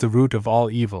is thus the root of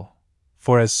all evil,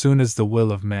 for as soon as the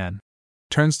will of man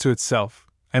turns to itself,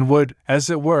 and would, as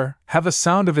it were, have a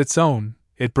sound of its own,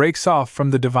 it breaks off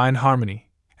from the divine harmony,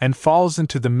 and falls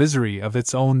into the misery of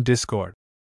its own discord.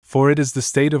 For it is the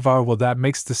state of our will that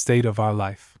makes the state of our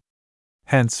life.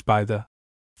 Hence, by the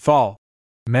fall,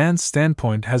 man's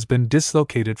standpoint has been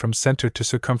dislocated from center to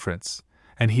circumference,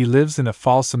 and he lives in a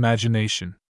false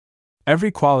imagination.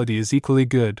 Every quality is equally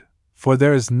good, for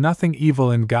there is nothing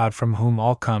evil in God from whom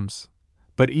all comes,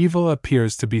 but evil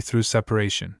appears to be through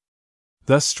separation.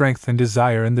 Thus strength and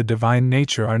desire in the divine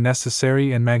nature are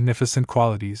necessary and magnificent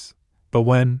qualities, but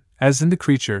when, as in the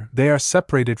creature, they are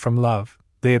separated from love,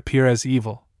 they appear as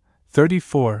evil.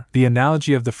 34. The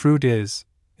analogy of the fruit is,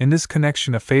 in this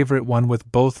connection, a favorite one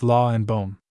with both Law and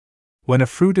Bohm. When a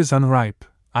fruit is unripe,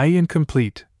 i.e.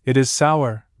 incomplete, it is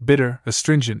sour, bitter,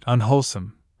 astringent,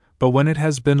 unwholesome, but when it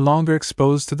has been longer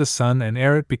exposed to the sun and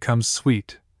air it becomes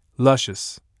sweet,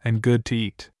 luscious, and good to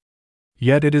eat.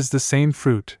 Yet it is the same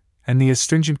fruit, and the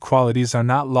astringent qualities are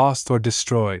not lost or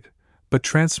destroyed, but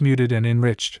transmuted and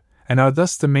enriched, and are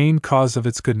thus the main cause of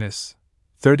its goodness.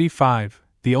 35.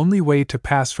 The only way to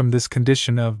pass from this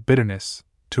condition of bitterness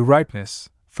to ripeness,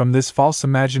 from this false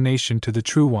imagination to the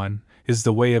true one, is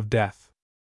the way of death.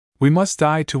 We must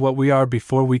die to what we are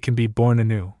before we can be born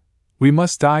anew. We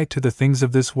must die to the things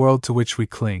of this world to which we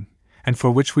cling, and for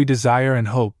which we desire and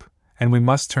hope, and we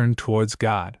must turn towards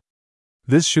God.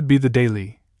 This should be the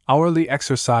daily, hourly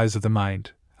exercise of the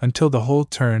mind, until the whole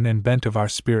turn and bent of our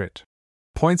spirit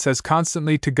points as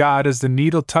constantly to God as the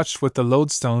needle touched with the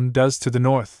lodestone does to the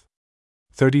north.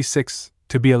 36.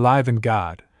 To be alive in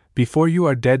God, before you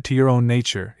are dead to your own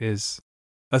nature, is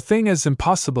a thing as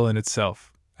impossible in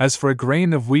itself, as for a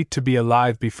grain of wheat to be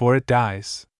alive before it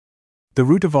dies. The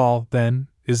root of all, then,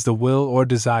 is the will or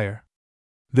desire.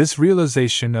 This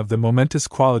realization of the momentous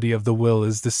quality of the will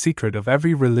is the secret of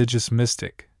every religious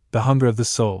mystic. The hunger of the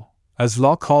soul, as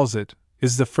Law calls it,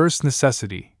 is the first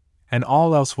necessity, and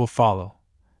all else will follow.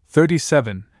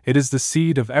 37. It is the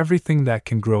seed of everything that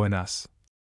can grow in us.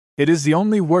 It is the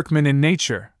only workman in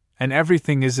nature, and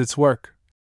everything is its work.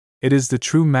 It is the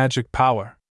true magic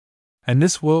power. And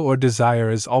this will or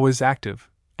desire is always active.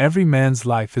 Every man's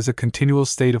life is a continual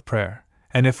state of prayer,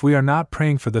 and if we are not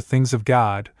praying for the things of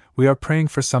God, we are praying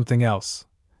for something else.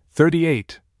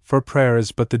 38. For prayer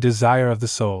is but the desire of the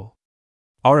soul.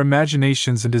 Our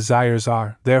imaginations and desires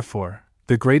are, therefore,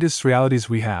 the greatest realities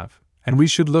we have, and we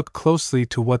should look closely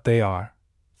to what they are.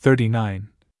 39.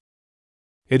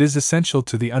 It is essential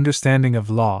to the understanding of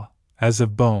law, as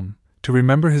of Bohm, to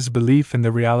remember his belief in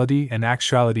the reality and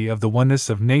actuality of the oneness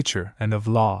of nature and of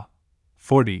law.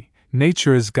 40.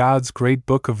 Nature is God's great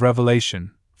book of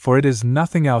revelation, for it is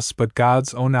nothing else but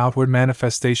God's own outward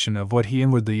manifestation of what he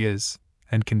inwardly is,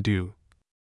 and can do.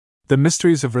 The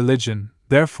mysteries of religion,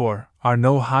 therefore, are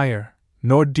no higher,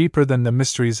 nor deeper than the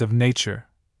mysteries of nature.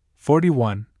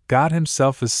 41. God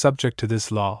himself is subject to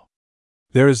this law.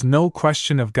 There is no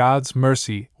question of God's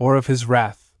mercy or of his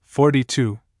wrath.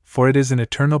 42. For it is an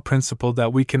eternal principle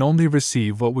that we can only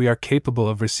receive what we are capable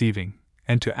of receiving,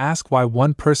 and to ask why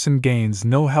one person gains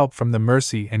no help from the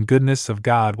mercy and goodness of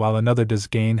God while another does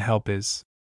gain help is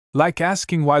like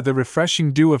asking why the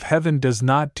refreshing dew of heaven does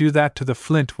not do that to the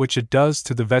flint which it does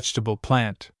to the vegetable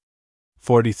plant.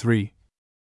 43.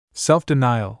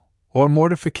 Self-denial, or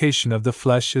mortification of the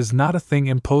flesh, is not a thing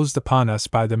imposed upon us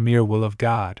by the mere will of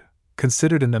God.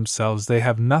 Considered in themselves, they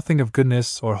have nothing of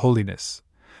goodness or holiness,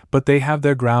 but they have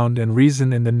their ground and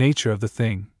reason in the nature of the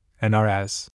thing, and are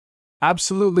as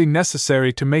absolutely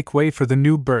necessary to make way for the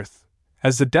new birth,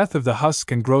 as the death of the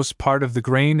husk and gross part of the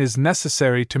grain is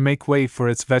necessary to make way for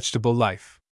its vegetable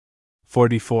life.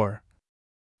 44.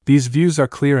 These views are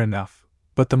clear enough,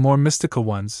 but the more mystical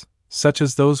ones, such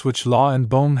as those which Law and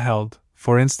Bohm held,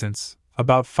 for instance,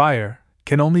 about fire,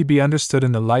 can only be understood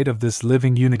in the light of this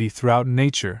living unity throughout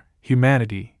nature,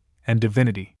 humanity, and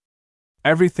divinity.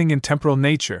 Everything in temporal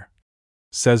nature,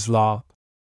 says Law,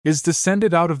 is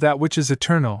descended out of that which is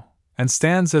eternal, and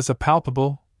stands as a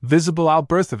palpable, visible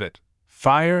outbirth of it.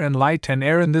 Fire and light and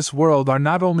air in this world are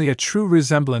not only a true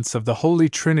resemblance of the Holy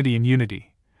Trinity in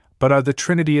unity, but are the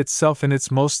Trinity itself in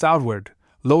its most outward,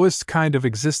 lowest kind of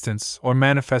existence or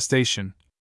manifestation.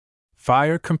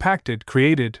 Fire compacted,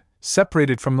 created,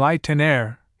 separated from light and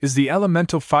air, is the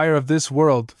elemental fire of this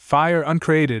world. Fire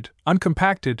uncreated,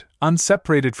 uncompacted,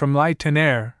 unseparated from light and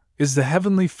air, is the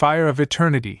heavenly fire of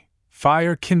eternity.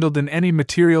 Fire kindled in any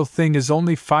material thing is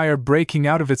only fire breaking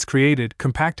out of its created,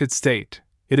 compacted state.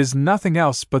 It is nothing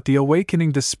else but the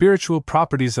awakening the spiritual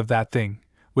properties of that thing,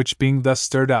 which being thus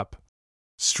stirred up,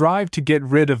 strive to get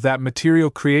rid of that material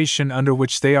creation under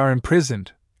which they are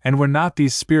imprisoned, and were not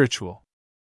these spiritual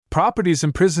properties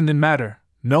imprisoned in matter,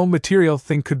 no material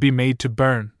thing could be made to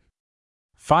burn.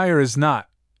 Fire is not,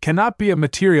 cannot be a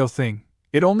material thing,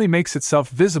 it only makes itself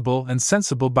visible and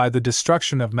sensible by the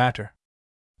destruction of matter.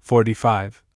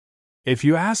 45. If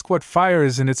you ask what fire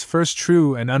is in its first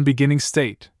true and unbeginning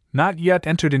state, not yet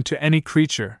entered into any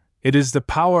creature, it is the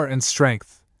power and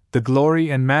strength, the glory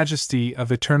and majesty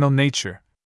of eternal nature.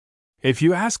 If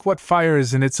you ask what fire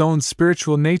is in its own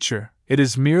spiritual nature, it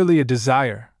is merely a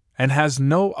desire, and has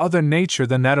no other nature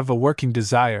than that of a working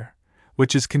desire,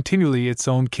 which is continually its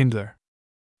own kindler.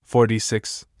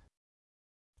 46.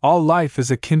 All life is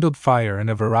a kindled fire in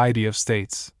a variety of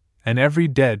states, and every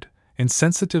dead,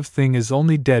 insensitive thing is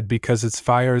only dead because its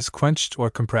fire is quenched or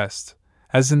compressed,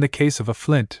 as in the case of a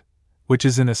flint, which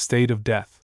is in a state of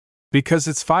death, because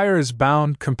its fire is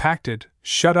bound, compacted,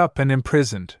 shut up, and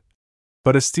imprisoned.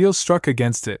 But a steel struck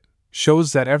against it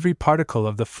shows that every particle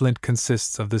of the flint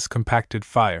consists of this compacted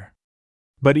fire.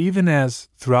 But even as,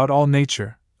 throughout all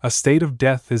nature, a state of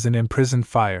death is an imprisoned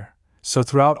fire, so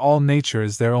throughout all nature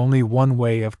is there only one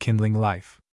way of kindling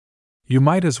life. You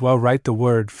might as well write the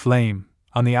word flame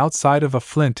on the outside of a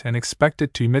flint and expect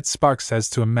it to emit sparks as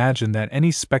to imagine that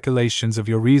any speculations of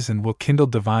your reason will kindle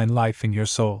divine life in your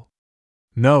soul.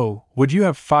 No, would you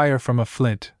have fire from a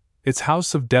flint, its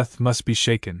house of death must be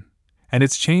shaken, and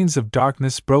its chains of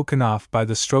darkness broken off by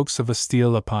the strokes of a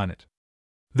steel upon it.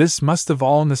 This must of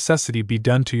all necessity be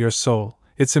done to your soul,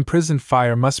 its imprisoned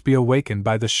fire must be awakened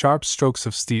by the sharp strokes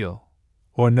of steel,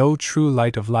 or no true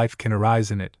light of life can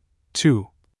arise in it. 2.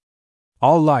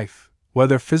 All life,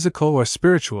 whether physical or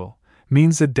spiritual,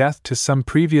 means a death to some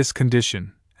previous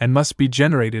condition, and must be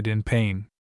generated in pain.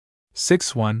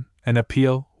 6.1. An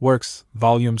Appeal, Works,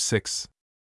 Volume 6.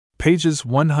 Pages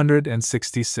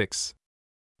 166.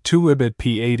 2 Ibid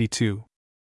p. 82.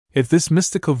 If this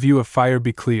mystical view of fire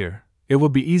be clear, it will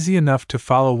be easy enough to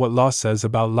follow what Law says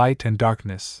about light and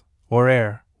darkness, or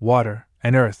air, water,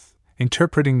 and earth,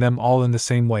 interpreting them all in the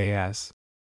same way as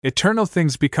eternal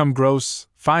things become gross,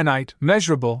 finite,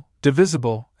 measurable,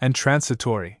 divisible, and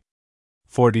transitory.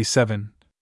 47.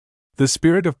 The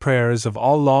spirit of prayer is of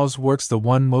all laws works the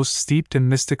one most steeped in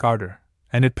mystic ardor,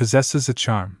 and it possesses a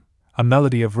charm, a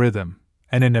melody of rhythm,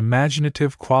 and an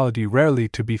imaginative quality rarely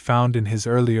to be found in his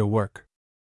earlier work.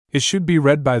 It should be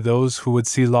read by those who would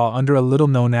see law under a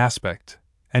little-known aspect,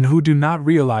 and who do not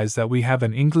realize that we have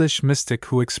an English mystic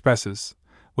who expresses,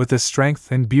 with a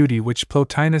strength and beauty which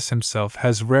Plotinus himself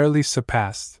has rarely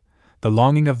surpassed, the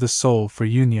longing of the soul for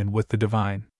union with the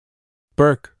divine.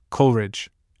 Burke, Coleridge,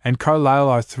 and Carlyle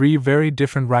are three very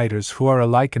different writers who are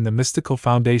alike in the mystical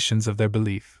foundations of their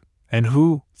belief, and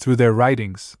who, through their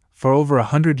writings, for over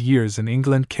 100 years in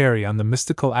England carry on the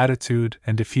mystical attitude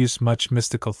and diffuse much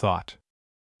mystical thought.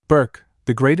 Burke,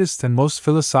 the greatest and most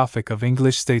philosophic of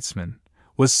English statesmen,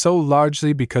 was so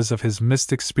largely because of his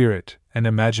mystic spirit and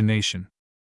imagination.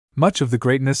 Much of the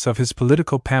greatness of his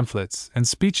political pamphlets and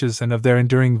speeches and of their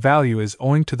enduring value is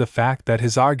owing to the fact that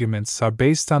his arguments are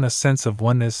based on a sense of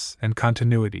oneness and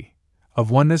continuity,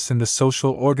 of oneness in the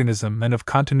social organism and of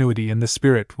continuity in the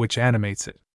spirit which animates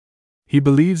it. He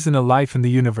believes in a life in the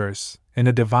universe, in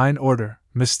a divine order,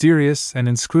 mysterious and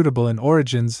inscrutable in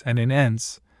origins and in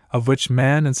ends, of which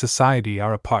man and society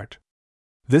are a part.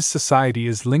 This society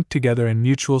is linked together in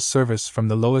mutual service from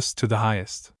the lowest to the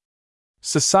highest.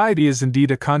 Society is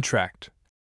indeed a contract,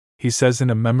 he says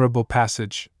in a memorable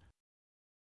passage.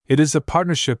 It is a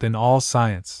partnership in all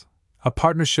science, a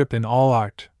partnership in all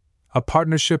art, a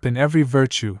partnership in every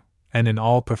virtue, and in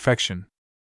all perfection.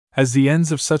 As the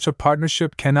ends of such a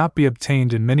partnership cannot be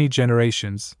obtained in many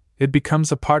generations, it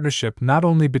becomes a partnership not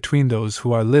only between those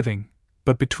who are living,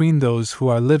 but between those who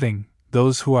are living,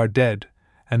 those who are dead,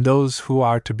 and those who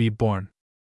are to be born.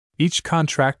 Each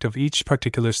contract of each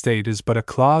particular state is but a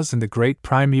clause in the great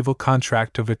primeval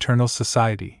contract of eternal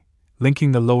society,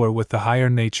 linking the lower with the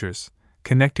higher natures,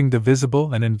 connecting the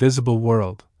visible and invisible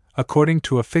world, according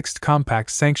to a fixed compact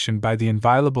sanctioned by the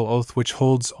inviolable oath which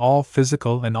holds all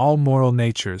physical and all moral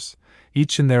natures,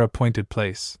 each in their appointed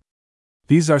place.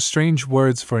 These are strange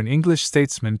words for an English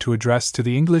statesman to address to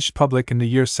the English public in the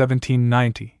year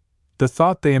 1790. The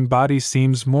thought they embody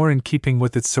seems more in keeping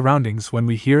with its surroundings when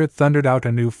we hear it thundered out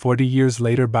anew 40 years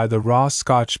later by the raw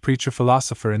Scotch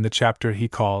preacher-philosopher in the chapter he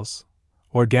calls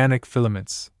Organic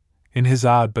Filaments, in his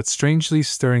odd but strangely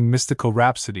stirring mystical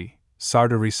rhapsody,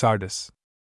 Sartori Sardis.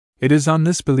 It is on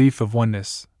this belief of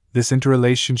oneness, this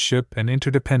interrelationship and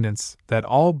interdependence, that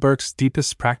all Burke's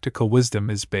deepest practical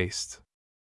wisdom is based.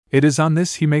 It is on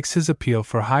this he makes his appeal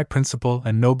for high principle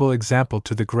and noble example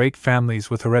to the great families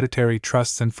with hereditary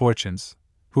trusts and fortunes,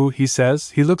 who, he says,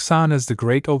 he looks on as the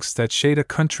great oaks that shade a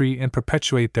country and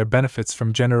perpetuate their benefits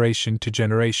from generation to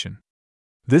generation.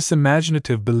 This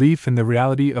imaginative belief in the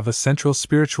reality of a central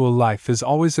spiritual life is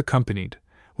always accompanied,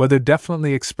 whether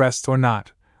definitely expressed or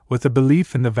not, with a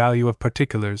belief in the value of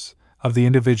particulars, of the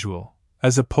individual,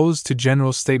 as opposed to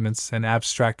general statements and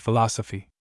abstract philosophy.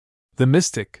 The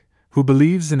mystic, who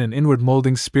believes in an inward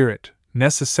molding spirit,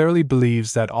 necessarily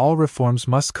believes that all reforms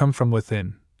must come from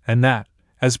within, and that,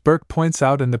 as Burke points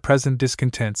out in the present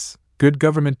discontents, good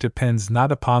government depends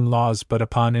not upon laws but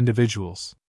upon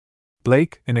individuals.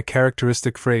 Blake, in a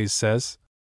characteristic phrase, says,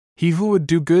 "He who would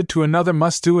do good to another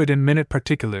must do it in minute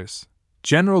particulars.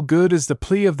 General good is the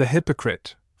plea of the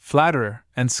hypocrite, flatterer,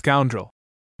 and scoundrel."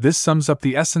 This sums up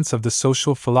the essence of the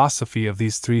social philosophy of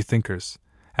these three thinkers,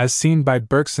 as seen by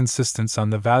Burke's insistence on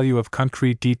the value of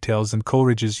concrete details and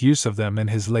Coleridge's use of them in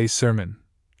his lay sermon,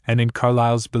 and in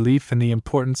Carlyle's belief in the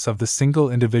importance of the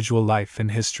single individual life in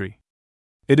history.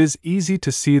 It is easy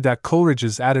to see that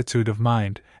Coleridge's attitude of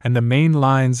mind and the main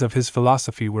lines of his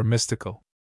philosophy were mystical.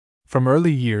 From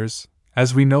early years,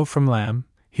 as we know from Lamb,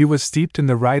 he was steeped in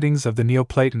the writings of the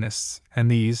Neoplatonists,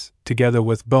 and these, together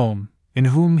with Boehme, in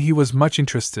whom he was much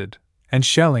interested, and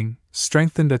Schelling,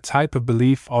 strengthened a type of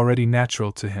belief already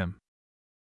natural to him.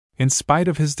 In spite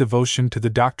of his devotion to the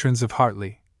doctrines of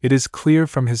Hartley, it is clear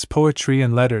from his poetry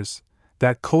and letters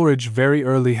that Coleridge very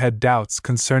early had doubts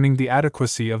concerning the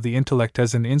adequacy of the intellect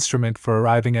as an instrument for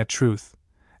arriving at truth,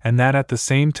 and that at the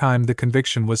same time the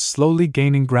conviction was slowly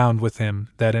gaining ground with him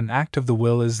that an act of the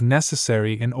will is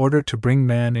necessary in order to bring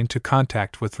man into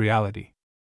contact with reality.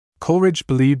 Coleridge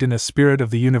believed in a spirit of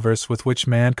the universe with which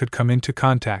man could come into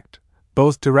contact,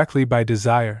 both directly by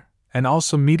desire, and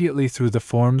also mediately through the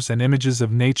forms and images of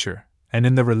nature, and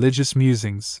in the Religious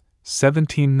Musings,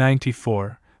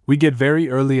 1794, we get very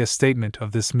early a statement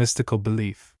of this mystical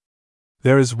belief.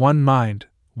 There is one mind,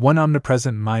 one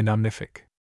omnipresent mind omnific.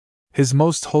 His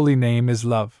most holy name is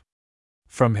love.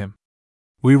 From him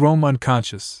we roam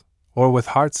unconscious, or with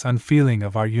hearts unfeeling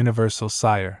of our universal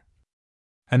Sire.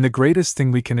 And the greatest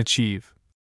thing we can achieve,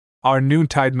 our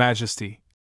noontide majesty,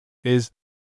 is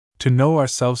to know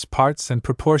ourselves parts and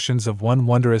proportions of one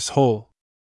wondrous whole.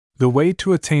 The way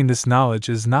to attain this knowledge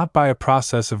is not by a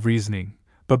process of reasoning,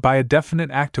 but by a definite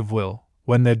act of will,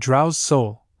 when the drowsed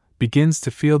soul begins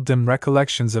to feel dim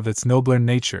recollections of its nobler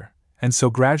nature, and so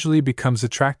gradually becomes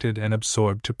attracted and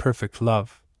absorbed to perfect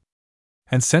love,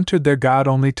 and centered their God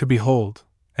only to behold,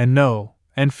 and know,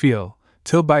 and feel,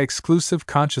 till by exclusive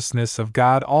consciousness of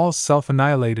God all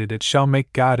self-annihilated it shall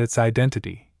make God its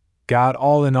identity, God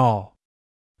all in all.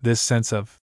 This sense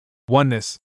of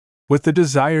oneness, with the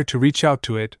desire to reach out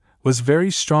to it, was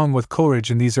very strong with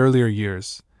Coleridge in these earlier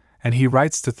years, and he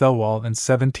writes to Thelwall in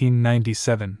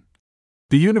 1797,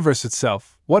 "The universe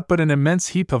itself, what but an immense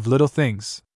heap of little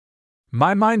things?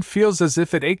 My mind feels as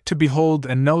if it ached to behold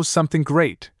and know something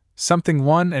great, something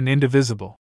one and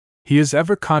indivisible." He is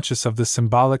ever conscious of the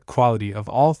symbolic quality of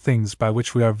all things by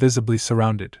which we are visibly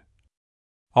surrounded.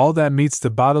 All that meets the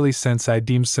bodily sense I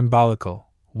deem symbolical,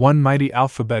 one mighty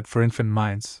alphabet for infant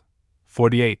minds.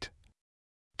 48.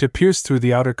 To pierce through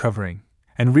the outer covering,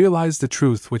 and realize the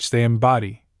truth which they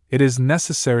embody, it is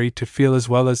necessary to feel as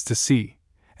well as to see,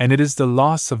 and it is the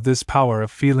loss of this power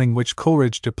of feeling which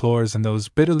Coleridge deplores in those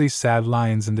bitterly sad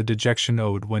lines in the Dejection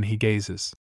Ode when he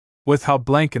gazes, with how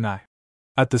blank an eye,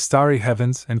 at the starry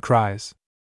heavens and cries,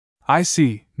 "I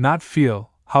see, not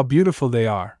feel, how beautiful they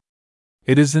are."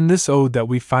 It is in this ode that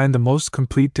we find the most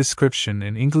complete description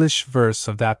in English verse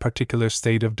of that particular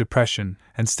state of depression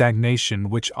and stagnation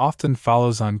which often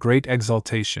follows on great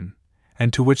exaltation,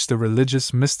 and to which the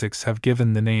religious mystics have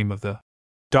given the name of the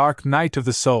dark night of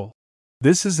the soul.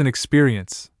 This is an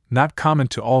experience, not common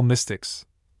to all mystics,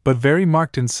 but very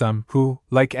marked in some who,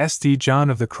 like St.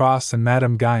 John of the Cross and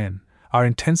Madame Guyon, are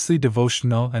intensely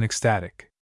devotional and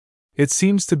ecstatic. It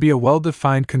seems to be a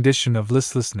well-defined condition of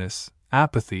listlessness,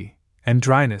 apathy, and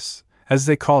dryness, as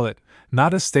they call it,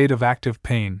 not a state of active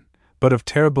pain, but of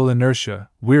terrible inertia,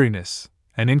 weariness,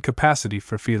 and incapacity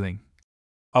for feeling.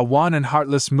 "A wan and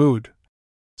heartless mood,"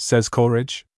 says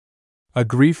Coleridge. "A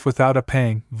grief without a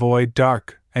pang, void,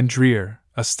 dark, and drear,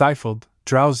 a stifled,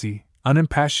 drowsy,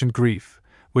 unimpassioned grief,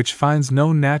 which finds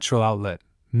no natural outlet,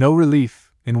 no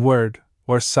relief, in word,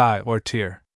 or sigh, or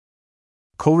tear."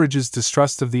 Coleridge's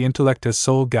distrust of the intellect as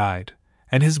sole guide,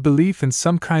 and his belief in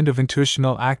some kind of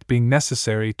intuitional act being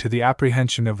necessary to the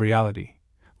apprehension of reality,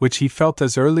 which he felt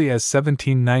as early as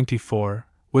 1794,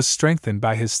 was strengthened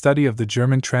by his study of the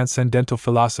German transcendental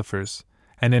philosophers,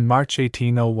 and in March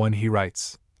 1801 he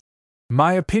writes,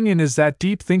 "My opinion is that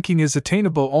deep thinking is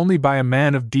attainable only by a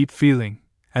man of deep feeling,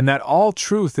 and that all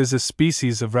truth is a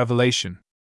species of revelation."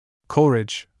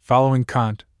 Coleridge, following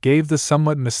Kant, gave the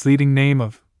somewhat misleading name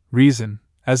of reason,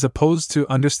 as opposed to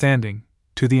understanding,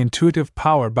 to the intuitive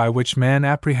power by which man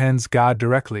apprehends God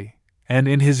directly, and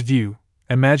in his view,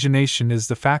 imagination is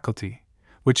the faculty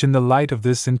which in the light of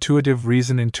this intuitive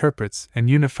reason interprets and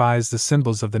unifies the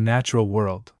symbols of the natural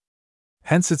world.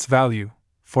 Hence its value,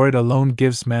 for it alone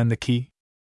gives man the key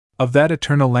of that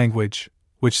eternal language,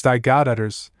 which thy God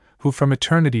utters, who from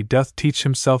eternity doth teach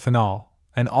himself in all,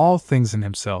 and all things in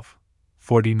himself.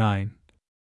 49.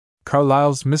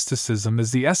 Carlyle's mysticism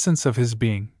is the essence of his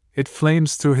being. It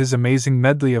flames through his amazing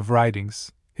medley of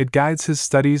writings, it guides his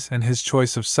studies and his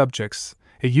choice of subjects,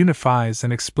 it unifies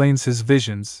and explains his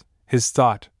visions, his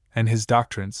thought, and his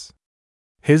doctrines.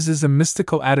 His is a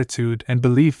mystical attitude and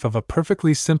belief of a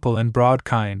perfectly simple and broad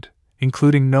kind,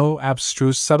 including no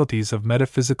abstruse subtleties of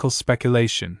metaphysical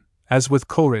speculation, as with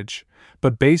Coleridge,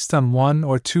 but based on one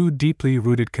or two deeply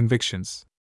rooted convictions.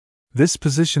 This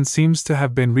position seems to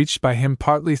have been reached by him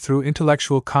partly through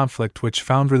intellectual conflict which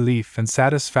found relief and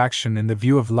satisfaction in the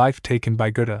view of life taken by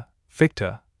Goethe,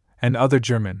 Fichte, and other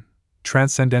German,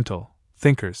 transcendental,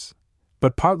 thinkers,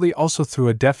 but partly also through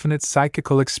a definite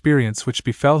psychical experience which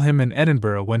befell him in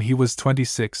Edinburgh when he was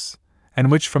 26,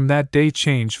 and which from that day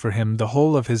changed for him the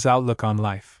whole of his outlook on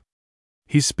life.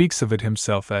 He speaks of it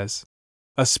himself as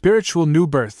a spiritual new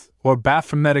birth, or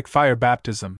Baphometic fire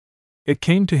baptism. It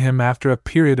came to him after a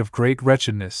period of great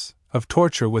wretchedness, of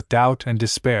torture with doubt and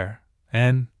despair,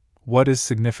 and, what is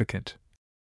significant,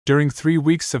 during 3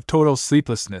 weeks of total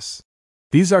sleeplessness.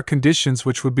 These are conditions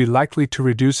which would be likely to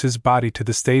reduce his body to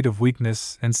the state of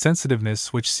weakness and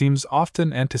sensitiveness which seems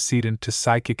often antecedent to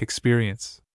psychic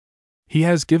experience. He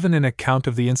has given an account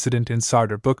of the incident in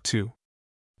Sartor Book 2,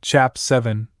 Chap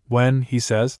 7, when, he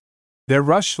says, "There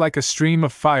rushed like a stream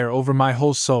of fire over my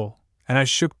whole soul, and I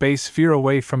shook base fear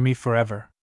away from me forever.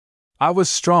 I was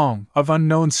strong, of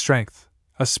unknown strength,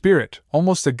 a spirit,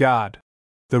 almost a god."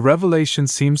 The revelation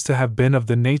seems to have been of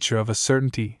the nature of a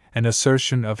certainty, an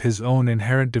assertion of his own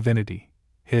inherent divinity,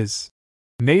 his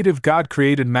native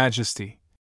God-created majesty,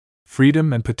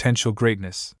 freedom, and potential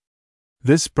greatness.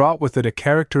 This brought with it a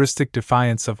characteristic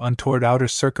defiance of untoward outer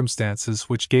circumstances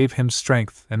which gave him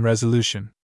strength and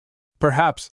resolution.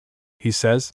 Perhaps, he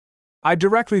says, I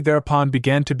directly thereupon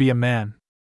began to be a man.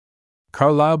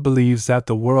 Carlyle believes that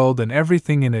the world and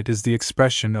everything in it is the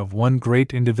expression of one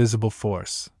great indivisible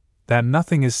force, that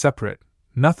nothing is separate,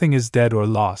 nothing is dead or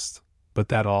lost, but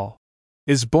that all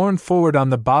is borne forward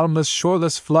on the bottomless,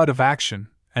 shoreless flood of action,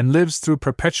 and lives through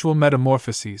perpetual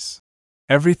metamorphoses.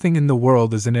 Everything in the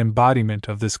world is an embodiment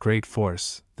of this great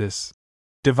force, this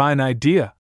divine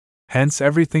idea. Hence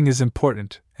everything is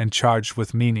important and charged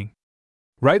with meaning.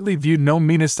 Rightly viewed, no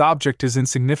meanest object is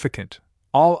insignificant.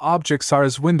 All objects are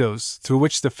as windows through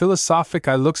which the philosophic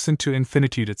eye looks into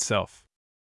infinitude itself.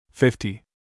 50.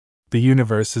 The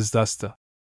universe is thus the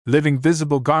living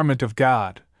visible garment of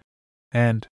God,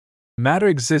 and matter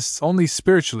exists only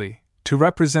spiritually, to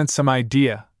represent some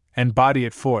idea, and body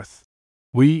it forth.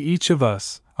 We, each of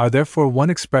us, are therefore one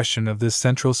expression of this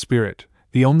central spirit,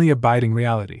 the only abiding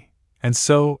reality, and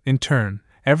so, in turn,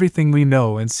 everything we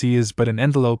know and see is but an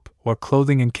envelope or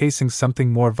clothing encasing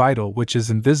something more vital which is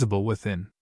invisible within.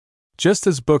 Just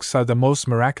as books are the most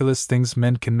miraculous things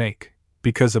men can make,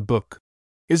 because a book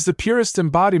is the purest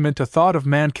embodiment a thought of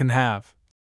man can have,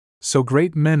 so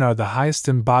great men are the highest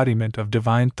embodiment of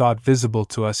divine thought visible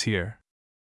to us here.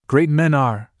 Great men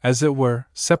are, as it were,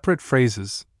 separate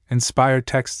phrases, inspired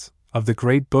texts, of the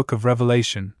great book of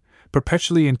Revelation,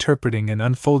 perpetually interpreting and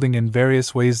unfolding in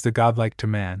various ways the godlike to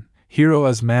man, hero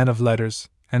as man of letters,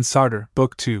 and Sartor,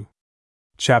 Book 2.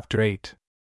 Chapter 8.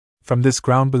 From this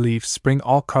ground belief spring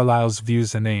all Carlyle's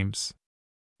views and aims.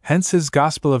 Hence his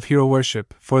gospel of hero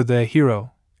worship, for the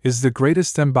hero is the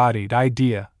greatest embodied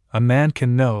idea a man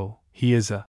can know. He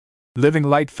is a living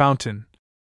light fountain.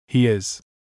 He is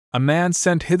a man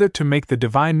sent hither to make the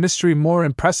divine mystery more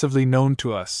impressively known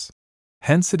to us.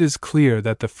 Hence it is clear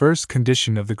that the first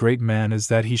condition of the great man is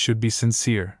that he should be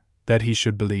sincere, that he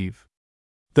should believe.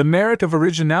 The merit of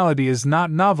originality is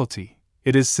not novelty,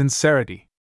 it is sincerity.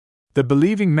 The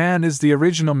believing man is the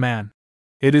original man.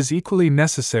 It is equally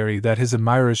necessary that his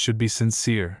admirers should be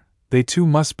sincere. They too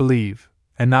must believe,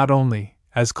 and not only,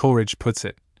 as Coleridge puts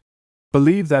it,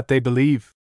 believe that they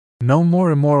believe. No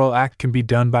more immoral act can be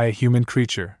done by a human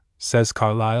creature, says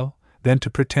Carlyle, than to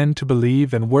pretend to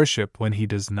believe and worship when he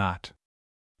does not.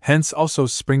 Hence also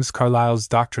springs Carlyle's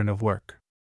doctrine of work.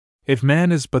 If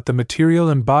man is but the material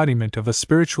embodiment of a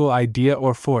spiritual idea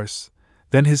or force,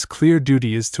 then his clear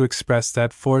duty is to express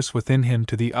that force within him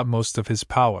to the utmost of his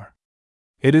power.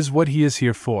 It is what he is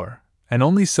here for, and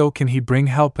only so can he bring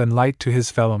help and light to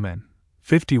his fellow men.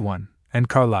 51. And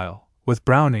Carlyle, with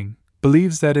Browning,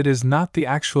 believes that it is not the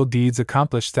actual deeds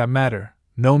accomplished that matter.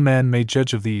 No man may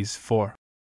judge of these, for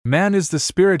man is the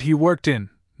spirit he worked in,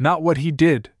 not what he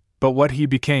did, but what he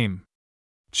became.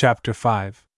 Chapter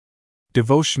 5.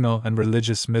 Devotional and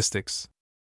Religious Mystics.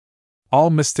 All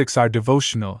mystics are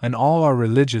devotional and all are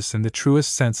religious in the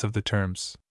truest sense of the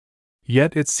terms.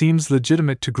 Yet it seems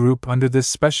legitimate to group under this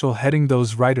special heading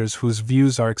those writers whose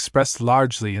views are expressed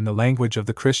largely in the language of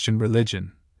the Christian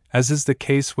religion, as is the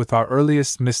case with our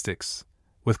earliest mystics,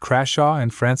 with Crashaw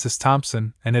and Francis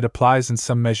Thompson, and it applies in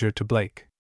some measure to Blake.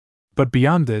 But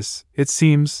beyond this, it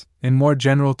seems, in more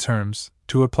general terms,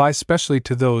 to apply specially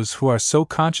to those who are so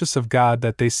conscious of God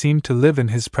that they seem to live in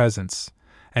His presence,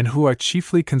 and who are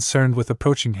chiefly concerned with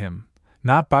approaching Him,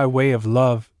 not by way of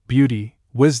love, beauty,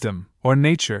 wisdom, or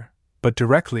nature, but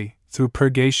directly, through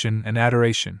purgation and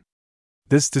adoration.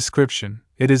 This description,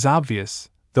 it is obvious,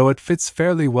 though it fits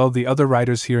fairly well the other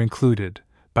writers here included,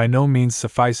 by no means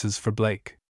suffices for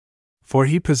Blake. For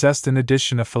he possessed in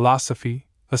addition a philosophy,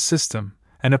 a system,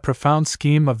 and a profound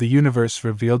scheme of the universe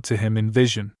revealed to him in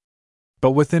vision.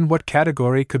 But within what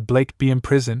category could Blake be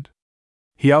imprisoned?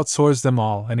 He outsoars them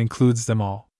all and includes them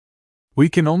all. We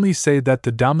can only say that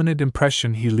the dominant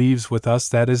impression he leaves with us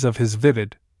that is of his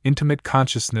vivid, intimate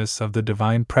consciousness of the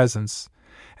divine presence,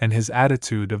 and his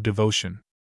attitude of devotion.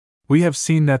 We have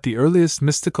seen that the earliest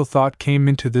mystical thought came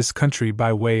into this country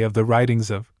by way of the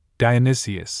writings of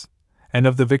Dionysius, and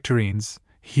of the Victorines,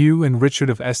 Hugh and Richard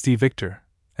of St. Victor,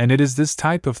 and it is this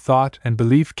type of thought and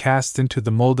belief cast into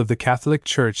the mold of the Catholic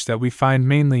Church that we find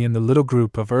mainly in the little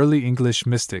group of early English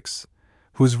mystics,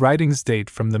 whose writings date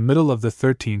from the middle of the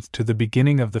 13th to the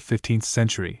beginning of the 15th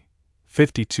century.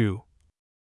 52.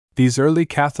 These early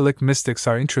Catholic mystics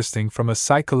are interesting from a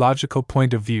psychological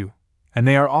point of view, and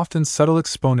they are often subtle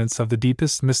exponents of the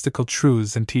deepest mystical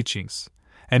truths and teachings,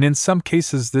 and in some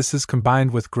cases this is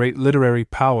combined with great literary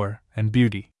power and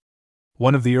beauty.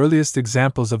 One of the earliest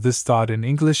examples of this thought in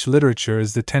English literature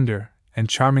is the tender and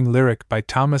charming lyric by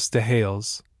Thomas de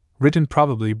Hales, written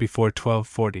probably before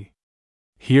 1240.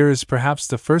 Here is perhaps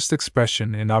the first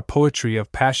expression in our poetry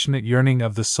of passionate yearning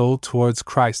of the soul towards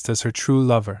Christ as her true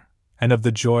lover, and of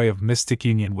the joy of mystic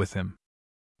union with him.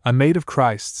 A maid of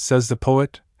Christ, says the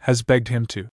poet, has begged him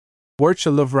to worch a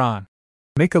lovran,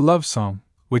 make a love song,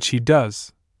 which he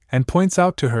does, and points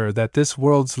out to her that this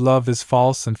world's love is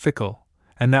false and fickle,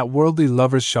 and that worldly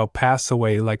lovers shall pass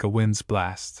away like a wind's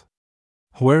blast.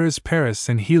 Where is Paris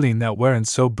in healing that weren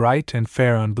so bright and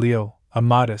fair on Blio,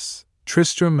 Amadis,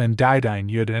 Tristram and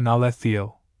Didine Yud and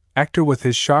Alethio, actor with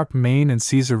his sharp mane and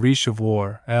Caesar reach of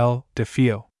war, El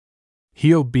Defio.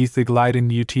 Heo beath the gliding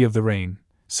beauty of the rain,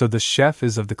 so the chef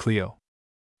is of the Clio.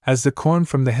 As the corn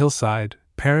from the hillside,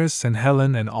 Paris and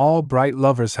Helen and all bright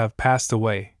lovers have passed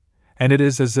away, and it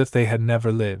is as if they had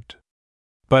never lived.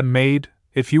 But maid,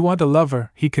 if you want a lover,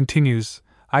 he continues,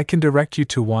 I can direct you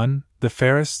to one, the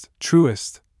fairest,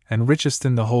 truest, and richest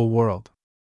in the whole world.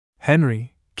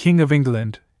 Henry, King of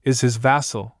England, is his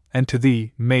vassal, and to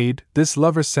thee, maid, this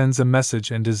lover sends a message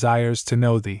and desires to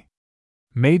know thee.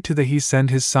 Maid, to thee he send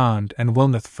his sond and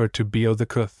willneth for to be o' the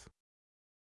cuth.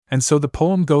 And so the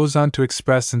poem goes on to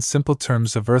express in simple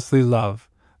terms of earthly love,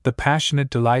 the passionate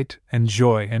delight and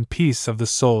joy and peace of the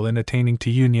soul in attaining to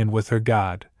union with her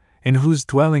God, in whose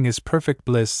dwelling is perfect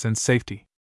bliss and safety.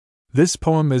 This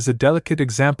poem is a delicate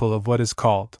example of what is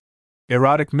called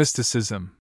erotic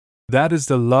mysticism. That is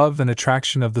the love and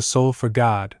attraction of the soul for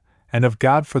God, and of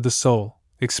God for the soul,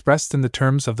 expressed in the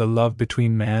terms of the love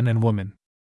between man and woman.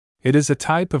 It is a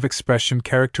type of expression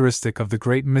characteristic of the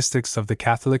great mystics of the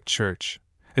Catholic Church,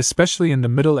 especially in the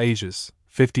Middle Ages,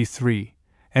 53,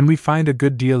 and we find a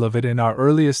good deal of it in our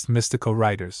earliest mystical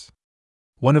writers.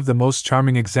 One of the most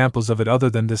charming examples of it other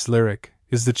than this lyric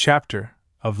is the chapter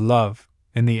of love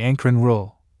in the Ancren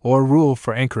Rule, or Rule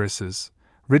for Anchoresses,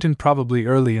 written probably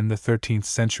early in the 13th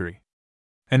century.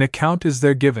 An account is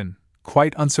there given,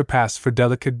 quite unsurpassed for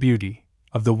delicate beauty,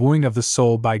 of the wooing of the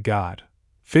soul by God.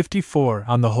 54.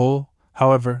 On the whole,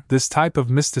 however, this type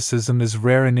of mysticism is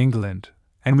rare in England,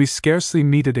 and we scarcely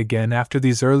meet it again after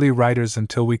these early writers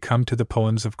until we come to the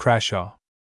poems of Crashaw.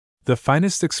 The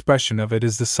finest expression of it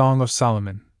is the Song of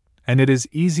Solomon, and it is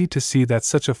easy to see that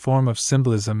such a form of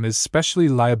symbolism is specially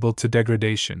liable to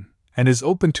degradation, and is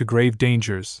open to grave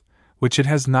dangers, which it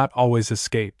has not always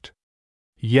escaped.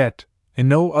 Yet, in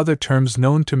no other terms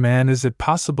known to man is it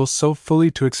possible so fully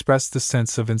to express the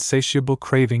sense of insatiable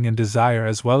craving and desire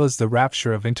as well as the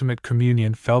rapture of intimate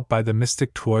communion felt by the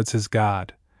mystic towards his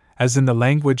God, as in the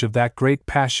language of that great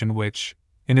passion which,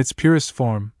 in its purest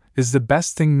form, is the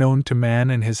best thing known to man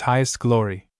and his highest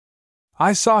glory.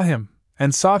 I saw him,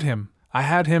 and sought him, I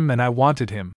had him and I wanted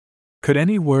him. Could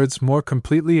any words more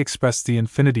completely express the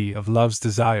infinity of love's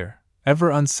desire,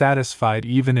 ever unsatisfied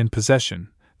even in possession,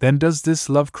 than does this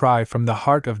love cry from the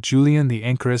heart of Julian the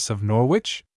Anchoress of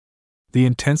Norwich? The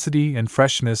intensity and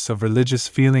freshness of religious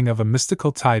feeling of a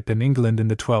mystical type in England in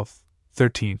the 12th,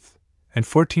 13th, and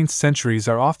 14th centuries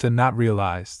are often not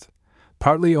realized,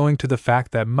 partly owing to the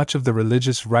fact that much of the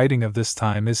religious writing of this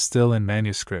time is still in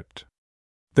manuscript.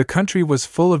 The country was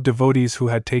full of devotees who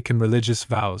had taken religious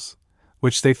vows,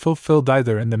 which they fulfilled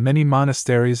either in the many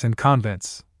monasteries and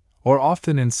convents, or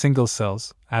often in single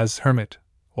cells, as hermit,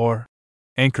 or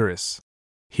anchoress.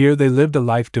 Here they lived a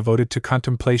life devoted to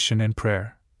contemplation and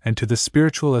prayer, and to the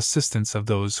spiritual assistance of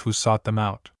those who sought them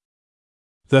out.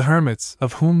 The hermits,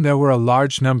 of whom there were a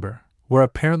large number, were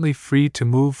apparently free to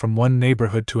move from one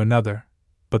neighborhood to another,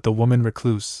 but the woman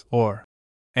recluse, or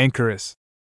anchoress,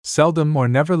 seldom or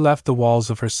never left the walls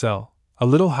of her cell, a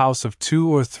little house of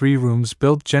 2 or 3 rooms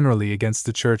built generally against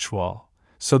the church wall,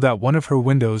 so that one of her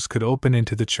windows could open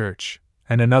into the church,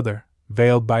 and another,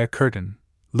 veiled by a curtain,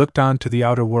 looked on to the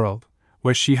outer world,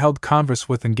 where she held converse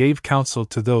with and gave counsel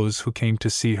to those who came to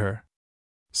see her.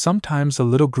 Sometimes a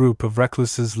little group of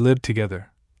recluses lived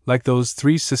together, like those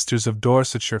 3 sisters of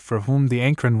Dorsetshire for whom the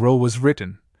Ancren Rule was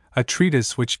written, a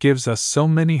treatise which gives us so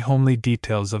many homely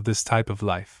details of this type of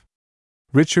life.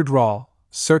 Richard Rawle,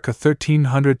 circa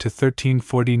 1300 to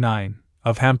 1349,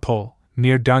 of Hampole,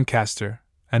 near Doncaster,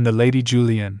 and the Lady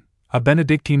Julian, a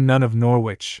Benedictine nun of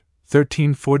Norwich,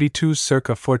 1342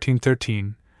 circa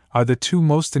 1413, are the 2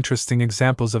 most interesting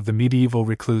examples of the medieval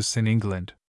recluse in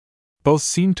England. Both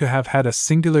seem to have had a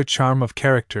singular charm of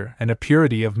character and a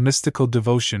purity of mystical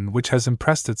devotion which has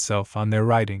impressed itself on their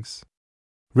writings.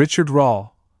 Richard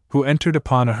Rawle, who entered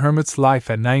upon a hermit's life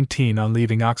at 19 on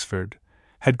leaving Oxford,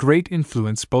 had great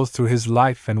influence both through his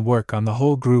life and work on the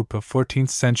whole group of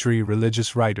 14th-century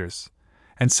religious writers,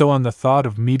 and so on the thought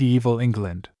of medieval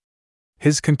England.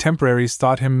 His contemporaries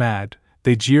thought him mad,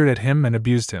 They jeered at him and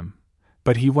abused him,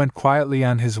 but he went quietly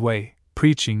on his way,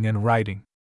 preaching and writing.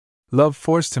 Love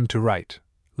forced him to write.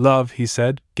 Love, he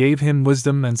said, gave him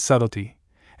wisdom and subtlety,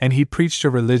 and he preached a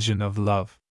religion of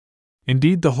love.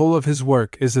 Indeed, the whole of his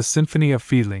work is a symphony of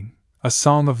feeling, a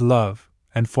song of love,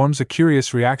 and forms a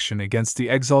curious reaction against the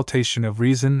exaltation of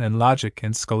reason and logic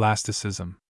and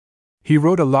scholasticism. He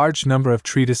wrote a large number of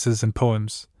treatises and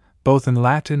poems, both in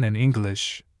Latin and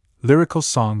English, lyrical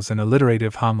songs and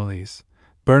alliterative homilies,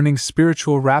 burning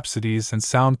spiritual rhapsodies and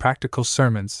sound practical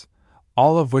sermons,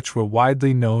 all of which were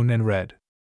widely known and read.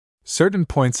 Certain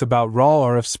points about Rawle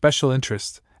are of special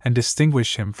interest and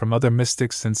distinguish him from other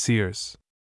mystics and seers.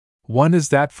 One is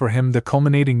that for him the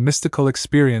culminating mystical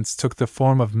experience took the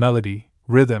form of melody,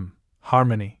 rhythm,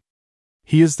 harmony.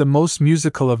 He is the most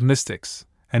musical of mystics,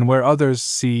 and where others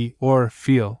see or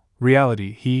feel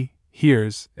reality, he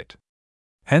hears it.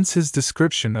 Hence his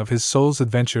description of his soul's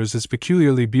adventures is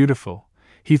peculiarly beautiful.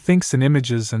 He thinks in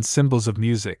images and symbols of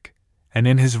music, and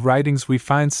in his writings we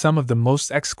find some of the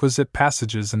most exquisite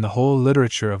passages in the whole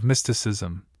literature of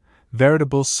mysticism,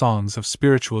 veritable songs of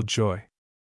spiritual joy.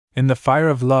 In The Fire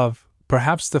of Love,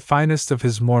 perhaps the finest of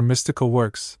his more mystical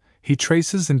works, he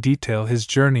traces in detail his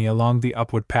journey along the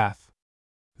upward path.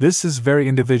 This is very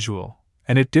individual,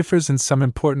 and it differs in some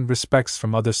important respects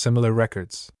from other similar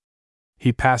records.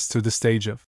 He passed through the stage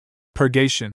of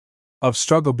purgation, of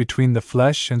struggle between the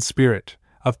flesh and spirit,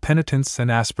 of penitence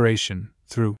and aspiration,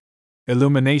 through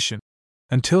illumination,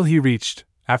 until he reached,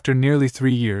 after nearly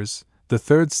 3 years, the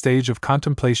third stage of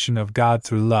contemplation of God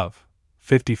through love,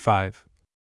 55.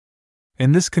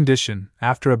 In this condition,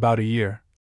 after about a year,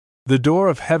 the door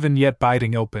of heaven yet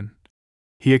biting open,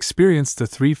 he experienced the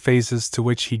 3 phases to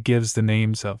which he gives the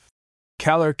names of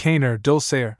calor, caner,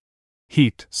 dulcere,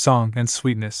 heat, song, and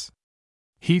sweetness.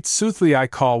 Heat soothly I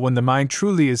call when the mind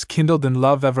truly is kindled in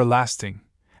love everlasting,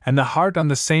 and the heart on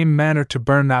the same manner to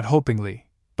burn not hopingly,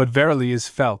 but verily is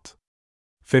felt.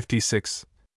 56.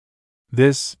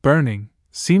 This burning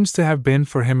seems to have been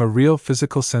for him a real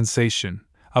physical sensation,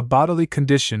 a bodily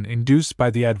condition induced by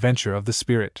the adventure of the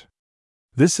spirit.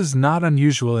 This is not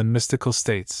unusual in mystical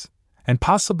states, and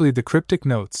possibly the cryptic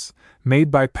notes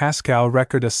made by Pascal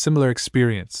record a similar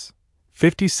experience.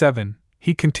 57.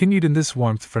 He continued in this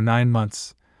warmth for 9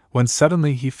 months, when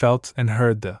suddenly he felt and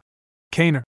heard the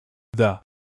caner, the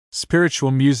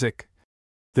spiritual music,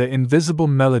 the invisible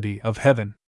melody of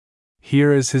heaven.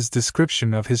 Here is his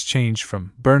description of his change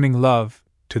from burning love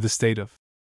to the state of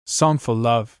songful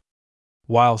love.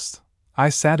 Whilst I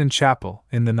sat in chapel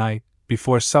in the night,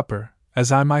 before supper,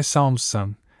 as I my psalms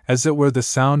sung, as it were the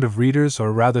sound of readers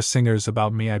or rather singers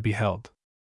about me I beheld.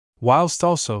 Whilst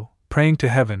also, praying to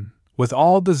heaven, with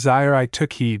all desire I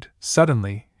took heed,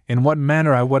 suddenly, in what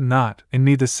manner I wot not, in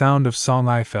me the sound of song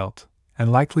I felt,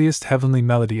 and likeliest heavenly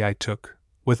melody I took,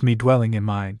 with me dwelling in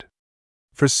mind.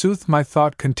 Forsooth my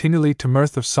thought continually to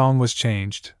mirth of song was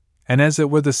changed, and as it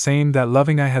were the same that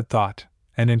loving I had thought,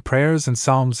 and in prayers and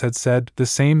psalms had said, the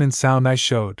same in sound I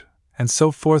showed, and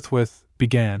so forthwith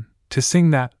began to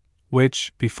sing that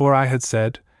which before I had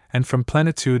said, and from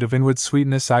plenitude of inward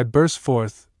sweetness I burst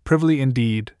forth, privily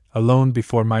indeed, alone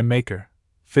before my Maker.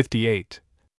 58.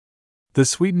 The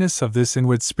sweetness of this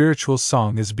inward spiritual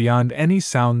song is beyond any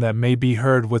sound that may be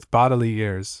heard with bodily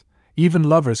ears. Even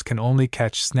lovers can only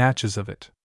catch snatches of it.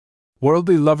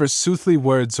 Worldly lovers soothly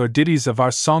words or ditties of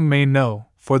our song may know,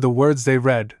 for the words they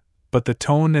read, but the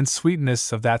tone and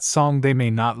sweetness of that song they may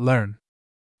not learn.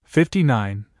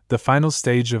 59. The final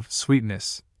stage of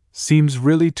sweetness seems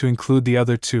really to include the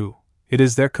other 2. It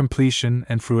is their completion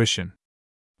and fruition.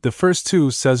 The first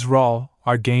 2, says Rawle,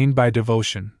 are gained by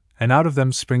devotion, and out of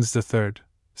them springs the third.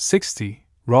 60.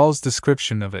 Rawle's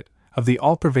description of it, of the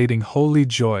all-pervading holy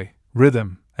joy,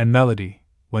 rhythm, and melody,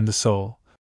 when the soul,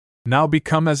 now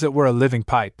become as it were a living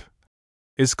pipe,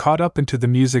 is caught up into the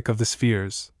music of the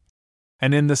spheres,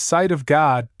 and in the sight of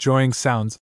God, joying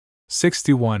sounds.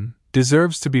 61.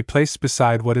 Deserves to be placed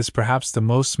beside what is perhaps the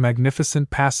most magnificent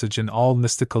passage in all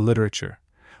mystical literature,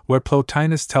 where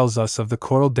Plotinus tells us of the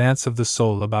choral dance of the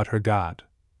soul about her God.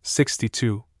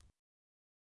 62.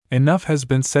 Enough has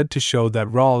been said to show that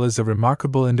Rawle is a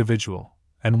remarkable individual,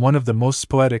 and one of the most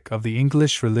poetic of the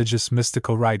English religious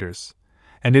mystical writers,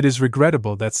 and it is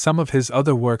regrettable that some of his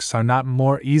other works are not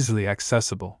more easily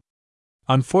accessible.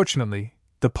 Unfortunately,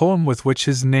 the poem with which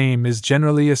his name is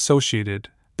generally associated,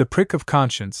 The Prick of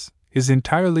Conscience, is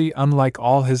entirely unlike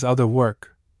all his other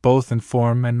work, both in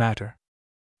form and matter.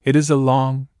 It is a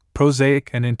long, prosaic,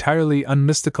 and entirely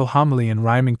unmystical homily in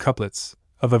rhyming couplets,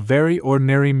 of a very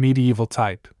ordinary medieval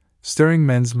type, stirring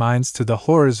men's minds to the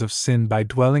horrors of sin by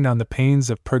dwelling on the pains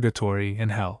of purgatory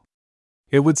and hell.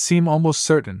 It would seem almost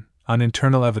certain, on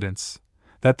internal evidence,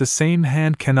 that the same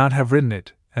hand cannot have written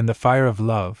it, and the fire of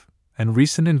love, and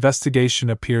recent investigation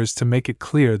appears to make it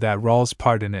clear that Rawls'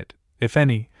 part in it, if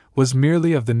any, was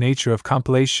merely of the nature of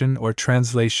compilation or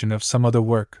translation of some other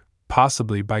work,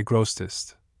 possibly by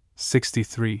Grosseteste.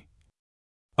 63.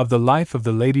 Of the life of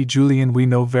the Lady Julian we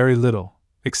know very little,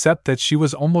 except that she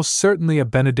was almost certainly a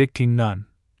Benedictine nun,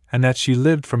 and that she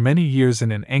lived for many years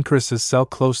in an anchoress's cell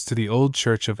close to the old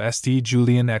church of St.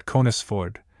 Julian at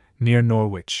Conisford, near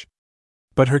Norwich.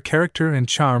 But her character and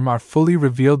charm are fully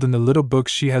revealed in the little book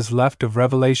she has left of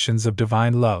Revelations of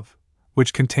Divine Love,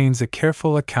 which contains a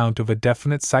careful account of a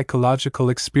definite psychological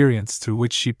experience through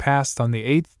which she passed on the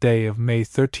 8th day of May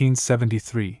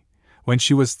 1373, when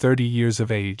she was 30 years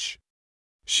of age.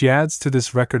 She adds to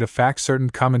this record of fact certain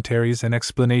commentaries and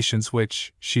explanations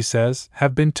which, she says,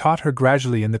 have been taught her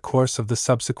gradually in the course of the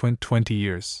subsequent 20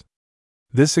 years.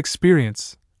 This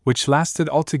experience, which lasted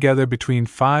altogether between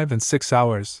 5 and 6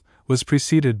 hours, was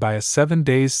preceded by a 7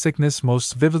 days' sickness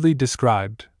most vividly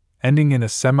described, ending in a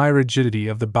semi-rigidity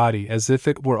of the body as if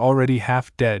it were already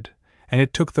half dead, and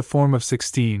it took the form of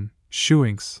 16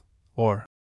 shewings, or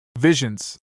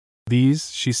visions.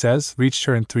 These, she says, reached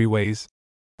her in 3 ways: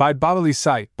 by bodily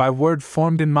sight, by word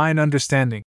formed in mine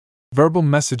understanding, verbal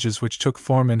messages which took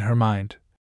form in her mind,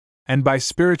 and by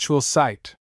spiritual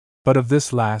sight. But of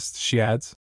this last, she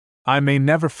adds, I may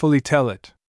never fully tell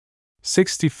it.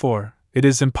 64. It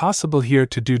is impossible here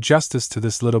to do justice to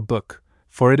this little book,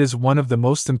 for it is one of the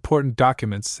most important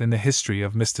documents in the history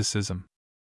of mysticism.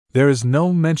 There is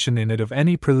no mention in it of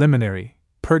any preliminary,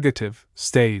 purgative,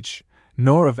 stage,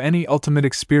 nor of any ultimate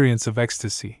experience of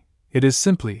ecstasy. It is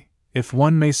simply, if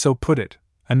one may so put it,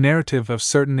 a narrative of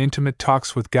certain intimate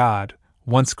talks with God,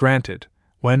 once granted,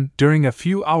 when, during a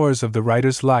few hours of the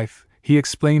writer's life, he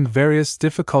explained various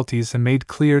difficulties and made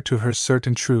clear to her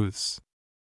certain truths.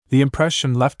 The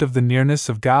impression left of the nearness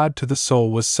of God to the soul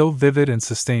was so vivid and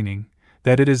sustaining,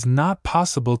 that it is not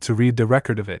possible to read the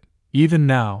record of it, even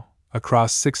now,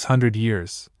 across 600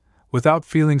 years, without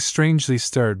feeling strangely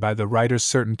stirred by the writer's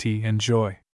certainty and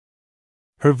joy.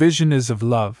 Her vision is of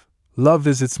love. Love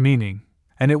is its meaning,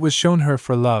 and it was shown her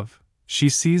for love. She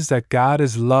sees that God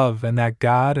is love and that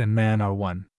God and man are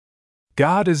one.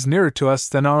 God is nearer to us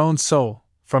than our own soul,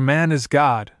 for man is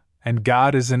God, and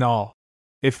God is in all.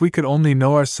 If we could only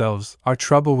know ourselves, our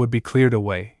trouble would be cleared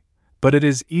away, but it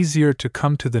is easier to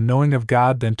come to the knowing of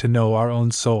God than to know our own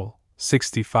soul.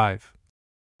 65.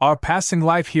 Our passing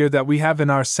life here that we have in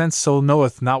our sense soul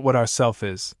knoweth not what our self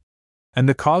is. And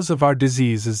the cause of our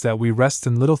disease is that we rest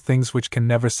in little things which can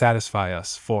never satisfy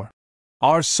us, for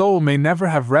our soul may never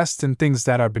have rest in things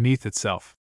that are beneath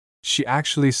itself. She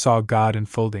actually saw God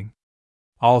enfolding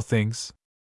all things.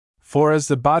 For as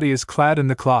the body is clad in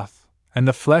the cloth, and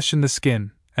the flesh in the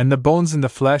skin, and the bones in the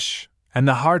flesh, and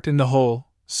the heart in the whole,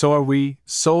 so are we,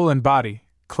 soul and body,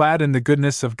 clad in the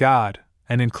goodness of God,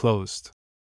 and enclosed.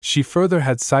 She further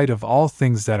had sight of all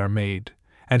things that are made,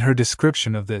 and her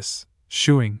description of this,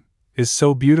 shewing, is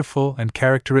so beautiful and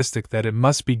characteristic that it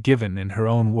must be given in her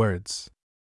own words.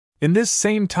 In this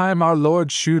same time our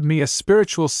Lord shewed me a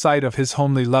spiritual sight of his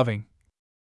homely loving.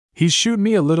 He shewed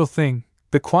me a little thing,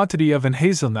 the quantity of an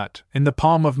hazelnut, in the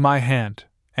palm of my hand,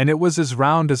 and it was as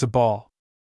round as a ball.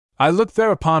 I looked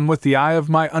thereupon with the eye of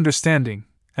my understanding,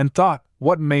 and thought,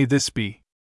 what may this be?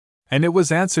 And it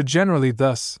was answered generally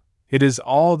thus, it is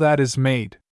all that is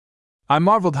made. I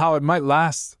marveled how it might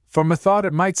last, for methought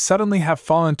it might suddenly have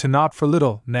fallen to naught for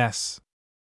littleness.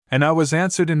 And I was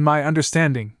answered in my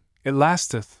understanding, it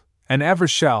lasteth, and ever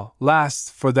shall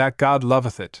last, for that God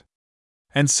loveth it.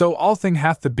 And so all thing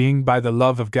hath the being by the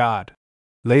love of God.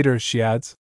 Later, she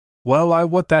adds, well, I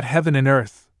wot that heaven and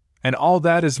earth, and all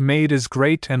that is made is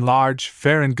great and large,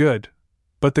 fair and good,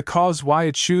 but the cause why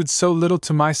it shewed so little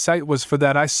to my sight was for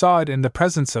that I saw it in the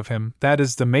presence of him that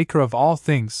is the maker of all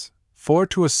things, for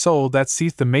to a soul that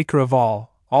seeth the maker of all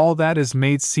that is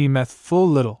made seemeth full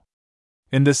little.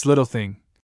 In this little thing,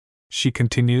 she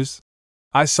continues,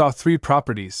 I saw 3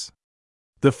 properties.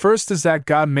 The first is that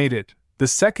God made it, the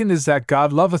second is that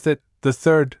God loveth it, the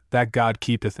third, that God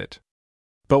keepeth it.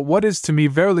 But what is to me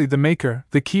verily the maker,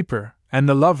 the keeper, and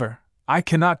the lover, I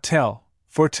cannot tell,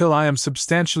 for till I am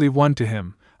substantially one to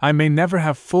him, I may never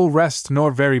have full rest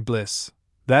nor very bliss,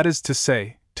 that is to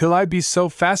say, till I be so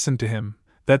fastened to him,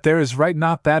 that there is right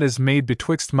not that is made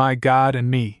betwixt my God and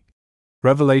me.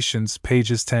 Revelations,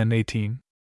 pages 10-18.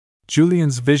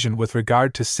 Julian's vision with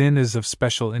regard to sin is of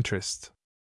special interest.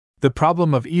 The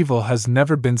problem of evil has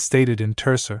never been stated in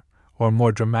terser, or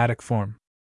more dramatic form.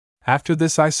 After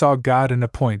this I saw God in a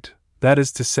point, that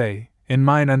is to say, in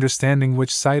mine understanding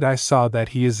which sight I saw that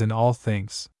he is in all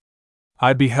things.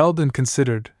 I beheld and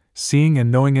considered, seeing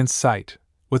and knowing in sight,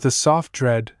 with a soft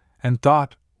dread, and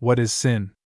thought, what is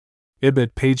sin?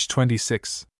 Ibid, page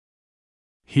 26.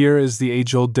 Here is the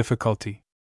age-old difficulty.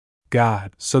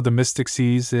 God, so the mystic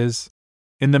sees, is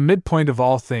in the midpoint of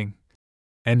all thing.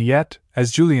 And yet,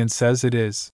 as Julian says it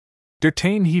is,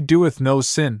 "Certain he doeth no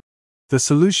sin." The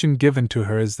solution given to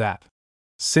her is that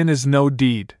sin is no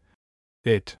deed.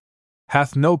 It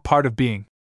hath no part of being,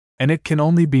 and it can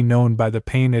only be known by the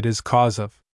pain it is cause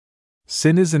of.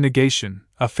 Sin is a negation,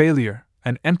 a failure,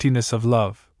 an emptiness of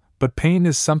love, but pain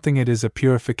is something, it is a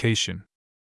purification.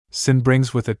 Sin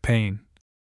brings with it pain.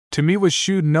 To me was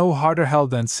shewed no harder hell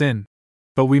than sin,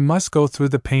 but we must go through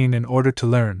the pain in order to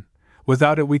learn.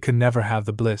 Without it we could never have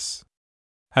the bliss.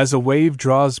 As a wave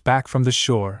draws back from the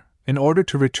shore, in order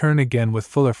to return again with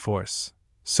fuller force,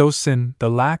 so sin, the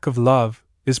lack of love,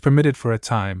 is permitted for a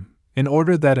time, in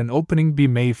order that an opening be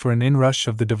made for an inrush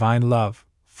of the divine love,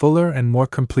 fuller and more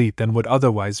complete than would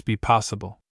otherwise be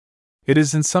possible. It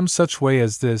is in some such way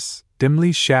as this,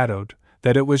 dimly shadowed,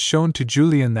 that it was shown to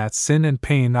Julian that sin and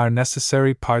pain are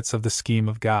necessary parts of the scheme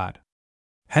of God.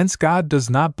 Hence God does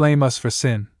not blame us for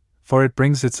sin, for it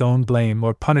brings its own blame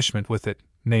or punishment with it,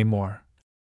 nay more.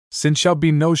 Sin shall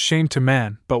be no shame to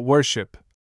man, but worship.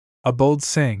 A bold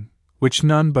saying, which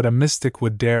none but a mystic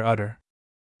would dare utter.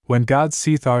 When God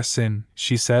seeth our sin,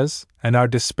 she says, and our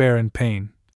despair and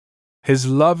pain, His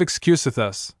love excuseth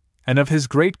us, and of His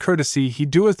great courtesy He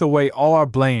doeth away all our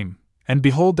blame, and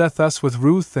beholdeth us with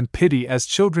ruth and pity as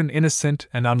children innocent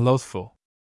and unloathful.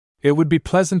 It would be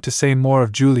pleasant to say more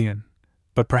of Julian,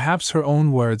 but perhaps her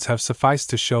own words have sufficed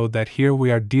to show that here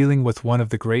we are dealing with one of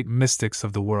the great mystics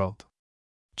of the world.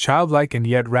 Childlike and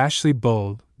yet rashly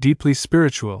bold, deeply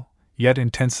spiritual, yet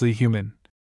intensely human.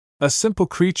 A simple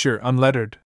creature,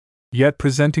 unlettered, yet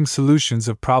presenting solutions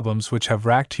of problems which have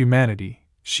racked humanity,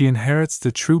 she inherits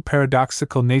the true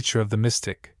paradoxical nature of the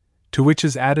mystic, to which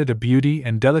is added a beauty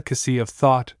and delicacy of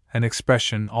thought and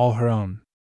expression all her own.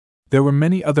 There were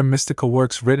many other mystical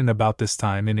works written about this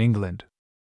time in England.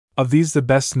 Of these the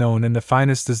best known and the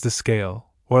finest is The Scale,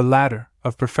 or Ladder,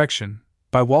 of Perfection,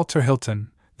 by Walter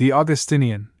Hilton, the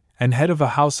Augustinian, and head of a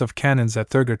house of canons at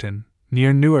Thurgerton,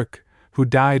 near Newark, who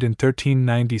died in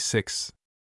 1396.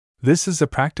 This is a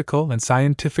practical and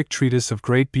scientific treatise of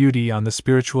great beauty on the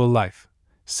spiritual life.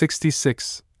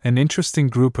 66. An interesting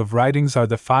group of writings are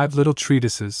the 5 little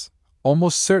treatises,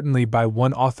 almost certainly by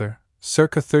one author,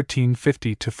 circa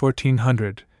 1350 to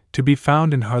 1400, to be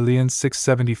found in Harleian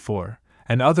 674,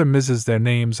 and other misses. Their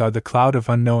names are The Cloud of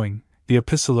Unknowing, The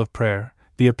Epistle of Prayer,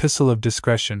 The Epistle of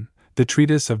Discretion, The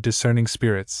Treatise of Discerning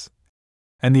Spirits,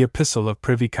 and The Epistle of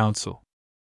Privy Council.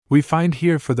 We find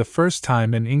here for the first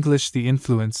time in English the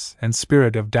influence and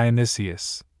spirit of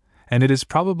Dionysius, and it is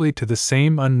probably to the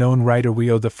same unknown writer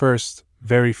we owe the first,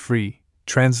 very free,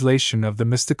 translation of the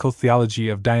mystical theology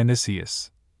of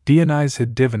Dionysius, Dionyse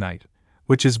Hid Divinite,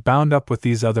 which is bound up with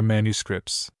these other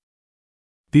manuscripts.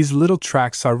 These little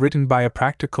tracts are written by a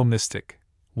practical mystic,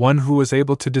 one who was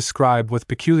able to describe with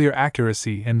peculiar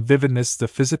accuracy and vividness the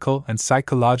physical and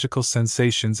psychological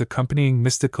sensations accompanying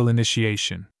mystical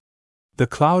initiation. The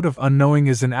Cloud of Unknowing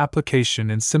is an application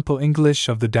in simple English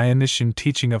of the Dionysian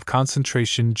teaching of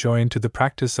concentration joined to the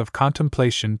practice of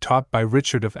contemplation taught by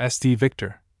Richard of St.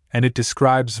 Victor, and it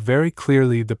describes very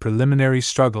clearly the preliminary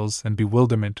struggles and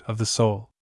bewilderment of the soul.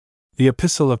 The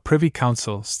Epistle of Privy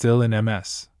Council, still in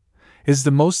MS, is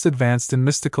the most advanced in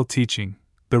mystical teaching.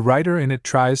 The writer in it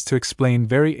tries to explain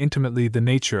very intimately the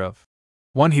nature of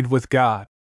one-heed with God,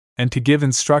 and to give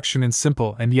instruction in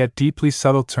simple and yet deeply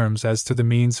subtle terms as to the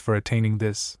means for attaining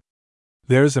this.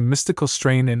 There is a mystical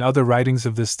strain in other writings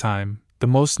of this time, the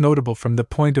most notable from the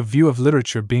point of view of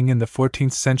literature being in the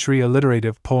 14th century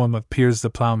alliterative poem of Piers the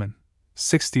Plowman.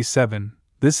 67.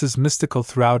 This is mystical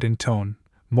throughout in tone,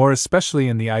 more especially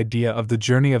in the idea of the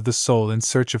journey of the soul in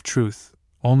search of truth,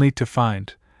 only to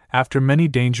find, after many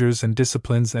dangers and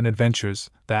disciplines and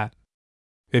adventures, that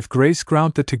if grace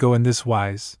grant thee to go in this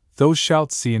wise, thou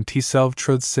shalt see in thyself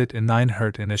truth sit in thine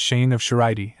hurt in a shame of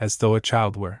charity as though a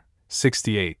child were.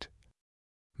 68.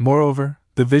 Moreover,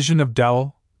 the vision of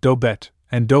Dowell, Dobet,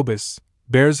 and Dobus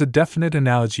bears a definite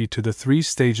analogy to the 3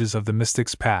 stages of the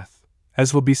mystic's path,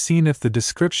 as will be seen if the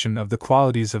description of the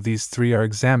qualities of these 3 are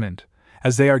examined,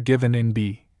 as they are given in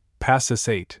B. Passus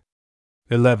 8.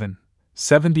 11.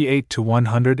 78 to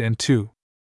 102.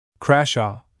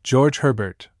 Crashaw, George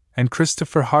Herbert, and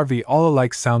Christopher Harvey all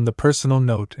alike sound the personal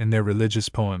note in their religious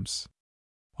poems.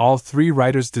 All 3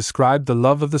 writers describe the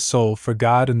love of the soul for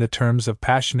God in the terms of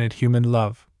passionate human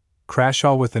love,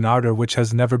 Crashaw with an ardor which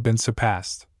has never been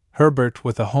surpassed, Herbert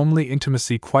with a homely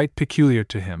intimacy quite peculiar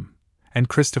to him, and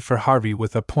Christopher Harvey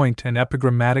with a point and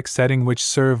epigrammatic setting which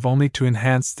serve only to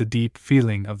enhance the deep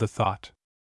feeling of the thought.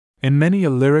 In many a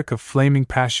lyric of flaming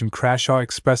passion Crashaw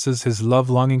expresses his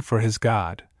love-longing for his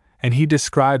God, and he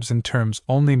describes in terms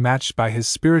only matched by his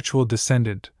spiritual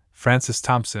descendant, Francis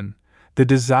Thompson, the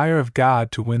desire of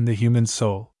God to win the human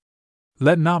soul.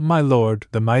 Let not my Lord,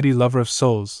 the mighty lover of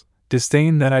souls,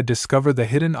 disdain that I discover the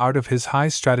hidden art of his high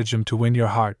stratagem to win your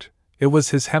heart. It was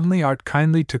his heavenly art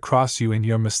kindly to cross you in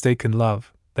your mistaken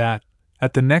love, that,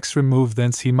 at the next remove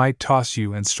thence he might toss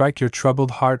you and strike your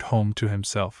troubled heart home to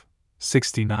himself.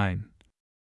 69.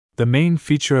 The main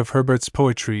feature of Herbert's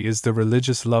poetry is the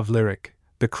religious love lyric,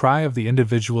 the cry of the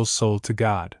individual soul to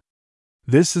God.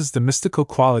 This is the mystical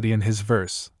quality in his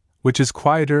verse, which is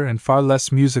quieter and far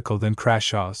less musical than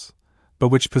Crashaw's, but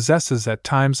which possesses at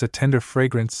times a tender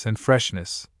fragrance and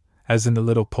freshness, as in the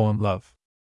little poem Love.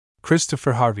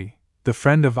 Christopher Harvey, the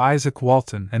friend of Isaac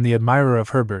Walton and the admirer of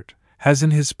Herbert, has in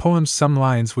his poems some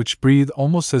lines which breathe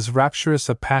almost as rapturous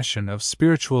a passion of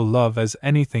spiritual love as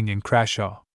anything in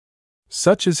Crashaw.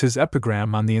 Such is his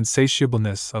epigram on the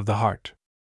insatiableness of the heart.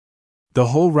 The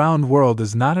whole round world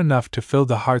is not enough to fill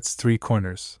the heart's three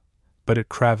corners, but it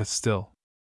craveth still.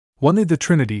 Only the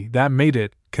Trinity that made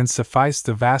it can suffice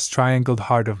the vast triangled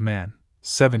heart of man.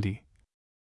 70.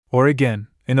 Or again,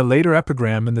 in a later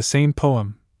epigram in the same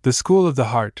poem, The School of the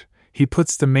Heart, he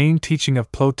puts the main teaching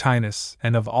of Plotinus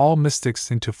and of all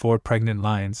mystics into 4 pregnant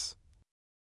lines.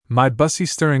 My bussy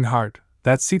stirring heart,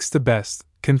 that seeks the best,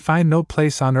 can find no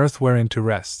place on earth wherein to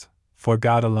rest, for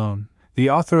God alone, the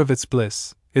author of its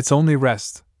bliss, its only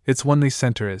rest, its only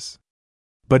center is.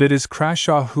 But it is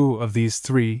Crashaw who, of these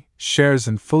 3, shares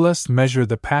in fullest measure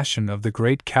the passion of the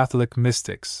great Catholic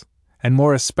mystics, and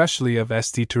more especially of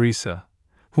St. Teresa,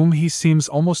 whom he seems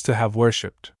almost to have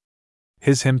worshipped.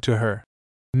 His hymn to her,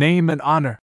 Name and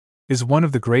Honor, is one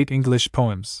of the great English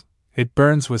poems. It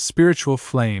burns with spiritual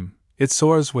flame, it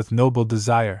soars with noble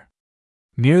desire.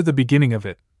 Near the beginning of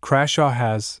it, Crashaw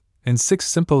has, in 6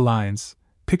 simple lines,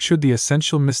 pictured the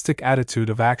essential mystic attitude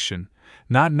of action,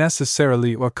 not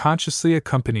necessarily or consciously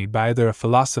accompanied by either a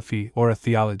philosophy or a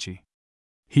theology.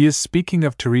 He is speaking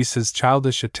of Teresa's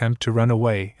childish attempt to run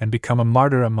away and become a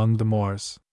martyr among the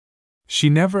Moors. She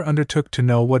never undertook to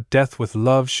know what death with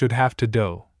love should have to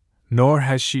do, nor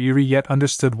has she yet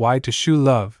understood why to shew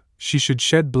love she should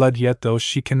shed blood, yet though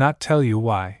she cannot tell you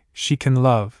why, she can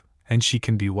love, and she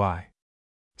can be why.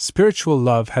 Spiritual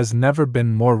love has never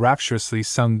been more rapturously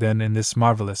sung than in this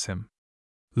marvelous hymn.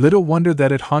 Little wonder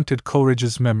that it haunted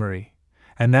Coleridge's memory,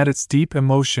 and that its deep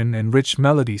emotion and rich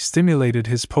melody stimulated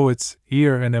his poet's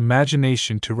ear and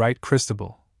imagination to write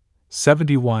Christabel.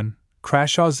 71.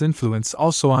 Crashaw's influence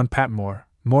also on Patmore,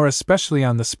 more especially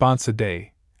on the Sponsa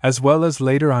Dei, as well as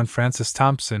later on Francis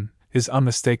Thompson, is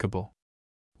unmistakable.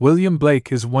 William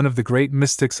Blake is one of the great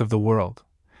mystics of the world,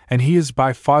 and he is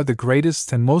by far the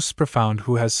greatest and most profound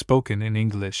who has spoken in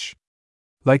English.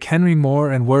 Like Henry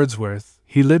Moore and Wordsworth,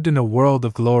 he lived in a world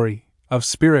of glory, of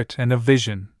spirit and of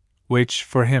vision, which,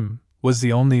 for him, was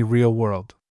the only real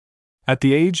world. At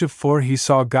the age of 4 he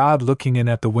saw God looking in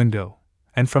at the window,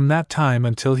 and from that time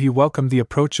until he welcomed the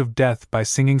approach of death by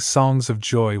singing songs of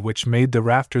joy which made the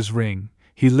rafters ring,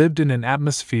 he lived in an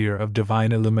atmosphere of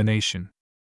divine illumination.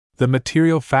 The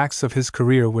material facts of his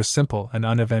career were simple and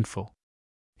uneventful.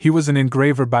 He was an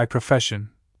engraver by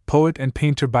profession, poet and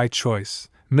painter by choice,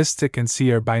 mystic and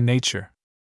seer by nature.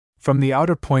 From the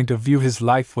outer point of view his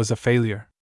life was a failure.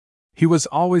 He was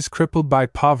always crippled by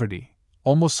poverty,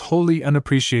 almost wholly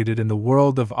unappreciated in the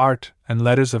world of art and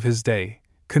letters of his day,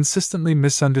 consistently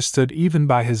misunderstood even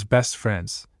by his best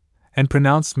friends, and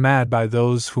pronounced mad by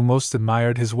those who most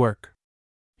admired his work.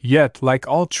 Yet, like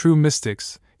all true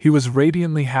mystics, he was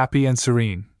radiantly happy and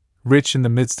serene, rich in the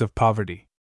midst of poverty.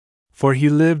 For he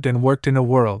lived and worked in a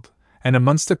world, and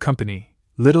amongst a company,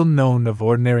 little known of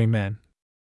ordinary men.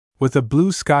 With a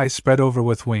blue sky spread over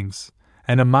with wings,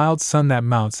 and a mild sun that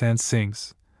mounts and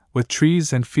sings, with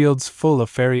trees and fields full of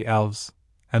fairy elves,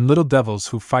 and little devils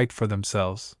who fight for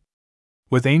themselves.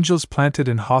 With angels planted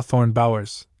in hawthorn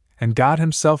bowers, and God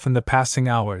himself in the passing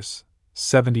hours.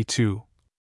 72.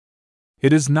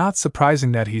 It is not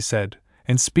surprising that he said,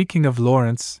 in speaking of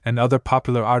Lawrence and other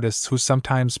popular artists who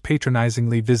sometimes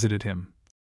patronizingly visited him,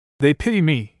 "They pity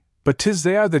me, but 'tis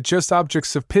they are the just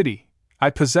objects of pity.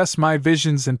 I possess my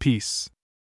visions and peace.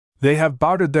 They have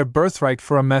bartered their birthright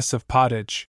for a mess of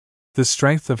pottage." The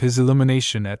strength of his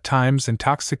illumination at times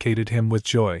intoxicated him with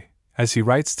joy, as he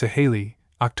writes to Haley,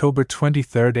 October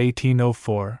 23,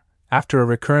 1804, after a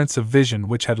recurrence of vision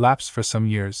which had lapsed for some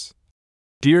years.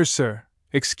 "Dear Sir,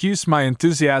 excuse my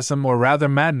enthusiasm or rather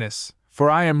madness, for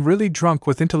I am really drunk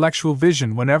with intellectual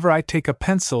vision whenever I take a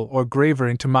pencil or graver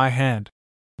into my hand.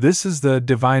 This is the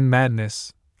divine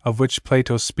madness, of which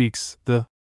Plato speaks, the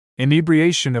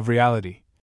inebriation of reality,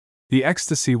 the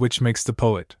ecstasy which makes the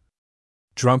poet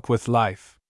drunk with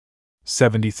life.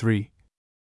 73.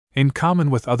 In common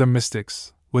with other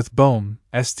mystics, with Boehme,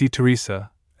 St.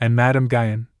 Teresa, and Madame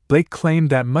Guyon, Blake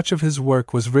claimed that much of his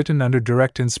work was written under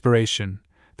direct inspiration,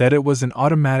 that it was an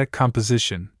automatic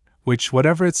composition, which,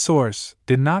 whatever its source,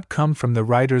 did not come from the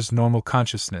writer's normal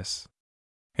consciousness.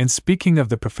 In speaking of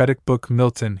the prophetic book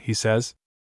Milton, he says,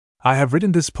 "I have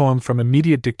written this poem from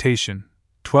immediate dictation,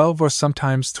 12 or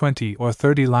sometimes 20 or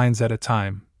 30 lines at a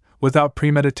time, without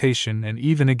premeditation and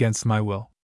even against my will.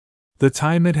 The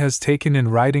time it has taken in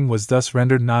writing was thus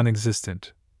rendered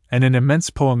non-existent, and an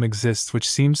immense poem exists which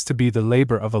seems to be the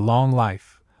labor of a long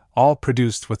life, all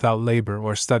produced without labor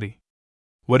or study."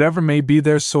 Whatever may be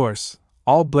their source,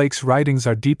 all Blake's writings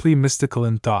are deeply mystical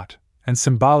in thought, and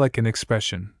symbolic in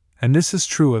expression, and this is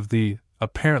true of the,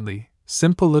 apparently,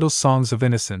 simple little songs of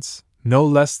innocence, no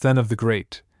less than of the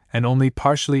great, and only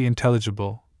partially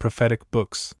intelligible, prophetic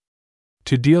books.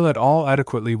 To deal at all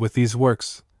adequately with these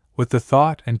works, with the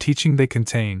thought and teaching they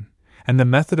contain, and the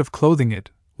method of clothing it,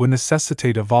 would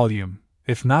necessitate a volume,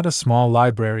 if not a small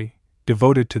library,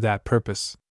 devoted to that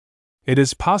purpose. It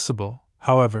is possible,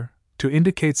 however, to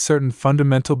indicate certain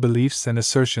fundamental beliefs and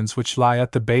assertions which lie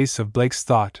at the base of Blake's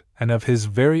thought and of his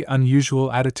very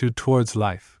unusual attitude towards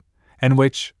life, and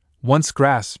which, once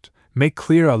grasped, make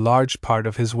clear a large part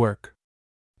of his work.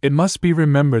 It must be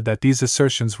remembered that these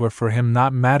assertions were for him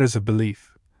not matters of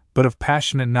belief, but of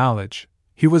passionate knowledge.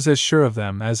 He was as sure of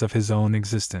them as of his own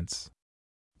existence.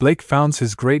 Blake founds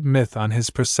his great myth on his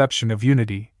perception of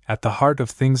unity, at the heart of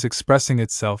things expressing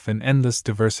itself in endless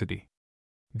diversity.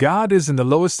 God is in the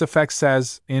lowest effects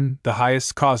as, in the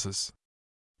highest causes.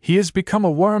 He is become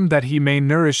a worm that he may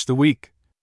nourish the weak.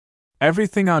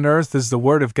 Everything on earth is the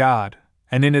Word of God,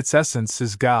 and in its essence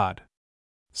is God.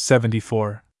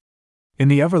 74. In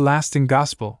the everlasting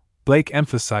gospel, Blake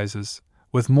emphasizes,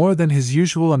 with more than his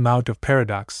usual amount of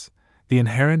paradox, the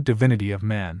inherent divinity of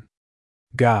man.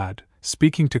 God,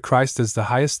 speaking to Christ as the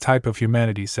highest type of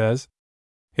humanity, says,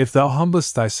 "If thou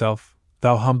humblest thyself,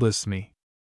 thou humblest me.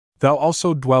 Thou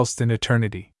also dwellst in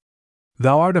eternity.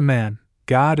 Thou art a man,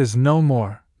 God is no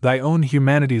more, thy own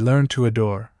humanity learn to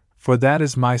adore, for that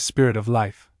is my spirit of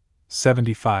life."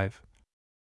 75.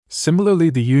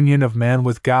 Similarly, the union of man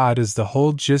with God is the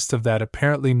whole gist of that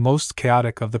apparently most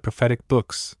chaotic of the prophetic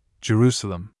books,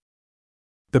 Jerusalem.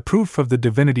 The proof of the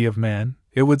divinity of man,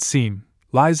 it would seem,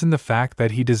 lies in the fact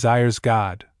that he desires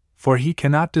God, for he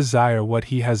cannot desire what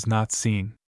he has not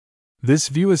seen. This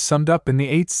view is summed up in the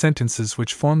 8 sentences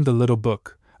which form the little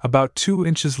book, about 2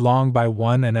 inches long by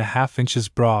 1.5 inches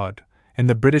broad, in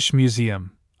the British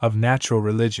Museum of Natural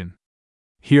Religion.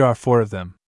 Here are 4 of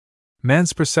them.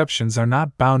 Man's perceptions are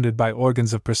not bounded by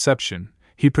organs of perception,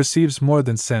 he perceives more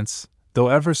than sense, though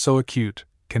ever so acute,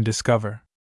 can discover.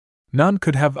 None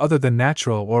could have other than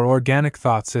natural or organic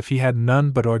thoughts if he had none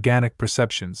but organic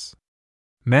perceptions.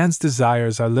 Man's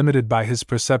desires are limited by his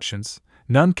perceptions,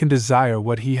 none can desire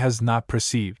what he has not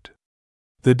perceived.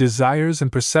 The desires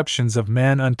and perceptions of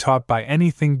man untaught by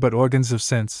anything but organs of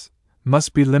sense,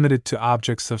 must be limited to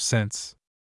objects of sense.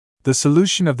 The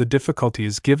solution of the difficulty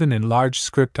is given in large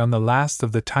script on the last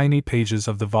of the tiny pages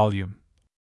of the volume.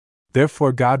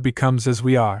 Therefore God becomes as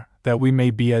we are, that we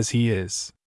may be as he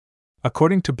is.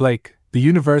 According to Blake, the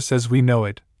universe as we know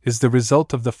it, is the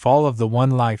result of the fall of the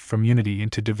one life from unity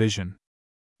into division.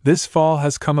 This fall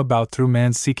has come about through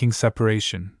man seeking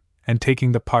separation, and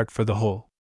taking the part for the whole.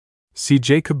 See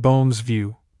Jacob Boehme's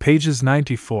view, pages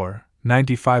 94,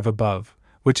 95 above,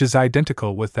 which is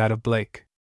identical with that of Blake.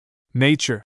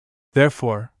 Nature,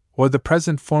 therefore, or the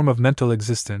present form of mental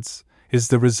existence, is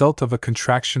the result of a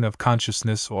contraction of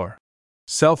consciousness or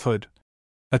selfhood,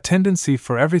 a tendency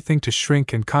for everything to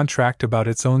shrink and contract about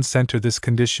its own center. This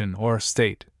condition or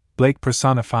state, Blake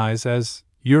personifies as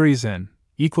Urizen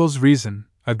equals reason,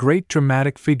 a great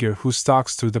dramatic figure who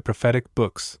stalks through the prophetic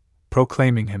books,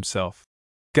 proclaiming himself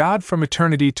God from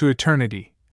eternity to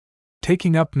eternity,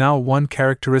 taking up now one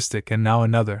characteristic and now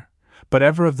another, but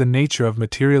ever of the nature of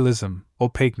materialism,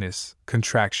 opaqueness,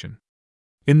 contraction.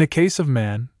 In the case of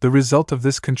man, the result of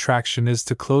this contraction is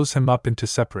to close him up into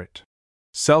separate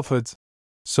selfhoods,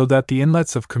 so that the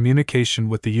inlets of communication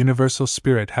with the universal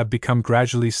spirit have become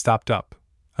gradually stopped up,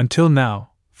 until now,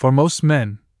 for most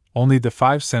men, only the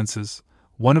 5 senses,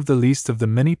 one of the least of the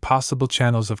many possible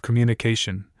channels of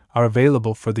communication, are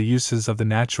available for the uses of the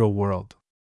natural world.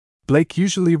 Blake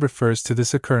usually refers to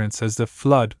this occurrence as the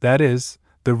flood, that is,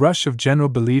 the rush of general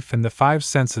belief in the five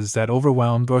senses that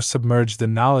overwhelmed or submerged the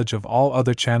knowledge of all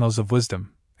other channels of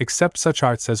wisdom, except such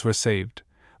arts as were saved,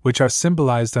 which are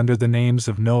symbolized under the names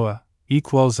of Noah,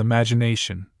 equals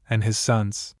imagination, and his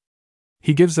sons.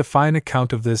 He gives a fine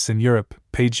account of this in Europe,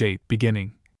 page 8,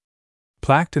 beginning.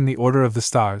 Placked in the order of the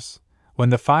stars, when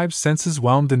the five senses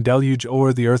whelmed in deluge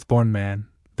o'er the earthborn man,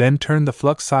 then turned the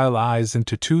fluxile eyes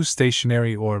into two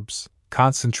stationary orbs,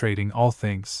 concentrating all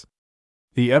things.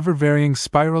 The ever-varying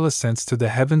spiral ascents to the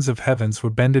heavens of heavens were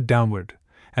bended downward,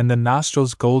 and the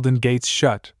nostrils' golden gates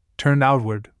shut, turned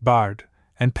outward, barred,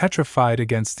 and petrified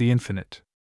against the infinite.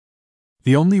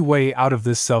 The only way out of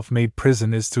this self-made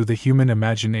prison is through the human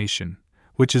imagination,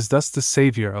 which is thus the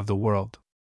savior of the world.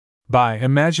 By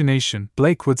imagination,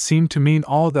 Blake would seem to mean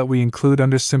all that we include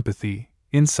under sympathy,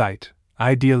 insight,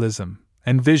 idealism,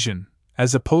 and vision,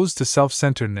 as opposed to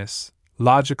self-centeredness,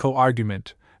 logical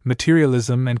argument,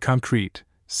 materialism, and concrete,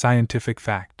 scientific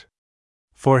fact.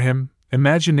 For him,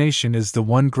 imagination is the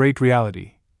one great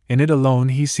reality. In it alone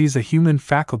he sees a human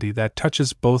faculty that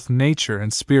touches both nature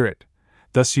and spirit,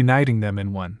 thus uniting them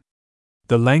in one.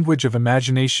 The language of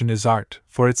imagination is art,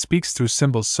 for it speaks through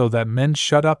symbols so that men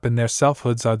shut up in their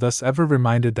selfhoods are thus ever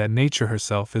reminded that nature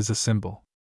herself is a symbol.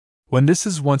 When this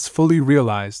is once fully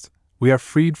realized, we are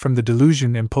freed from the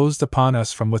delusion imposed upon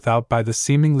us from without by the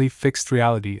seemingly fixed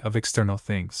reality of external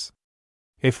things.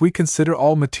 If we consider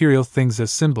all material things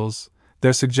as symbols,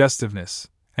 their suggestiveness,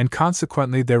 and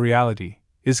consequently their reality,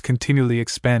 is continually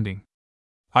expanding.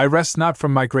 "I rest not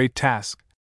from my great task,"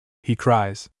 he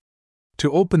cries,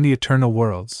 "to open the eternal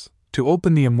worlds, to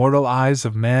open the immortal eyes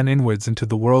of man inwards into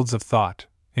the worlds of thought,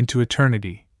 into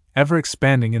eternity, ever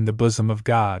expanding in the bosom of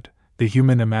God, the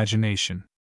human imagination."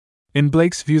 In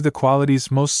Blake's view, the qualities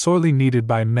most sorely needed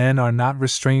by men are not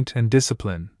restraint and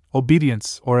discipline,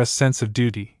 obedience or a sense of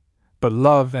duty, but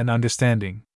love and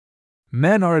understanding.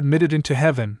 Men are admitted into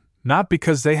heaven, not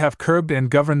because they have curbed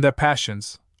and governed their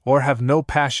passions, or have no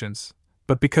passions,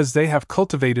 but because they have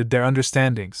cultivated their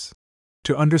understandings.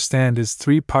 To understand is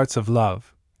 3 parts of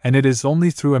love, and it is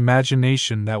only through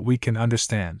imagination that we can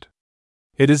understand.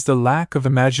 It is the lack of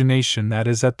imagination that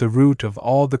is at the root of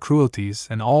all the cruelties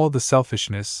and all the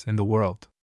selfishness in the world.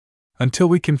 Until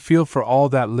we can feel for all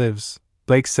that lives,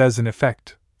 Blake says in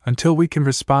effect, until we can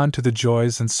respond to the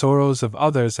joys and sorrows of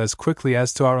others as quickly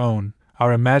as to our own,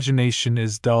 our imagination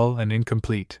is dull and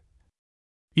incomplete.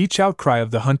 Each outcry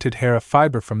of the hunted hare a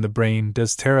fiber from the brain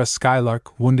does tear a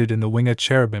skylark wounded in the wing a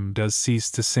cherubim does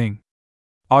cease to sing.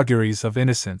 Auguries of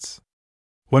innocence.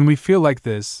 When we feel like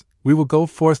this, we will go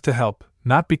forth to help,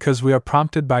 not because we are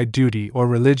prompted by duty or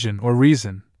religion or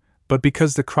reason, but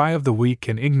because the cry of the weak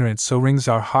and ignorant so wrings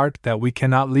our heart that we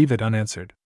cannot leave it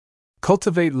unanswered.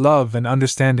 Cultivate love and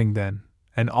understanding then,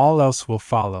 and all else will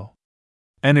follow.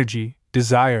 Energy,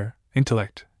 desire,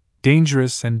 intellect,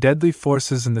 dangerous and deadly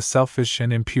forces in the selfish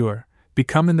and impure,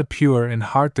 become in the pure in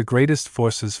heart the greatest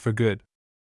forces for good.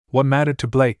 What mattered to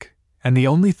Blake, and the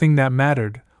only thing that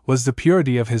mattered, was the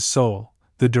purity of his soul,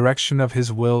 the direction of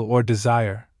his will or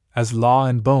desire, as Law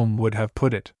and Bohm would have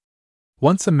put it.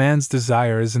 Once a man's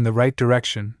desire is in the right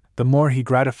direction, the more he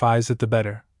gratifies it the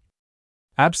better.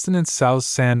 Abstinence sows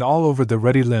sand all over the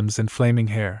ruddy limbs and flaming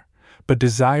hair, but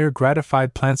desire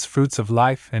gratified plants fruits of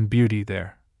life and beauty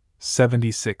there.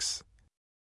 76.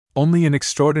 Only an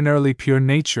extraordinarily pure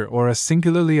nature or a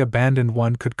singularly abandoned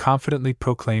one could confidently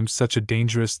proclaim such a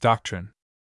dangerous doctrine.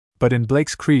 But in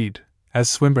Blake's creed, as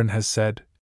Swinburne has said,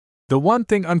 the one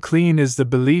thing unclean is the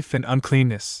belief in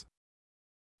uncleanness.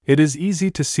 It is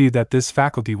easy to see that this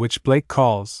faculty which Blake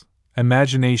calls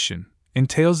imagination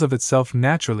entails of itself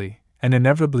naturally and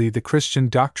inevitably the Christian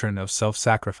doctrine of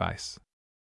self-sacrifice.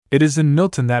 It is in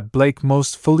Milton that Blake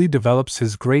most fully develops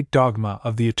his great dogma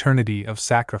of the eternity of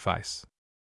sacrifice.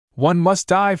 One must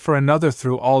die for another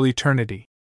through all eternity.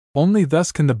 Only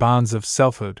thus can the bonds of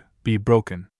selfhood be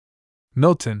broken.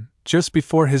 Milton, just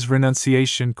before his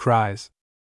renunciation, cries,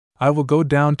 "I will go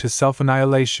down to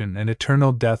self-annihilation and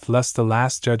eternal death lest the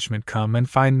last judgment come and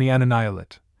find me an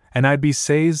annihilate, and I be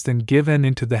seized and given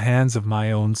into the hands of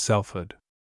my own selfhood."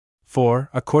 For,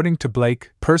 according to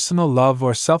Blake, personal love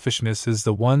or selfishness is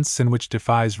the one sin which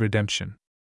defies redemption.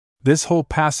 This whole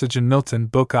passage in Milton,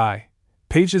 Book I,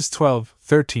 pages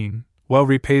 12-13, well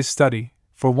repays study,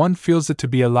 for one feels it to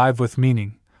be alive with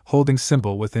meaning, holding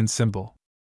symbol within symbol.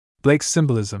 Blake's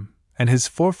symbolism, and his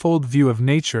fourfold view of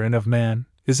nature and of man,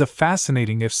 is a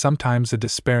fascinating if sometimes a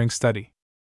despairing study.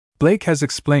 Blake has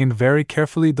explained very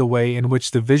carefully the way in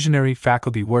which the visionary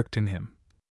faculty worked in him.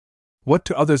 What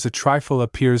to others a trifle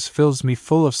appears fills me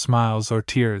full of smiles or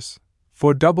tears,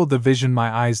 for double the vision my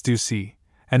eyes do see,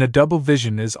 and a double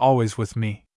vision is always with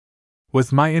me.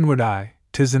 With my inward eye,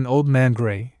 'tis an old man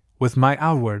grey, with my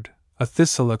outward, a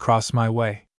thistle across my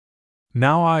way.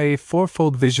 Now I a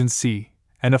fourfold vision see,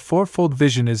 and a fourfold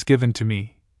vision is given to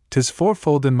me, 'tis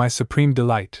fourfold in my supreme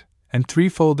delight, and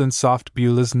threefold in soft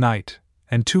Beulah's night,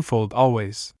 and twofold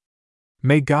always.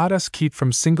 May God us keep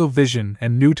from single vision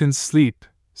and Newton's sleep.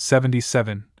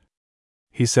 77.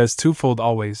 He says twofold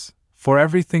always, for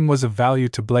everything was of value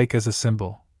to Blake as a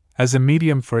symbol, as a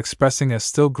medium for expressing a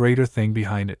still greater thing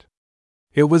behind it.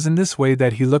 It was in this way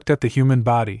that he looked at the human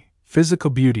body, physical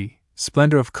beauty,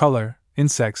 splendor of color,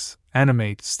 insects,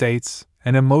 animate states,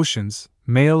 and emotions,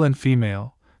 male and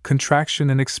female, contraction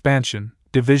and expansion,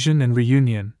 division and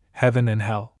reunion, heaven and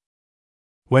hell.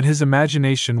 When his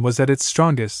imagination was at its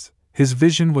strongest, his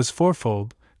vision was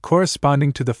fourfold,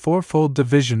 corresponding to the fourfold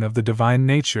division of the divine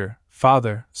nature,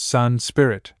 Father, Son,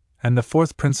 Spirit, and the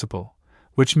fourth principle,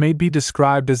 which may be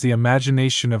described as the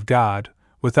imagination of God,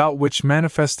 without which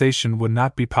manifestation would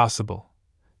not be possible.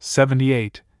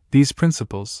 78. These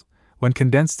principles, when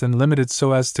condensed and limited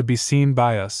so as to be seen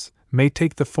by us, may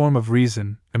take the form of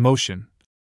reason, emotion,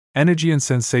 energy and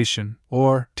sensation,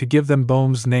 or, to give them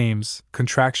Boehm's names,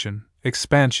 contraction,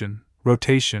 expansion,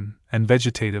 rotation, and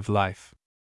vegetative life.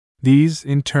 These,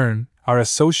 in turn, are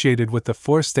associated with the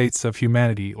four states of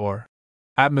humanity or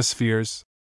atmospheres,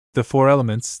 the four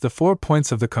elements, the 4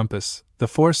 points of the compass, the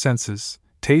 4 senses,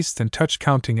 taste and touch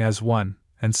counting as one,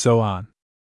 and so on.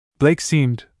 Blake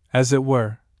seemed, as it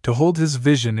were, to hold his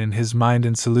vision in his mind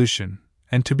in solution,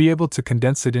 and to be able to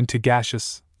condense it into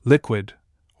gaseous, liquid,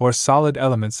 or solid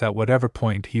elements at whatever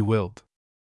point he willed.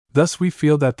 Thus we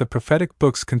feel that the prophetic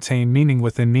books contain meaning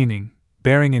within meaning,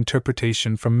 bearing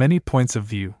interpretation from many points of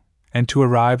view, and to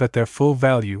arrive at their full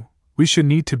value, we should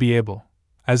need to be able,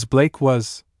 as Blake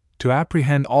was, to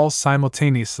apprehend all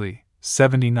simultaneously.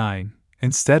 79,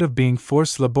 instead of being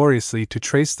forced laboriously to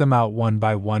trace them out one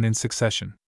by one in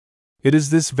succession. It is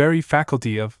this very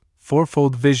faculty of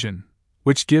fourfold vision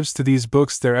which gives to these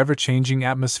books their ever-changing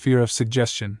atmosphere of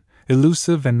suggestion,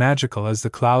 elusive and magical as the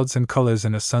clouds and colors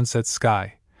in a sunset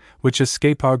sky, which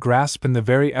escape our grasp in the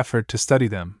very effort to study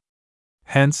them.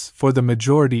 Hence, for the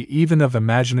majority even of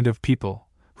imaginative people,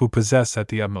 who possess at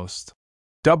the utmost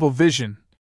double vision,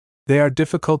 they are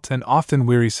difficult and often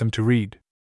wearisome to read.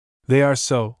 They are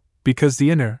so, because the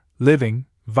inner, living,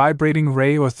 vibrating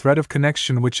ray or thread of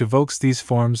connection which evokes these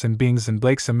forms and beings in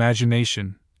Blake's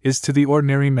imagination is to the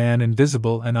ordinary man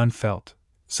invisible and unfelt,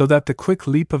 so that the quick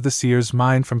leap of the seer's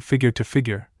mind from figure to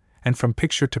figure, and from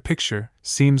picture to picture,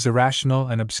 seems irrational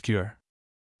and obscure.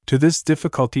 To this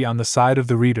difficulty on the side of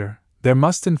the reader, there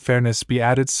must in fairness be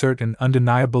added certain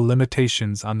undeniable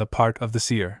limitations on the part of the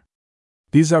seer.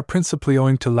 These are principally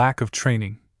owing to lack of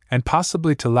training, and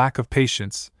possibly to lack of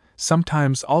patience,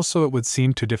 sometimes also it would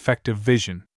seem to defective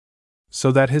vision.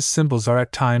 So that his symbols are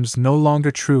at times no longer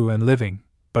true and living,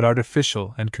 but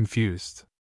artificial and confused.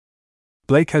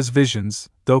 Blake has visions,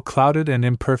 though clouded and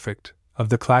imperfect, of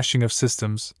the clashing of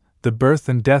systems, the birth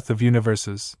and death of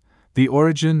universes, the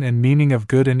origin and meaning of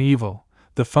good and evil,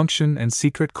 the function and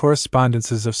secret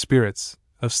correspondences of spirits,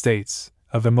 of states,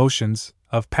 of emotions,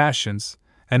 of passions,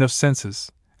 and of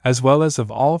senses, as well as of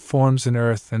all forms in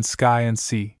earth and sky and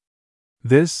sea.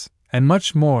 This, and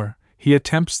much more, he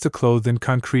attempts to clothe in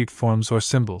concrete forms or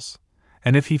symbols,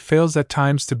 and if he fails at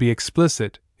times to be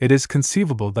explicit, it is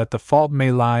conceivable that the fault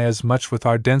may lie as much with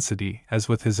our density as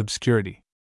with his obscurity.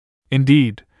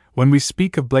 Indeed, when we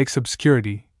speak of Blake's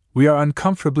obscurity, we are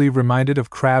uncomfortably reminded of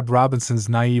Crabb Robinson's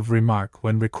naive remark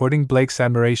when recording Blake's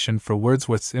admiration for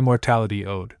Wordsworth's Immortality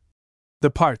Ode. The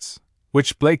parts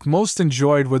which Blake most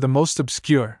enjoyed were the most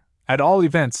obscure, at all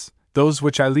events, those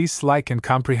which I least like and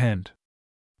comprehend.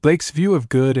 Blake's view of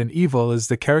good and evil is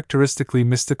the characteristically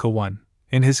mystical one,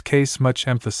 in his case much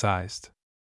emphasized.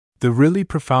 The really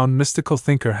profound mystical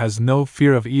thinker has no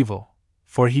fear of evil,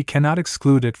 for he cannot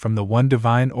exclude it from the one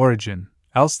divine origin,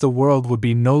 else the world would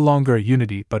be no longer a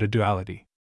unity but a duality.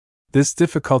 This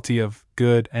difficulty of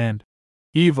good and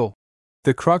evil,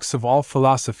 the crux of all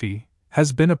philosophy,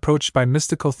 has been approached by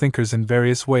mystical thinkers in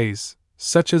various ways,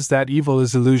 such as that evil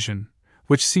is illusion,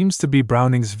 which seems to be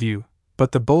Browning's view,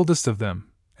 but the boldest of them,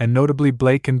 and notably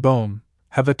Blake and Boehme,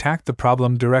 have attacked the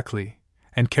problem directly,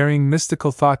 and carrying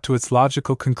mystical thought to its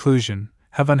logical conclusion,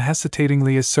 have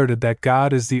unhesitatingly asserted that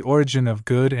God is the origin of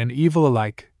good and evil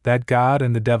alike, that God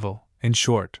and the devil, in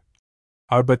short,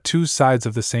 are but two sides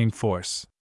of the same force.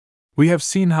 We have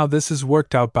seen how this is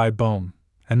worked out by Boehme,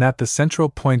 and that the central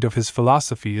point of his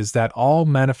philosophy is that all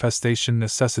manifestation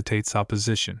necessitates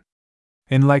opposition.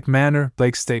 In like manner,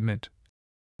 Blake's statement,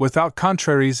 "Without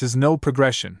contraries is no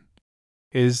progression,"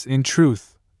 is, in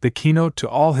truth, the keynote to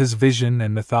all his vision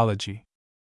and mythology.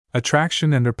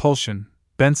 Attraction and repulsion,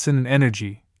 Benson and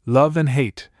energy, love and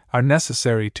hate, are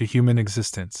necessary to human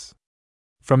existence.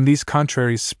 From these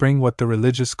contraries spring what the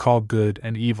religious call good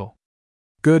and evil.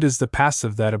 Good is the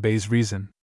passive that obeys reason.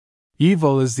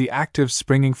 Evil is the active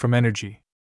springing from energy.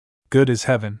 Good is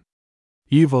heaven.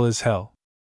 Evil is hell.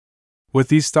 With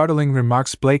these startling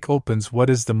remarks, Blake opens what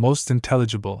is the most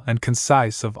intelligible and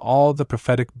concise of all the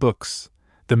prophetic books,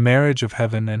 The Marriage of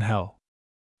Heaven and Hell.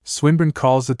 Swinburne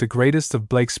calls it the greatest of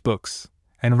Blake's books,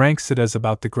 and ranks it as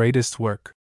about the greatest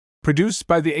work produced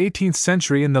by the 18th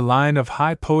century in the line of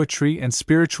high poetry and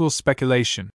spiritual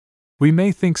speculation. We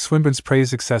may think Swinburne's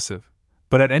praise excessive,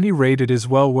 but at any rate it is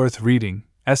well worth reading.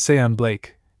 Essay on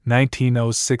Blake,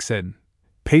 1906 ed.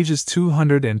 Pages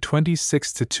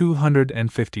 226 to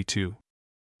 252.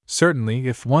 Certainly,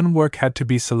 if one work had to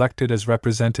be selected as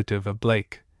representative of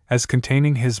Blake, as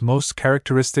containing his most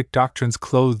characteristic doctrines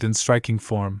clothed in striking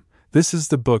form, this is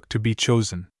the book to be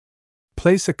chosen.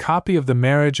 Place a copy of The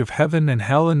Marriage of Heaven and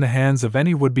Hell in the hands of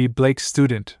any would-be Blake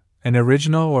student, an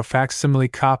original or facsimile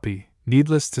copy,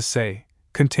 needless to say,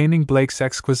 containing Blake's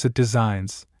exquisite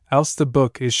designs, else the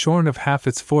book is shorn of half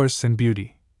its force and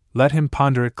beauty. Let him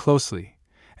ponder it closely,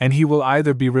 and he will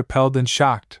either be repelled and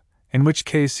shocked, in which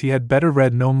case he had better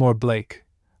read no more Blake,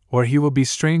 or he will be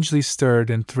strangely stirred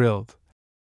and thrilled.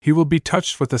 He will be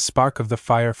touched with a spark of the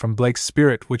fire from Blake's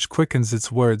spirit which quickens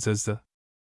its words as the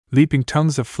leaping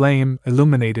tongues of flame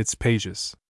illuminate its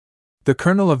pages. The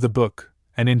kernel of the book,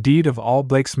 and indeed of all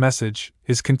Blake's message,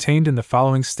 is contained in the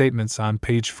following statements on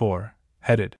page 4,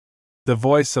 headed, The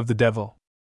Voice of the Devil.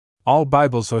 All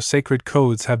Bibles or sacred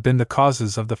codes have been the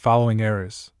causes of the following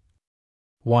errors.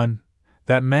 1.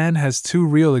 That man has two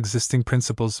real existing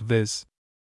principles, viz.,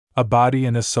 a body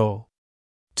and a soul.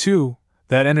 2.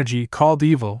 That energy, called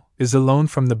evil, is alone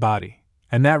from the body,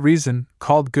 and that reason,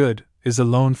 called good, is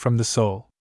alone from the soul.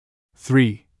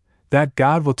 3. That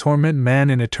God will torment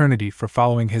man in eternity for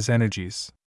following his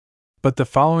energies. But the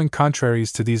following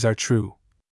contraries to these are true.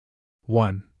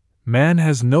 1. Man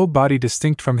has no body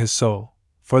distinct from his soul,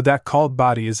 for that called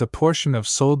body is a portion of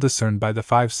soul discerned by the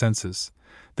five senses,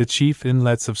 the chief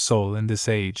inlets of soul in this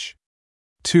age.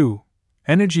 2.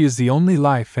 Energy is the only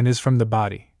life and is from the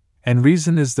body, and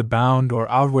reason is the bound or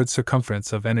outward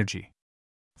circumference of energy.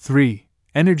 3.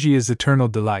 Energy is eternal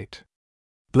delight.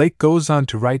 Blake goes on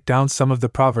to write down some of the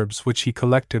proverbs which he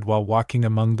collected while walking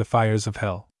among the fires of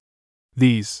hell.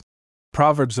 These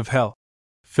proverbs of hell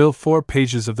fill 4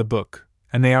 pages of the book,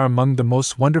 and they are among the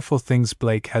most wonderful things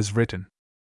Blake has written.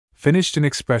 Finished in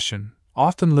expression,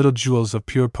 often little jewels of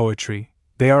pure poetry,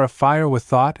 they are afire with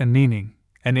thought and meaning,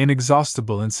 and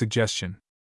inexhaustible in suggestion.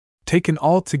 Taken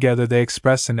all together, they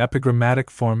express in epigrammatic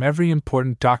form every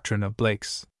important doctrine of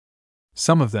Blake's.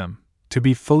 Some of them, to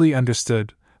be fully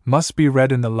understood, must be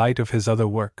read in the light of his other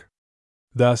work.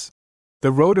 Thus,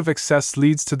 the road of excess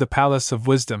leads to the palace of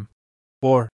wisdom,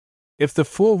 or, if the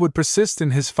fool would persist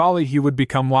in his folly he would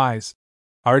become wise,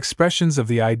 are expressions of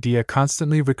the idea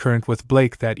constantly recurrent with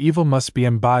Blake that evil must be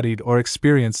embodied or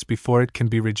experienced before it can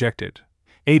be rejected.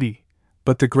 80.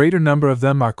 But the greater number of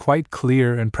them are quite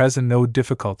clear and present no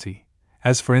difficulty,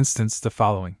 as for instance the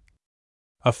following.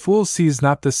 A fool sees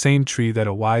not the same tree that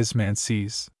a wise man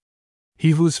sees.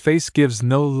 He whose face gives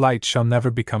no light shall never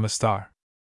become a star.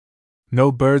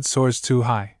 No bird soars too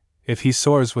high, if he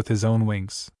soars with his own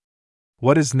wings.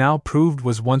 What is now proved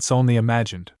was once only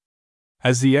imagined.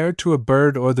 As the air to a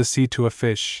bird or the sea to a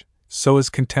fish, so is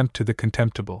contempt to the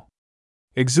contemptible.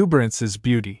 Exuberance is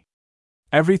beauty.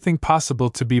 Everything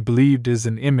possible to be believed is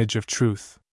an image of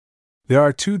truth. There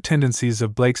are 2 tendencies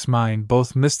of Blake's mind,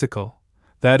 both mystical,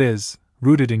 that is,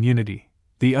 rooted in unity,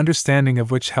 the understanding of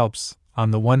which helps,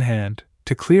 on the one hand,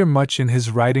 to clear much in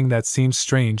his writing that seems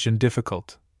strange and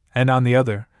difficult, and on the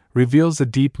other, reveals a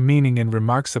deep meaning in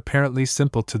remarks apparently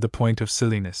simple to the point of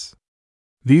silliness.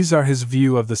 These are his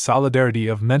view of the solidarity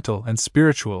of mental and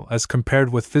spiritual as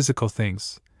compared with physical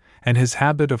things, and his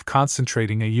habit of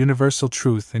concentrating a universal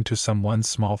truth into some one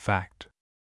small fact.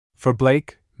 For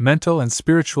Blake, mental and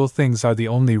spiritual things are the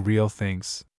only real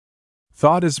things.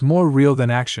 Thought is more real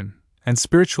than action, and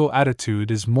spiritual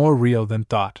attitude is more real than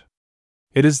thought.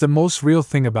 It is the most real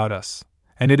thing about us,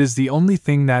 and it is the only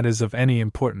thing that is of any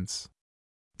importance.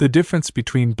 The difference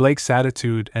between Blake's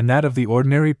attitude and that of the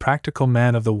ordinary practical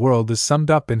man of the world is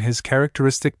summed up in his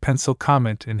characteristic pencil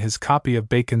comment in his copy of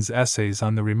Bacon's Essays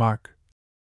on the remark,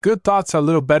 "Good thoughts are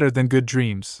little better than good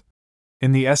dreams."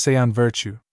 In the essay on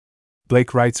virtue,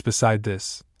 Blake writes beside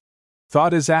this,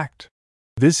 "Thought is act."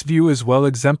 This view is well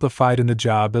exemplified in the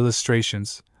Job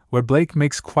illustrations, where Blake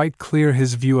makes quite clear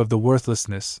his view of the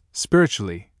worthlessness,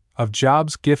 spiritually, of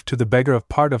Job's gift to the beggar of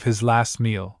part of his last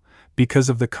meal, because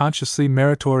of the consciously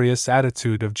meritorious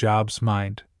attitude of Job's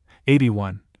mind.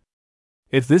 81.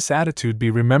 If this attitude be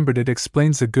remembered, it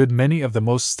explains a good many of the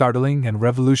most startling and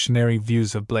revolutionary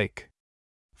views of Blake.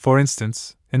 For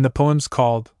instance, in the poems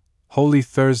called Holy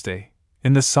Thursday,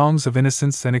 in the Songs of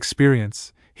Innocence and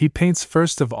Experience, he paints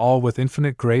first of all with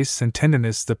infinite grace and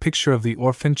tenderness the picture of the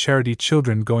orphan charity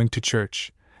children going to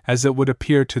church, as it would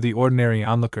appear to the ordinary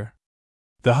onlooker.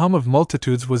 The hum of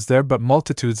multitudes was there, but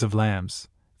multitudes of lambs,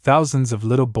 thousands of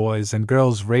little boys and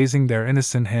girls raising their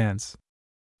innocent hands.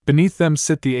 Beneath them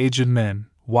sit the aged men,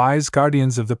 wise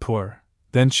guardians of the poor,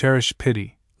 then cherish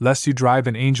pity, lest you drive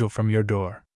an angel from your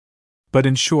door. But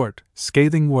in short,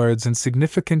 scathing words and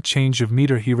significant change of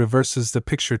meter, he reverses the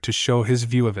picture to show his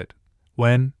view of it,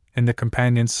 when, in the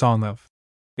companion song of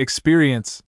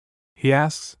Experience, he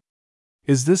asks,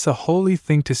 "Is this a holy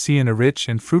thing to see in a rich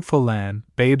and fruitful land,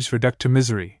 babes reduced to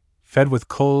misery, fed with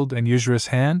cold and usurious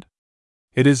hand?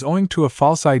 It is owing to a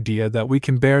false idea that we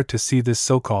can bear to see this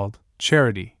so-called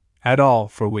charity at all,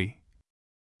 for we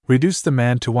reduce the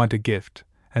man to want a gift,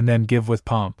 and then give with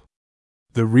pomp.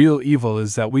 The real evil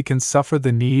is that we can suffer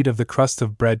the need of the crust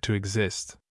of bread to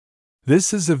exist."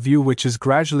 This is a view which is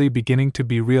gradually beginning to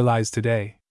be realized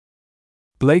today.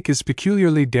 Blake is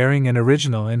peculiarly daring and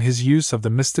original in his use of the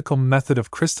mystical method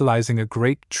of crystallizing a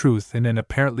great truth in an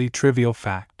apparently trivial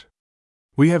fact.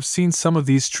 We have seen some of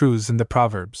these truths in the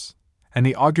Proverbs, and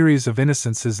the auguries of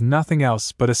innocence is nothing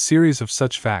else but a series of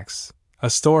such facts, a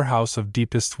storehouse of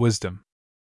deepest wisdom.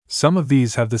 Some of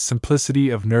these have the simplicity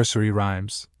of nursery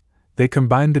rhymes. They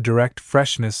combine the direct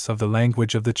freshness of the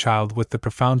language of the child with the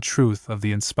profound truth of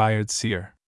the inspired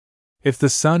seer. If the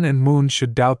sun and moon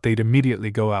should doubt, they'd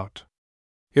immediately go out.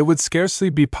 It would scarcely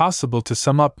be possible to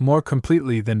sum up more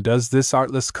completely than does this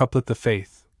artless couplet the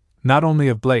faith, not only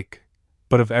of Blake,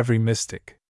 but of every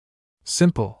mystic.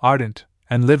 Simple, ardent,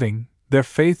 and living, their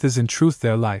faith is in truth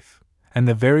their life, and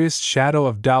the veriest shadow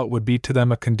of doubt would be to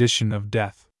them a condition of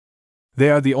death. They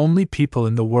are the only people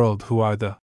in the world who are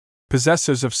the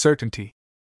possessors of certainty.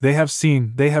 They have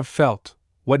seen, they have felt,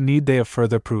 what need they of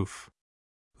further proof?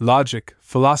 Logic,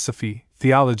 philosophy,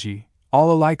 theology,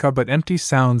 all alike are but empty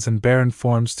sounds and barren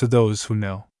forms to those who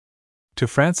know. To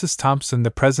Francis Thompson,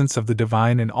 the presence of the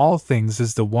divine in all things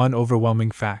is the one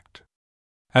overwhelming fact.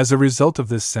 As a result of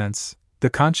this sense, the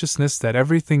consciousness that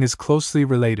everything is closely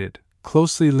related,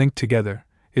 closely linked together,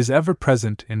 is ever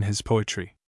present in his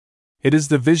poetry. It is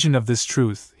the vision of this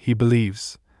truth, he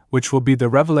believes, which will be the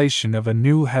revelation of a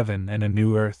new heaven and a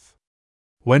new earth.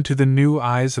 When to the new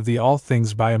eyes of the all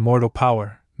things by immortal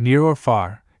power, near or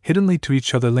far, hiddenly to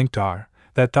each other linked are,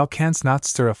 that thou canst not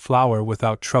stir a flower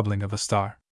without troubling of a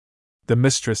star. The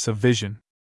mistress of vision.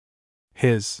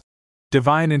 His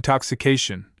divine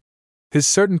intoxication, his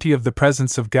certainty of the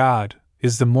presence of God,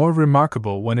 is the more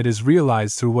remarkable when it is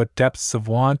realized through what depths of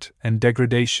want and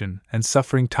degradation and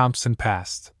suffering Thompson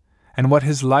passed, and what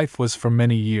his life was for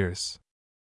many years.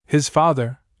 His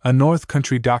father, a North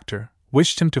Country doctor,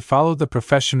 wished him to follow the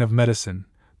profession of medicine,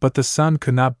 but the son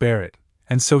could not bear it,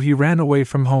 and so he ran away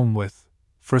from home with,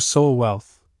 for sole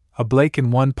wealth, a Blake in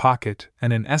one pocket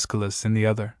and an Aeschylus in the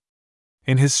other.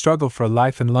 In his struggle for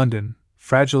life in London,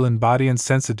 fragile in body and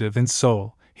sensitive in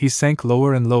soul, he sank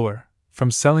lower and lower, from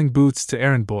selling boots to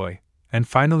errand boy, and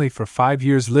finally for 5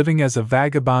 years living as a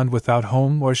vagabond without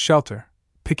home or shelter,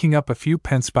 picking up a few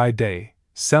pence by day,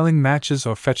 selling matches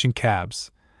or fetching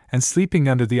cabs, and sleeping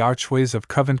under the archways of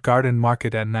Covent Garden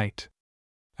Market at night.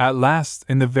 At last,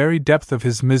 in the very depth of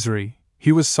his misery,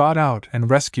 he was sought out and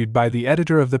rescued by the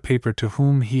editor of the paper to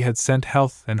whom he had sent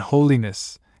Health and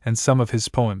Holiness and some of his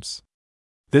poems.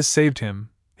 This saved him,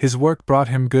 his work brought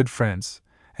him good friends,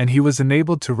 and he was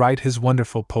enabled to write his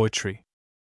wonderful poetry.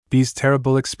 These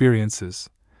terrible experiences,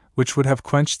 which would have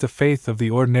quenched the faith of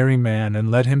the ordinary man and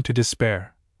led him to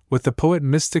despair, with the poet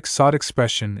mystic sought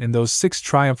expression in those 6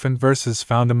 triumphant verses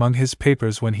found among his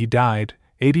papers when he died,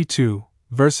 82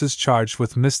 verses charged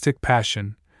with mystic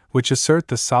passion, which assert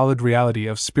the solid reality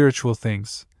of spiritual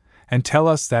things, and tell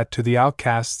us that to the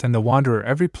outcast and the wanderer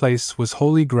every place was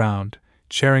holy ground,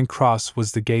 Charing Cross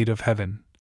was the gate of heaven,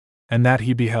 and that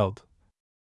he beheld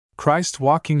Christ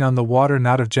walking on the water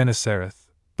not of Gennesareth,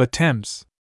 but Thames.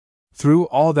 Through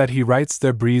all that he writes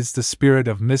there breathes the spirit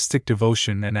of mystic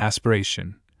devotion and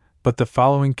aspiration, but the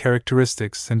following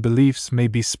characteristics and beliefs may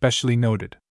be specially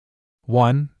noted.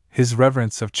 1. His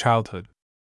reverence of childhood.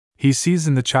 He sees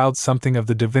in the child something of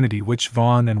the divinity which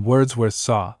Vaughan and Wordsworth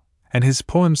saw, and his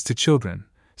poems to children,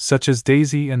 such as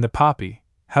Daisy and the Poppy,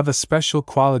 have a special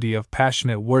quality of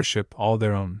passionate worship all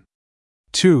their own.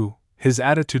 2. His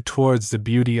attitude towards the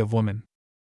beauty of woman.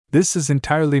 This is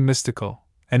entirely mystical,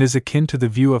 and is akin to the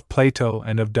view of Plato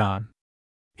and of Donne.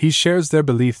 He shares their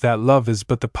belief that love is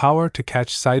but the power to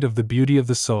catch sight of the beauty of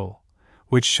the soul,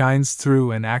 which shines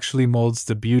through and actually molds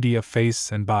the beauty of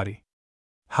face and body.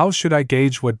 How should I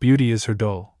gauge what beauty is her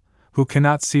dole, who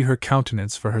cannot see her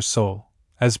countenance for her soul,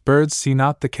 as birds see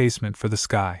not the casement for the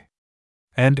sky?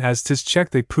 And as 'tis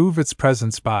checked they prove its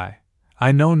presence by,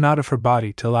 I know not of her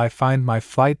body till I find my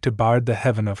flight to barred the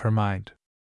heaven of her mind.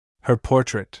 Her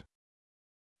portrait.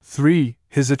 3.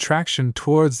 His attraction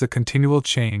towards the continual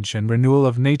change and renewal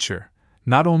of nature,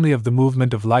 not only of the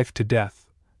movement of life to death,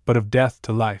 but of death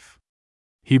to life.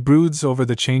 He broods over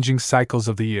the changing cycles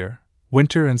of the year,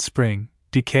 winter and spring,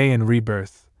 decay and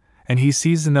rebirth, and he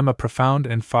sees in them a profound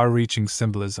and far-reaching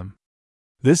symbolism.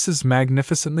 This is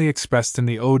magnificently expressed in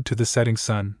the Ode to the Setting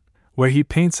Sun, where he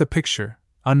paints a picture,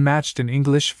 unmatched in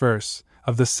English verse,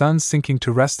 of the sun sinking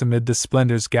to rest amid the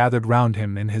splendors gathered round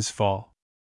him in his fall.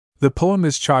 The poem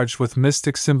is charged with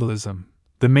mystic symbolism,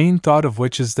 the main thought of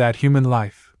which is that human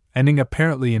life, ending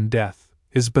apparently in death,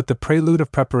 is but the prelude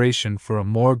of preparation for a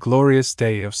more glorious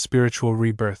day of spiritual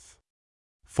rebirth.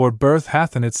 For birth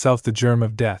hath in itself the germ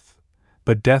of death,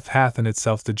 but death hath in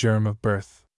itself the germ of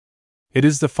birth. It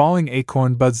is the falling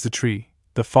acorn buds the tree,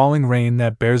 the falling rain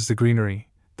that bears the greenery,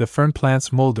 the fern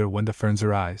plants molder when the ferns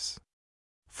arise.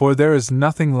 For there is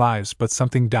nothing lives but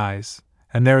something dies,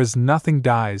 and there is nothing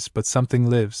dies but something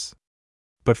lives.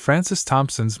 But Francis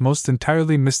Thompson's most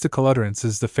entirely mystical utterance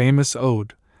is the famous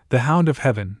ode, The Hound of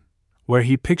Heaven, where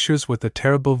he pictures with a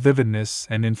terrible vividness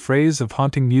and in phrase of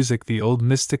haunting music the old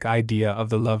mystic idea of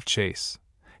the love chase.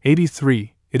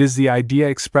 83. It is the idea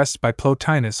expressed by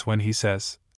Plotinus when he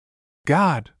says,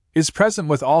 God is present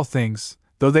with all things,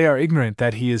 though they are ignorant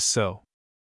that he is so.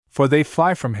 For they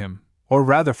fly from him, or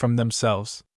rather from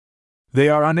themselves. They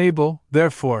are unable,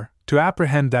 therefore, to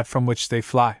apprehend that from which they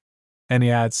fly.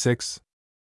 Ennead 6.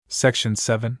 Section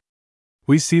 7.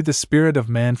 We see the spirit of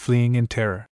man fleeing in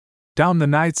terror, down the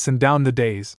nights and down the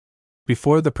days,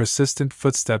 before the persistent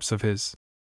footsteps of his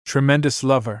tremendous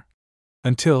lover,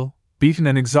 until, beaten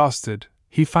and exhausted,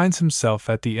 he finds himself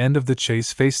at the end of the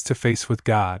chase face to face with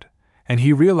God, and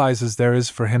he realizes there is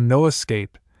for him no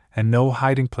escape and no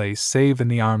hiding place save in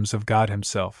the arms of God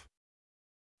himself.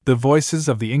 The voices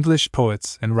of the English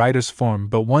poets and writers form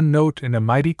but one note in a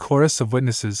mighty chorus of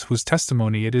witnesses whose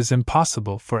testimony it is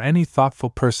impossible for any thoughtful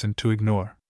person to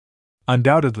ignore.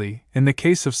 Undoubtedly, in the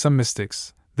case of some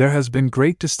mystics, there has been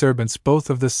great disturbance both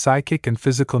of the psychic and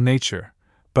physical nature,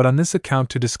 but on this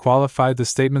account to disqualify the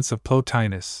statements of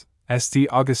Plotinus, St.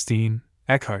 Augustine,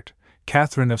 Eckhart,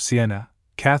 Catherine of Siena,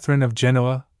 Catherine of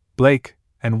Genoa, Blake,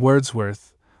 and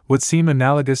Wordsworth, would seem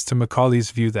analogous to Macaulay's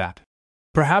view that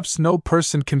perhaps no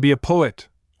person can be a poet,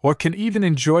 or can even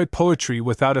enjoy poetry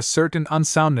without a certain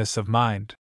unsoundness of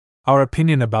mind. Our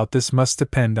opinion about this must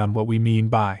depend on what we mean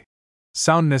by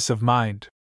soundness of mind.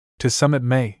 To some it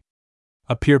may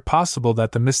appear possible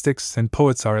that the mystics and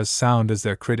poets are as sound as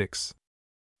their critics.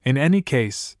 In any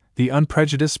case, the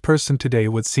unprejudiced person today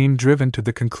would seem driven to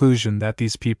the conclusion that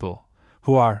these people,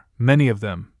 who are, many of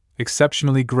them,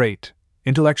 exceptionally great,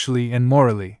 intellectually and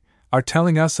morally, are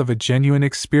telling us of a genuine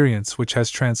experience which has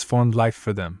transformed life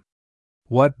for them.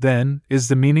 What, then, is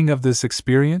the meaning of this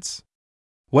experience?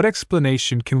 What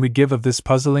explanation can we give of this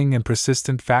puzzling and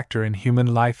persistent factor in human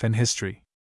life and history?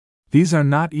 These are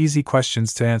not easy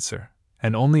questions to answer,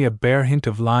 and only a bare hint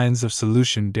of lines of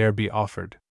solution dare be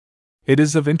offered. It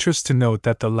is of interest to note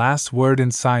that the last word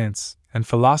in science and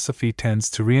philosophy tends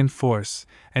to reinforce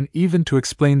and even to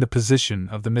explain the position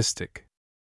of the mystic.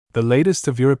 The latest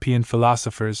of European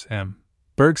philosophers, M.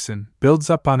 Bergson, builds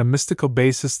up on a mystical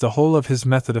basis the whole of his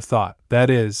method of thought, that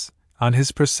is, on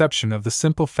his perception of the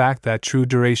simple fact that true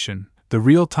duration, the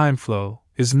real time flow,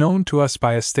 is known to us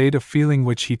by a state of feeling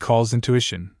which he calls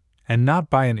intuition, and not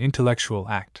by an intellectual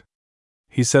act.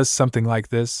 He says something like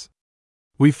this: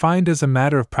 we find as a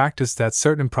matter of practice that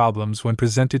certain problems when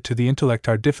presented to the intellect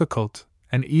are difficult,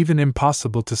 and even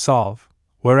impossible to solve,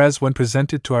 whereas when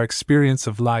presented to our experience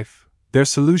of life, their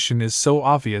solution is so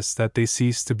obvious that they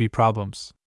cease to be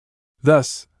problems.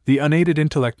 Thus, the unaided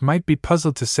intellect might be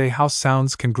puzzled to say how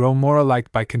sounds can grow more alike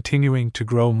by continuing to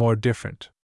grow more different.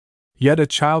 Yet a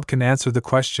child can answer the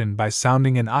question by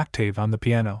sounding an octave on the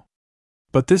piano.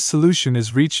 But this solution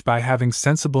is reached by having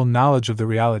sensible knowledge of the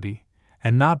reality,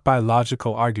 and not by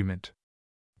logical argument.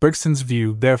 Bergson's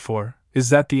view, therefore, is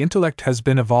that the intellect has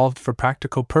been evolved for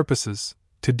practical purposes,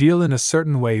 to deal in a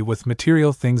certain way with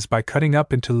material things by cutting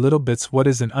up into little bits what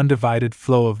is an undivided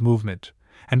flow of movement,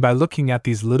 and by looking at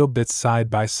these little bits side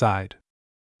by side.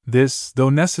 This,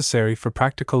 though necessary for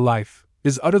practical life,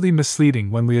 is utterly misleading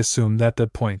when we assume that the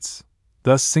points,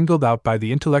 thus singled out by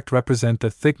the intellect, represent the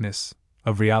thickness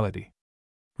of reality.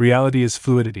 Reality is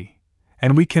fluidity,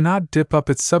 and we cannot dip up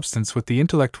its substance with the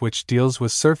intellect which deals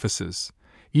with surfaces,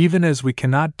 even as we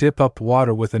cannot dip up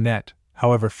water with a net,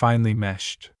 however finely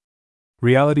meshed.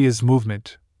 Reality is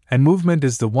movement, and movement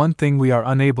is the one thing we are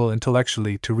unable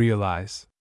intellectually to realize.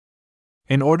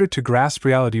 In order to grasp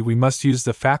reality, we must use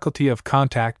the faculty of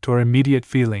contact or immediate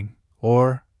feeling,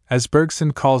 or, as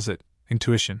Bergson calls it,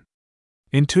 intuition.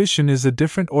 Intuition is a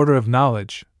different order of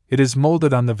knowledge. It is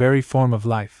molded on the very form of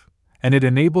life, and it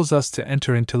enables us to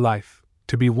enter into life,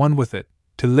 to be one with it,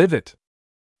 to live it.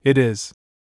 It is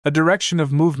a direction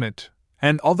of movement,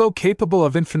 and although capable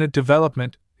of infinite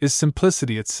development, is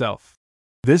simplicity itself.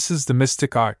 This is the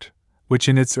mystic art, which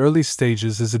in its early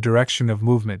stages is a direction of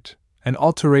movement, an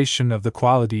alteration of the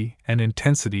quality and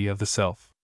intensity of the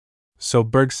self. So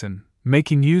Bergson,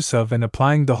 making use of and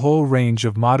applying the whole range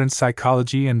of modern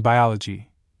psychology and biology,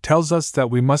 tells us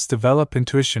that we must develop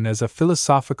intuition as a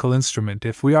philosophical instrument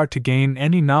if we are to gain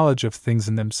any knowledge of things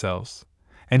in themselves,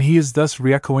 and he is thus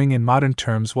re-echoing in modern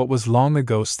terms what was long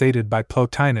ago stated by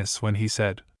Plotinus when he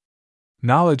said,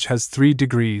 "Knowledge has 3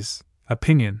 degrees: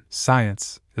 opinion,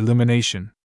 science,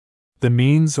 illumination. The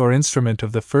means or instrument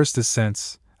of the first is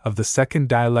sense, of the second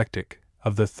dialectic,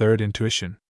 of the third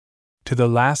intuition. To the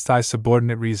last I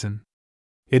subordinate reason.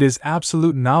 It is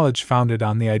absolute knowledge founded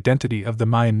on the identity of the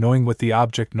mind knowing with the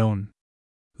object known."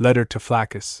 Letter to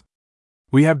Flaccus.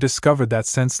 We have discovered that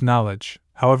sense knowledge,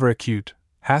 however acute,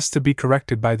 has to be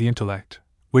corrected by the intellect,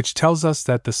 which tells us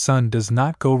that the sun does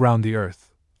not go round the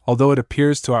earth, although it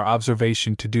appears to our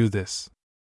observation to do this.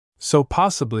 So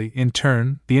possibly, in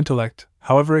turn, the intellect,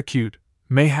 however acute,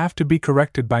 may have to be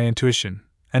corrected by intuition,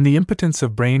 and the impotence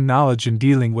of brain knowledge in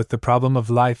dealing with the problem of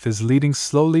life is leading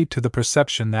slowly to the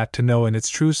perception that to know in its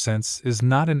true sense is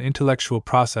not an intellectual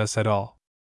process at all.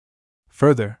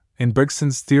 Further, in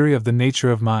Bergson's theory of the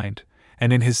nature of mind,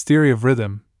 and in his theory of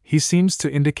rhythm, he seems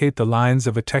to indicate the lines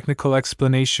of a technical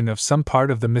explanation of some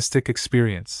part of the mystic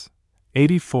experience.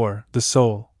 84. The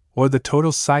soul, or the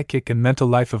total psychic and mental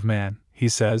life of man, he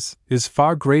says, is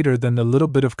far greater than the little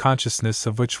bit of consciousness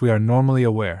of which we are normally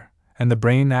aware, and the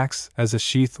brain acts as a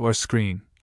sheath or screen,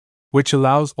 which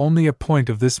allows only a point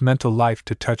of this mental life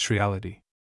to touch reality.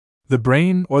 The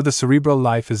brain or the cerebral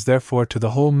life is therefore to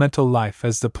the whole mental life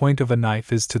as the point of a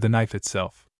knife is to the knife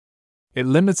itself. It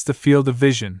limits the field of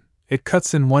vision, it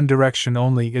cuts in one direction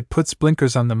only, it puts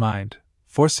blinkers on the mind,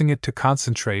 forcing it to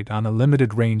concentrate on a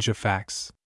limited range of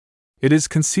facts. It is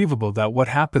conceivable that what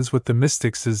happens with the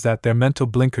mystics is that their mental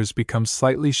blinkers become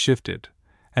slightly shifted,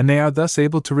 and they are thus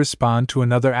able to respond to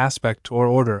another aspect or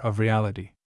order of reality.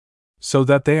 So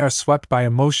that they are swept by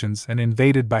emotions and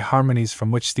invaded by harmonies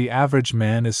from which the average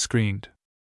man is screened.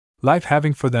 Life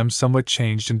having for them somewhat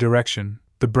changed in direction,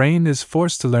 the brain is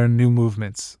forced to learn new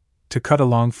movements, to cut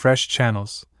along fresh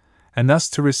channels, and thus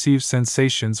to receive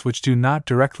sensations which do not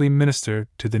directly minister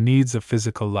to the needs of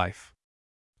physical life.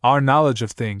 Our knowledge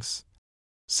of things,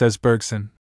 says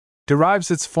Bergson, derives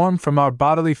its form from our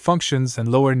bodily functions and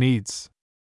lower needs.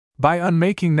 By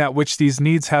unmaking that which these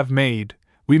needs have made,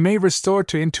 we may restore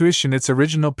to intuition its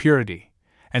original purity,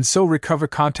 and so recover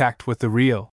contact with the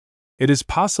real. It is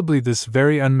possibly this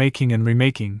very unmaking and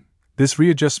remaking, this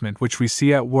readjustment which we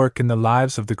see at work in the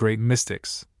lives of the great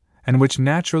mystics, and which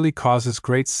naturally causes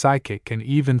great psychic and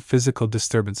even physical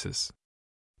disturbances.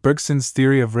 Bergson's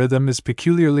theory of rhythm is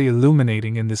peculiarly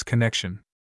illuminating in this connection.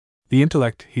 The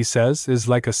intellect, he says, is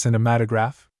like a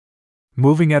cinematograph.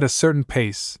 Moving at a certain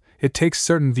pace, it takes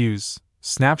certain views,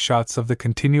 snapshots of the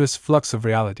continuous flux of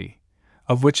reality,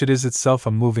 of which it is itself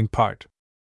a moving part.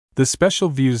 The special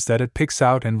views that it picks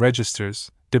out and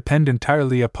registers depend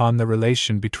entirely upon the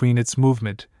relation between its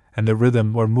movement and the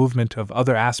rhythm or movement of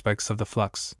other aspects of the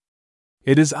flux.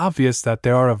 It is obvious that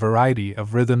there are a variety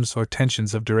of rhythms or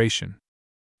tensions of duration.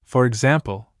 For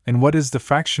example, in what is the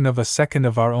fraction of a second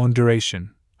of our own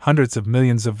duration, hundreds of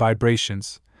millions of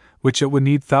vibrations, which it would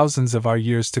need thousands of our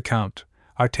years to count,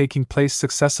 are taking place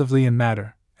successively in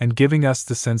matter, and giving us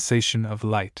the sensation of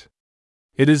light.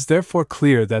 It is therefore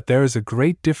clear that there is a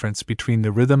great difference between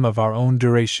the rhythm of our own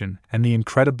duration and the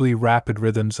incredibly rapid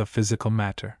rhythms of physical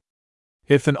matter.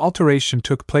 If an alteration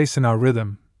took place in our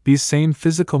rhythm, these same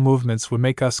physical movements would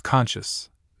make us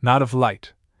conscious, not of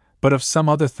light, but of some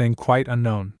other thing quite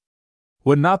unknown.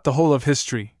 Would not the whole of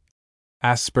history,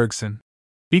 asks Bergson,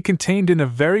 be contained in a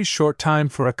very short time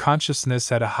for a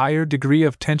consciousness at a higher degree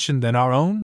of tension than our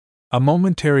own? A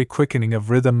momentary quickening of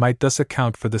rhythm might thus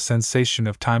account for the sensation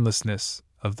of timelessness,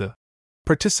 of the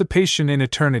participation in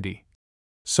eternity,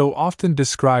 so often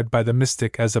described by the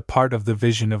mystic as a part of the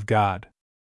vision of God.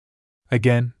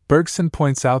 Again, Bergson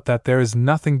points out that there is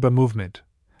nothing but movement,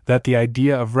 that the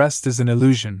idea of rest is an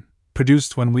illusion,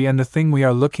 produced when we and the thing we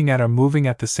are looking at are moving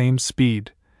at the same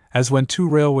speed, as when two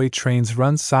railway trains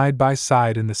run side by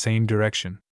side in the same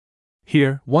direction.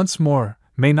 Here, once more,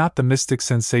 may not the mystic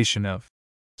sensation of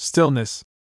stillness,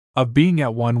 of being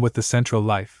at one with the central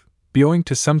life, be owing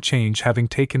to some change having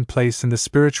taken place in the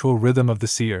spiritual rhythm of the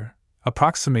seer,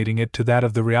 approximating it to that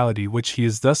of the reality which he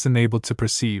is thus enabled to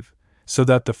perceive, so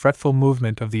that the fretful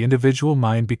movement of the individual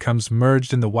mind becomes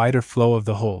merged in the wider flow of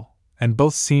the whole, and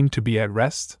both seem to be at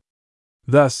rest?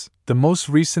 Thus, the most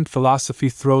recent philosophy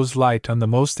throws light on the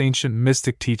most ancient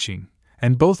mystic teaching,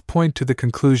 and both point to the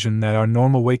conclusion that our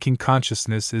normal waking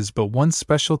consciousness is but one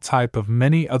special type of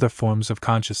many other forms of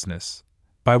consciousness,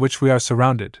 by which we are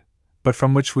surrounded, but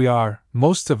from which we are,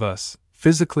 most of us,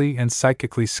 physically and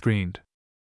psychically screened.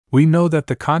 We know that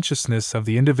the consciousness of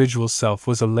the individual self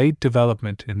was a late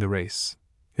development in the race.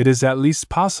 It is at least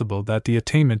possible that the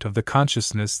attainment of the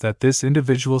consciousness that this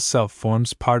individual self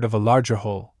forms part of a larger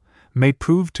whole may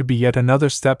prove to be yet another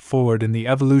step forward in the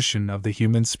evolution of the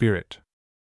human spirit.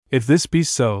 If this be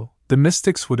so, the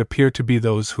mystics would appear to be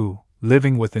those who,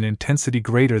 living with an intensity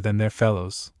greater than their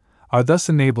fellows, are thus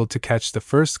enabled to catch the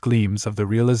first gleams of the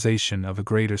realization of a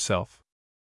greater self.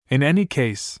 In any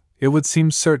case, it would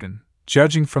seem certain,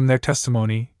 judging from their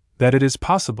testimony, that it is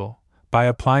possible, by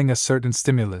applying a certain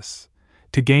stimulus,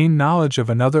 to gain knowledge of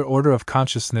another order of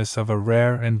consciousness of a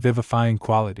rare and vivifying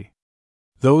quality.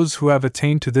 Those who have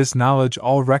attained to this knowledge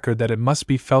all record that it must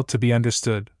be felt to be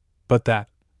understood, but that,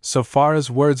 so far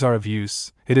as words are of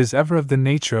use, it is ever of the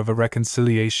nature of a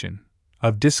reconciliation,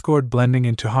 of discord blending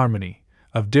into harmony,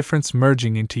 of difference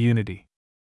merging into unity.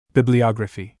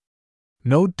 Bibliography.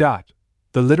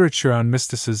 The literature on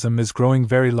mysticism is growing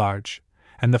very large,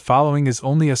 and the following is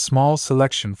only a small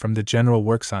selection from the general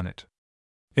works on it.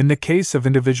 In the case of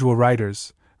individual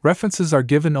writers, references are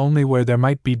given only where there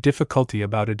might be difficulty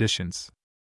about additions.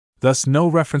 Thus, no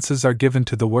references are given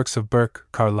to the works of Burke,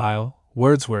 Carlyle,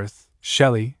 Wordsworth,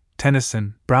 Shelley,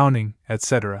 Tennyson, Browning,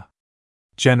 etc.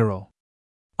 General.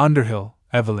 Underhill,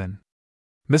 Evelyn.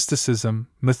 Mysticism,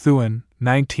 Methuen,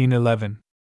 1911.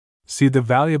 See the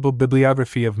valuable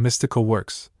bibliography of mystical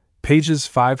works, pages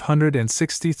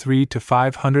 563 to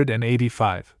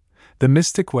 585. The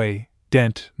Mystic Way,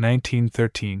 Dent,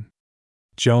 1913.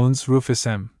 Jones, Rufus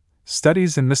M.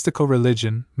 Studies in Mystical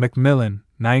Religion, Macmillan,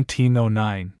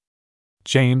 1909.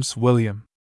 James, William.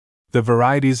 The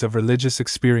Varieties of Religious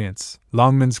Experience,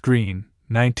 Longmans Green,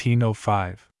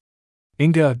 1905.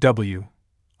 Inga W.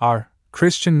 R.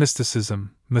 Christian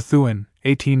Mysticism, Methuen,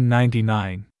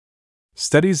 1899.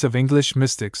 Studies of English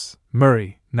Mystics,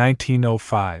 Murray,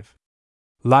 1905.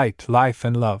 Light, Life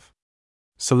and Love.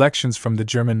 Selections from the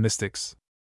German Mystics.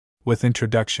 With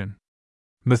Introduction.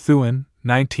 Methuen,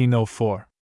 1904.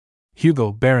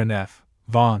 Hugel, Baron F.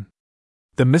 Vaughan.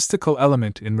 The Mystical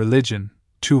Element in Religion,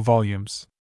 2 volumes.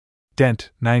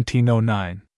 Dent,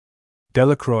 1909.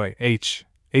 Delacroix, H.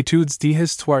 Études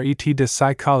d'histoire et de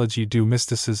psychologie du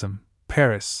mysticisme,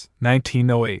 Paris,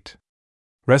 1908.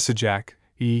 Ressajac,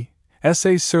 E.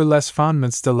 Essai sur les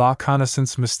fondements de la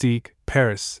connaissance mystique,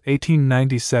 Paris,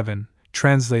 1897,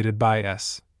 translated by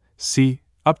S. C.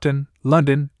 Upton,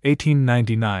 London,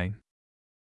 1899.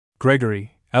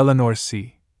 Gregory, Eleanor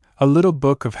C. A Little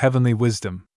Book of Heavenly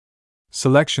Wisdom.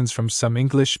 Selections from some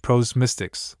English prose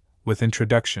mystics, with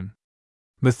introduction.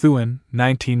 Methuen,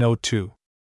 1902.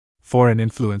 Foreign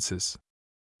Influences.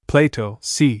 Plato,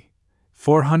 c.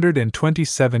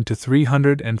 427 to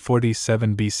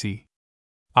 347 BC.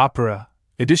 Opera,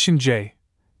 Edition J.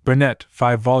 Burnet,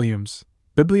 5 volumes.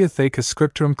 Bibliotheca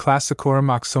Scriptorum Classicorum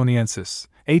Oxoniensis,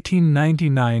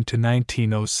 1899 to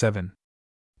 1907.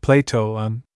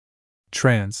 Plato,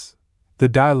 Trans. The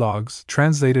Dialogues,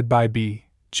 translated by B.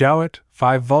 Jowett,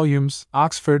 5 volumes,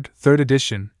 Oxford, 3rd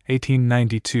edition,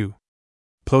 1892.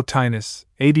 Plotinus,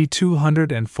 AD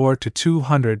 204 to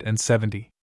 270.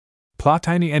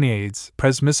 Plotini Enneades,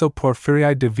 Presmisso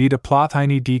Porphyrii de Vita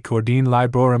Plotini dic Ordine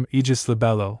Librorum Aegis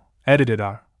Libello, edited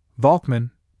R.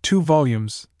 Volkmann, 2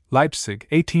 volumes, Leipzig,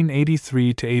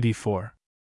 1883 to 84.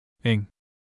 Ing.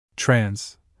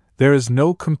 Trans. There is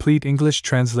no complete English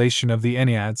translation of the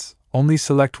Enneads, only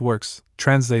select works,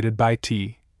 translated by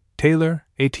T. Taylor,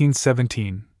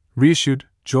 1817, reissued,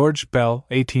 George Bell,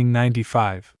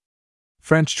 1895.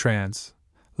 French trans.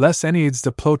 Les Enneades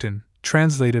de Plotin,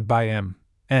 translated by M.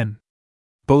 N.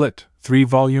 Bullet, 3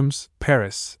 volumes,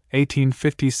 Paris,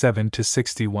 1857 to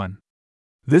 61.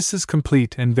 This is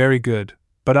complete and very good,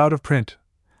 but out of print.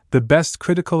 The best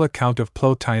critical account of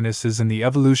Plotinus is in The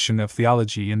Evolution of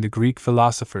Theology in the Greek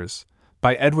Philosophers,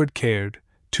 by Edward Caird,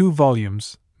 2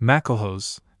 volumes,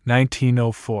 Maclehose,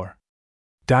 1904.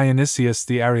 Dionysius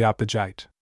the Areopagite.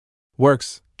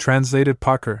 Works, translated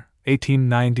Parker,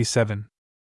 1897.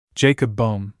 Jacob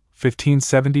Boehme,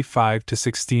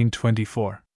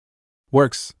 1575–1624.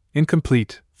 Works,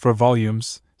 incomplete, 4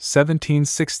 volumes,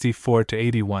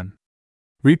 1764–81.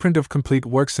 Reprint of Complete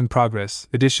Works in Progress,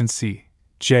 edition C.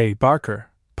 J.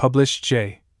 Barker, published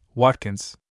J.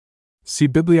 Watkins. See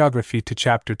Bibliography to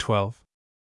Chapter 12.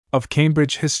 Of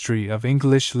Cambridge History of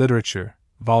English Literature,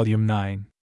 Volume 9.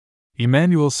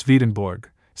 Emanuel Swedenborg,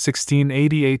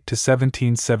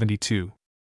 1688–1772.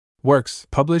 Works,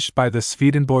 published by the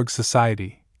Swedenborg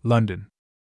Society, London.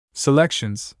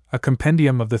 Selections, A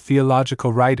Compendium of the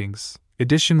Theological Writings,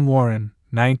 edition Warren,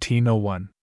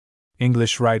 1901.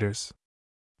 English Writers.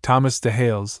 Thomas de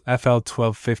Hales, FL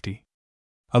 1250.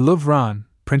 A Louvron,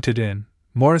 printed in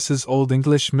Morris's Old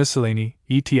English Miscellany,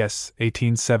 ETS,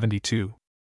 1872.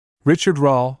 Richard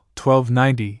Rawle,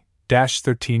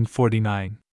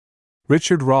 1290–1349.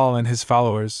 Richard Rawle and His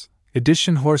Followers,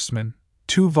 edition Horseman,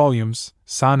 2 volumes,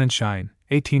 Sonnenschein,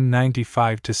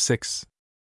 1895–6.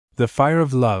 The Fire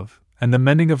of Love and the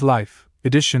Mending of Life,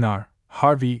 edition R.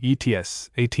 Harvey, ETS,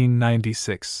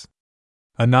 1896.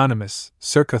 Anonymous,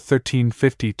 circa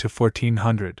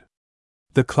 1350–1400.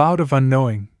 The Cloud of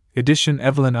Unknowing, edition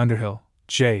Evelyn Underhill,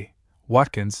 J.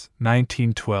 Watkins,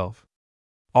 1912.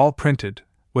 All printed,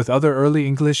 with other early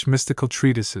English mystical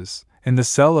treatises, in the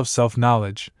Cell of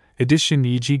Self-Knowledge, edition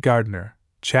E. G. Gardner,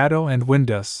 Chatto and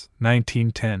Windus,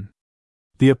 1910.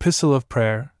 The Epistle of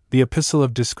Prayer, the Epistle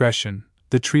of Discretion,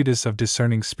 the Treatise of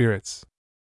Discerning Spirits.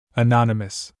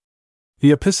 Anonymous.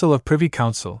 The Epistle of Privy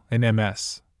Council, in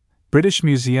MS. British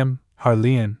Museum,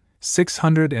 Harleian,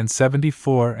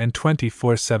 674 and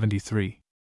 2473.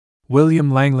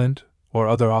 William Langland, or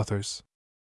other authors.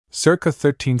 Circa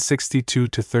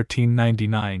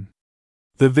 1362–1399.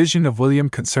 The Vision of William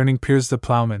Concerning Piers the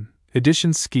Plowman,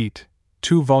 edition Skeat,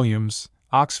 2 volumes,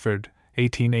 Oxford,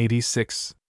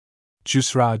 1886.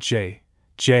 Jusra J.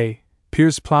 J.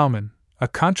 Piers Plowman, A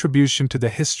Contribution to the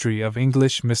History of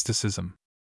English Mysticism.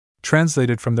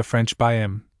 Translated from the French by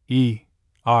M. E.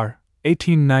 R.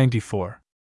 1894.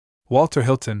 Walter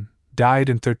Hilton, died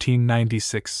in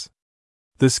 1396.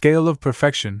 The Scale of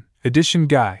Perfection, edition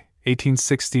Guy,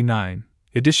 1869,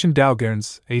 edition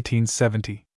Daugerns,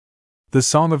 1870. The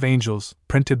Song of Angels,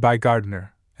 printed by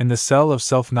Gardner, in the Cell of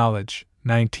Self-Knowledge,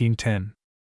 1910.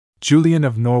 Julian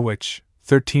of Norwich,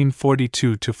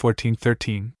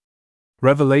 1342–1413.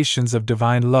 Revelations of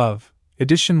Divine Love,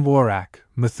 edition Warrack,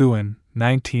 Methuen,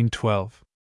 1912.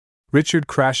 Richard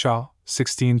Crashaw,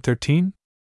 1613?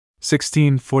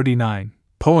 1649,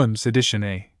 Poems, edition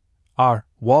A. R.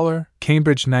 Waller,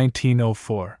 Cambridge,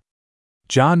 1904.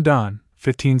 John Donne,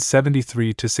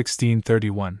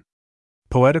 1573–1631.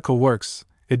 Poetical Works,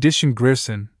 edition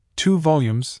Grierson, 2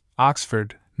 volumes,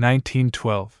 Oxford,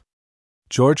 1912.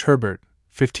 George Herbert,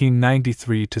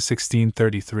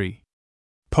 1593–1633.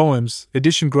 Poems,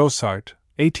 edition Grossart,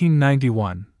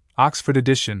 1891, Oxford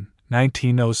edition,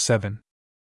 1907.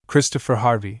 Christopher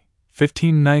Harvey,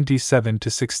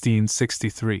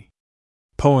 1597–1663.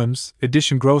 Poems,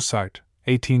 edition Grossart,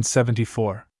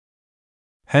 1874.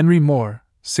 Henry Moore,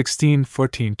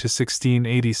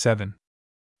 1614–1687.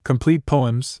 Complete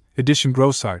Poems, edition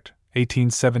Grossart,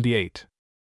 1878.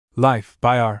 Life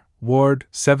by R. Ward,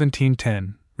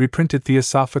 1710, reprinted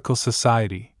Theosophical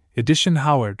Society, edition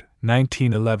Howard,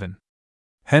 1911.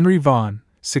 Henry Vaughan,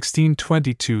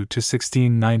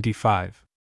 1622–1695.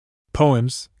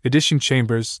 Poems, edition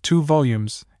Chambers, 2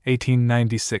 volumes,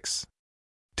 1896.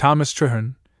 Thomas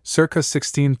Traherne, circa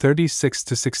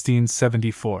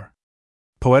 1636–1674.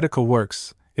 Poetical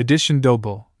Works, edition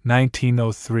Doble,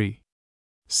 1903.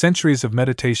 Centuries of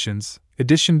Meditations,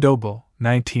 edition Doble,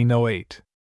 1908.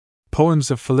 Poems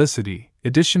of Felicity,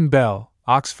 edition Bell,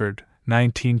 Oxford,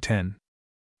 1910.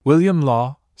 William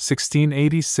Law,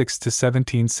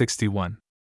 1686–1761.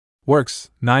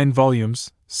 Works, 9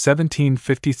 volumes,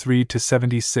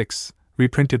 1753–76,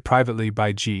 reprinted privately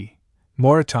by G.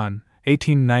 Moreton,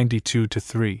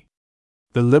 1892–3.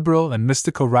 The Liberal and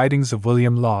Mystical Writings of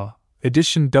William Law,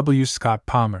 edition W. Scott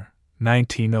Palmer,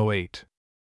 1908.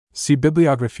 See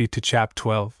Bibliography to Chap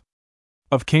 12.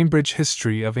 Of Cambridge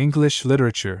History of English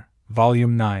Literature,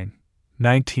 Volume 9,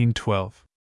 1912.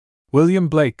 William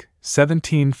Blake,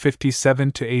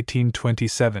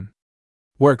 1757–1827.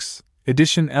 Works,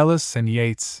 edition Ellis and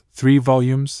Yates, 3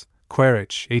 volumes,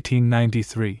 Quaritch,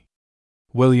 1893.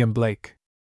 William Blake.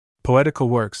 Poetical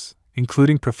Works,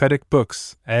 including Prophetic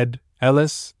Books, ed.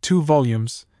 Ellis, 2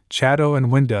 volumes, Chatto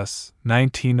and Windus,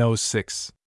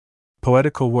 1906.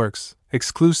 Poetical Works,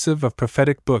 exclusive of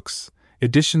Prophetic Books,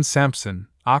 edition Sampson,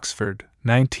 Oxford,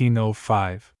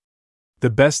 1905. The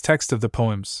Best Text of the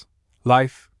Poems.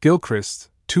 Life, Gilchrist,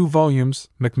 2 volumes,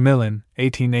 Macmillan,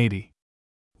 1880.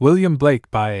 William Blake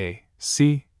by A.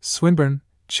 C. Swinburne,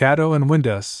 Chatto and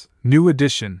Windus, New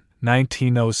Edition,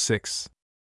 1906.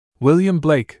 William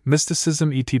Blake,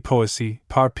 Mysticism et Poésie,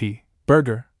 par P.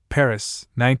 Berger, Paris,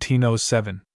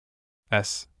 1907.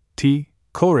 S. T.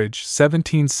 Coleridge,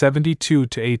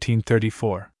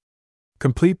 1772–1834.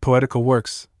 Complete Poetical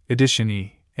Works, edition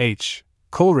E. H.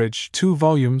 Coleridge, 2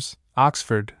 volumes,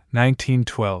 Oxford,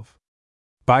 1912.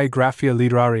 Biographia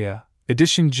Literaria,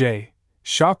 edition J.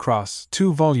 Shawcross,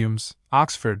 2 volumes,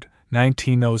 Oxford,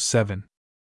 1907.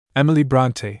 Emily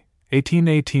Bronte,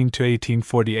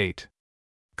 1818–1848.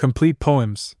 Complete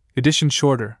Poems, edition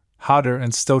Shorter, Hodder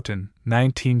and Stoughton,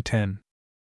 1910.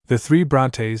 The Three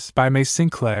Brontes by May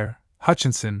Sinclair,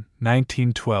 Hutchinson,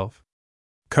 1912.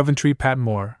 Coventry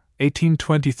Patmore,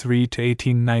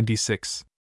 1823–1896.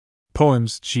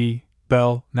 Poems G.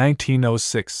 Bell,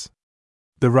 1906.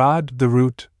 The Rod, the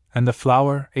Root, and the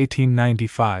Flower,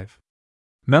 1895.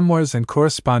 Memoirs and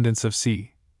Correspondence of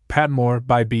C. Patmore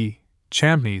by B.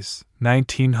 Champneys,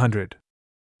 1900.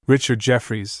 Richard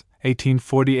Jefferies,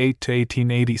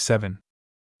 1848–1887.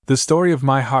 The Story of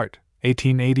My Heart,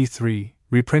 1883,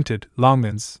 reprinted,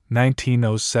 Longmans,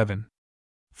 1907.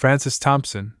 Francis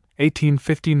Thompson,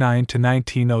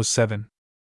 1859–1907.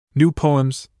 New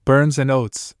Poems, Burns and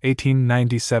Oates,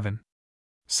 1897.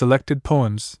 Selected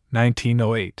Poems,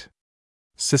 1908.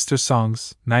 Sister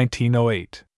Songs,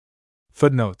 1908.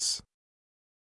 Footnotes.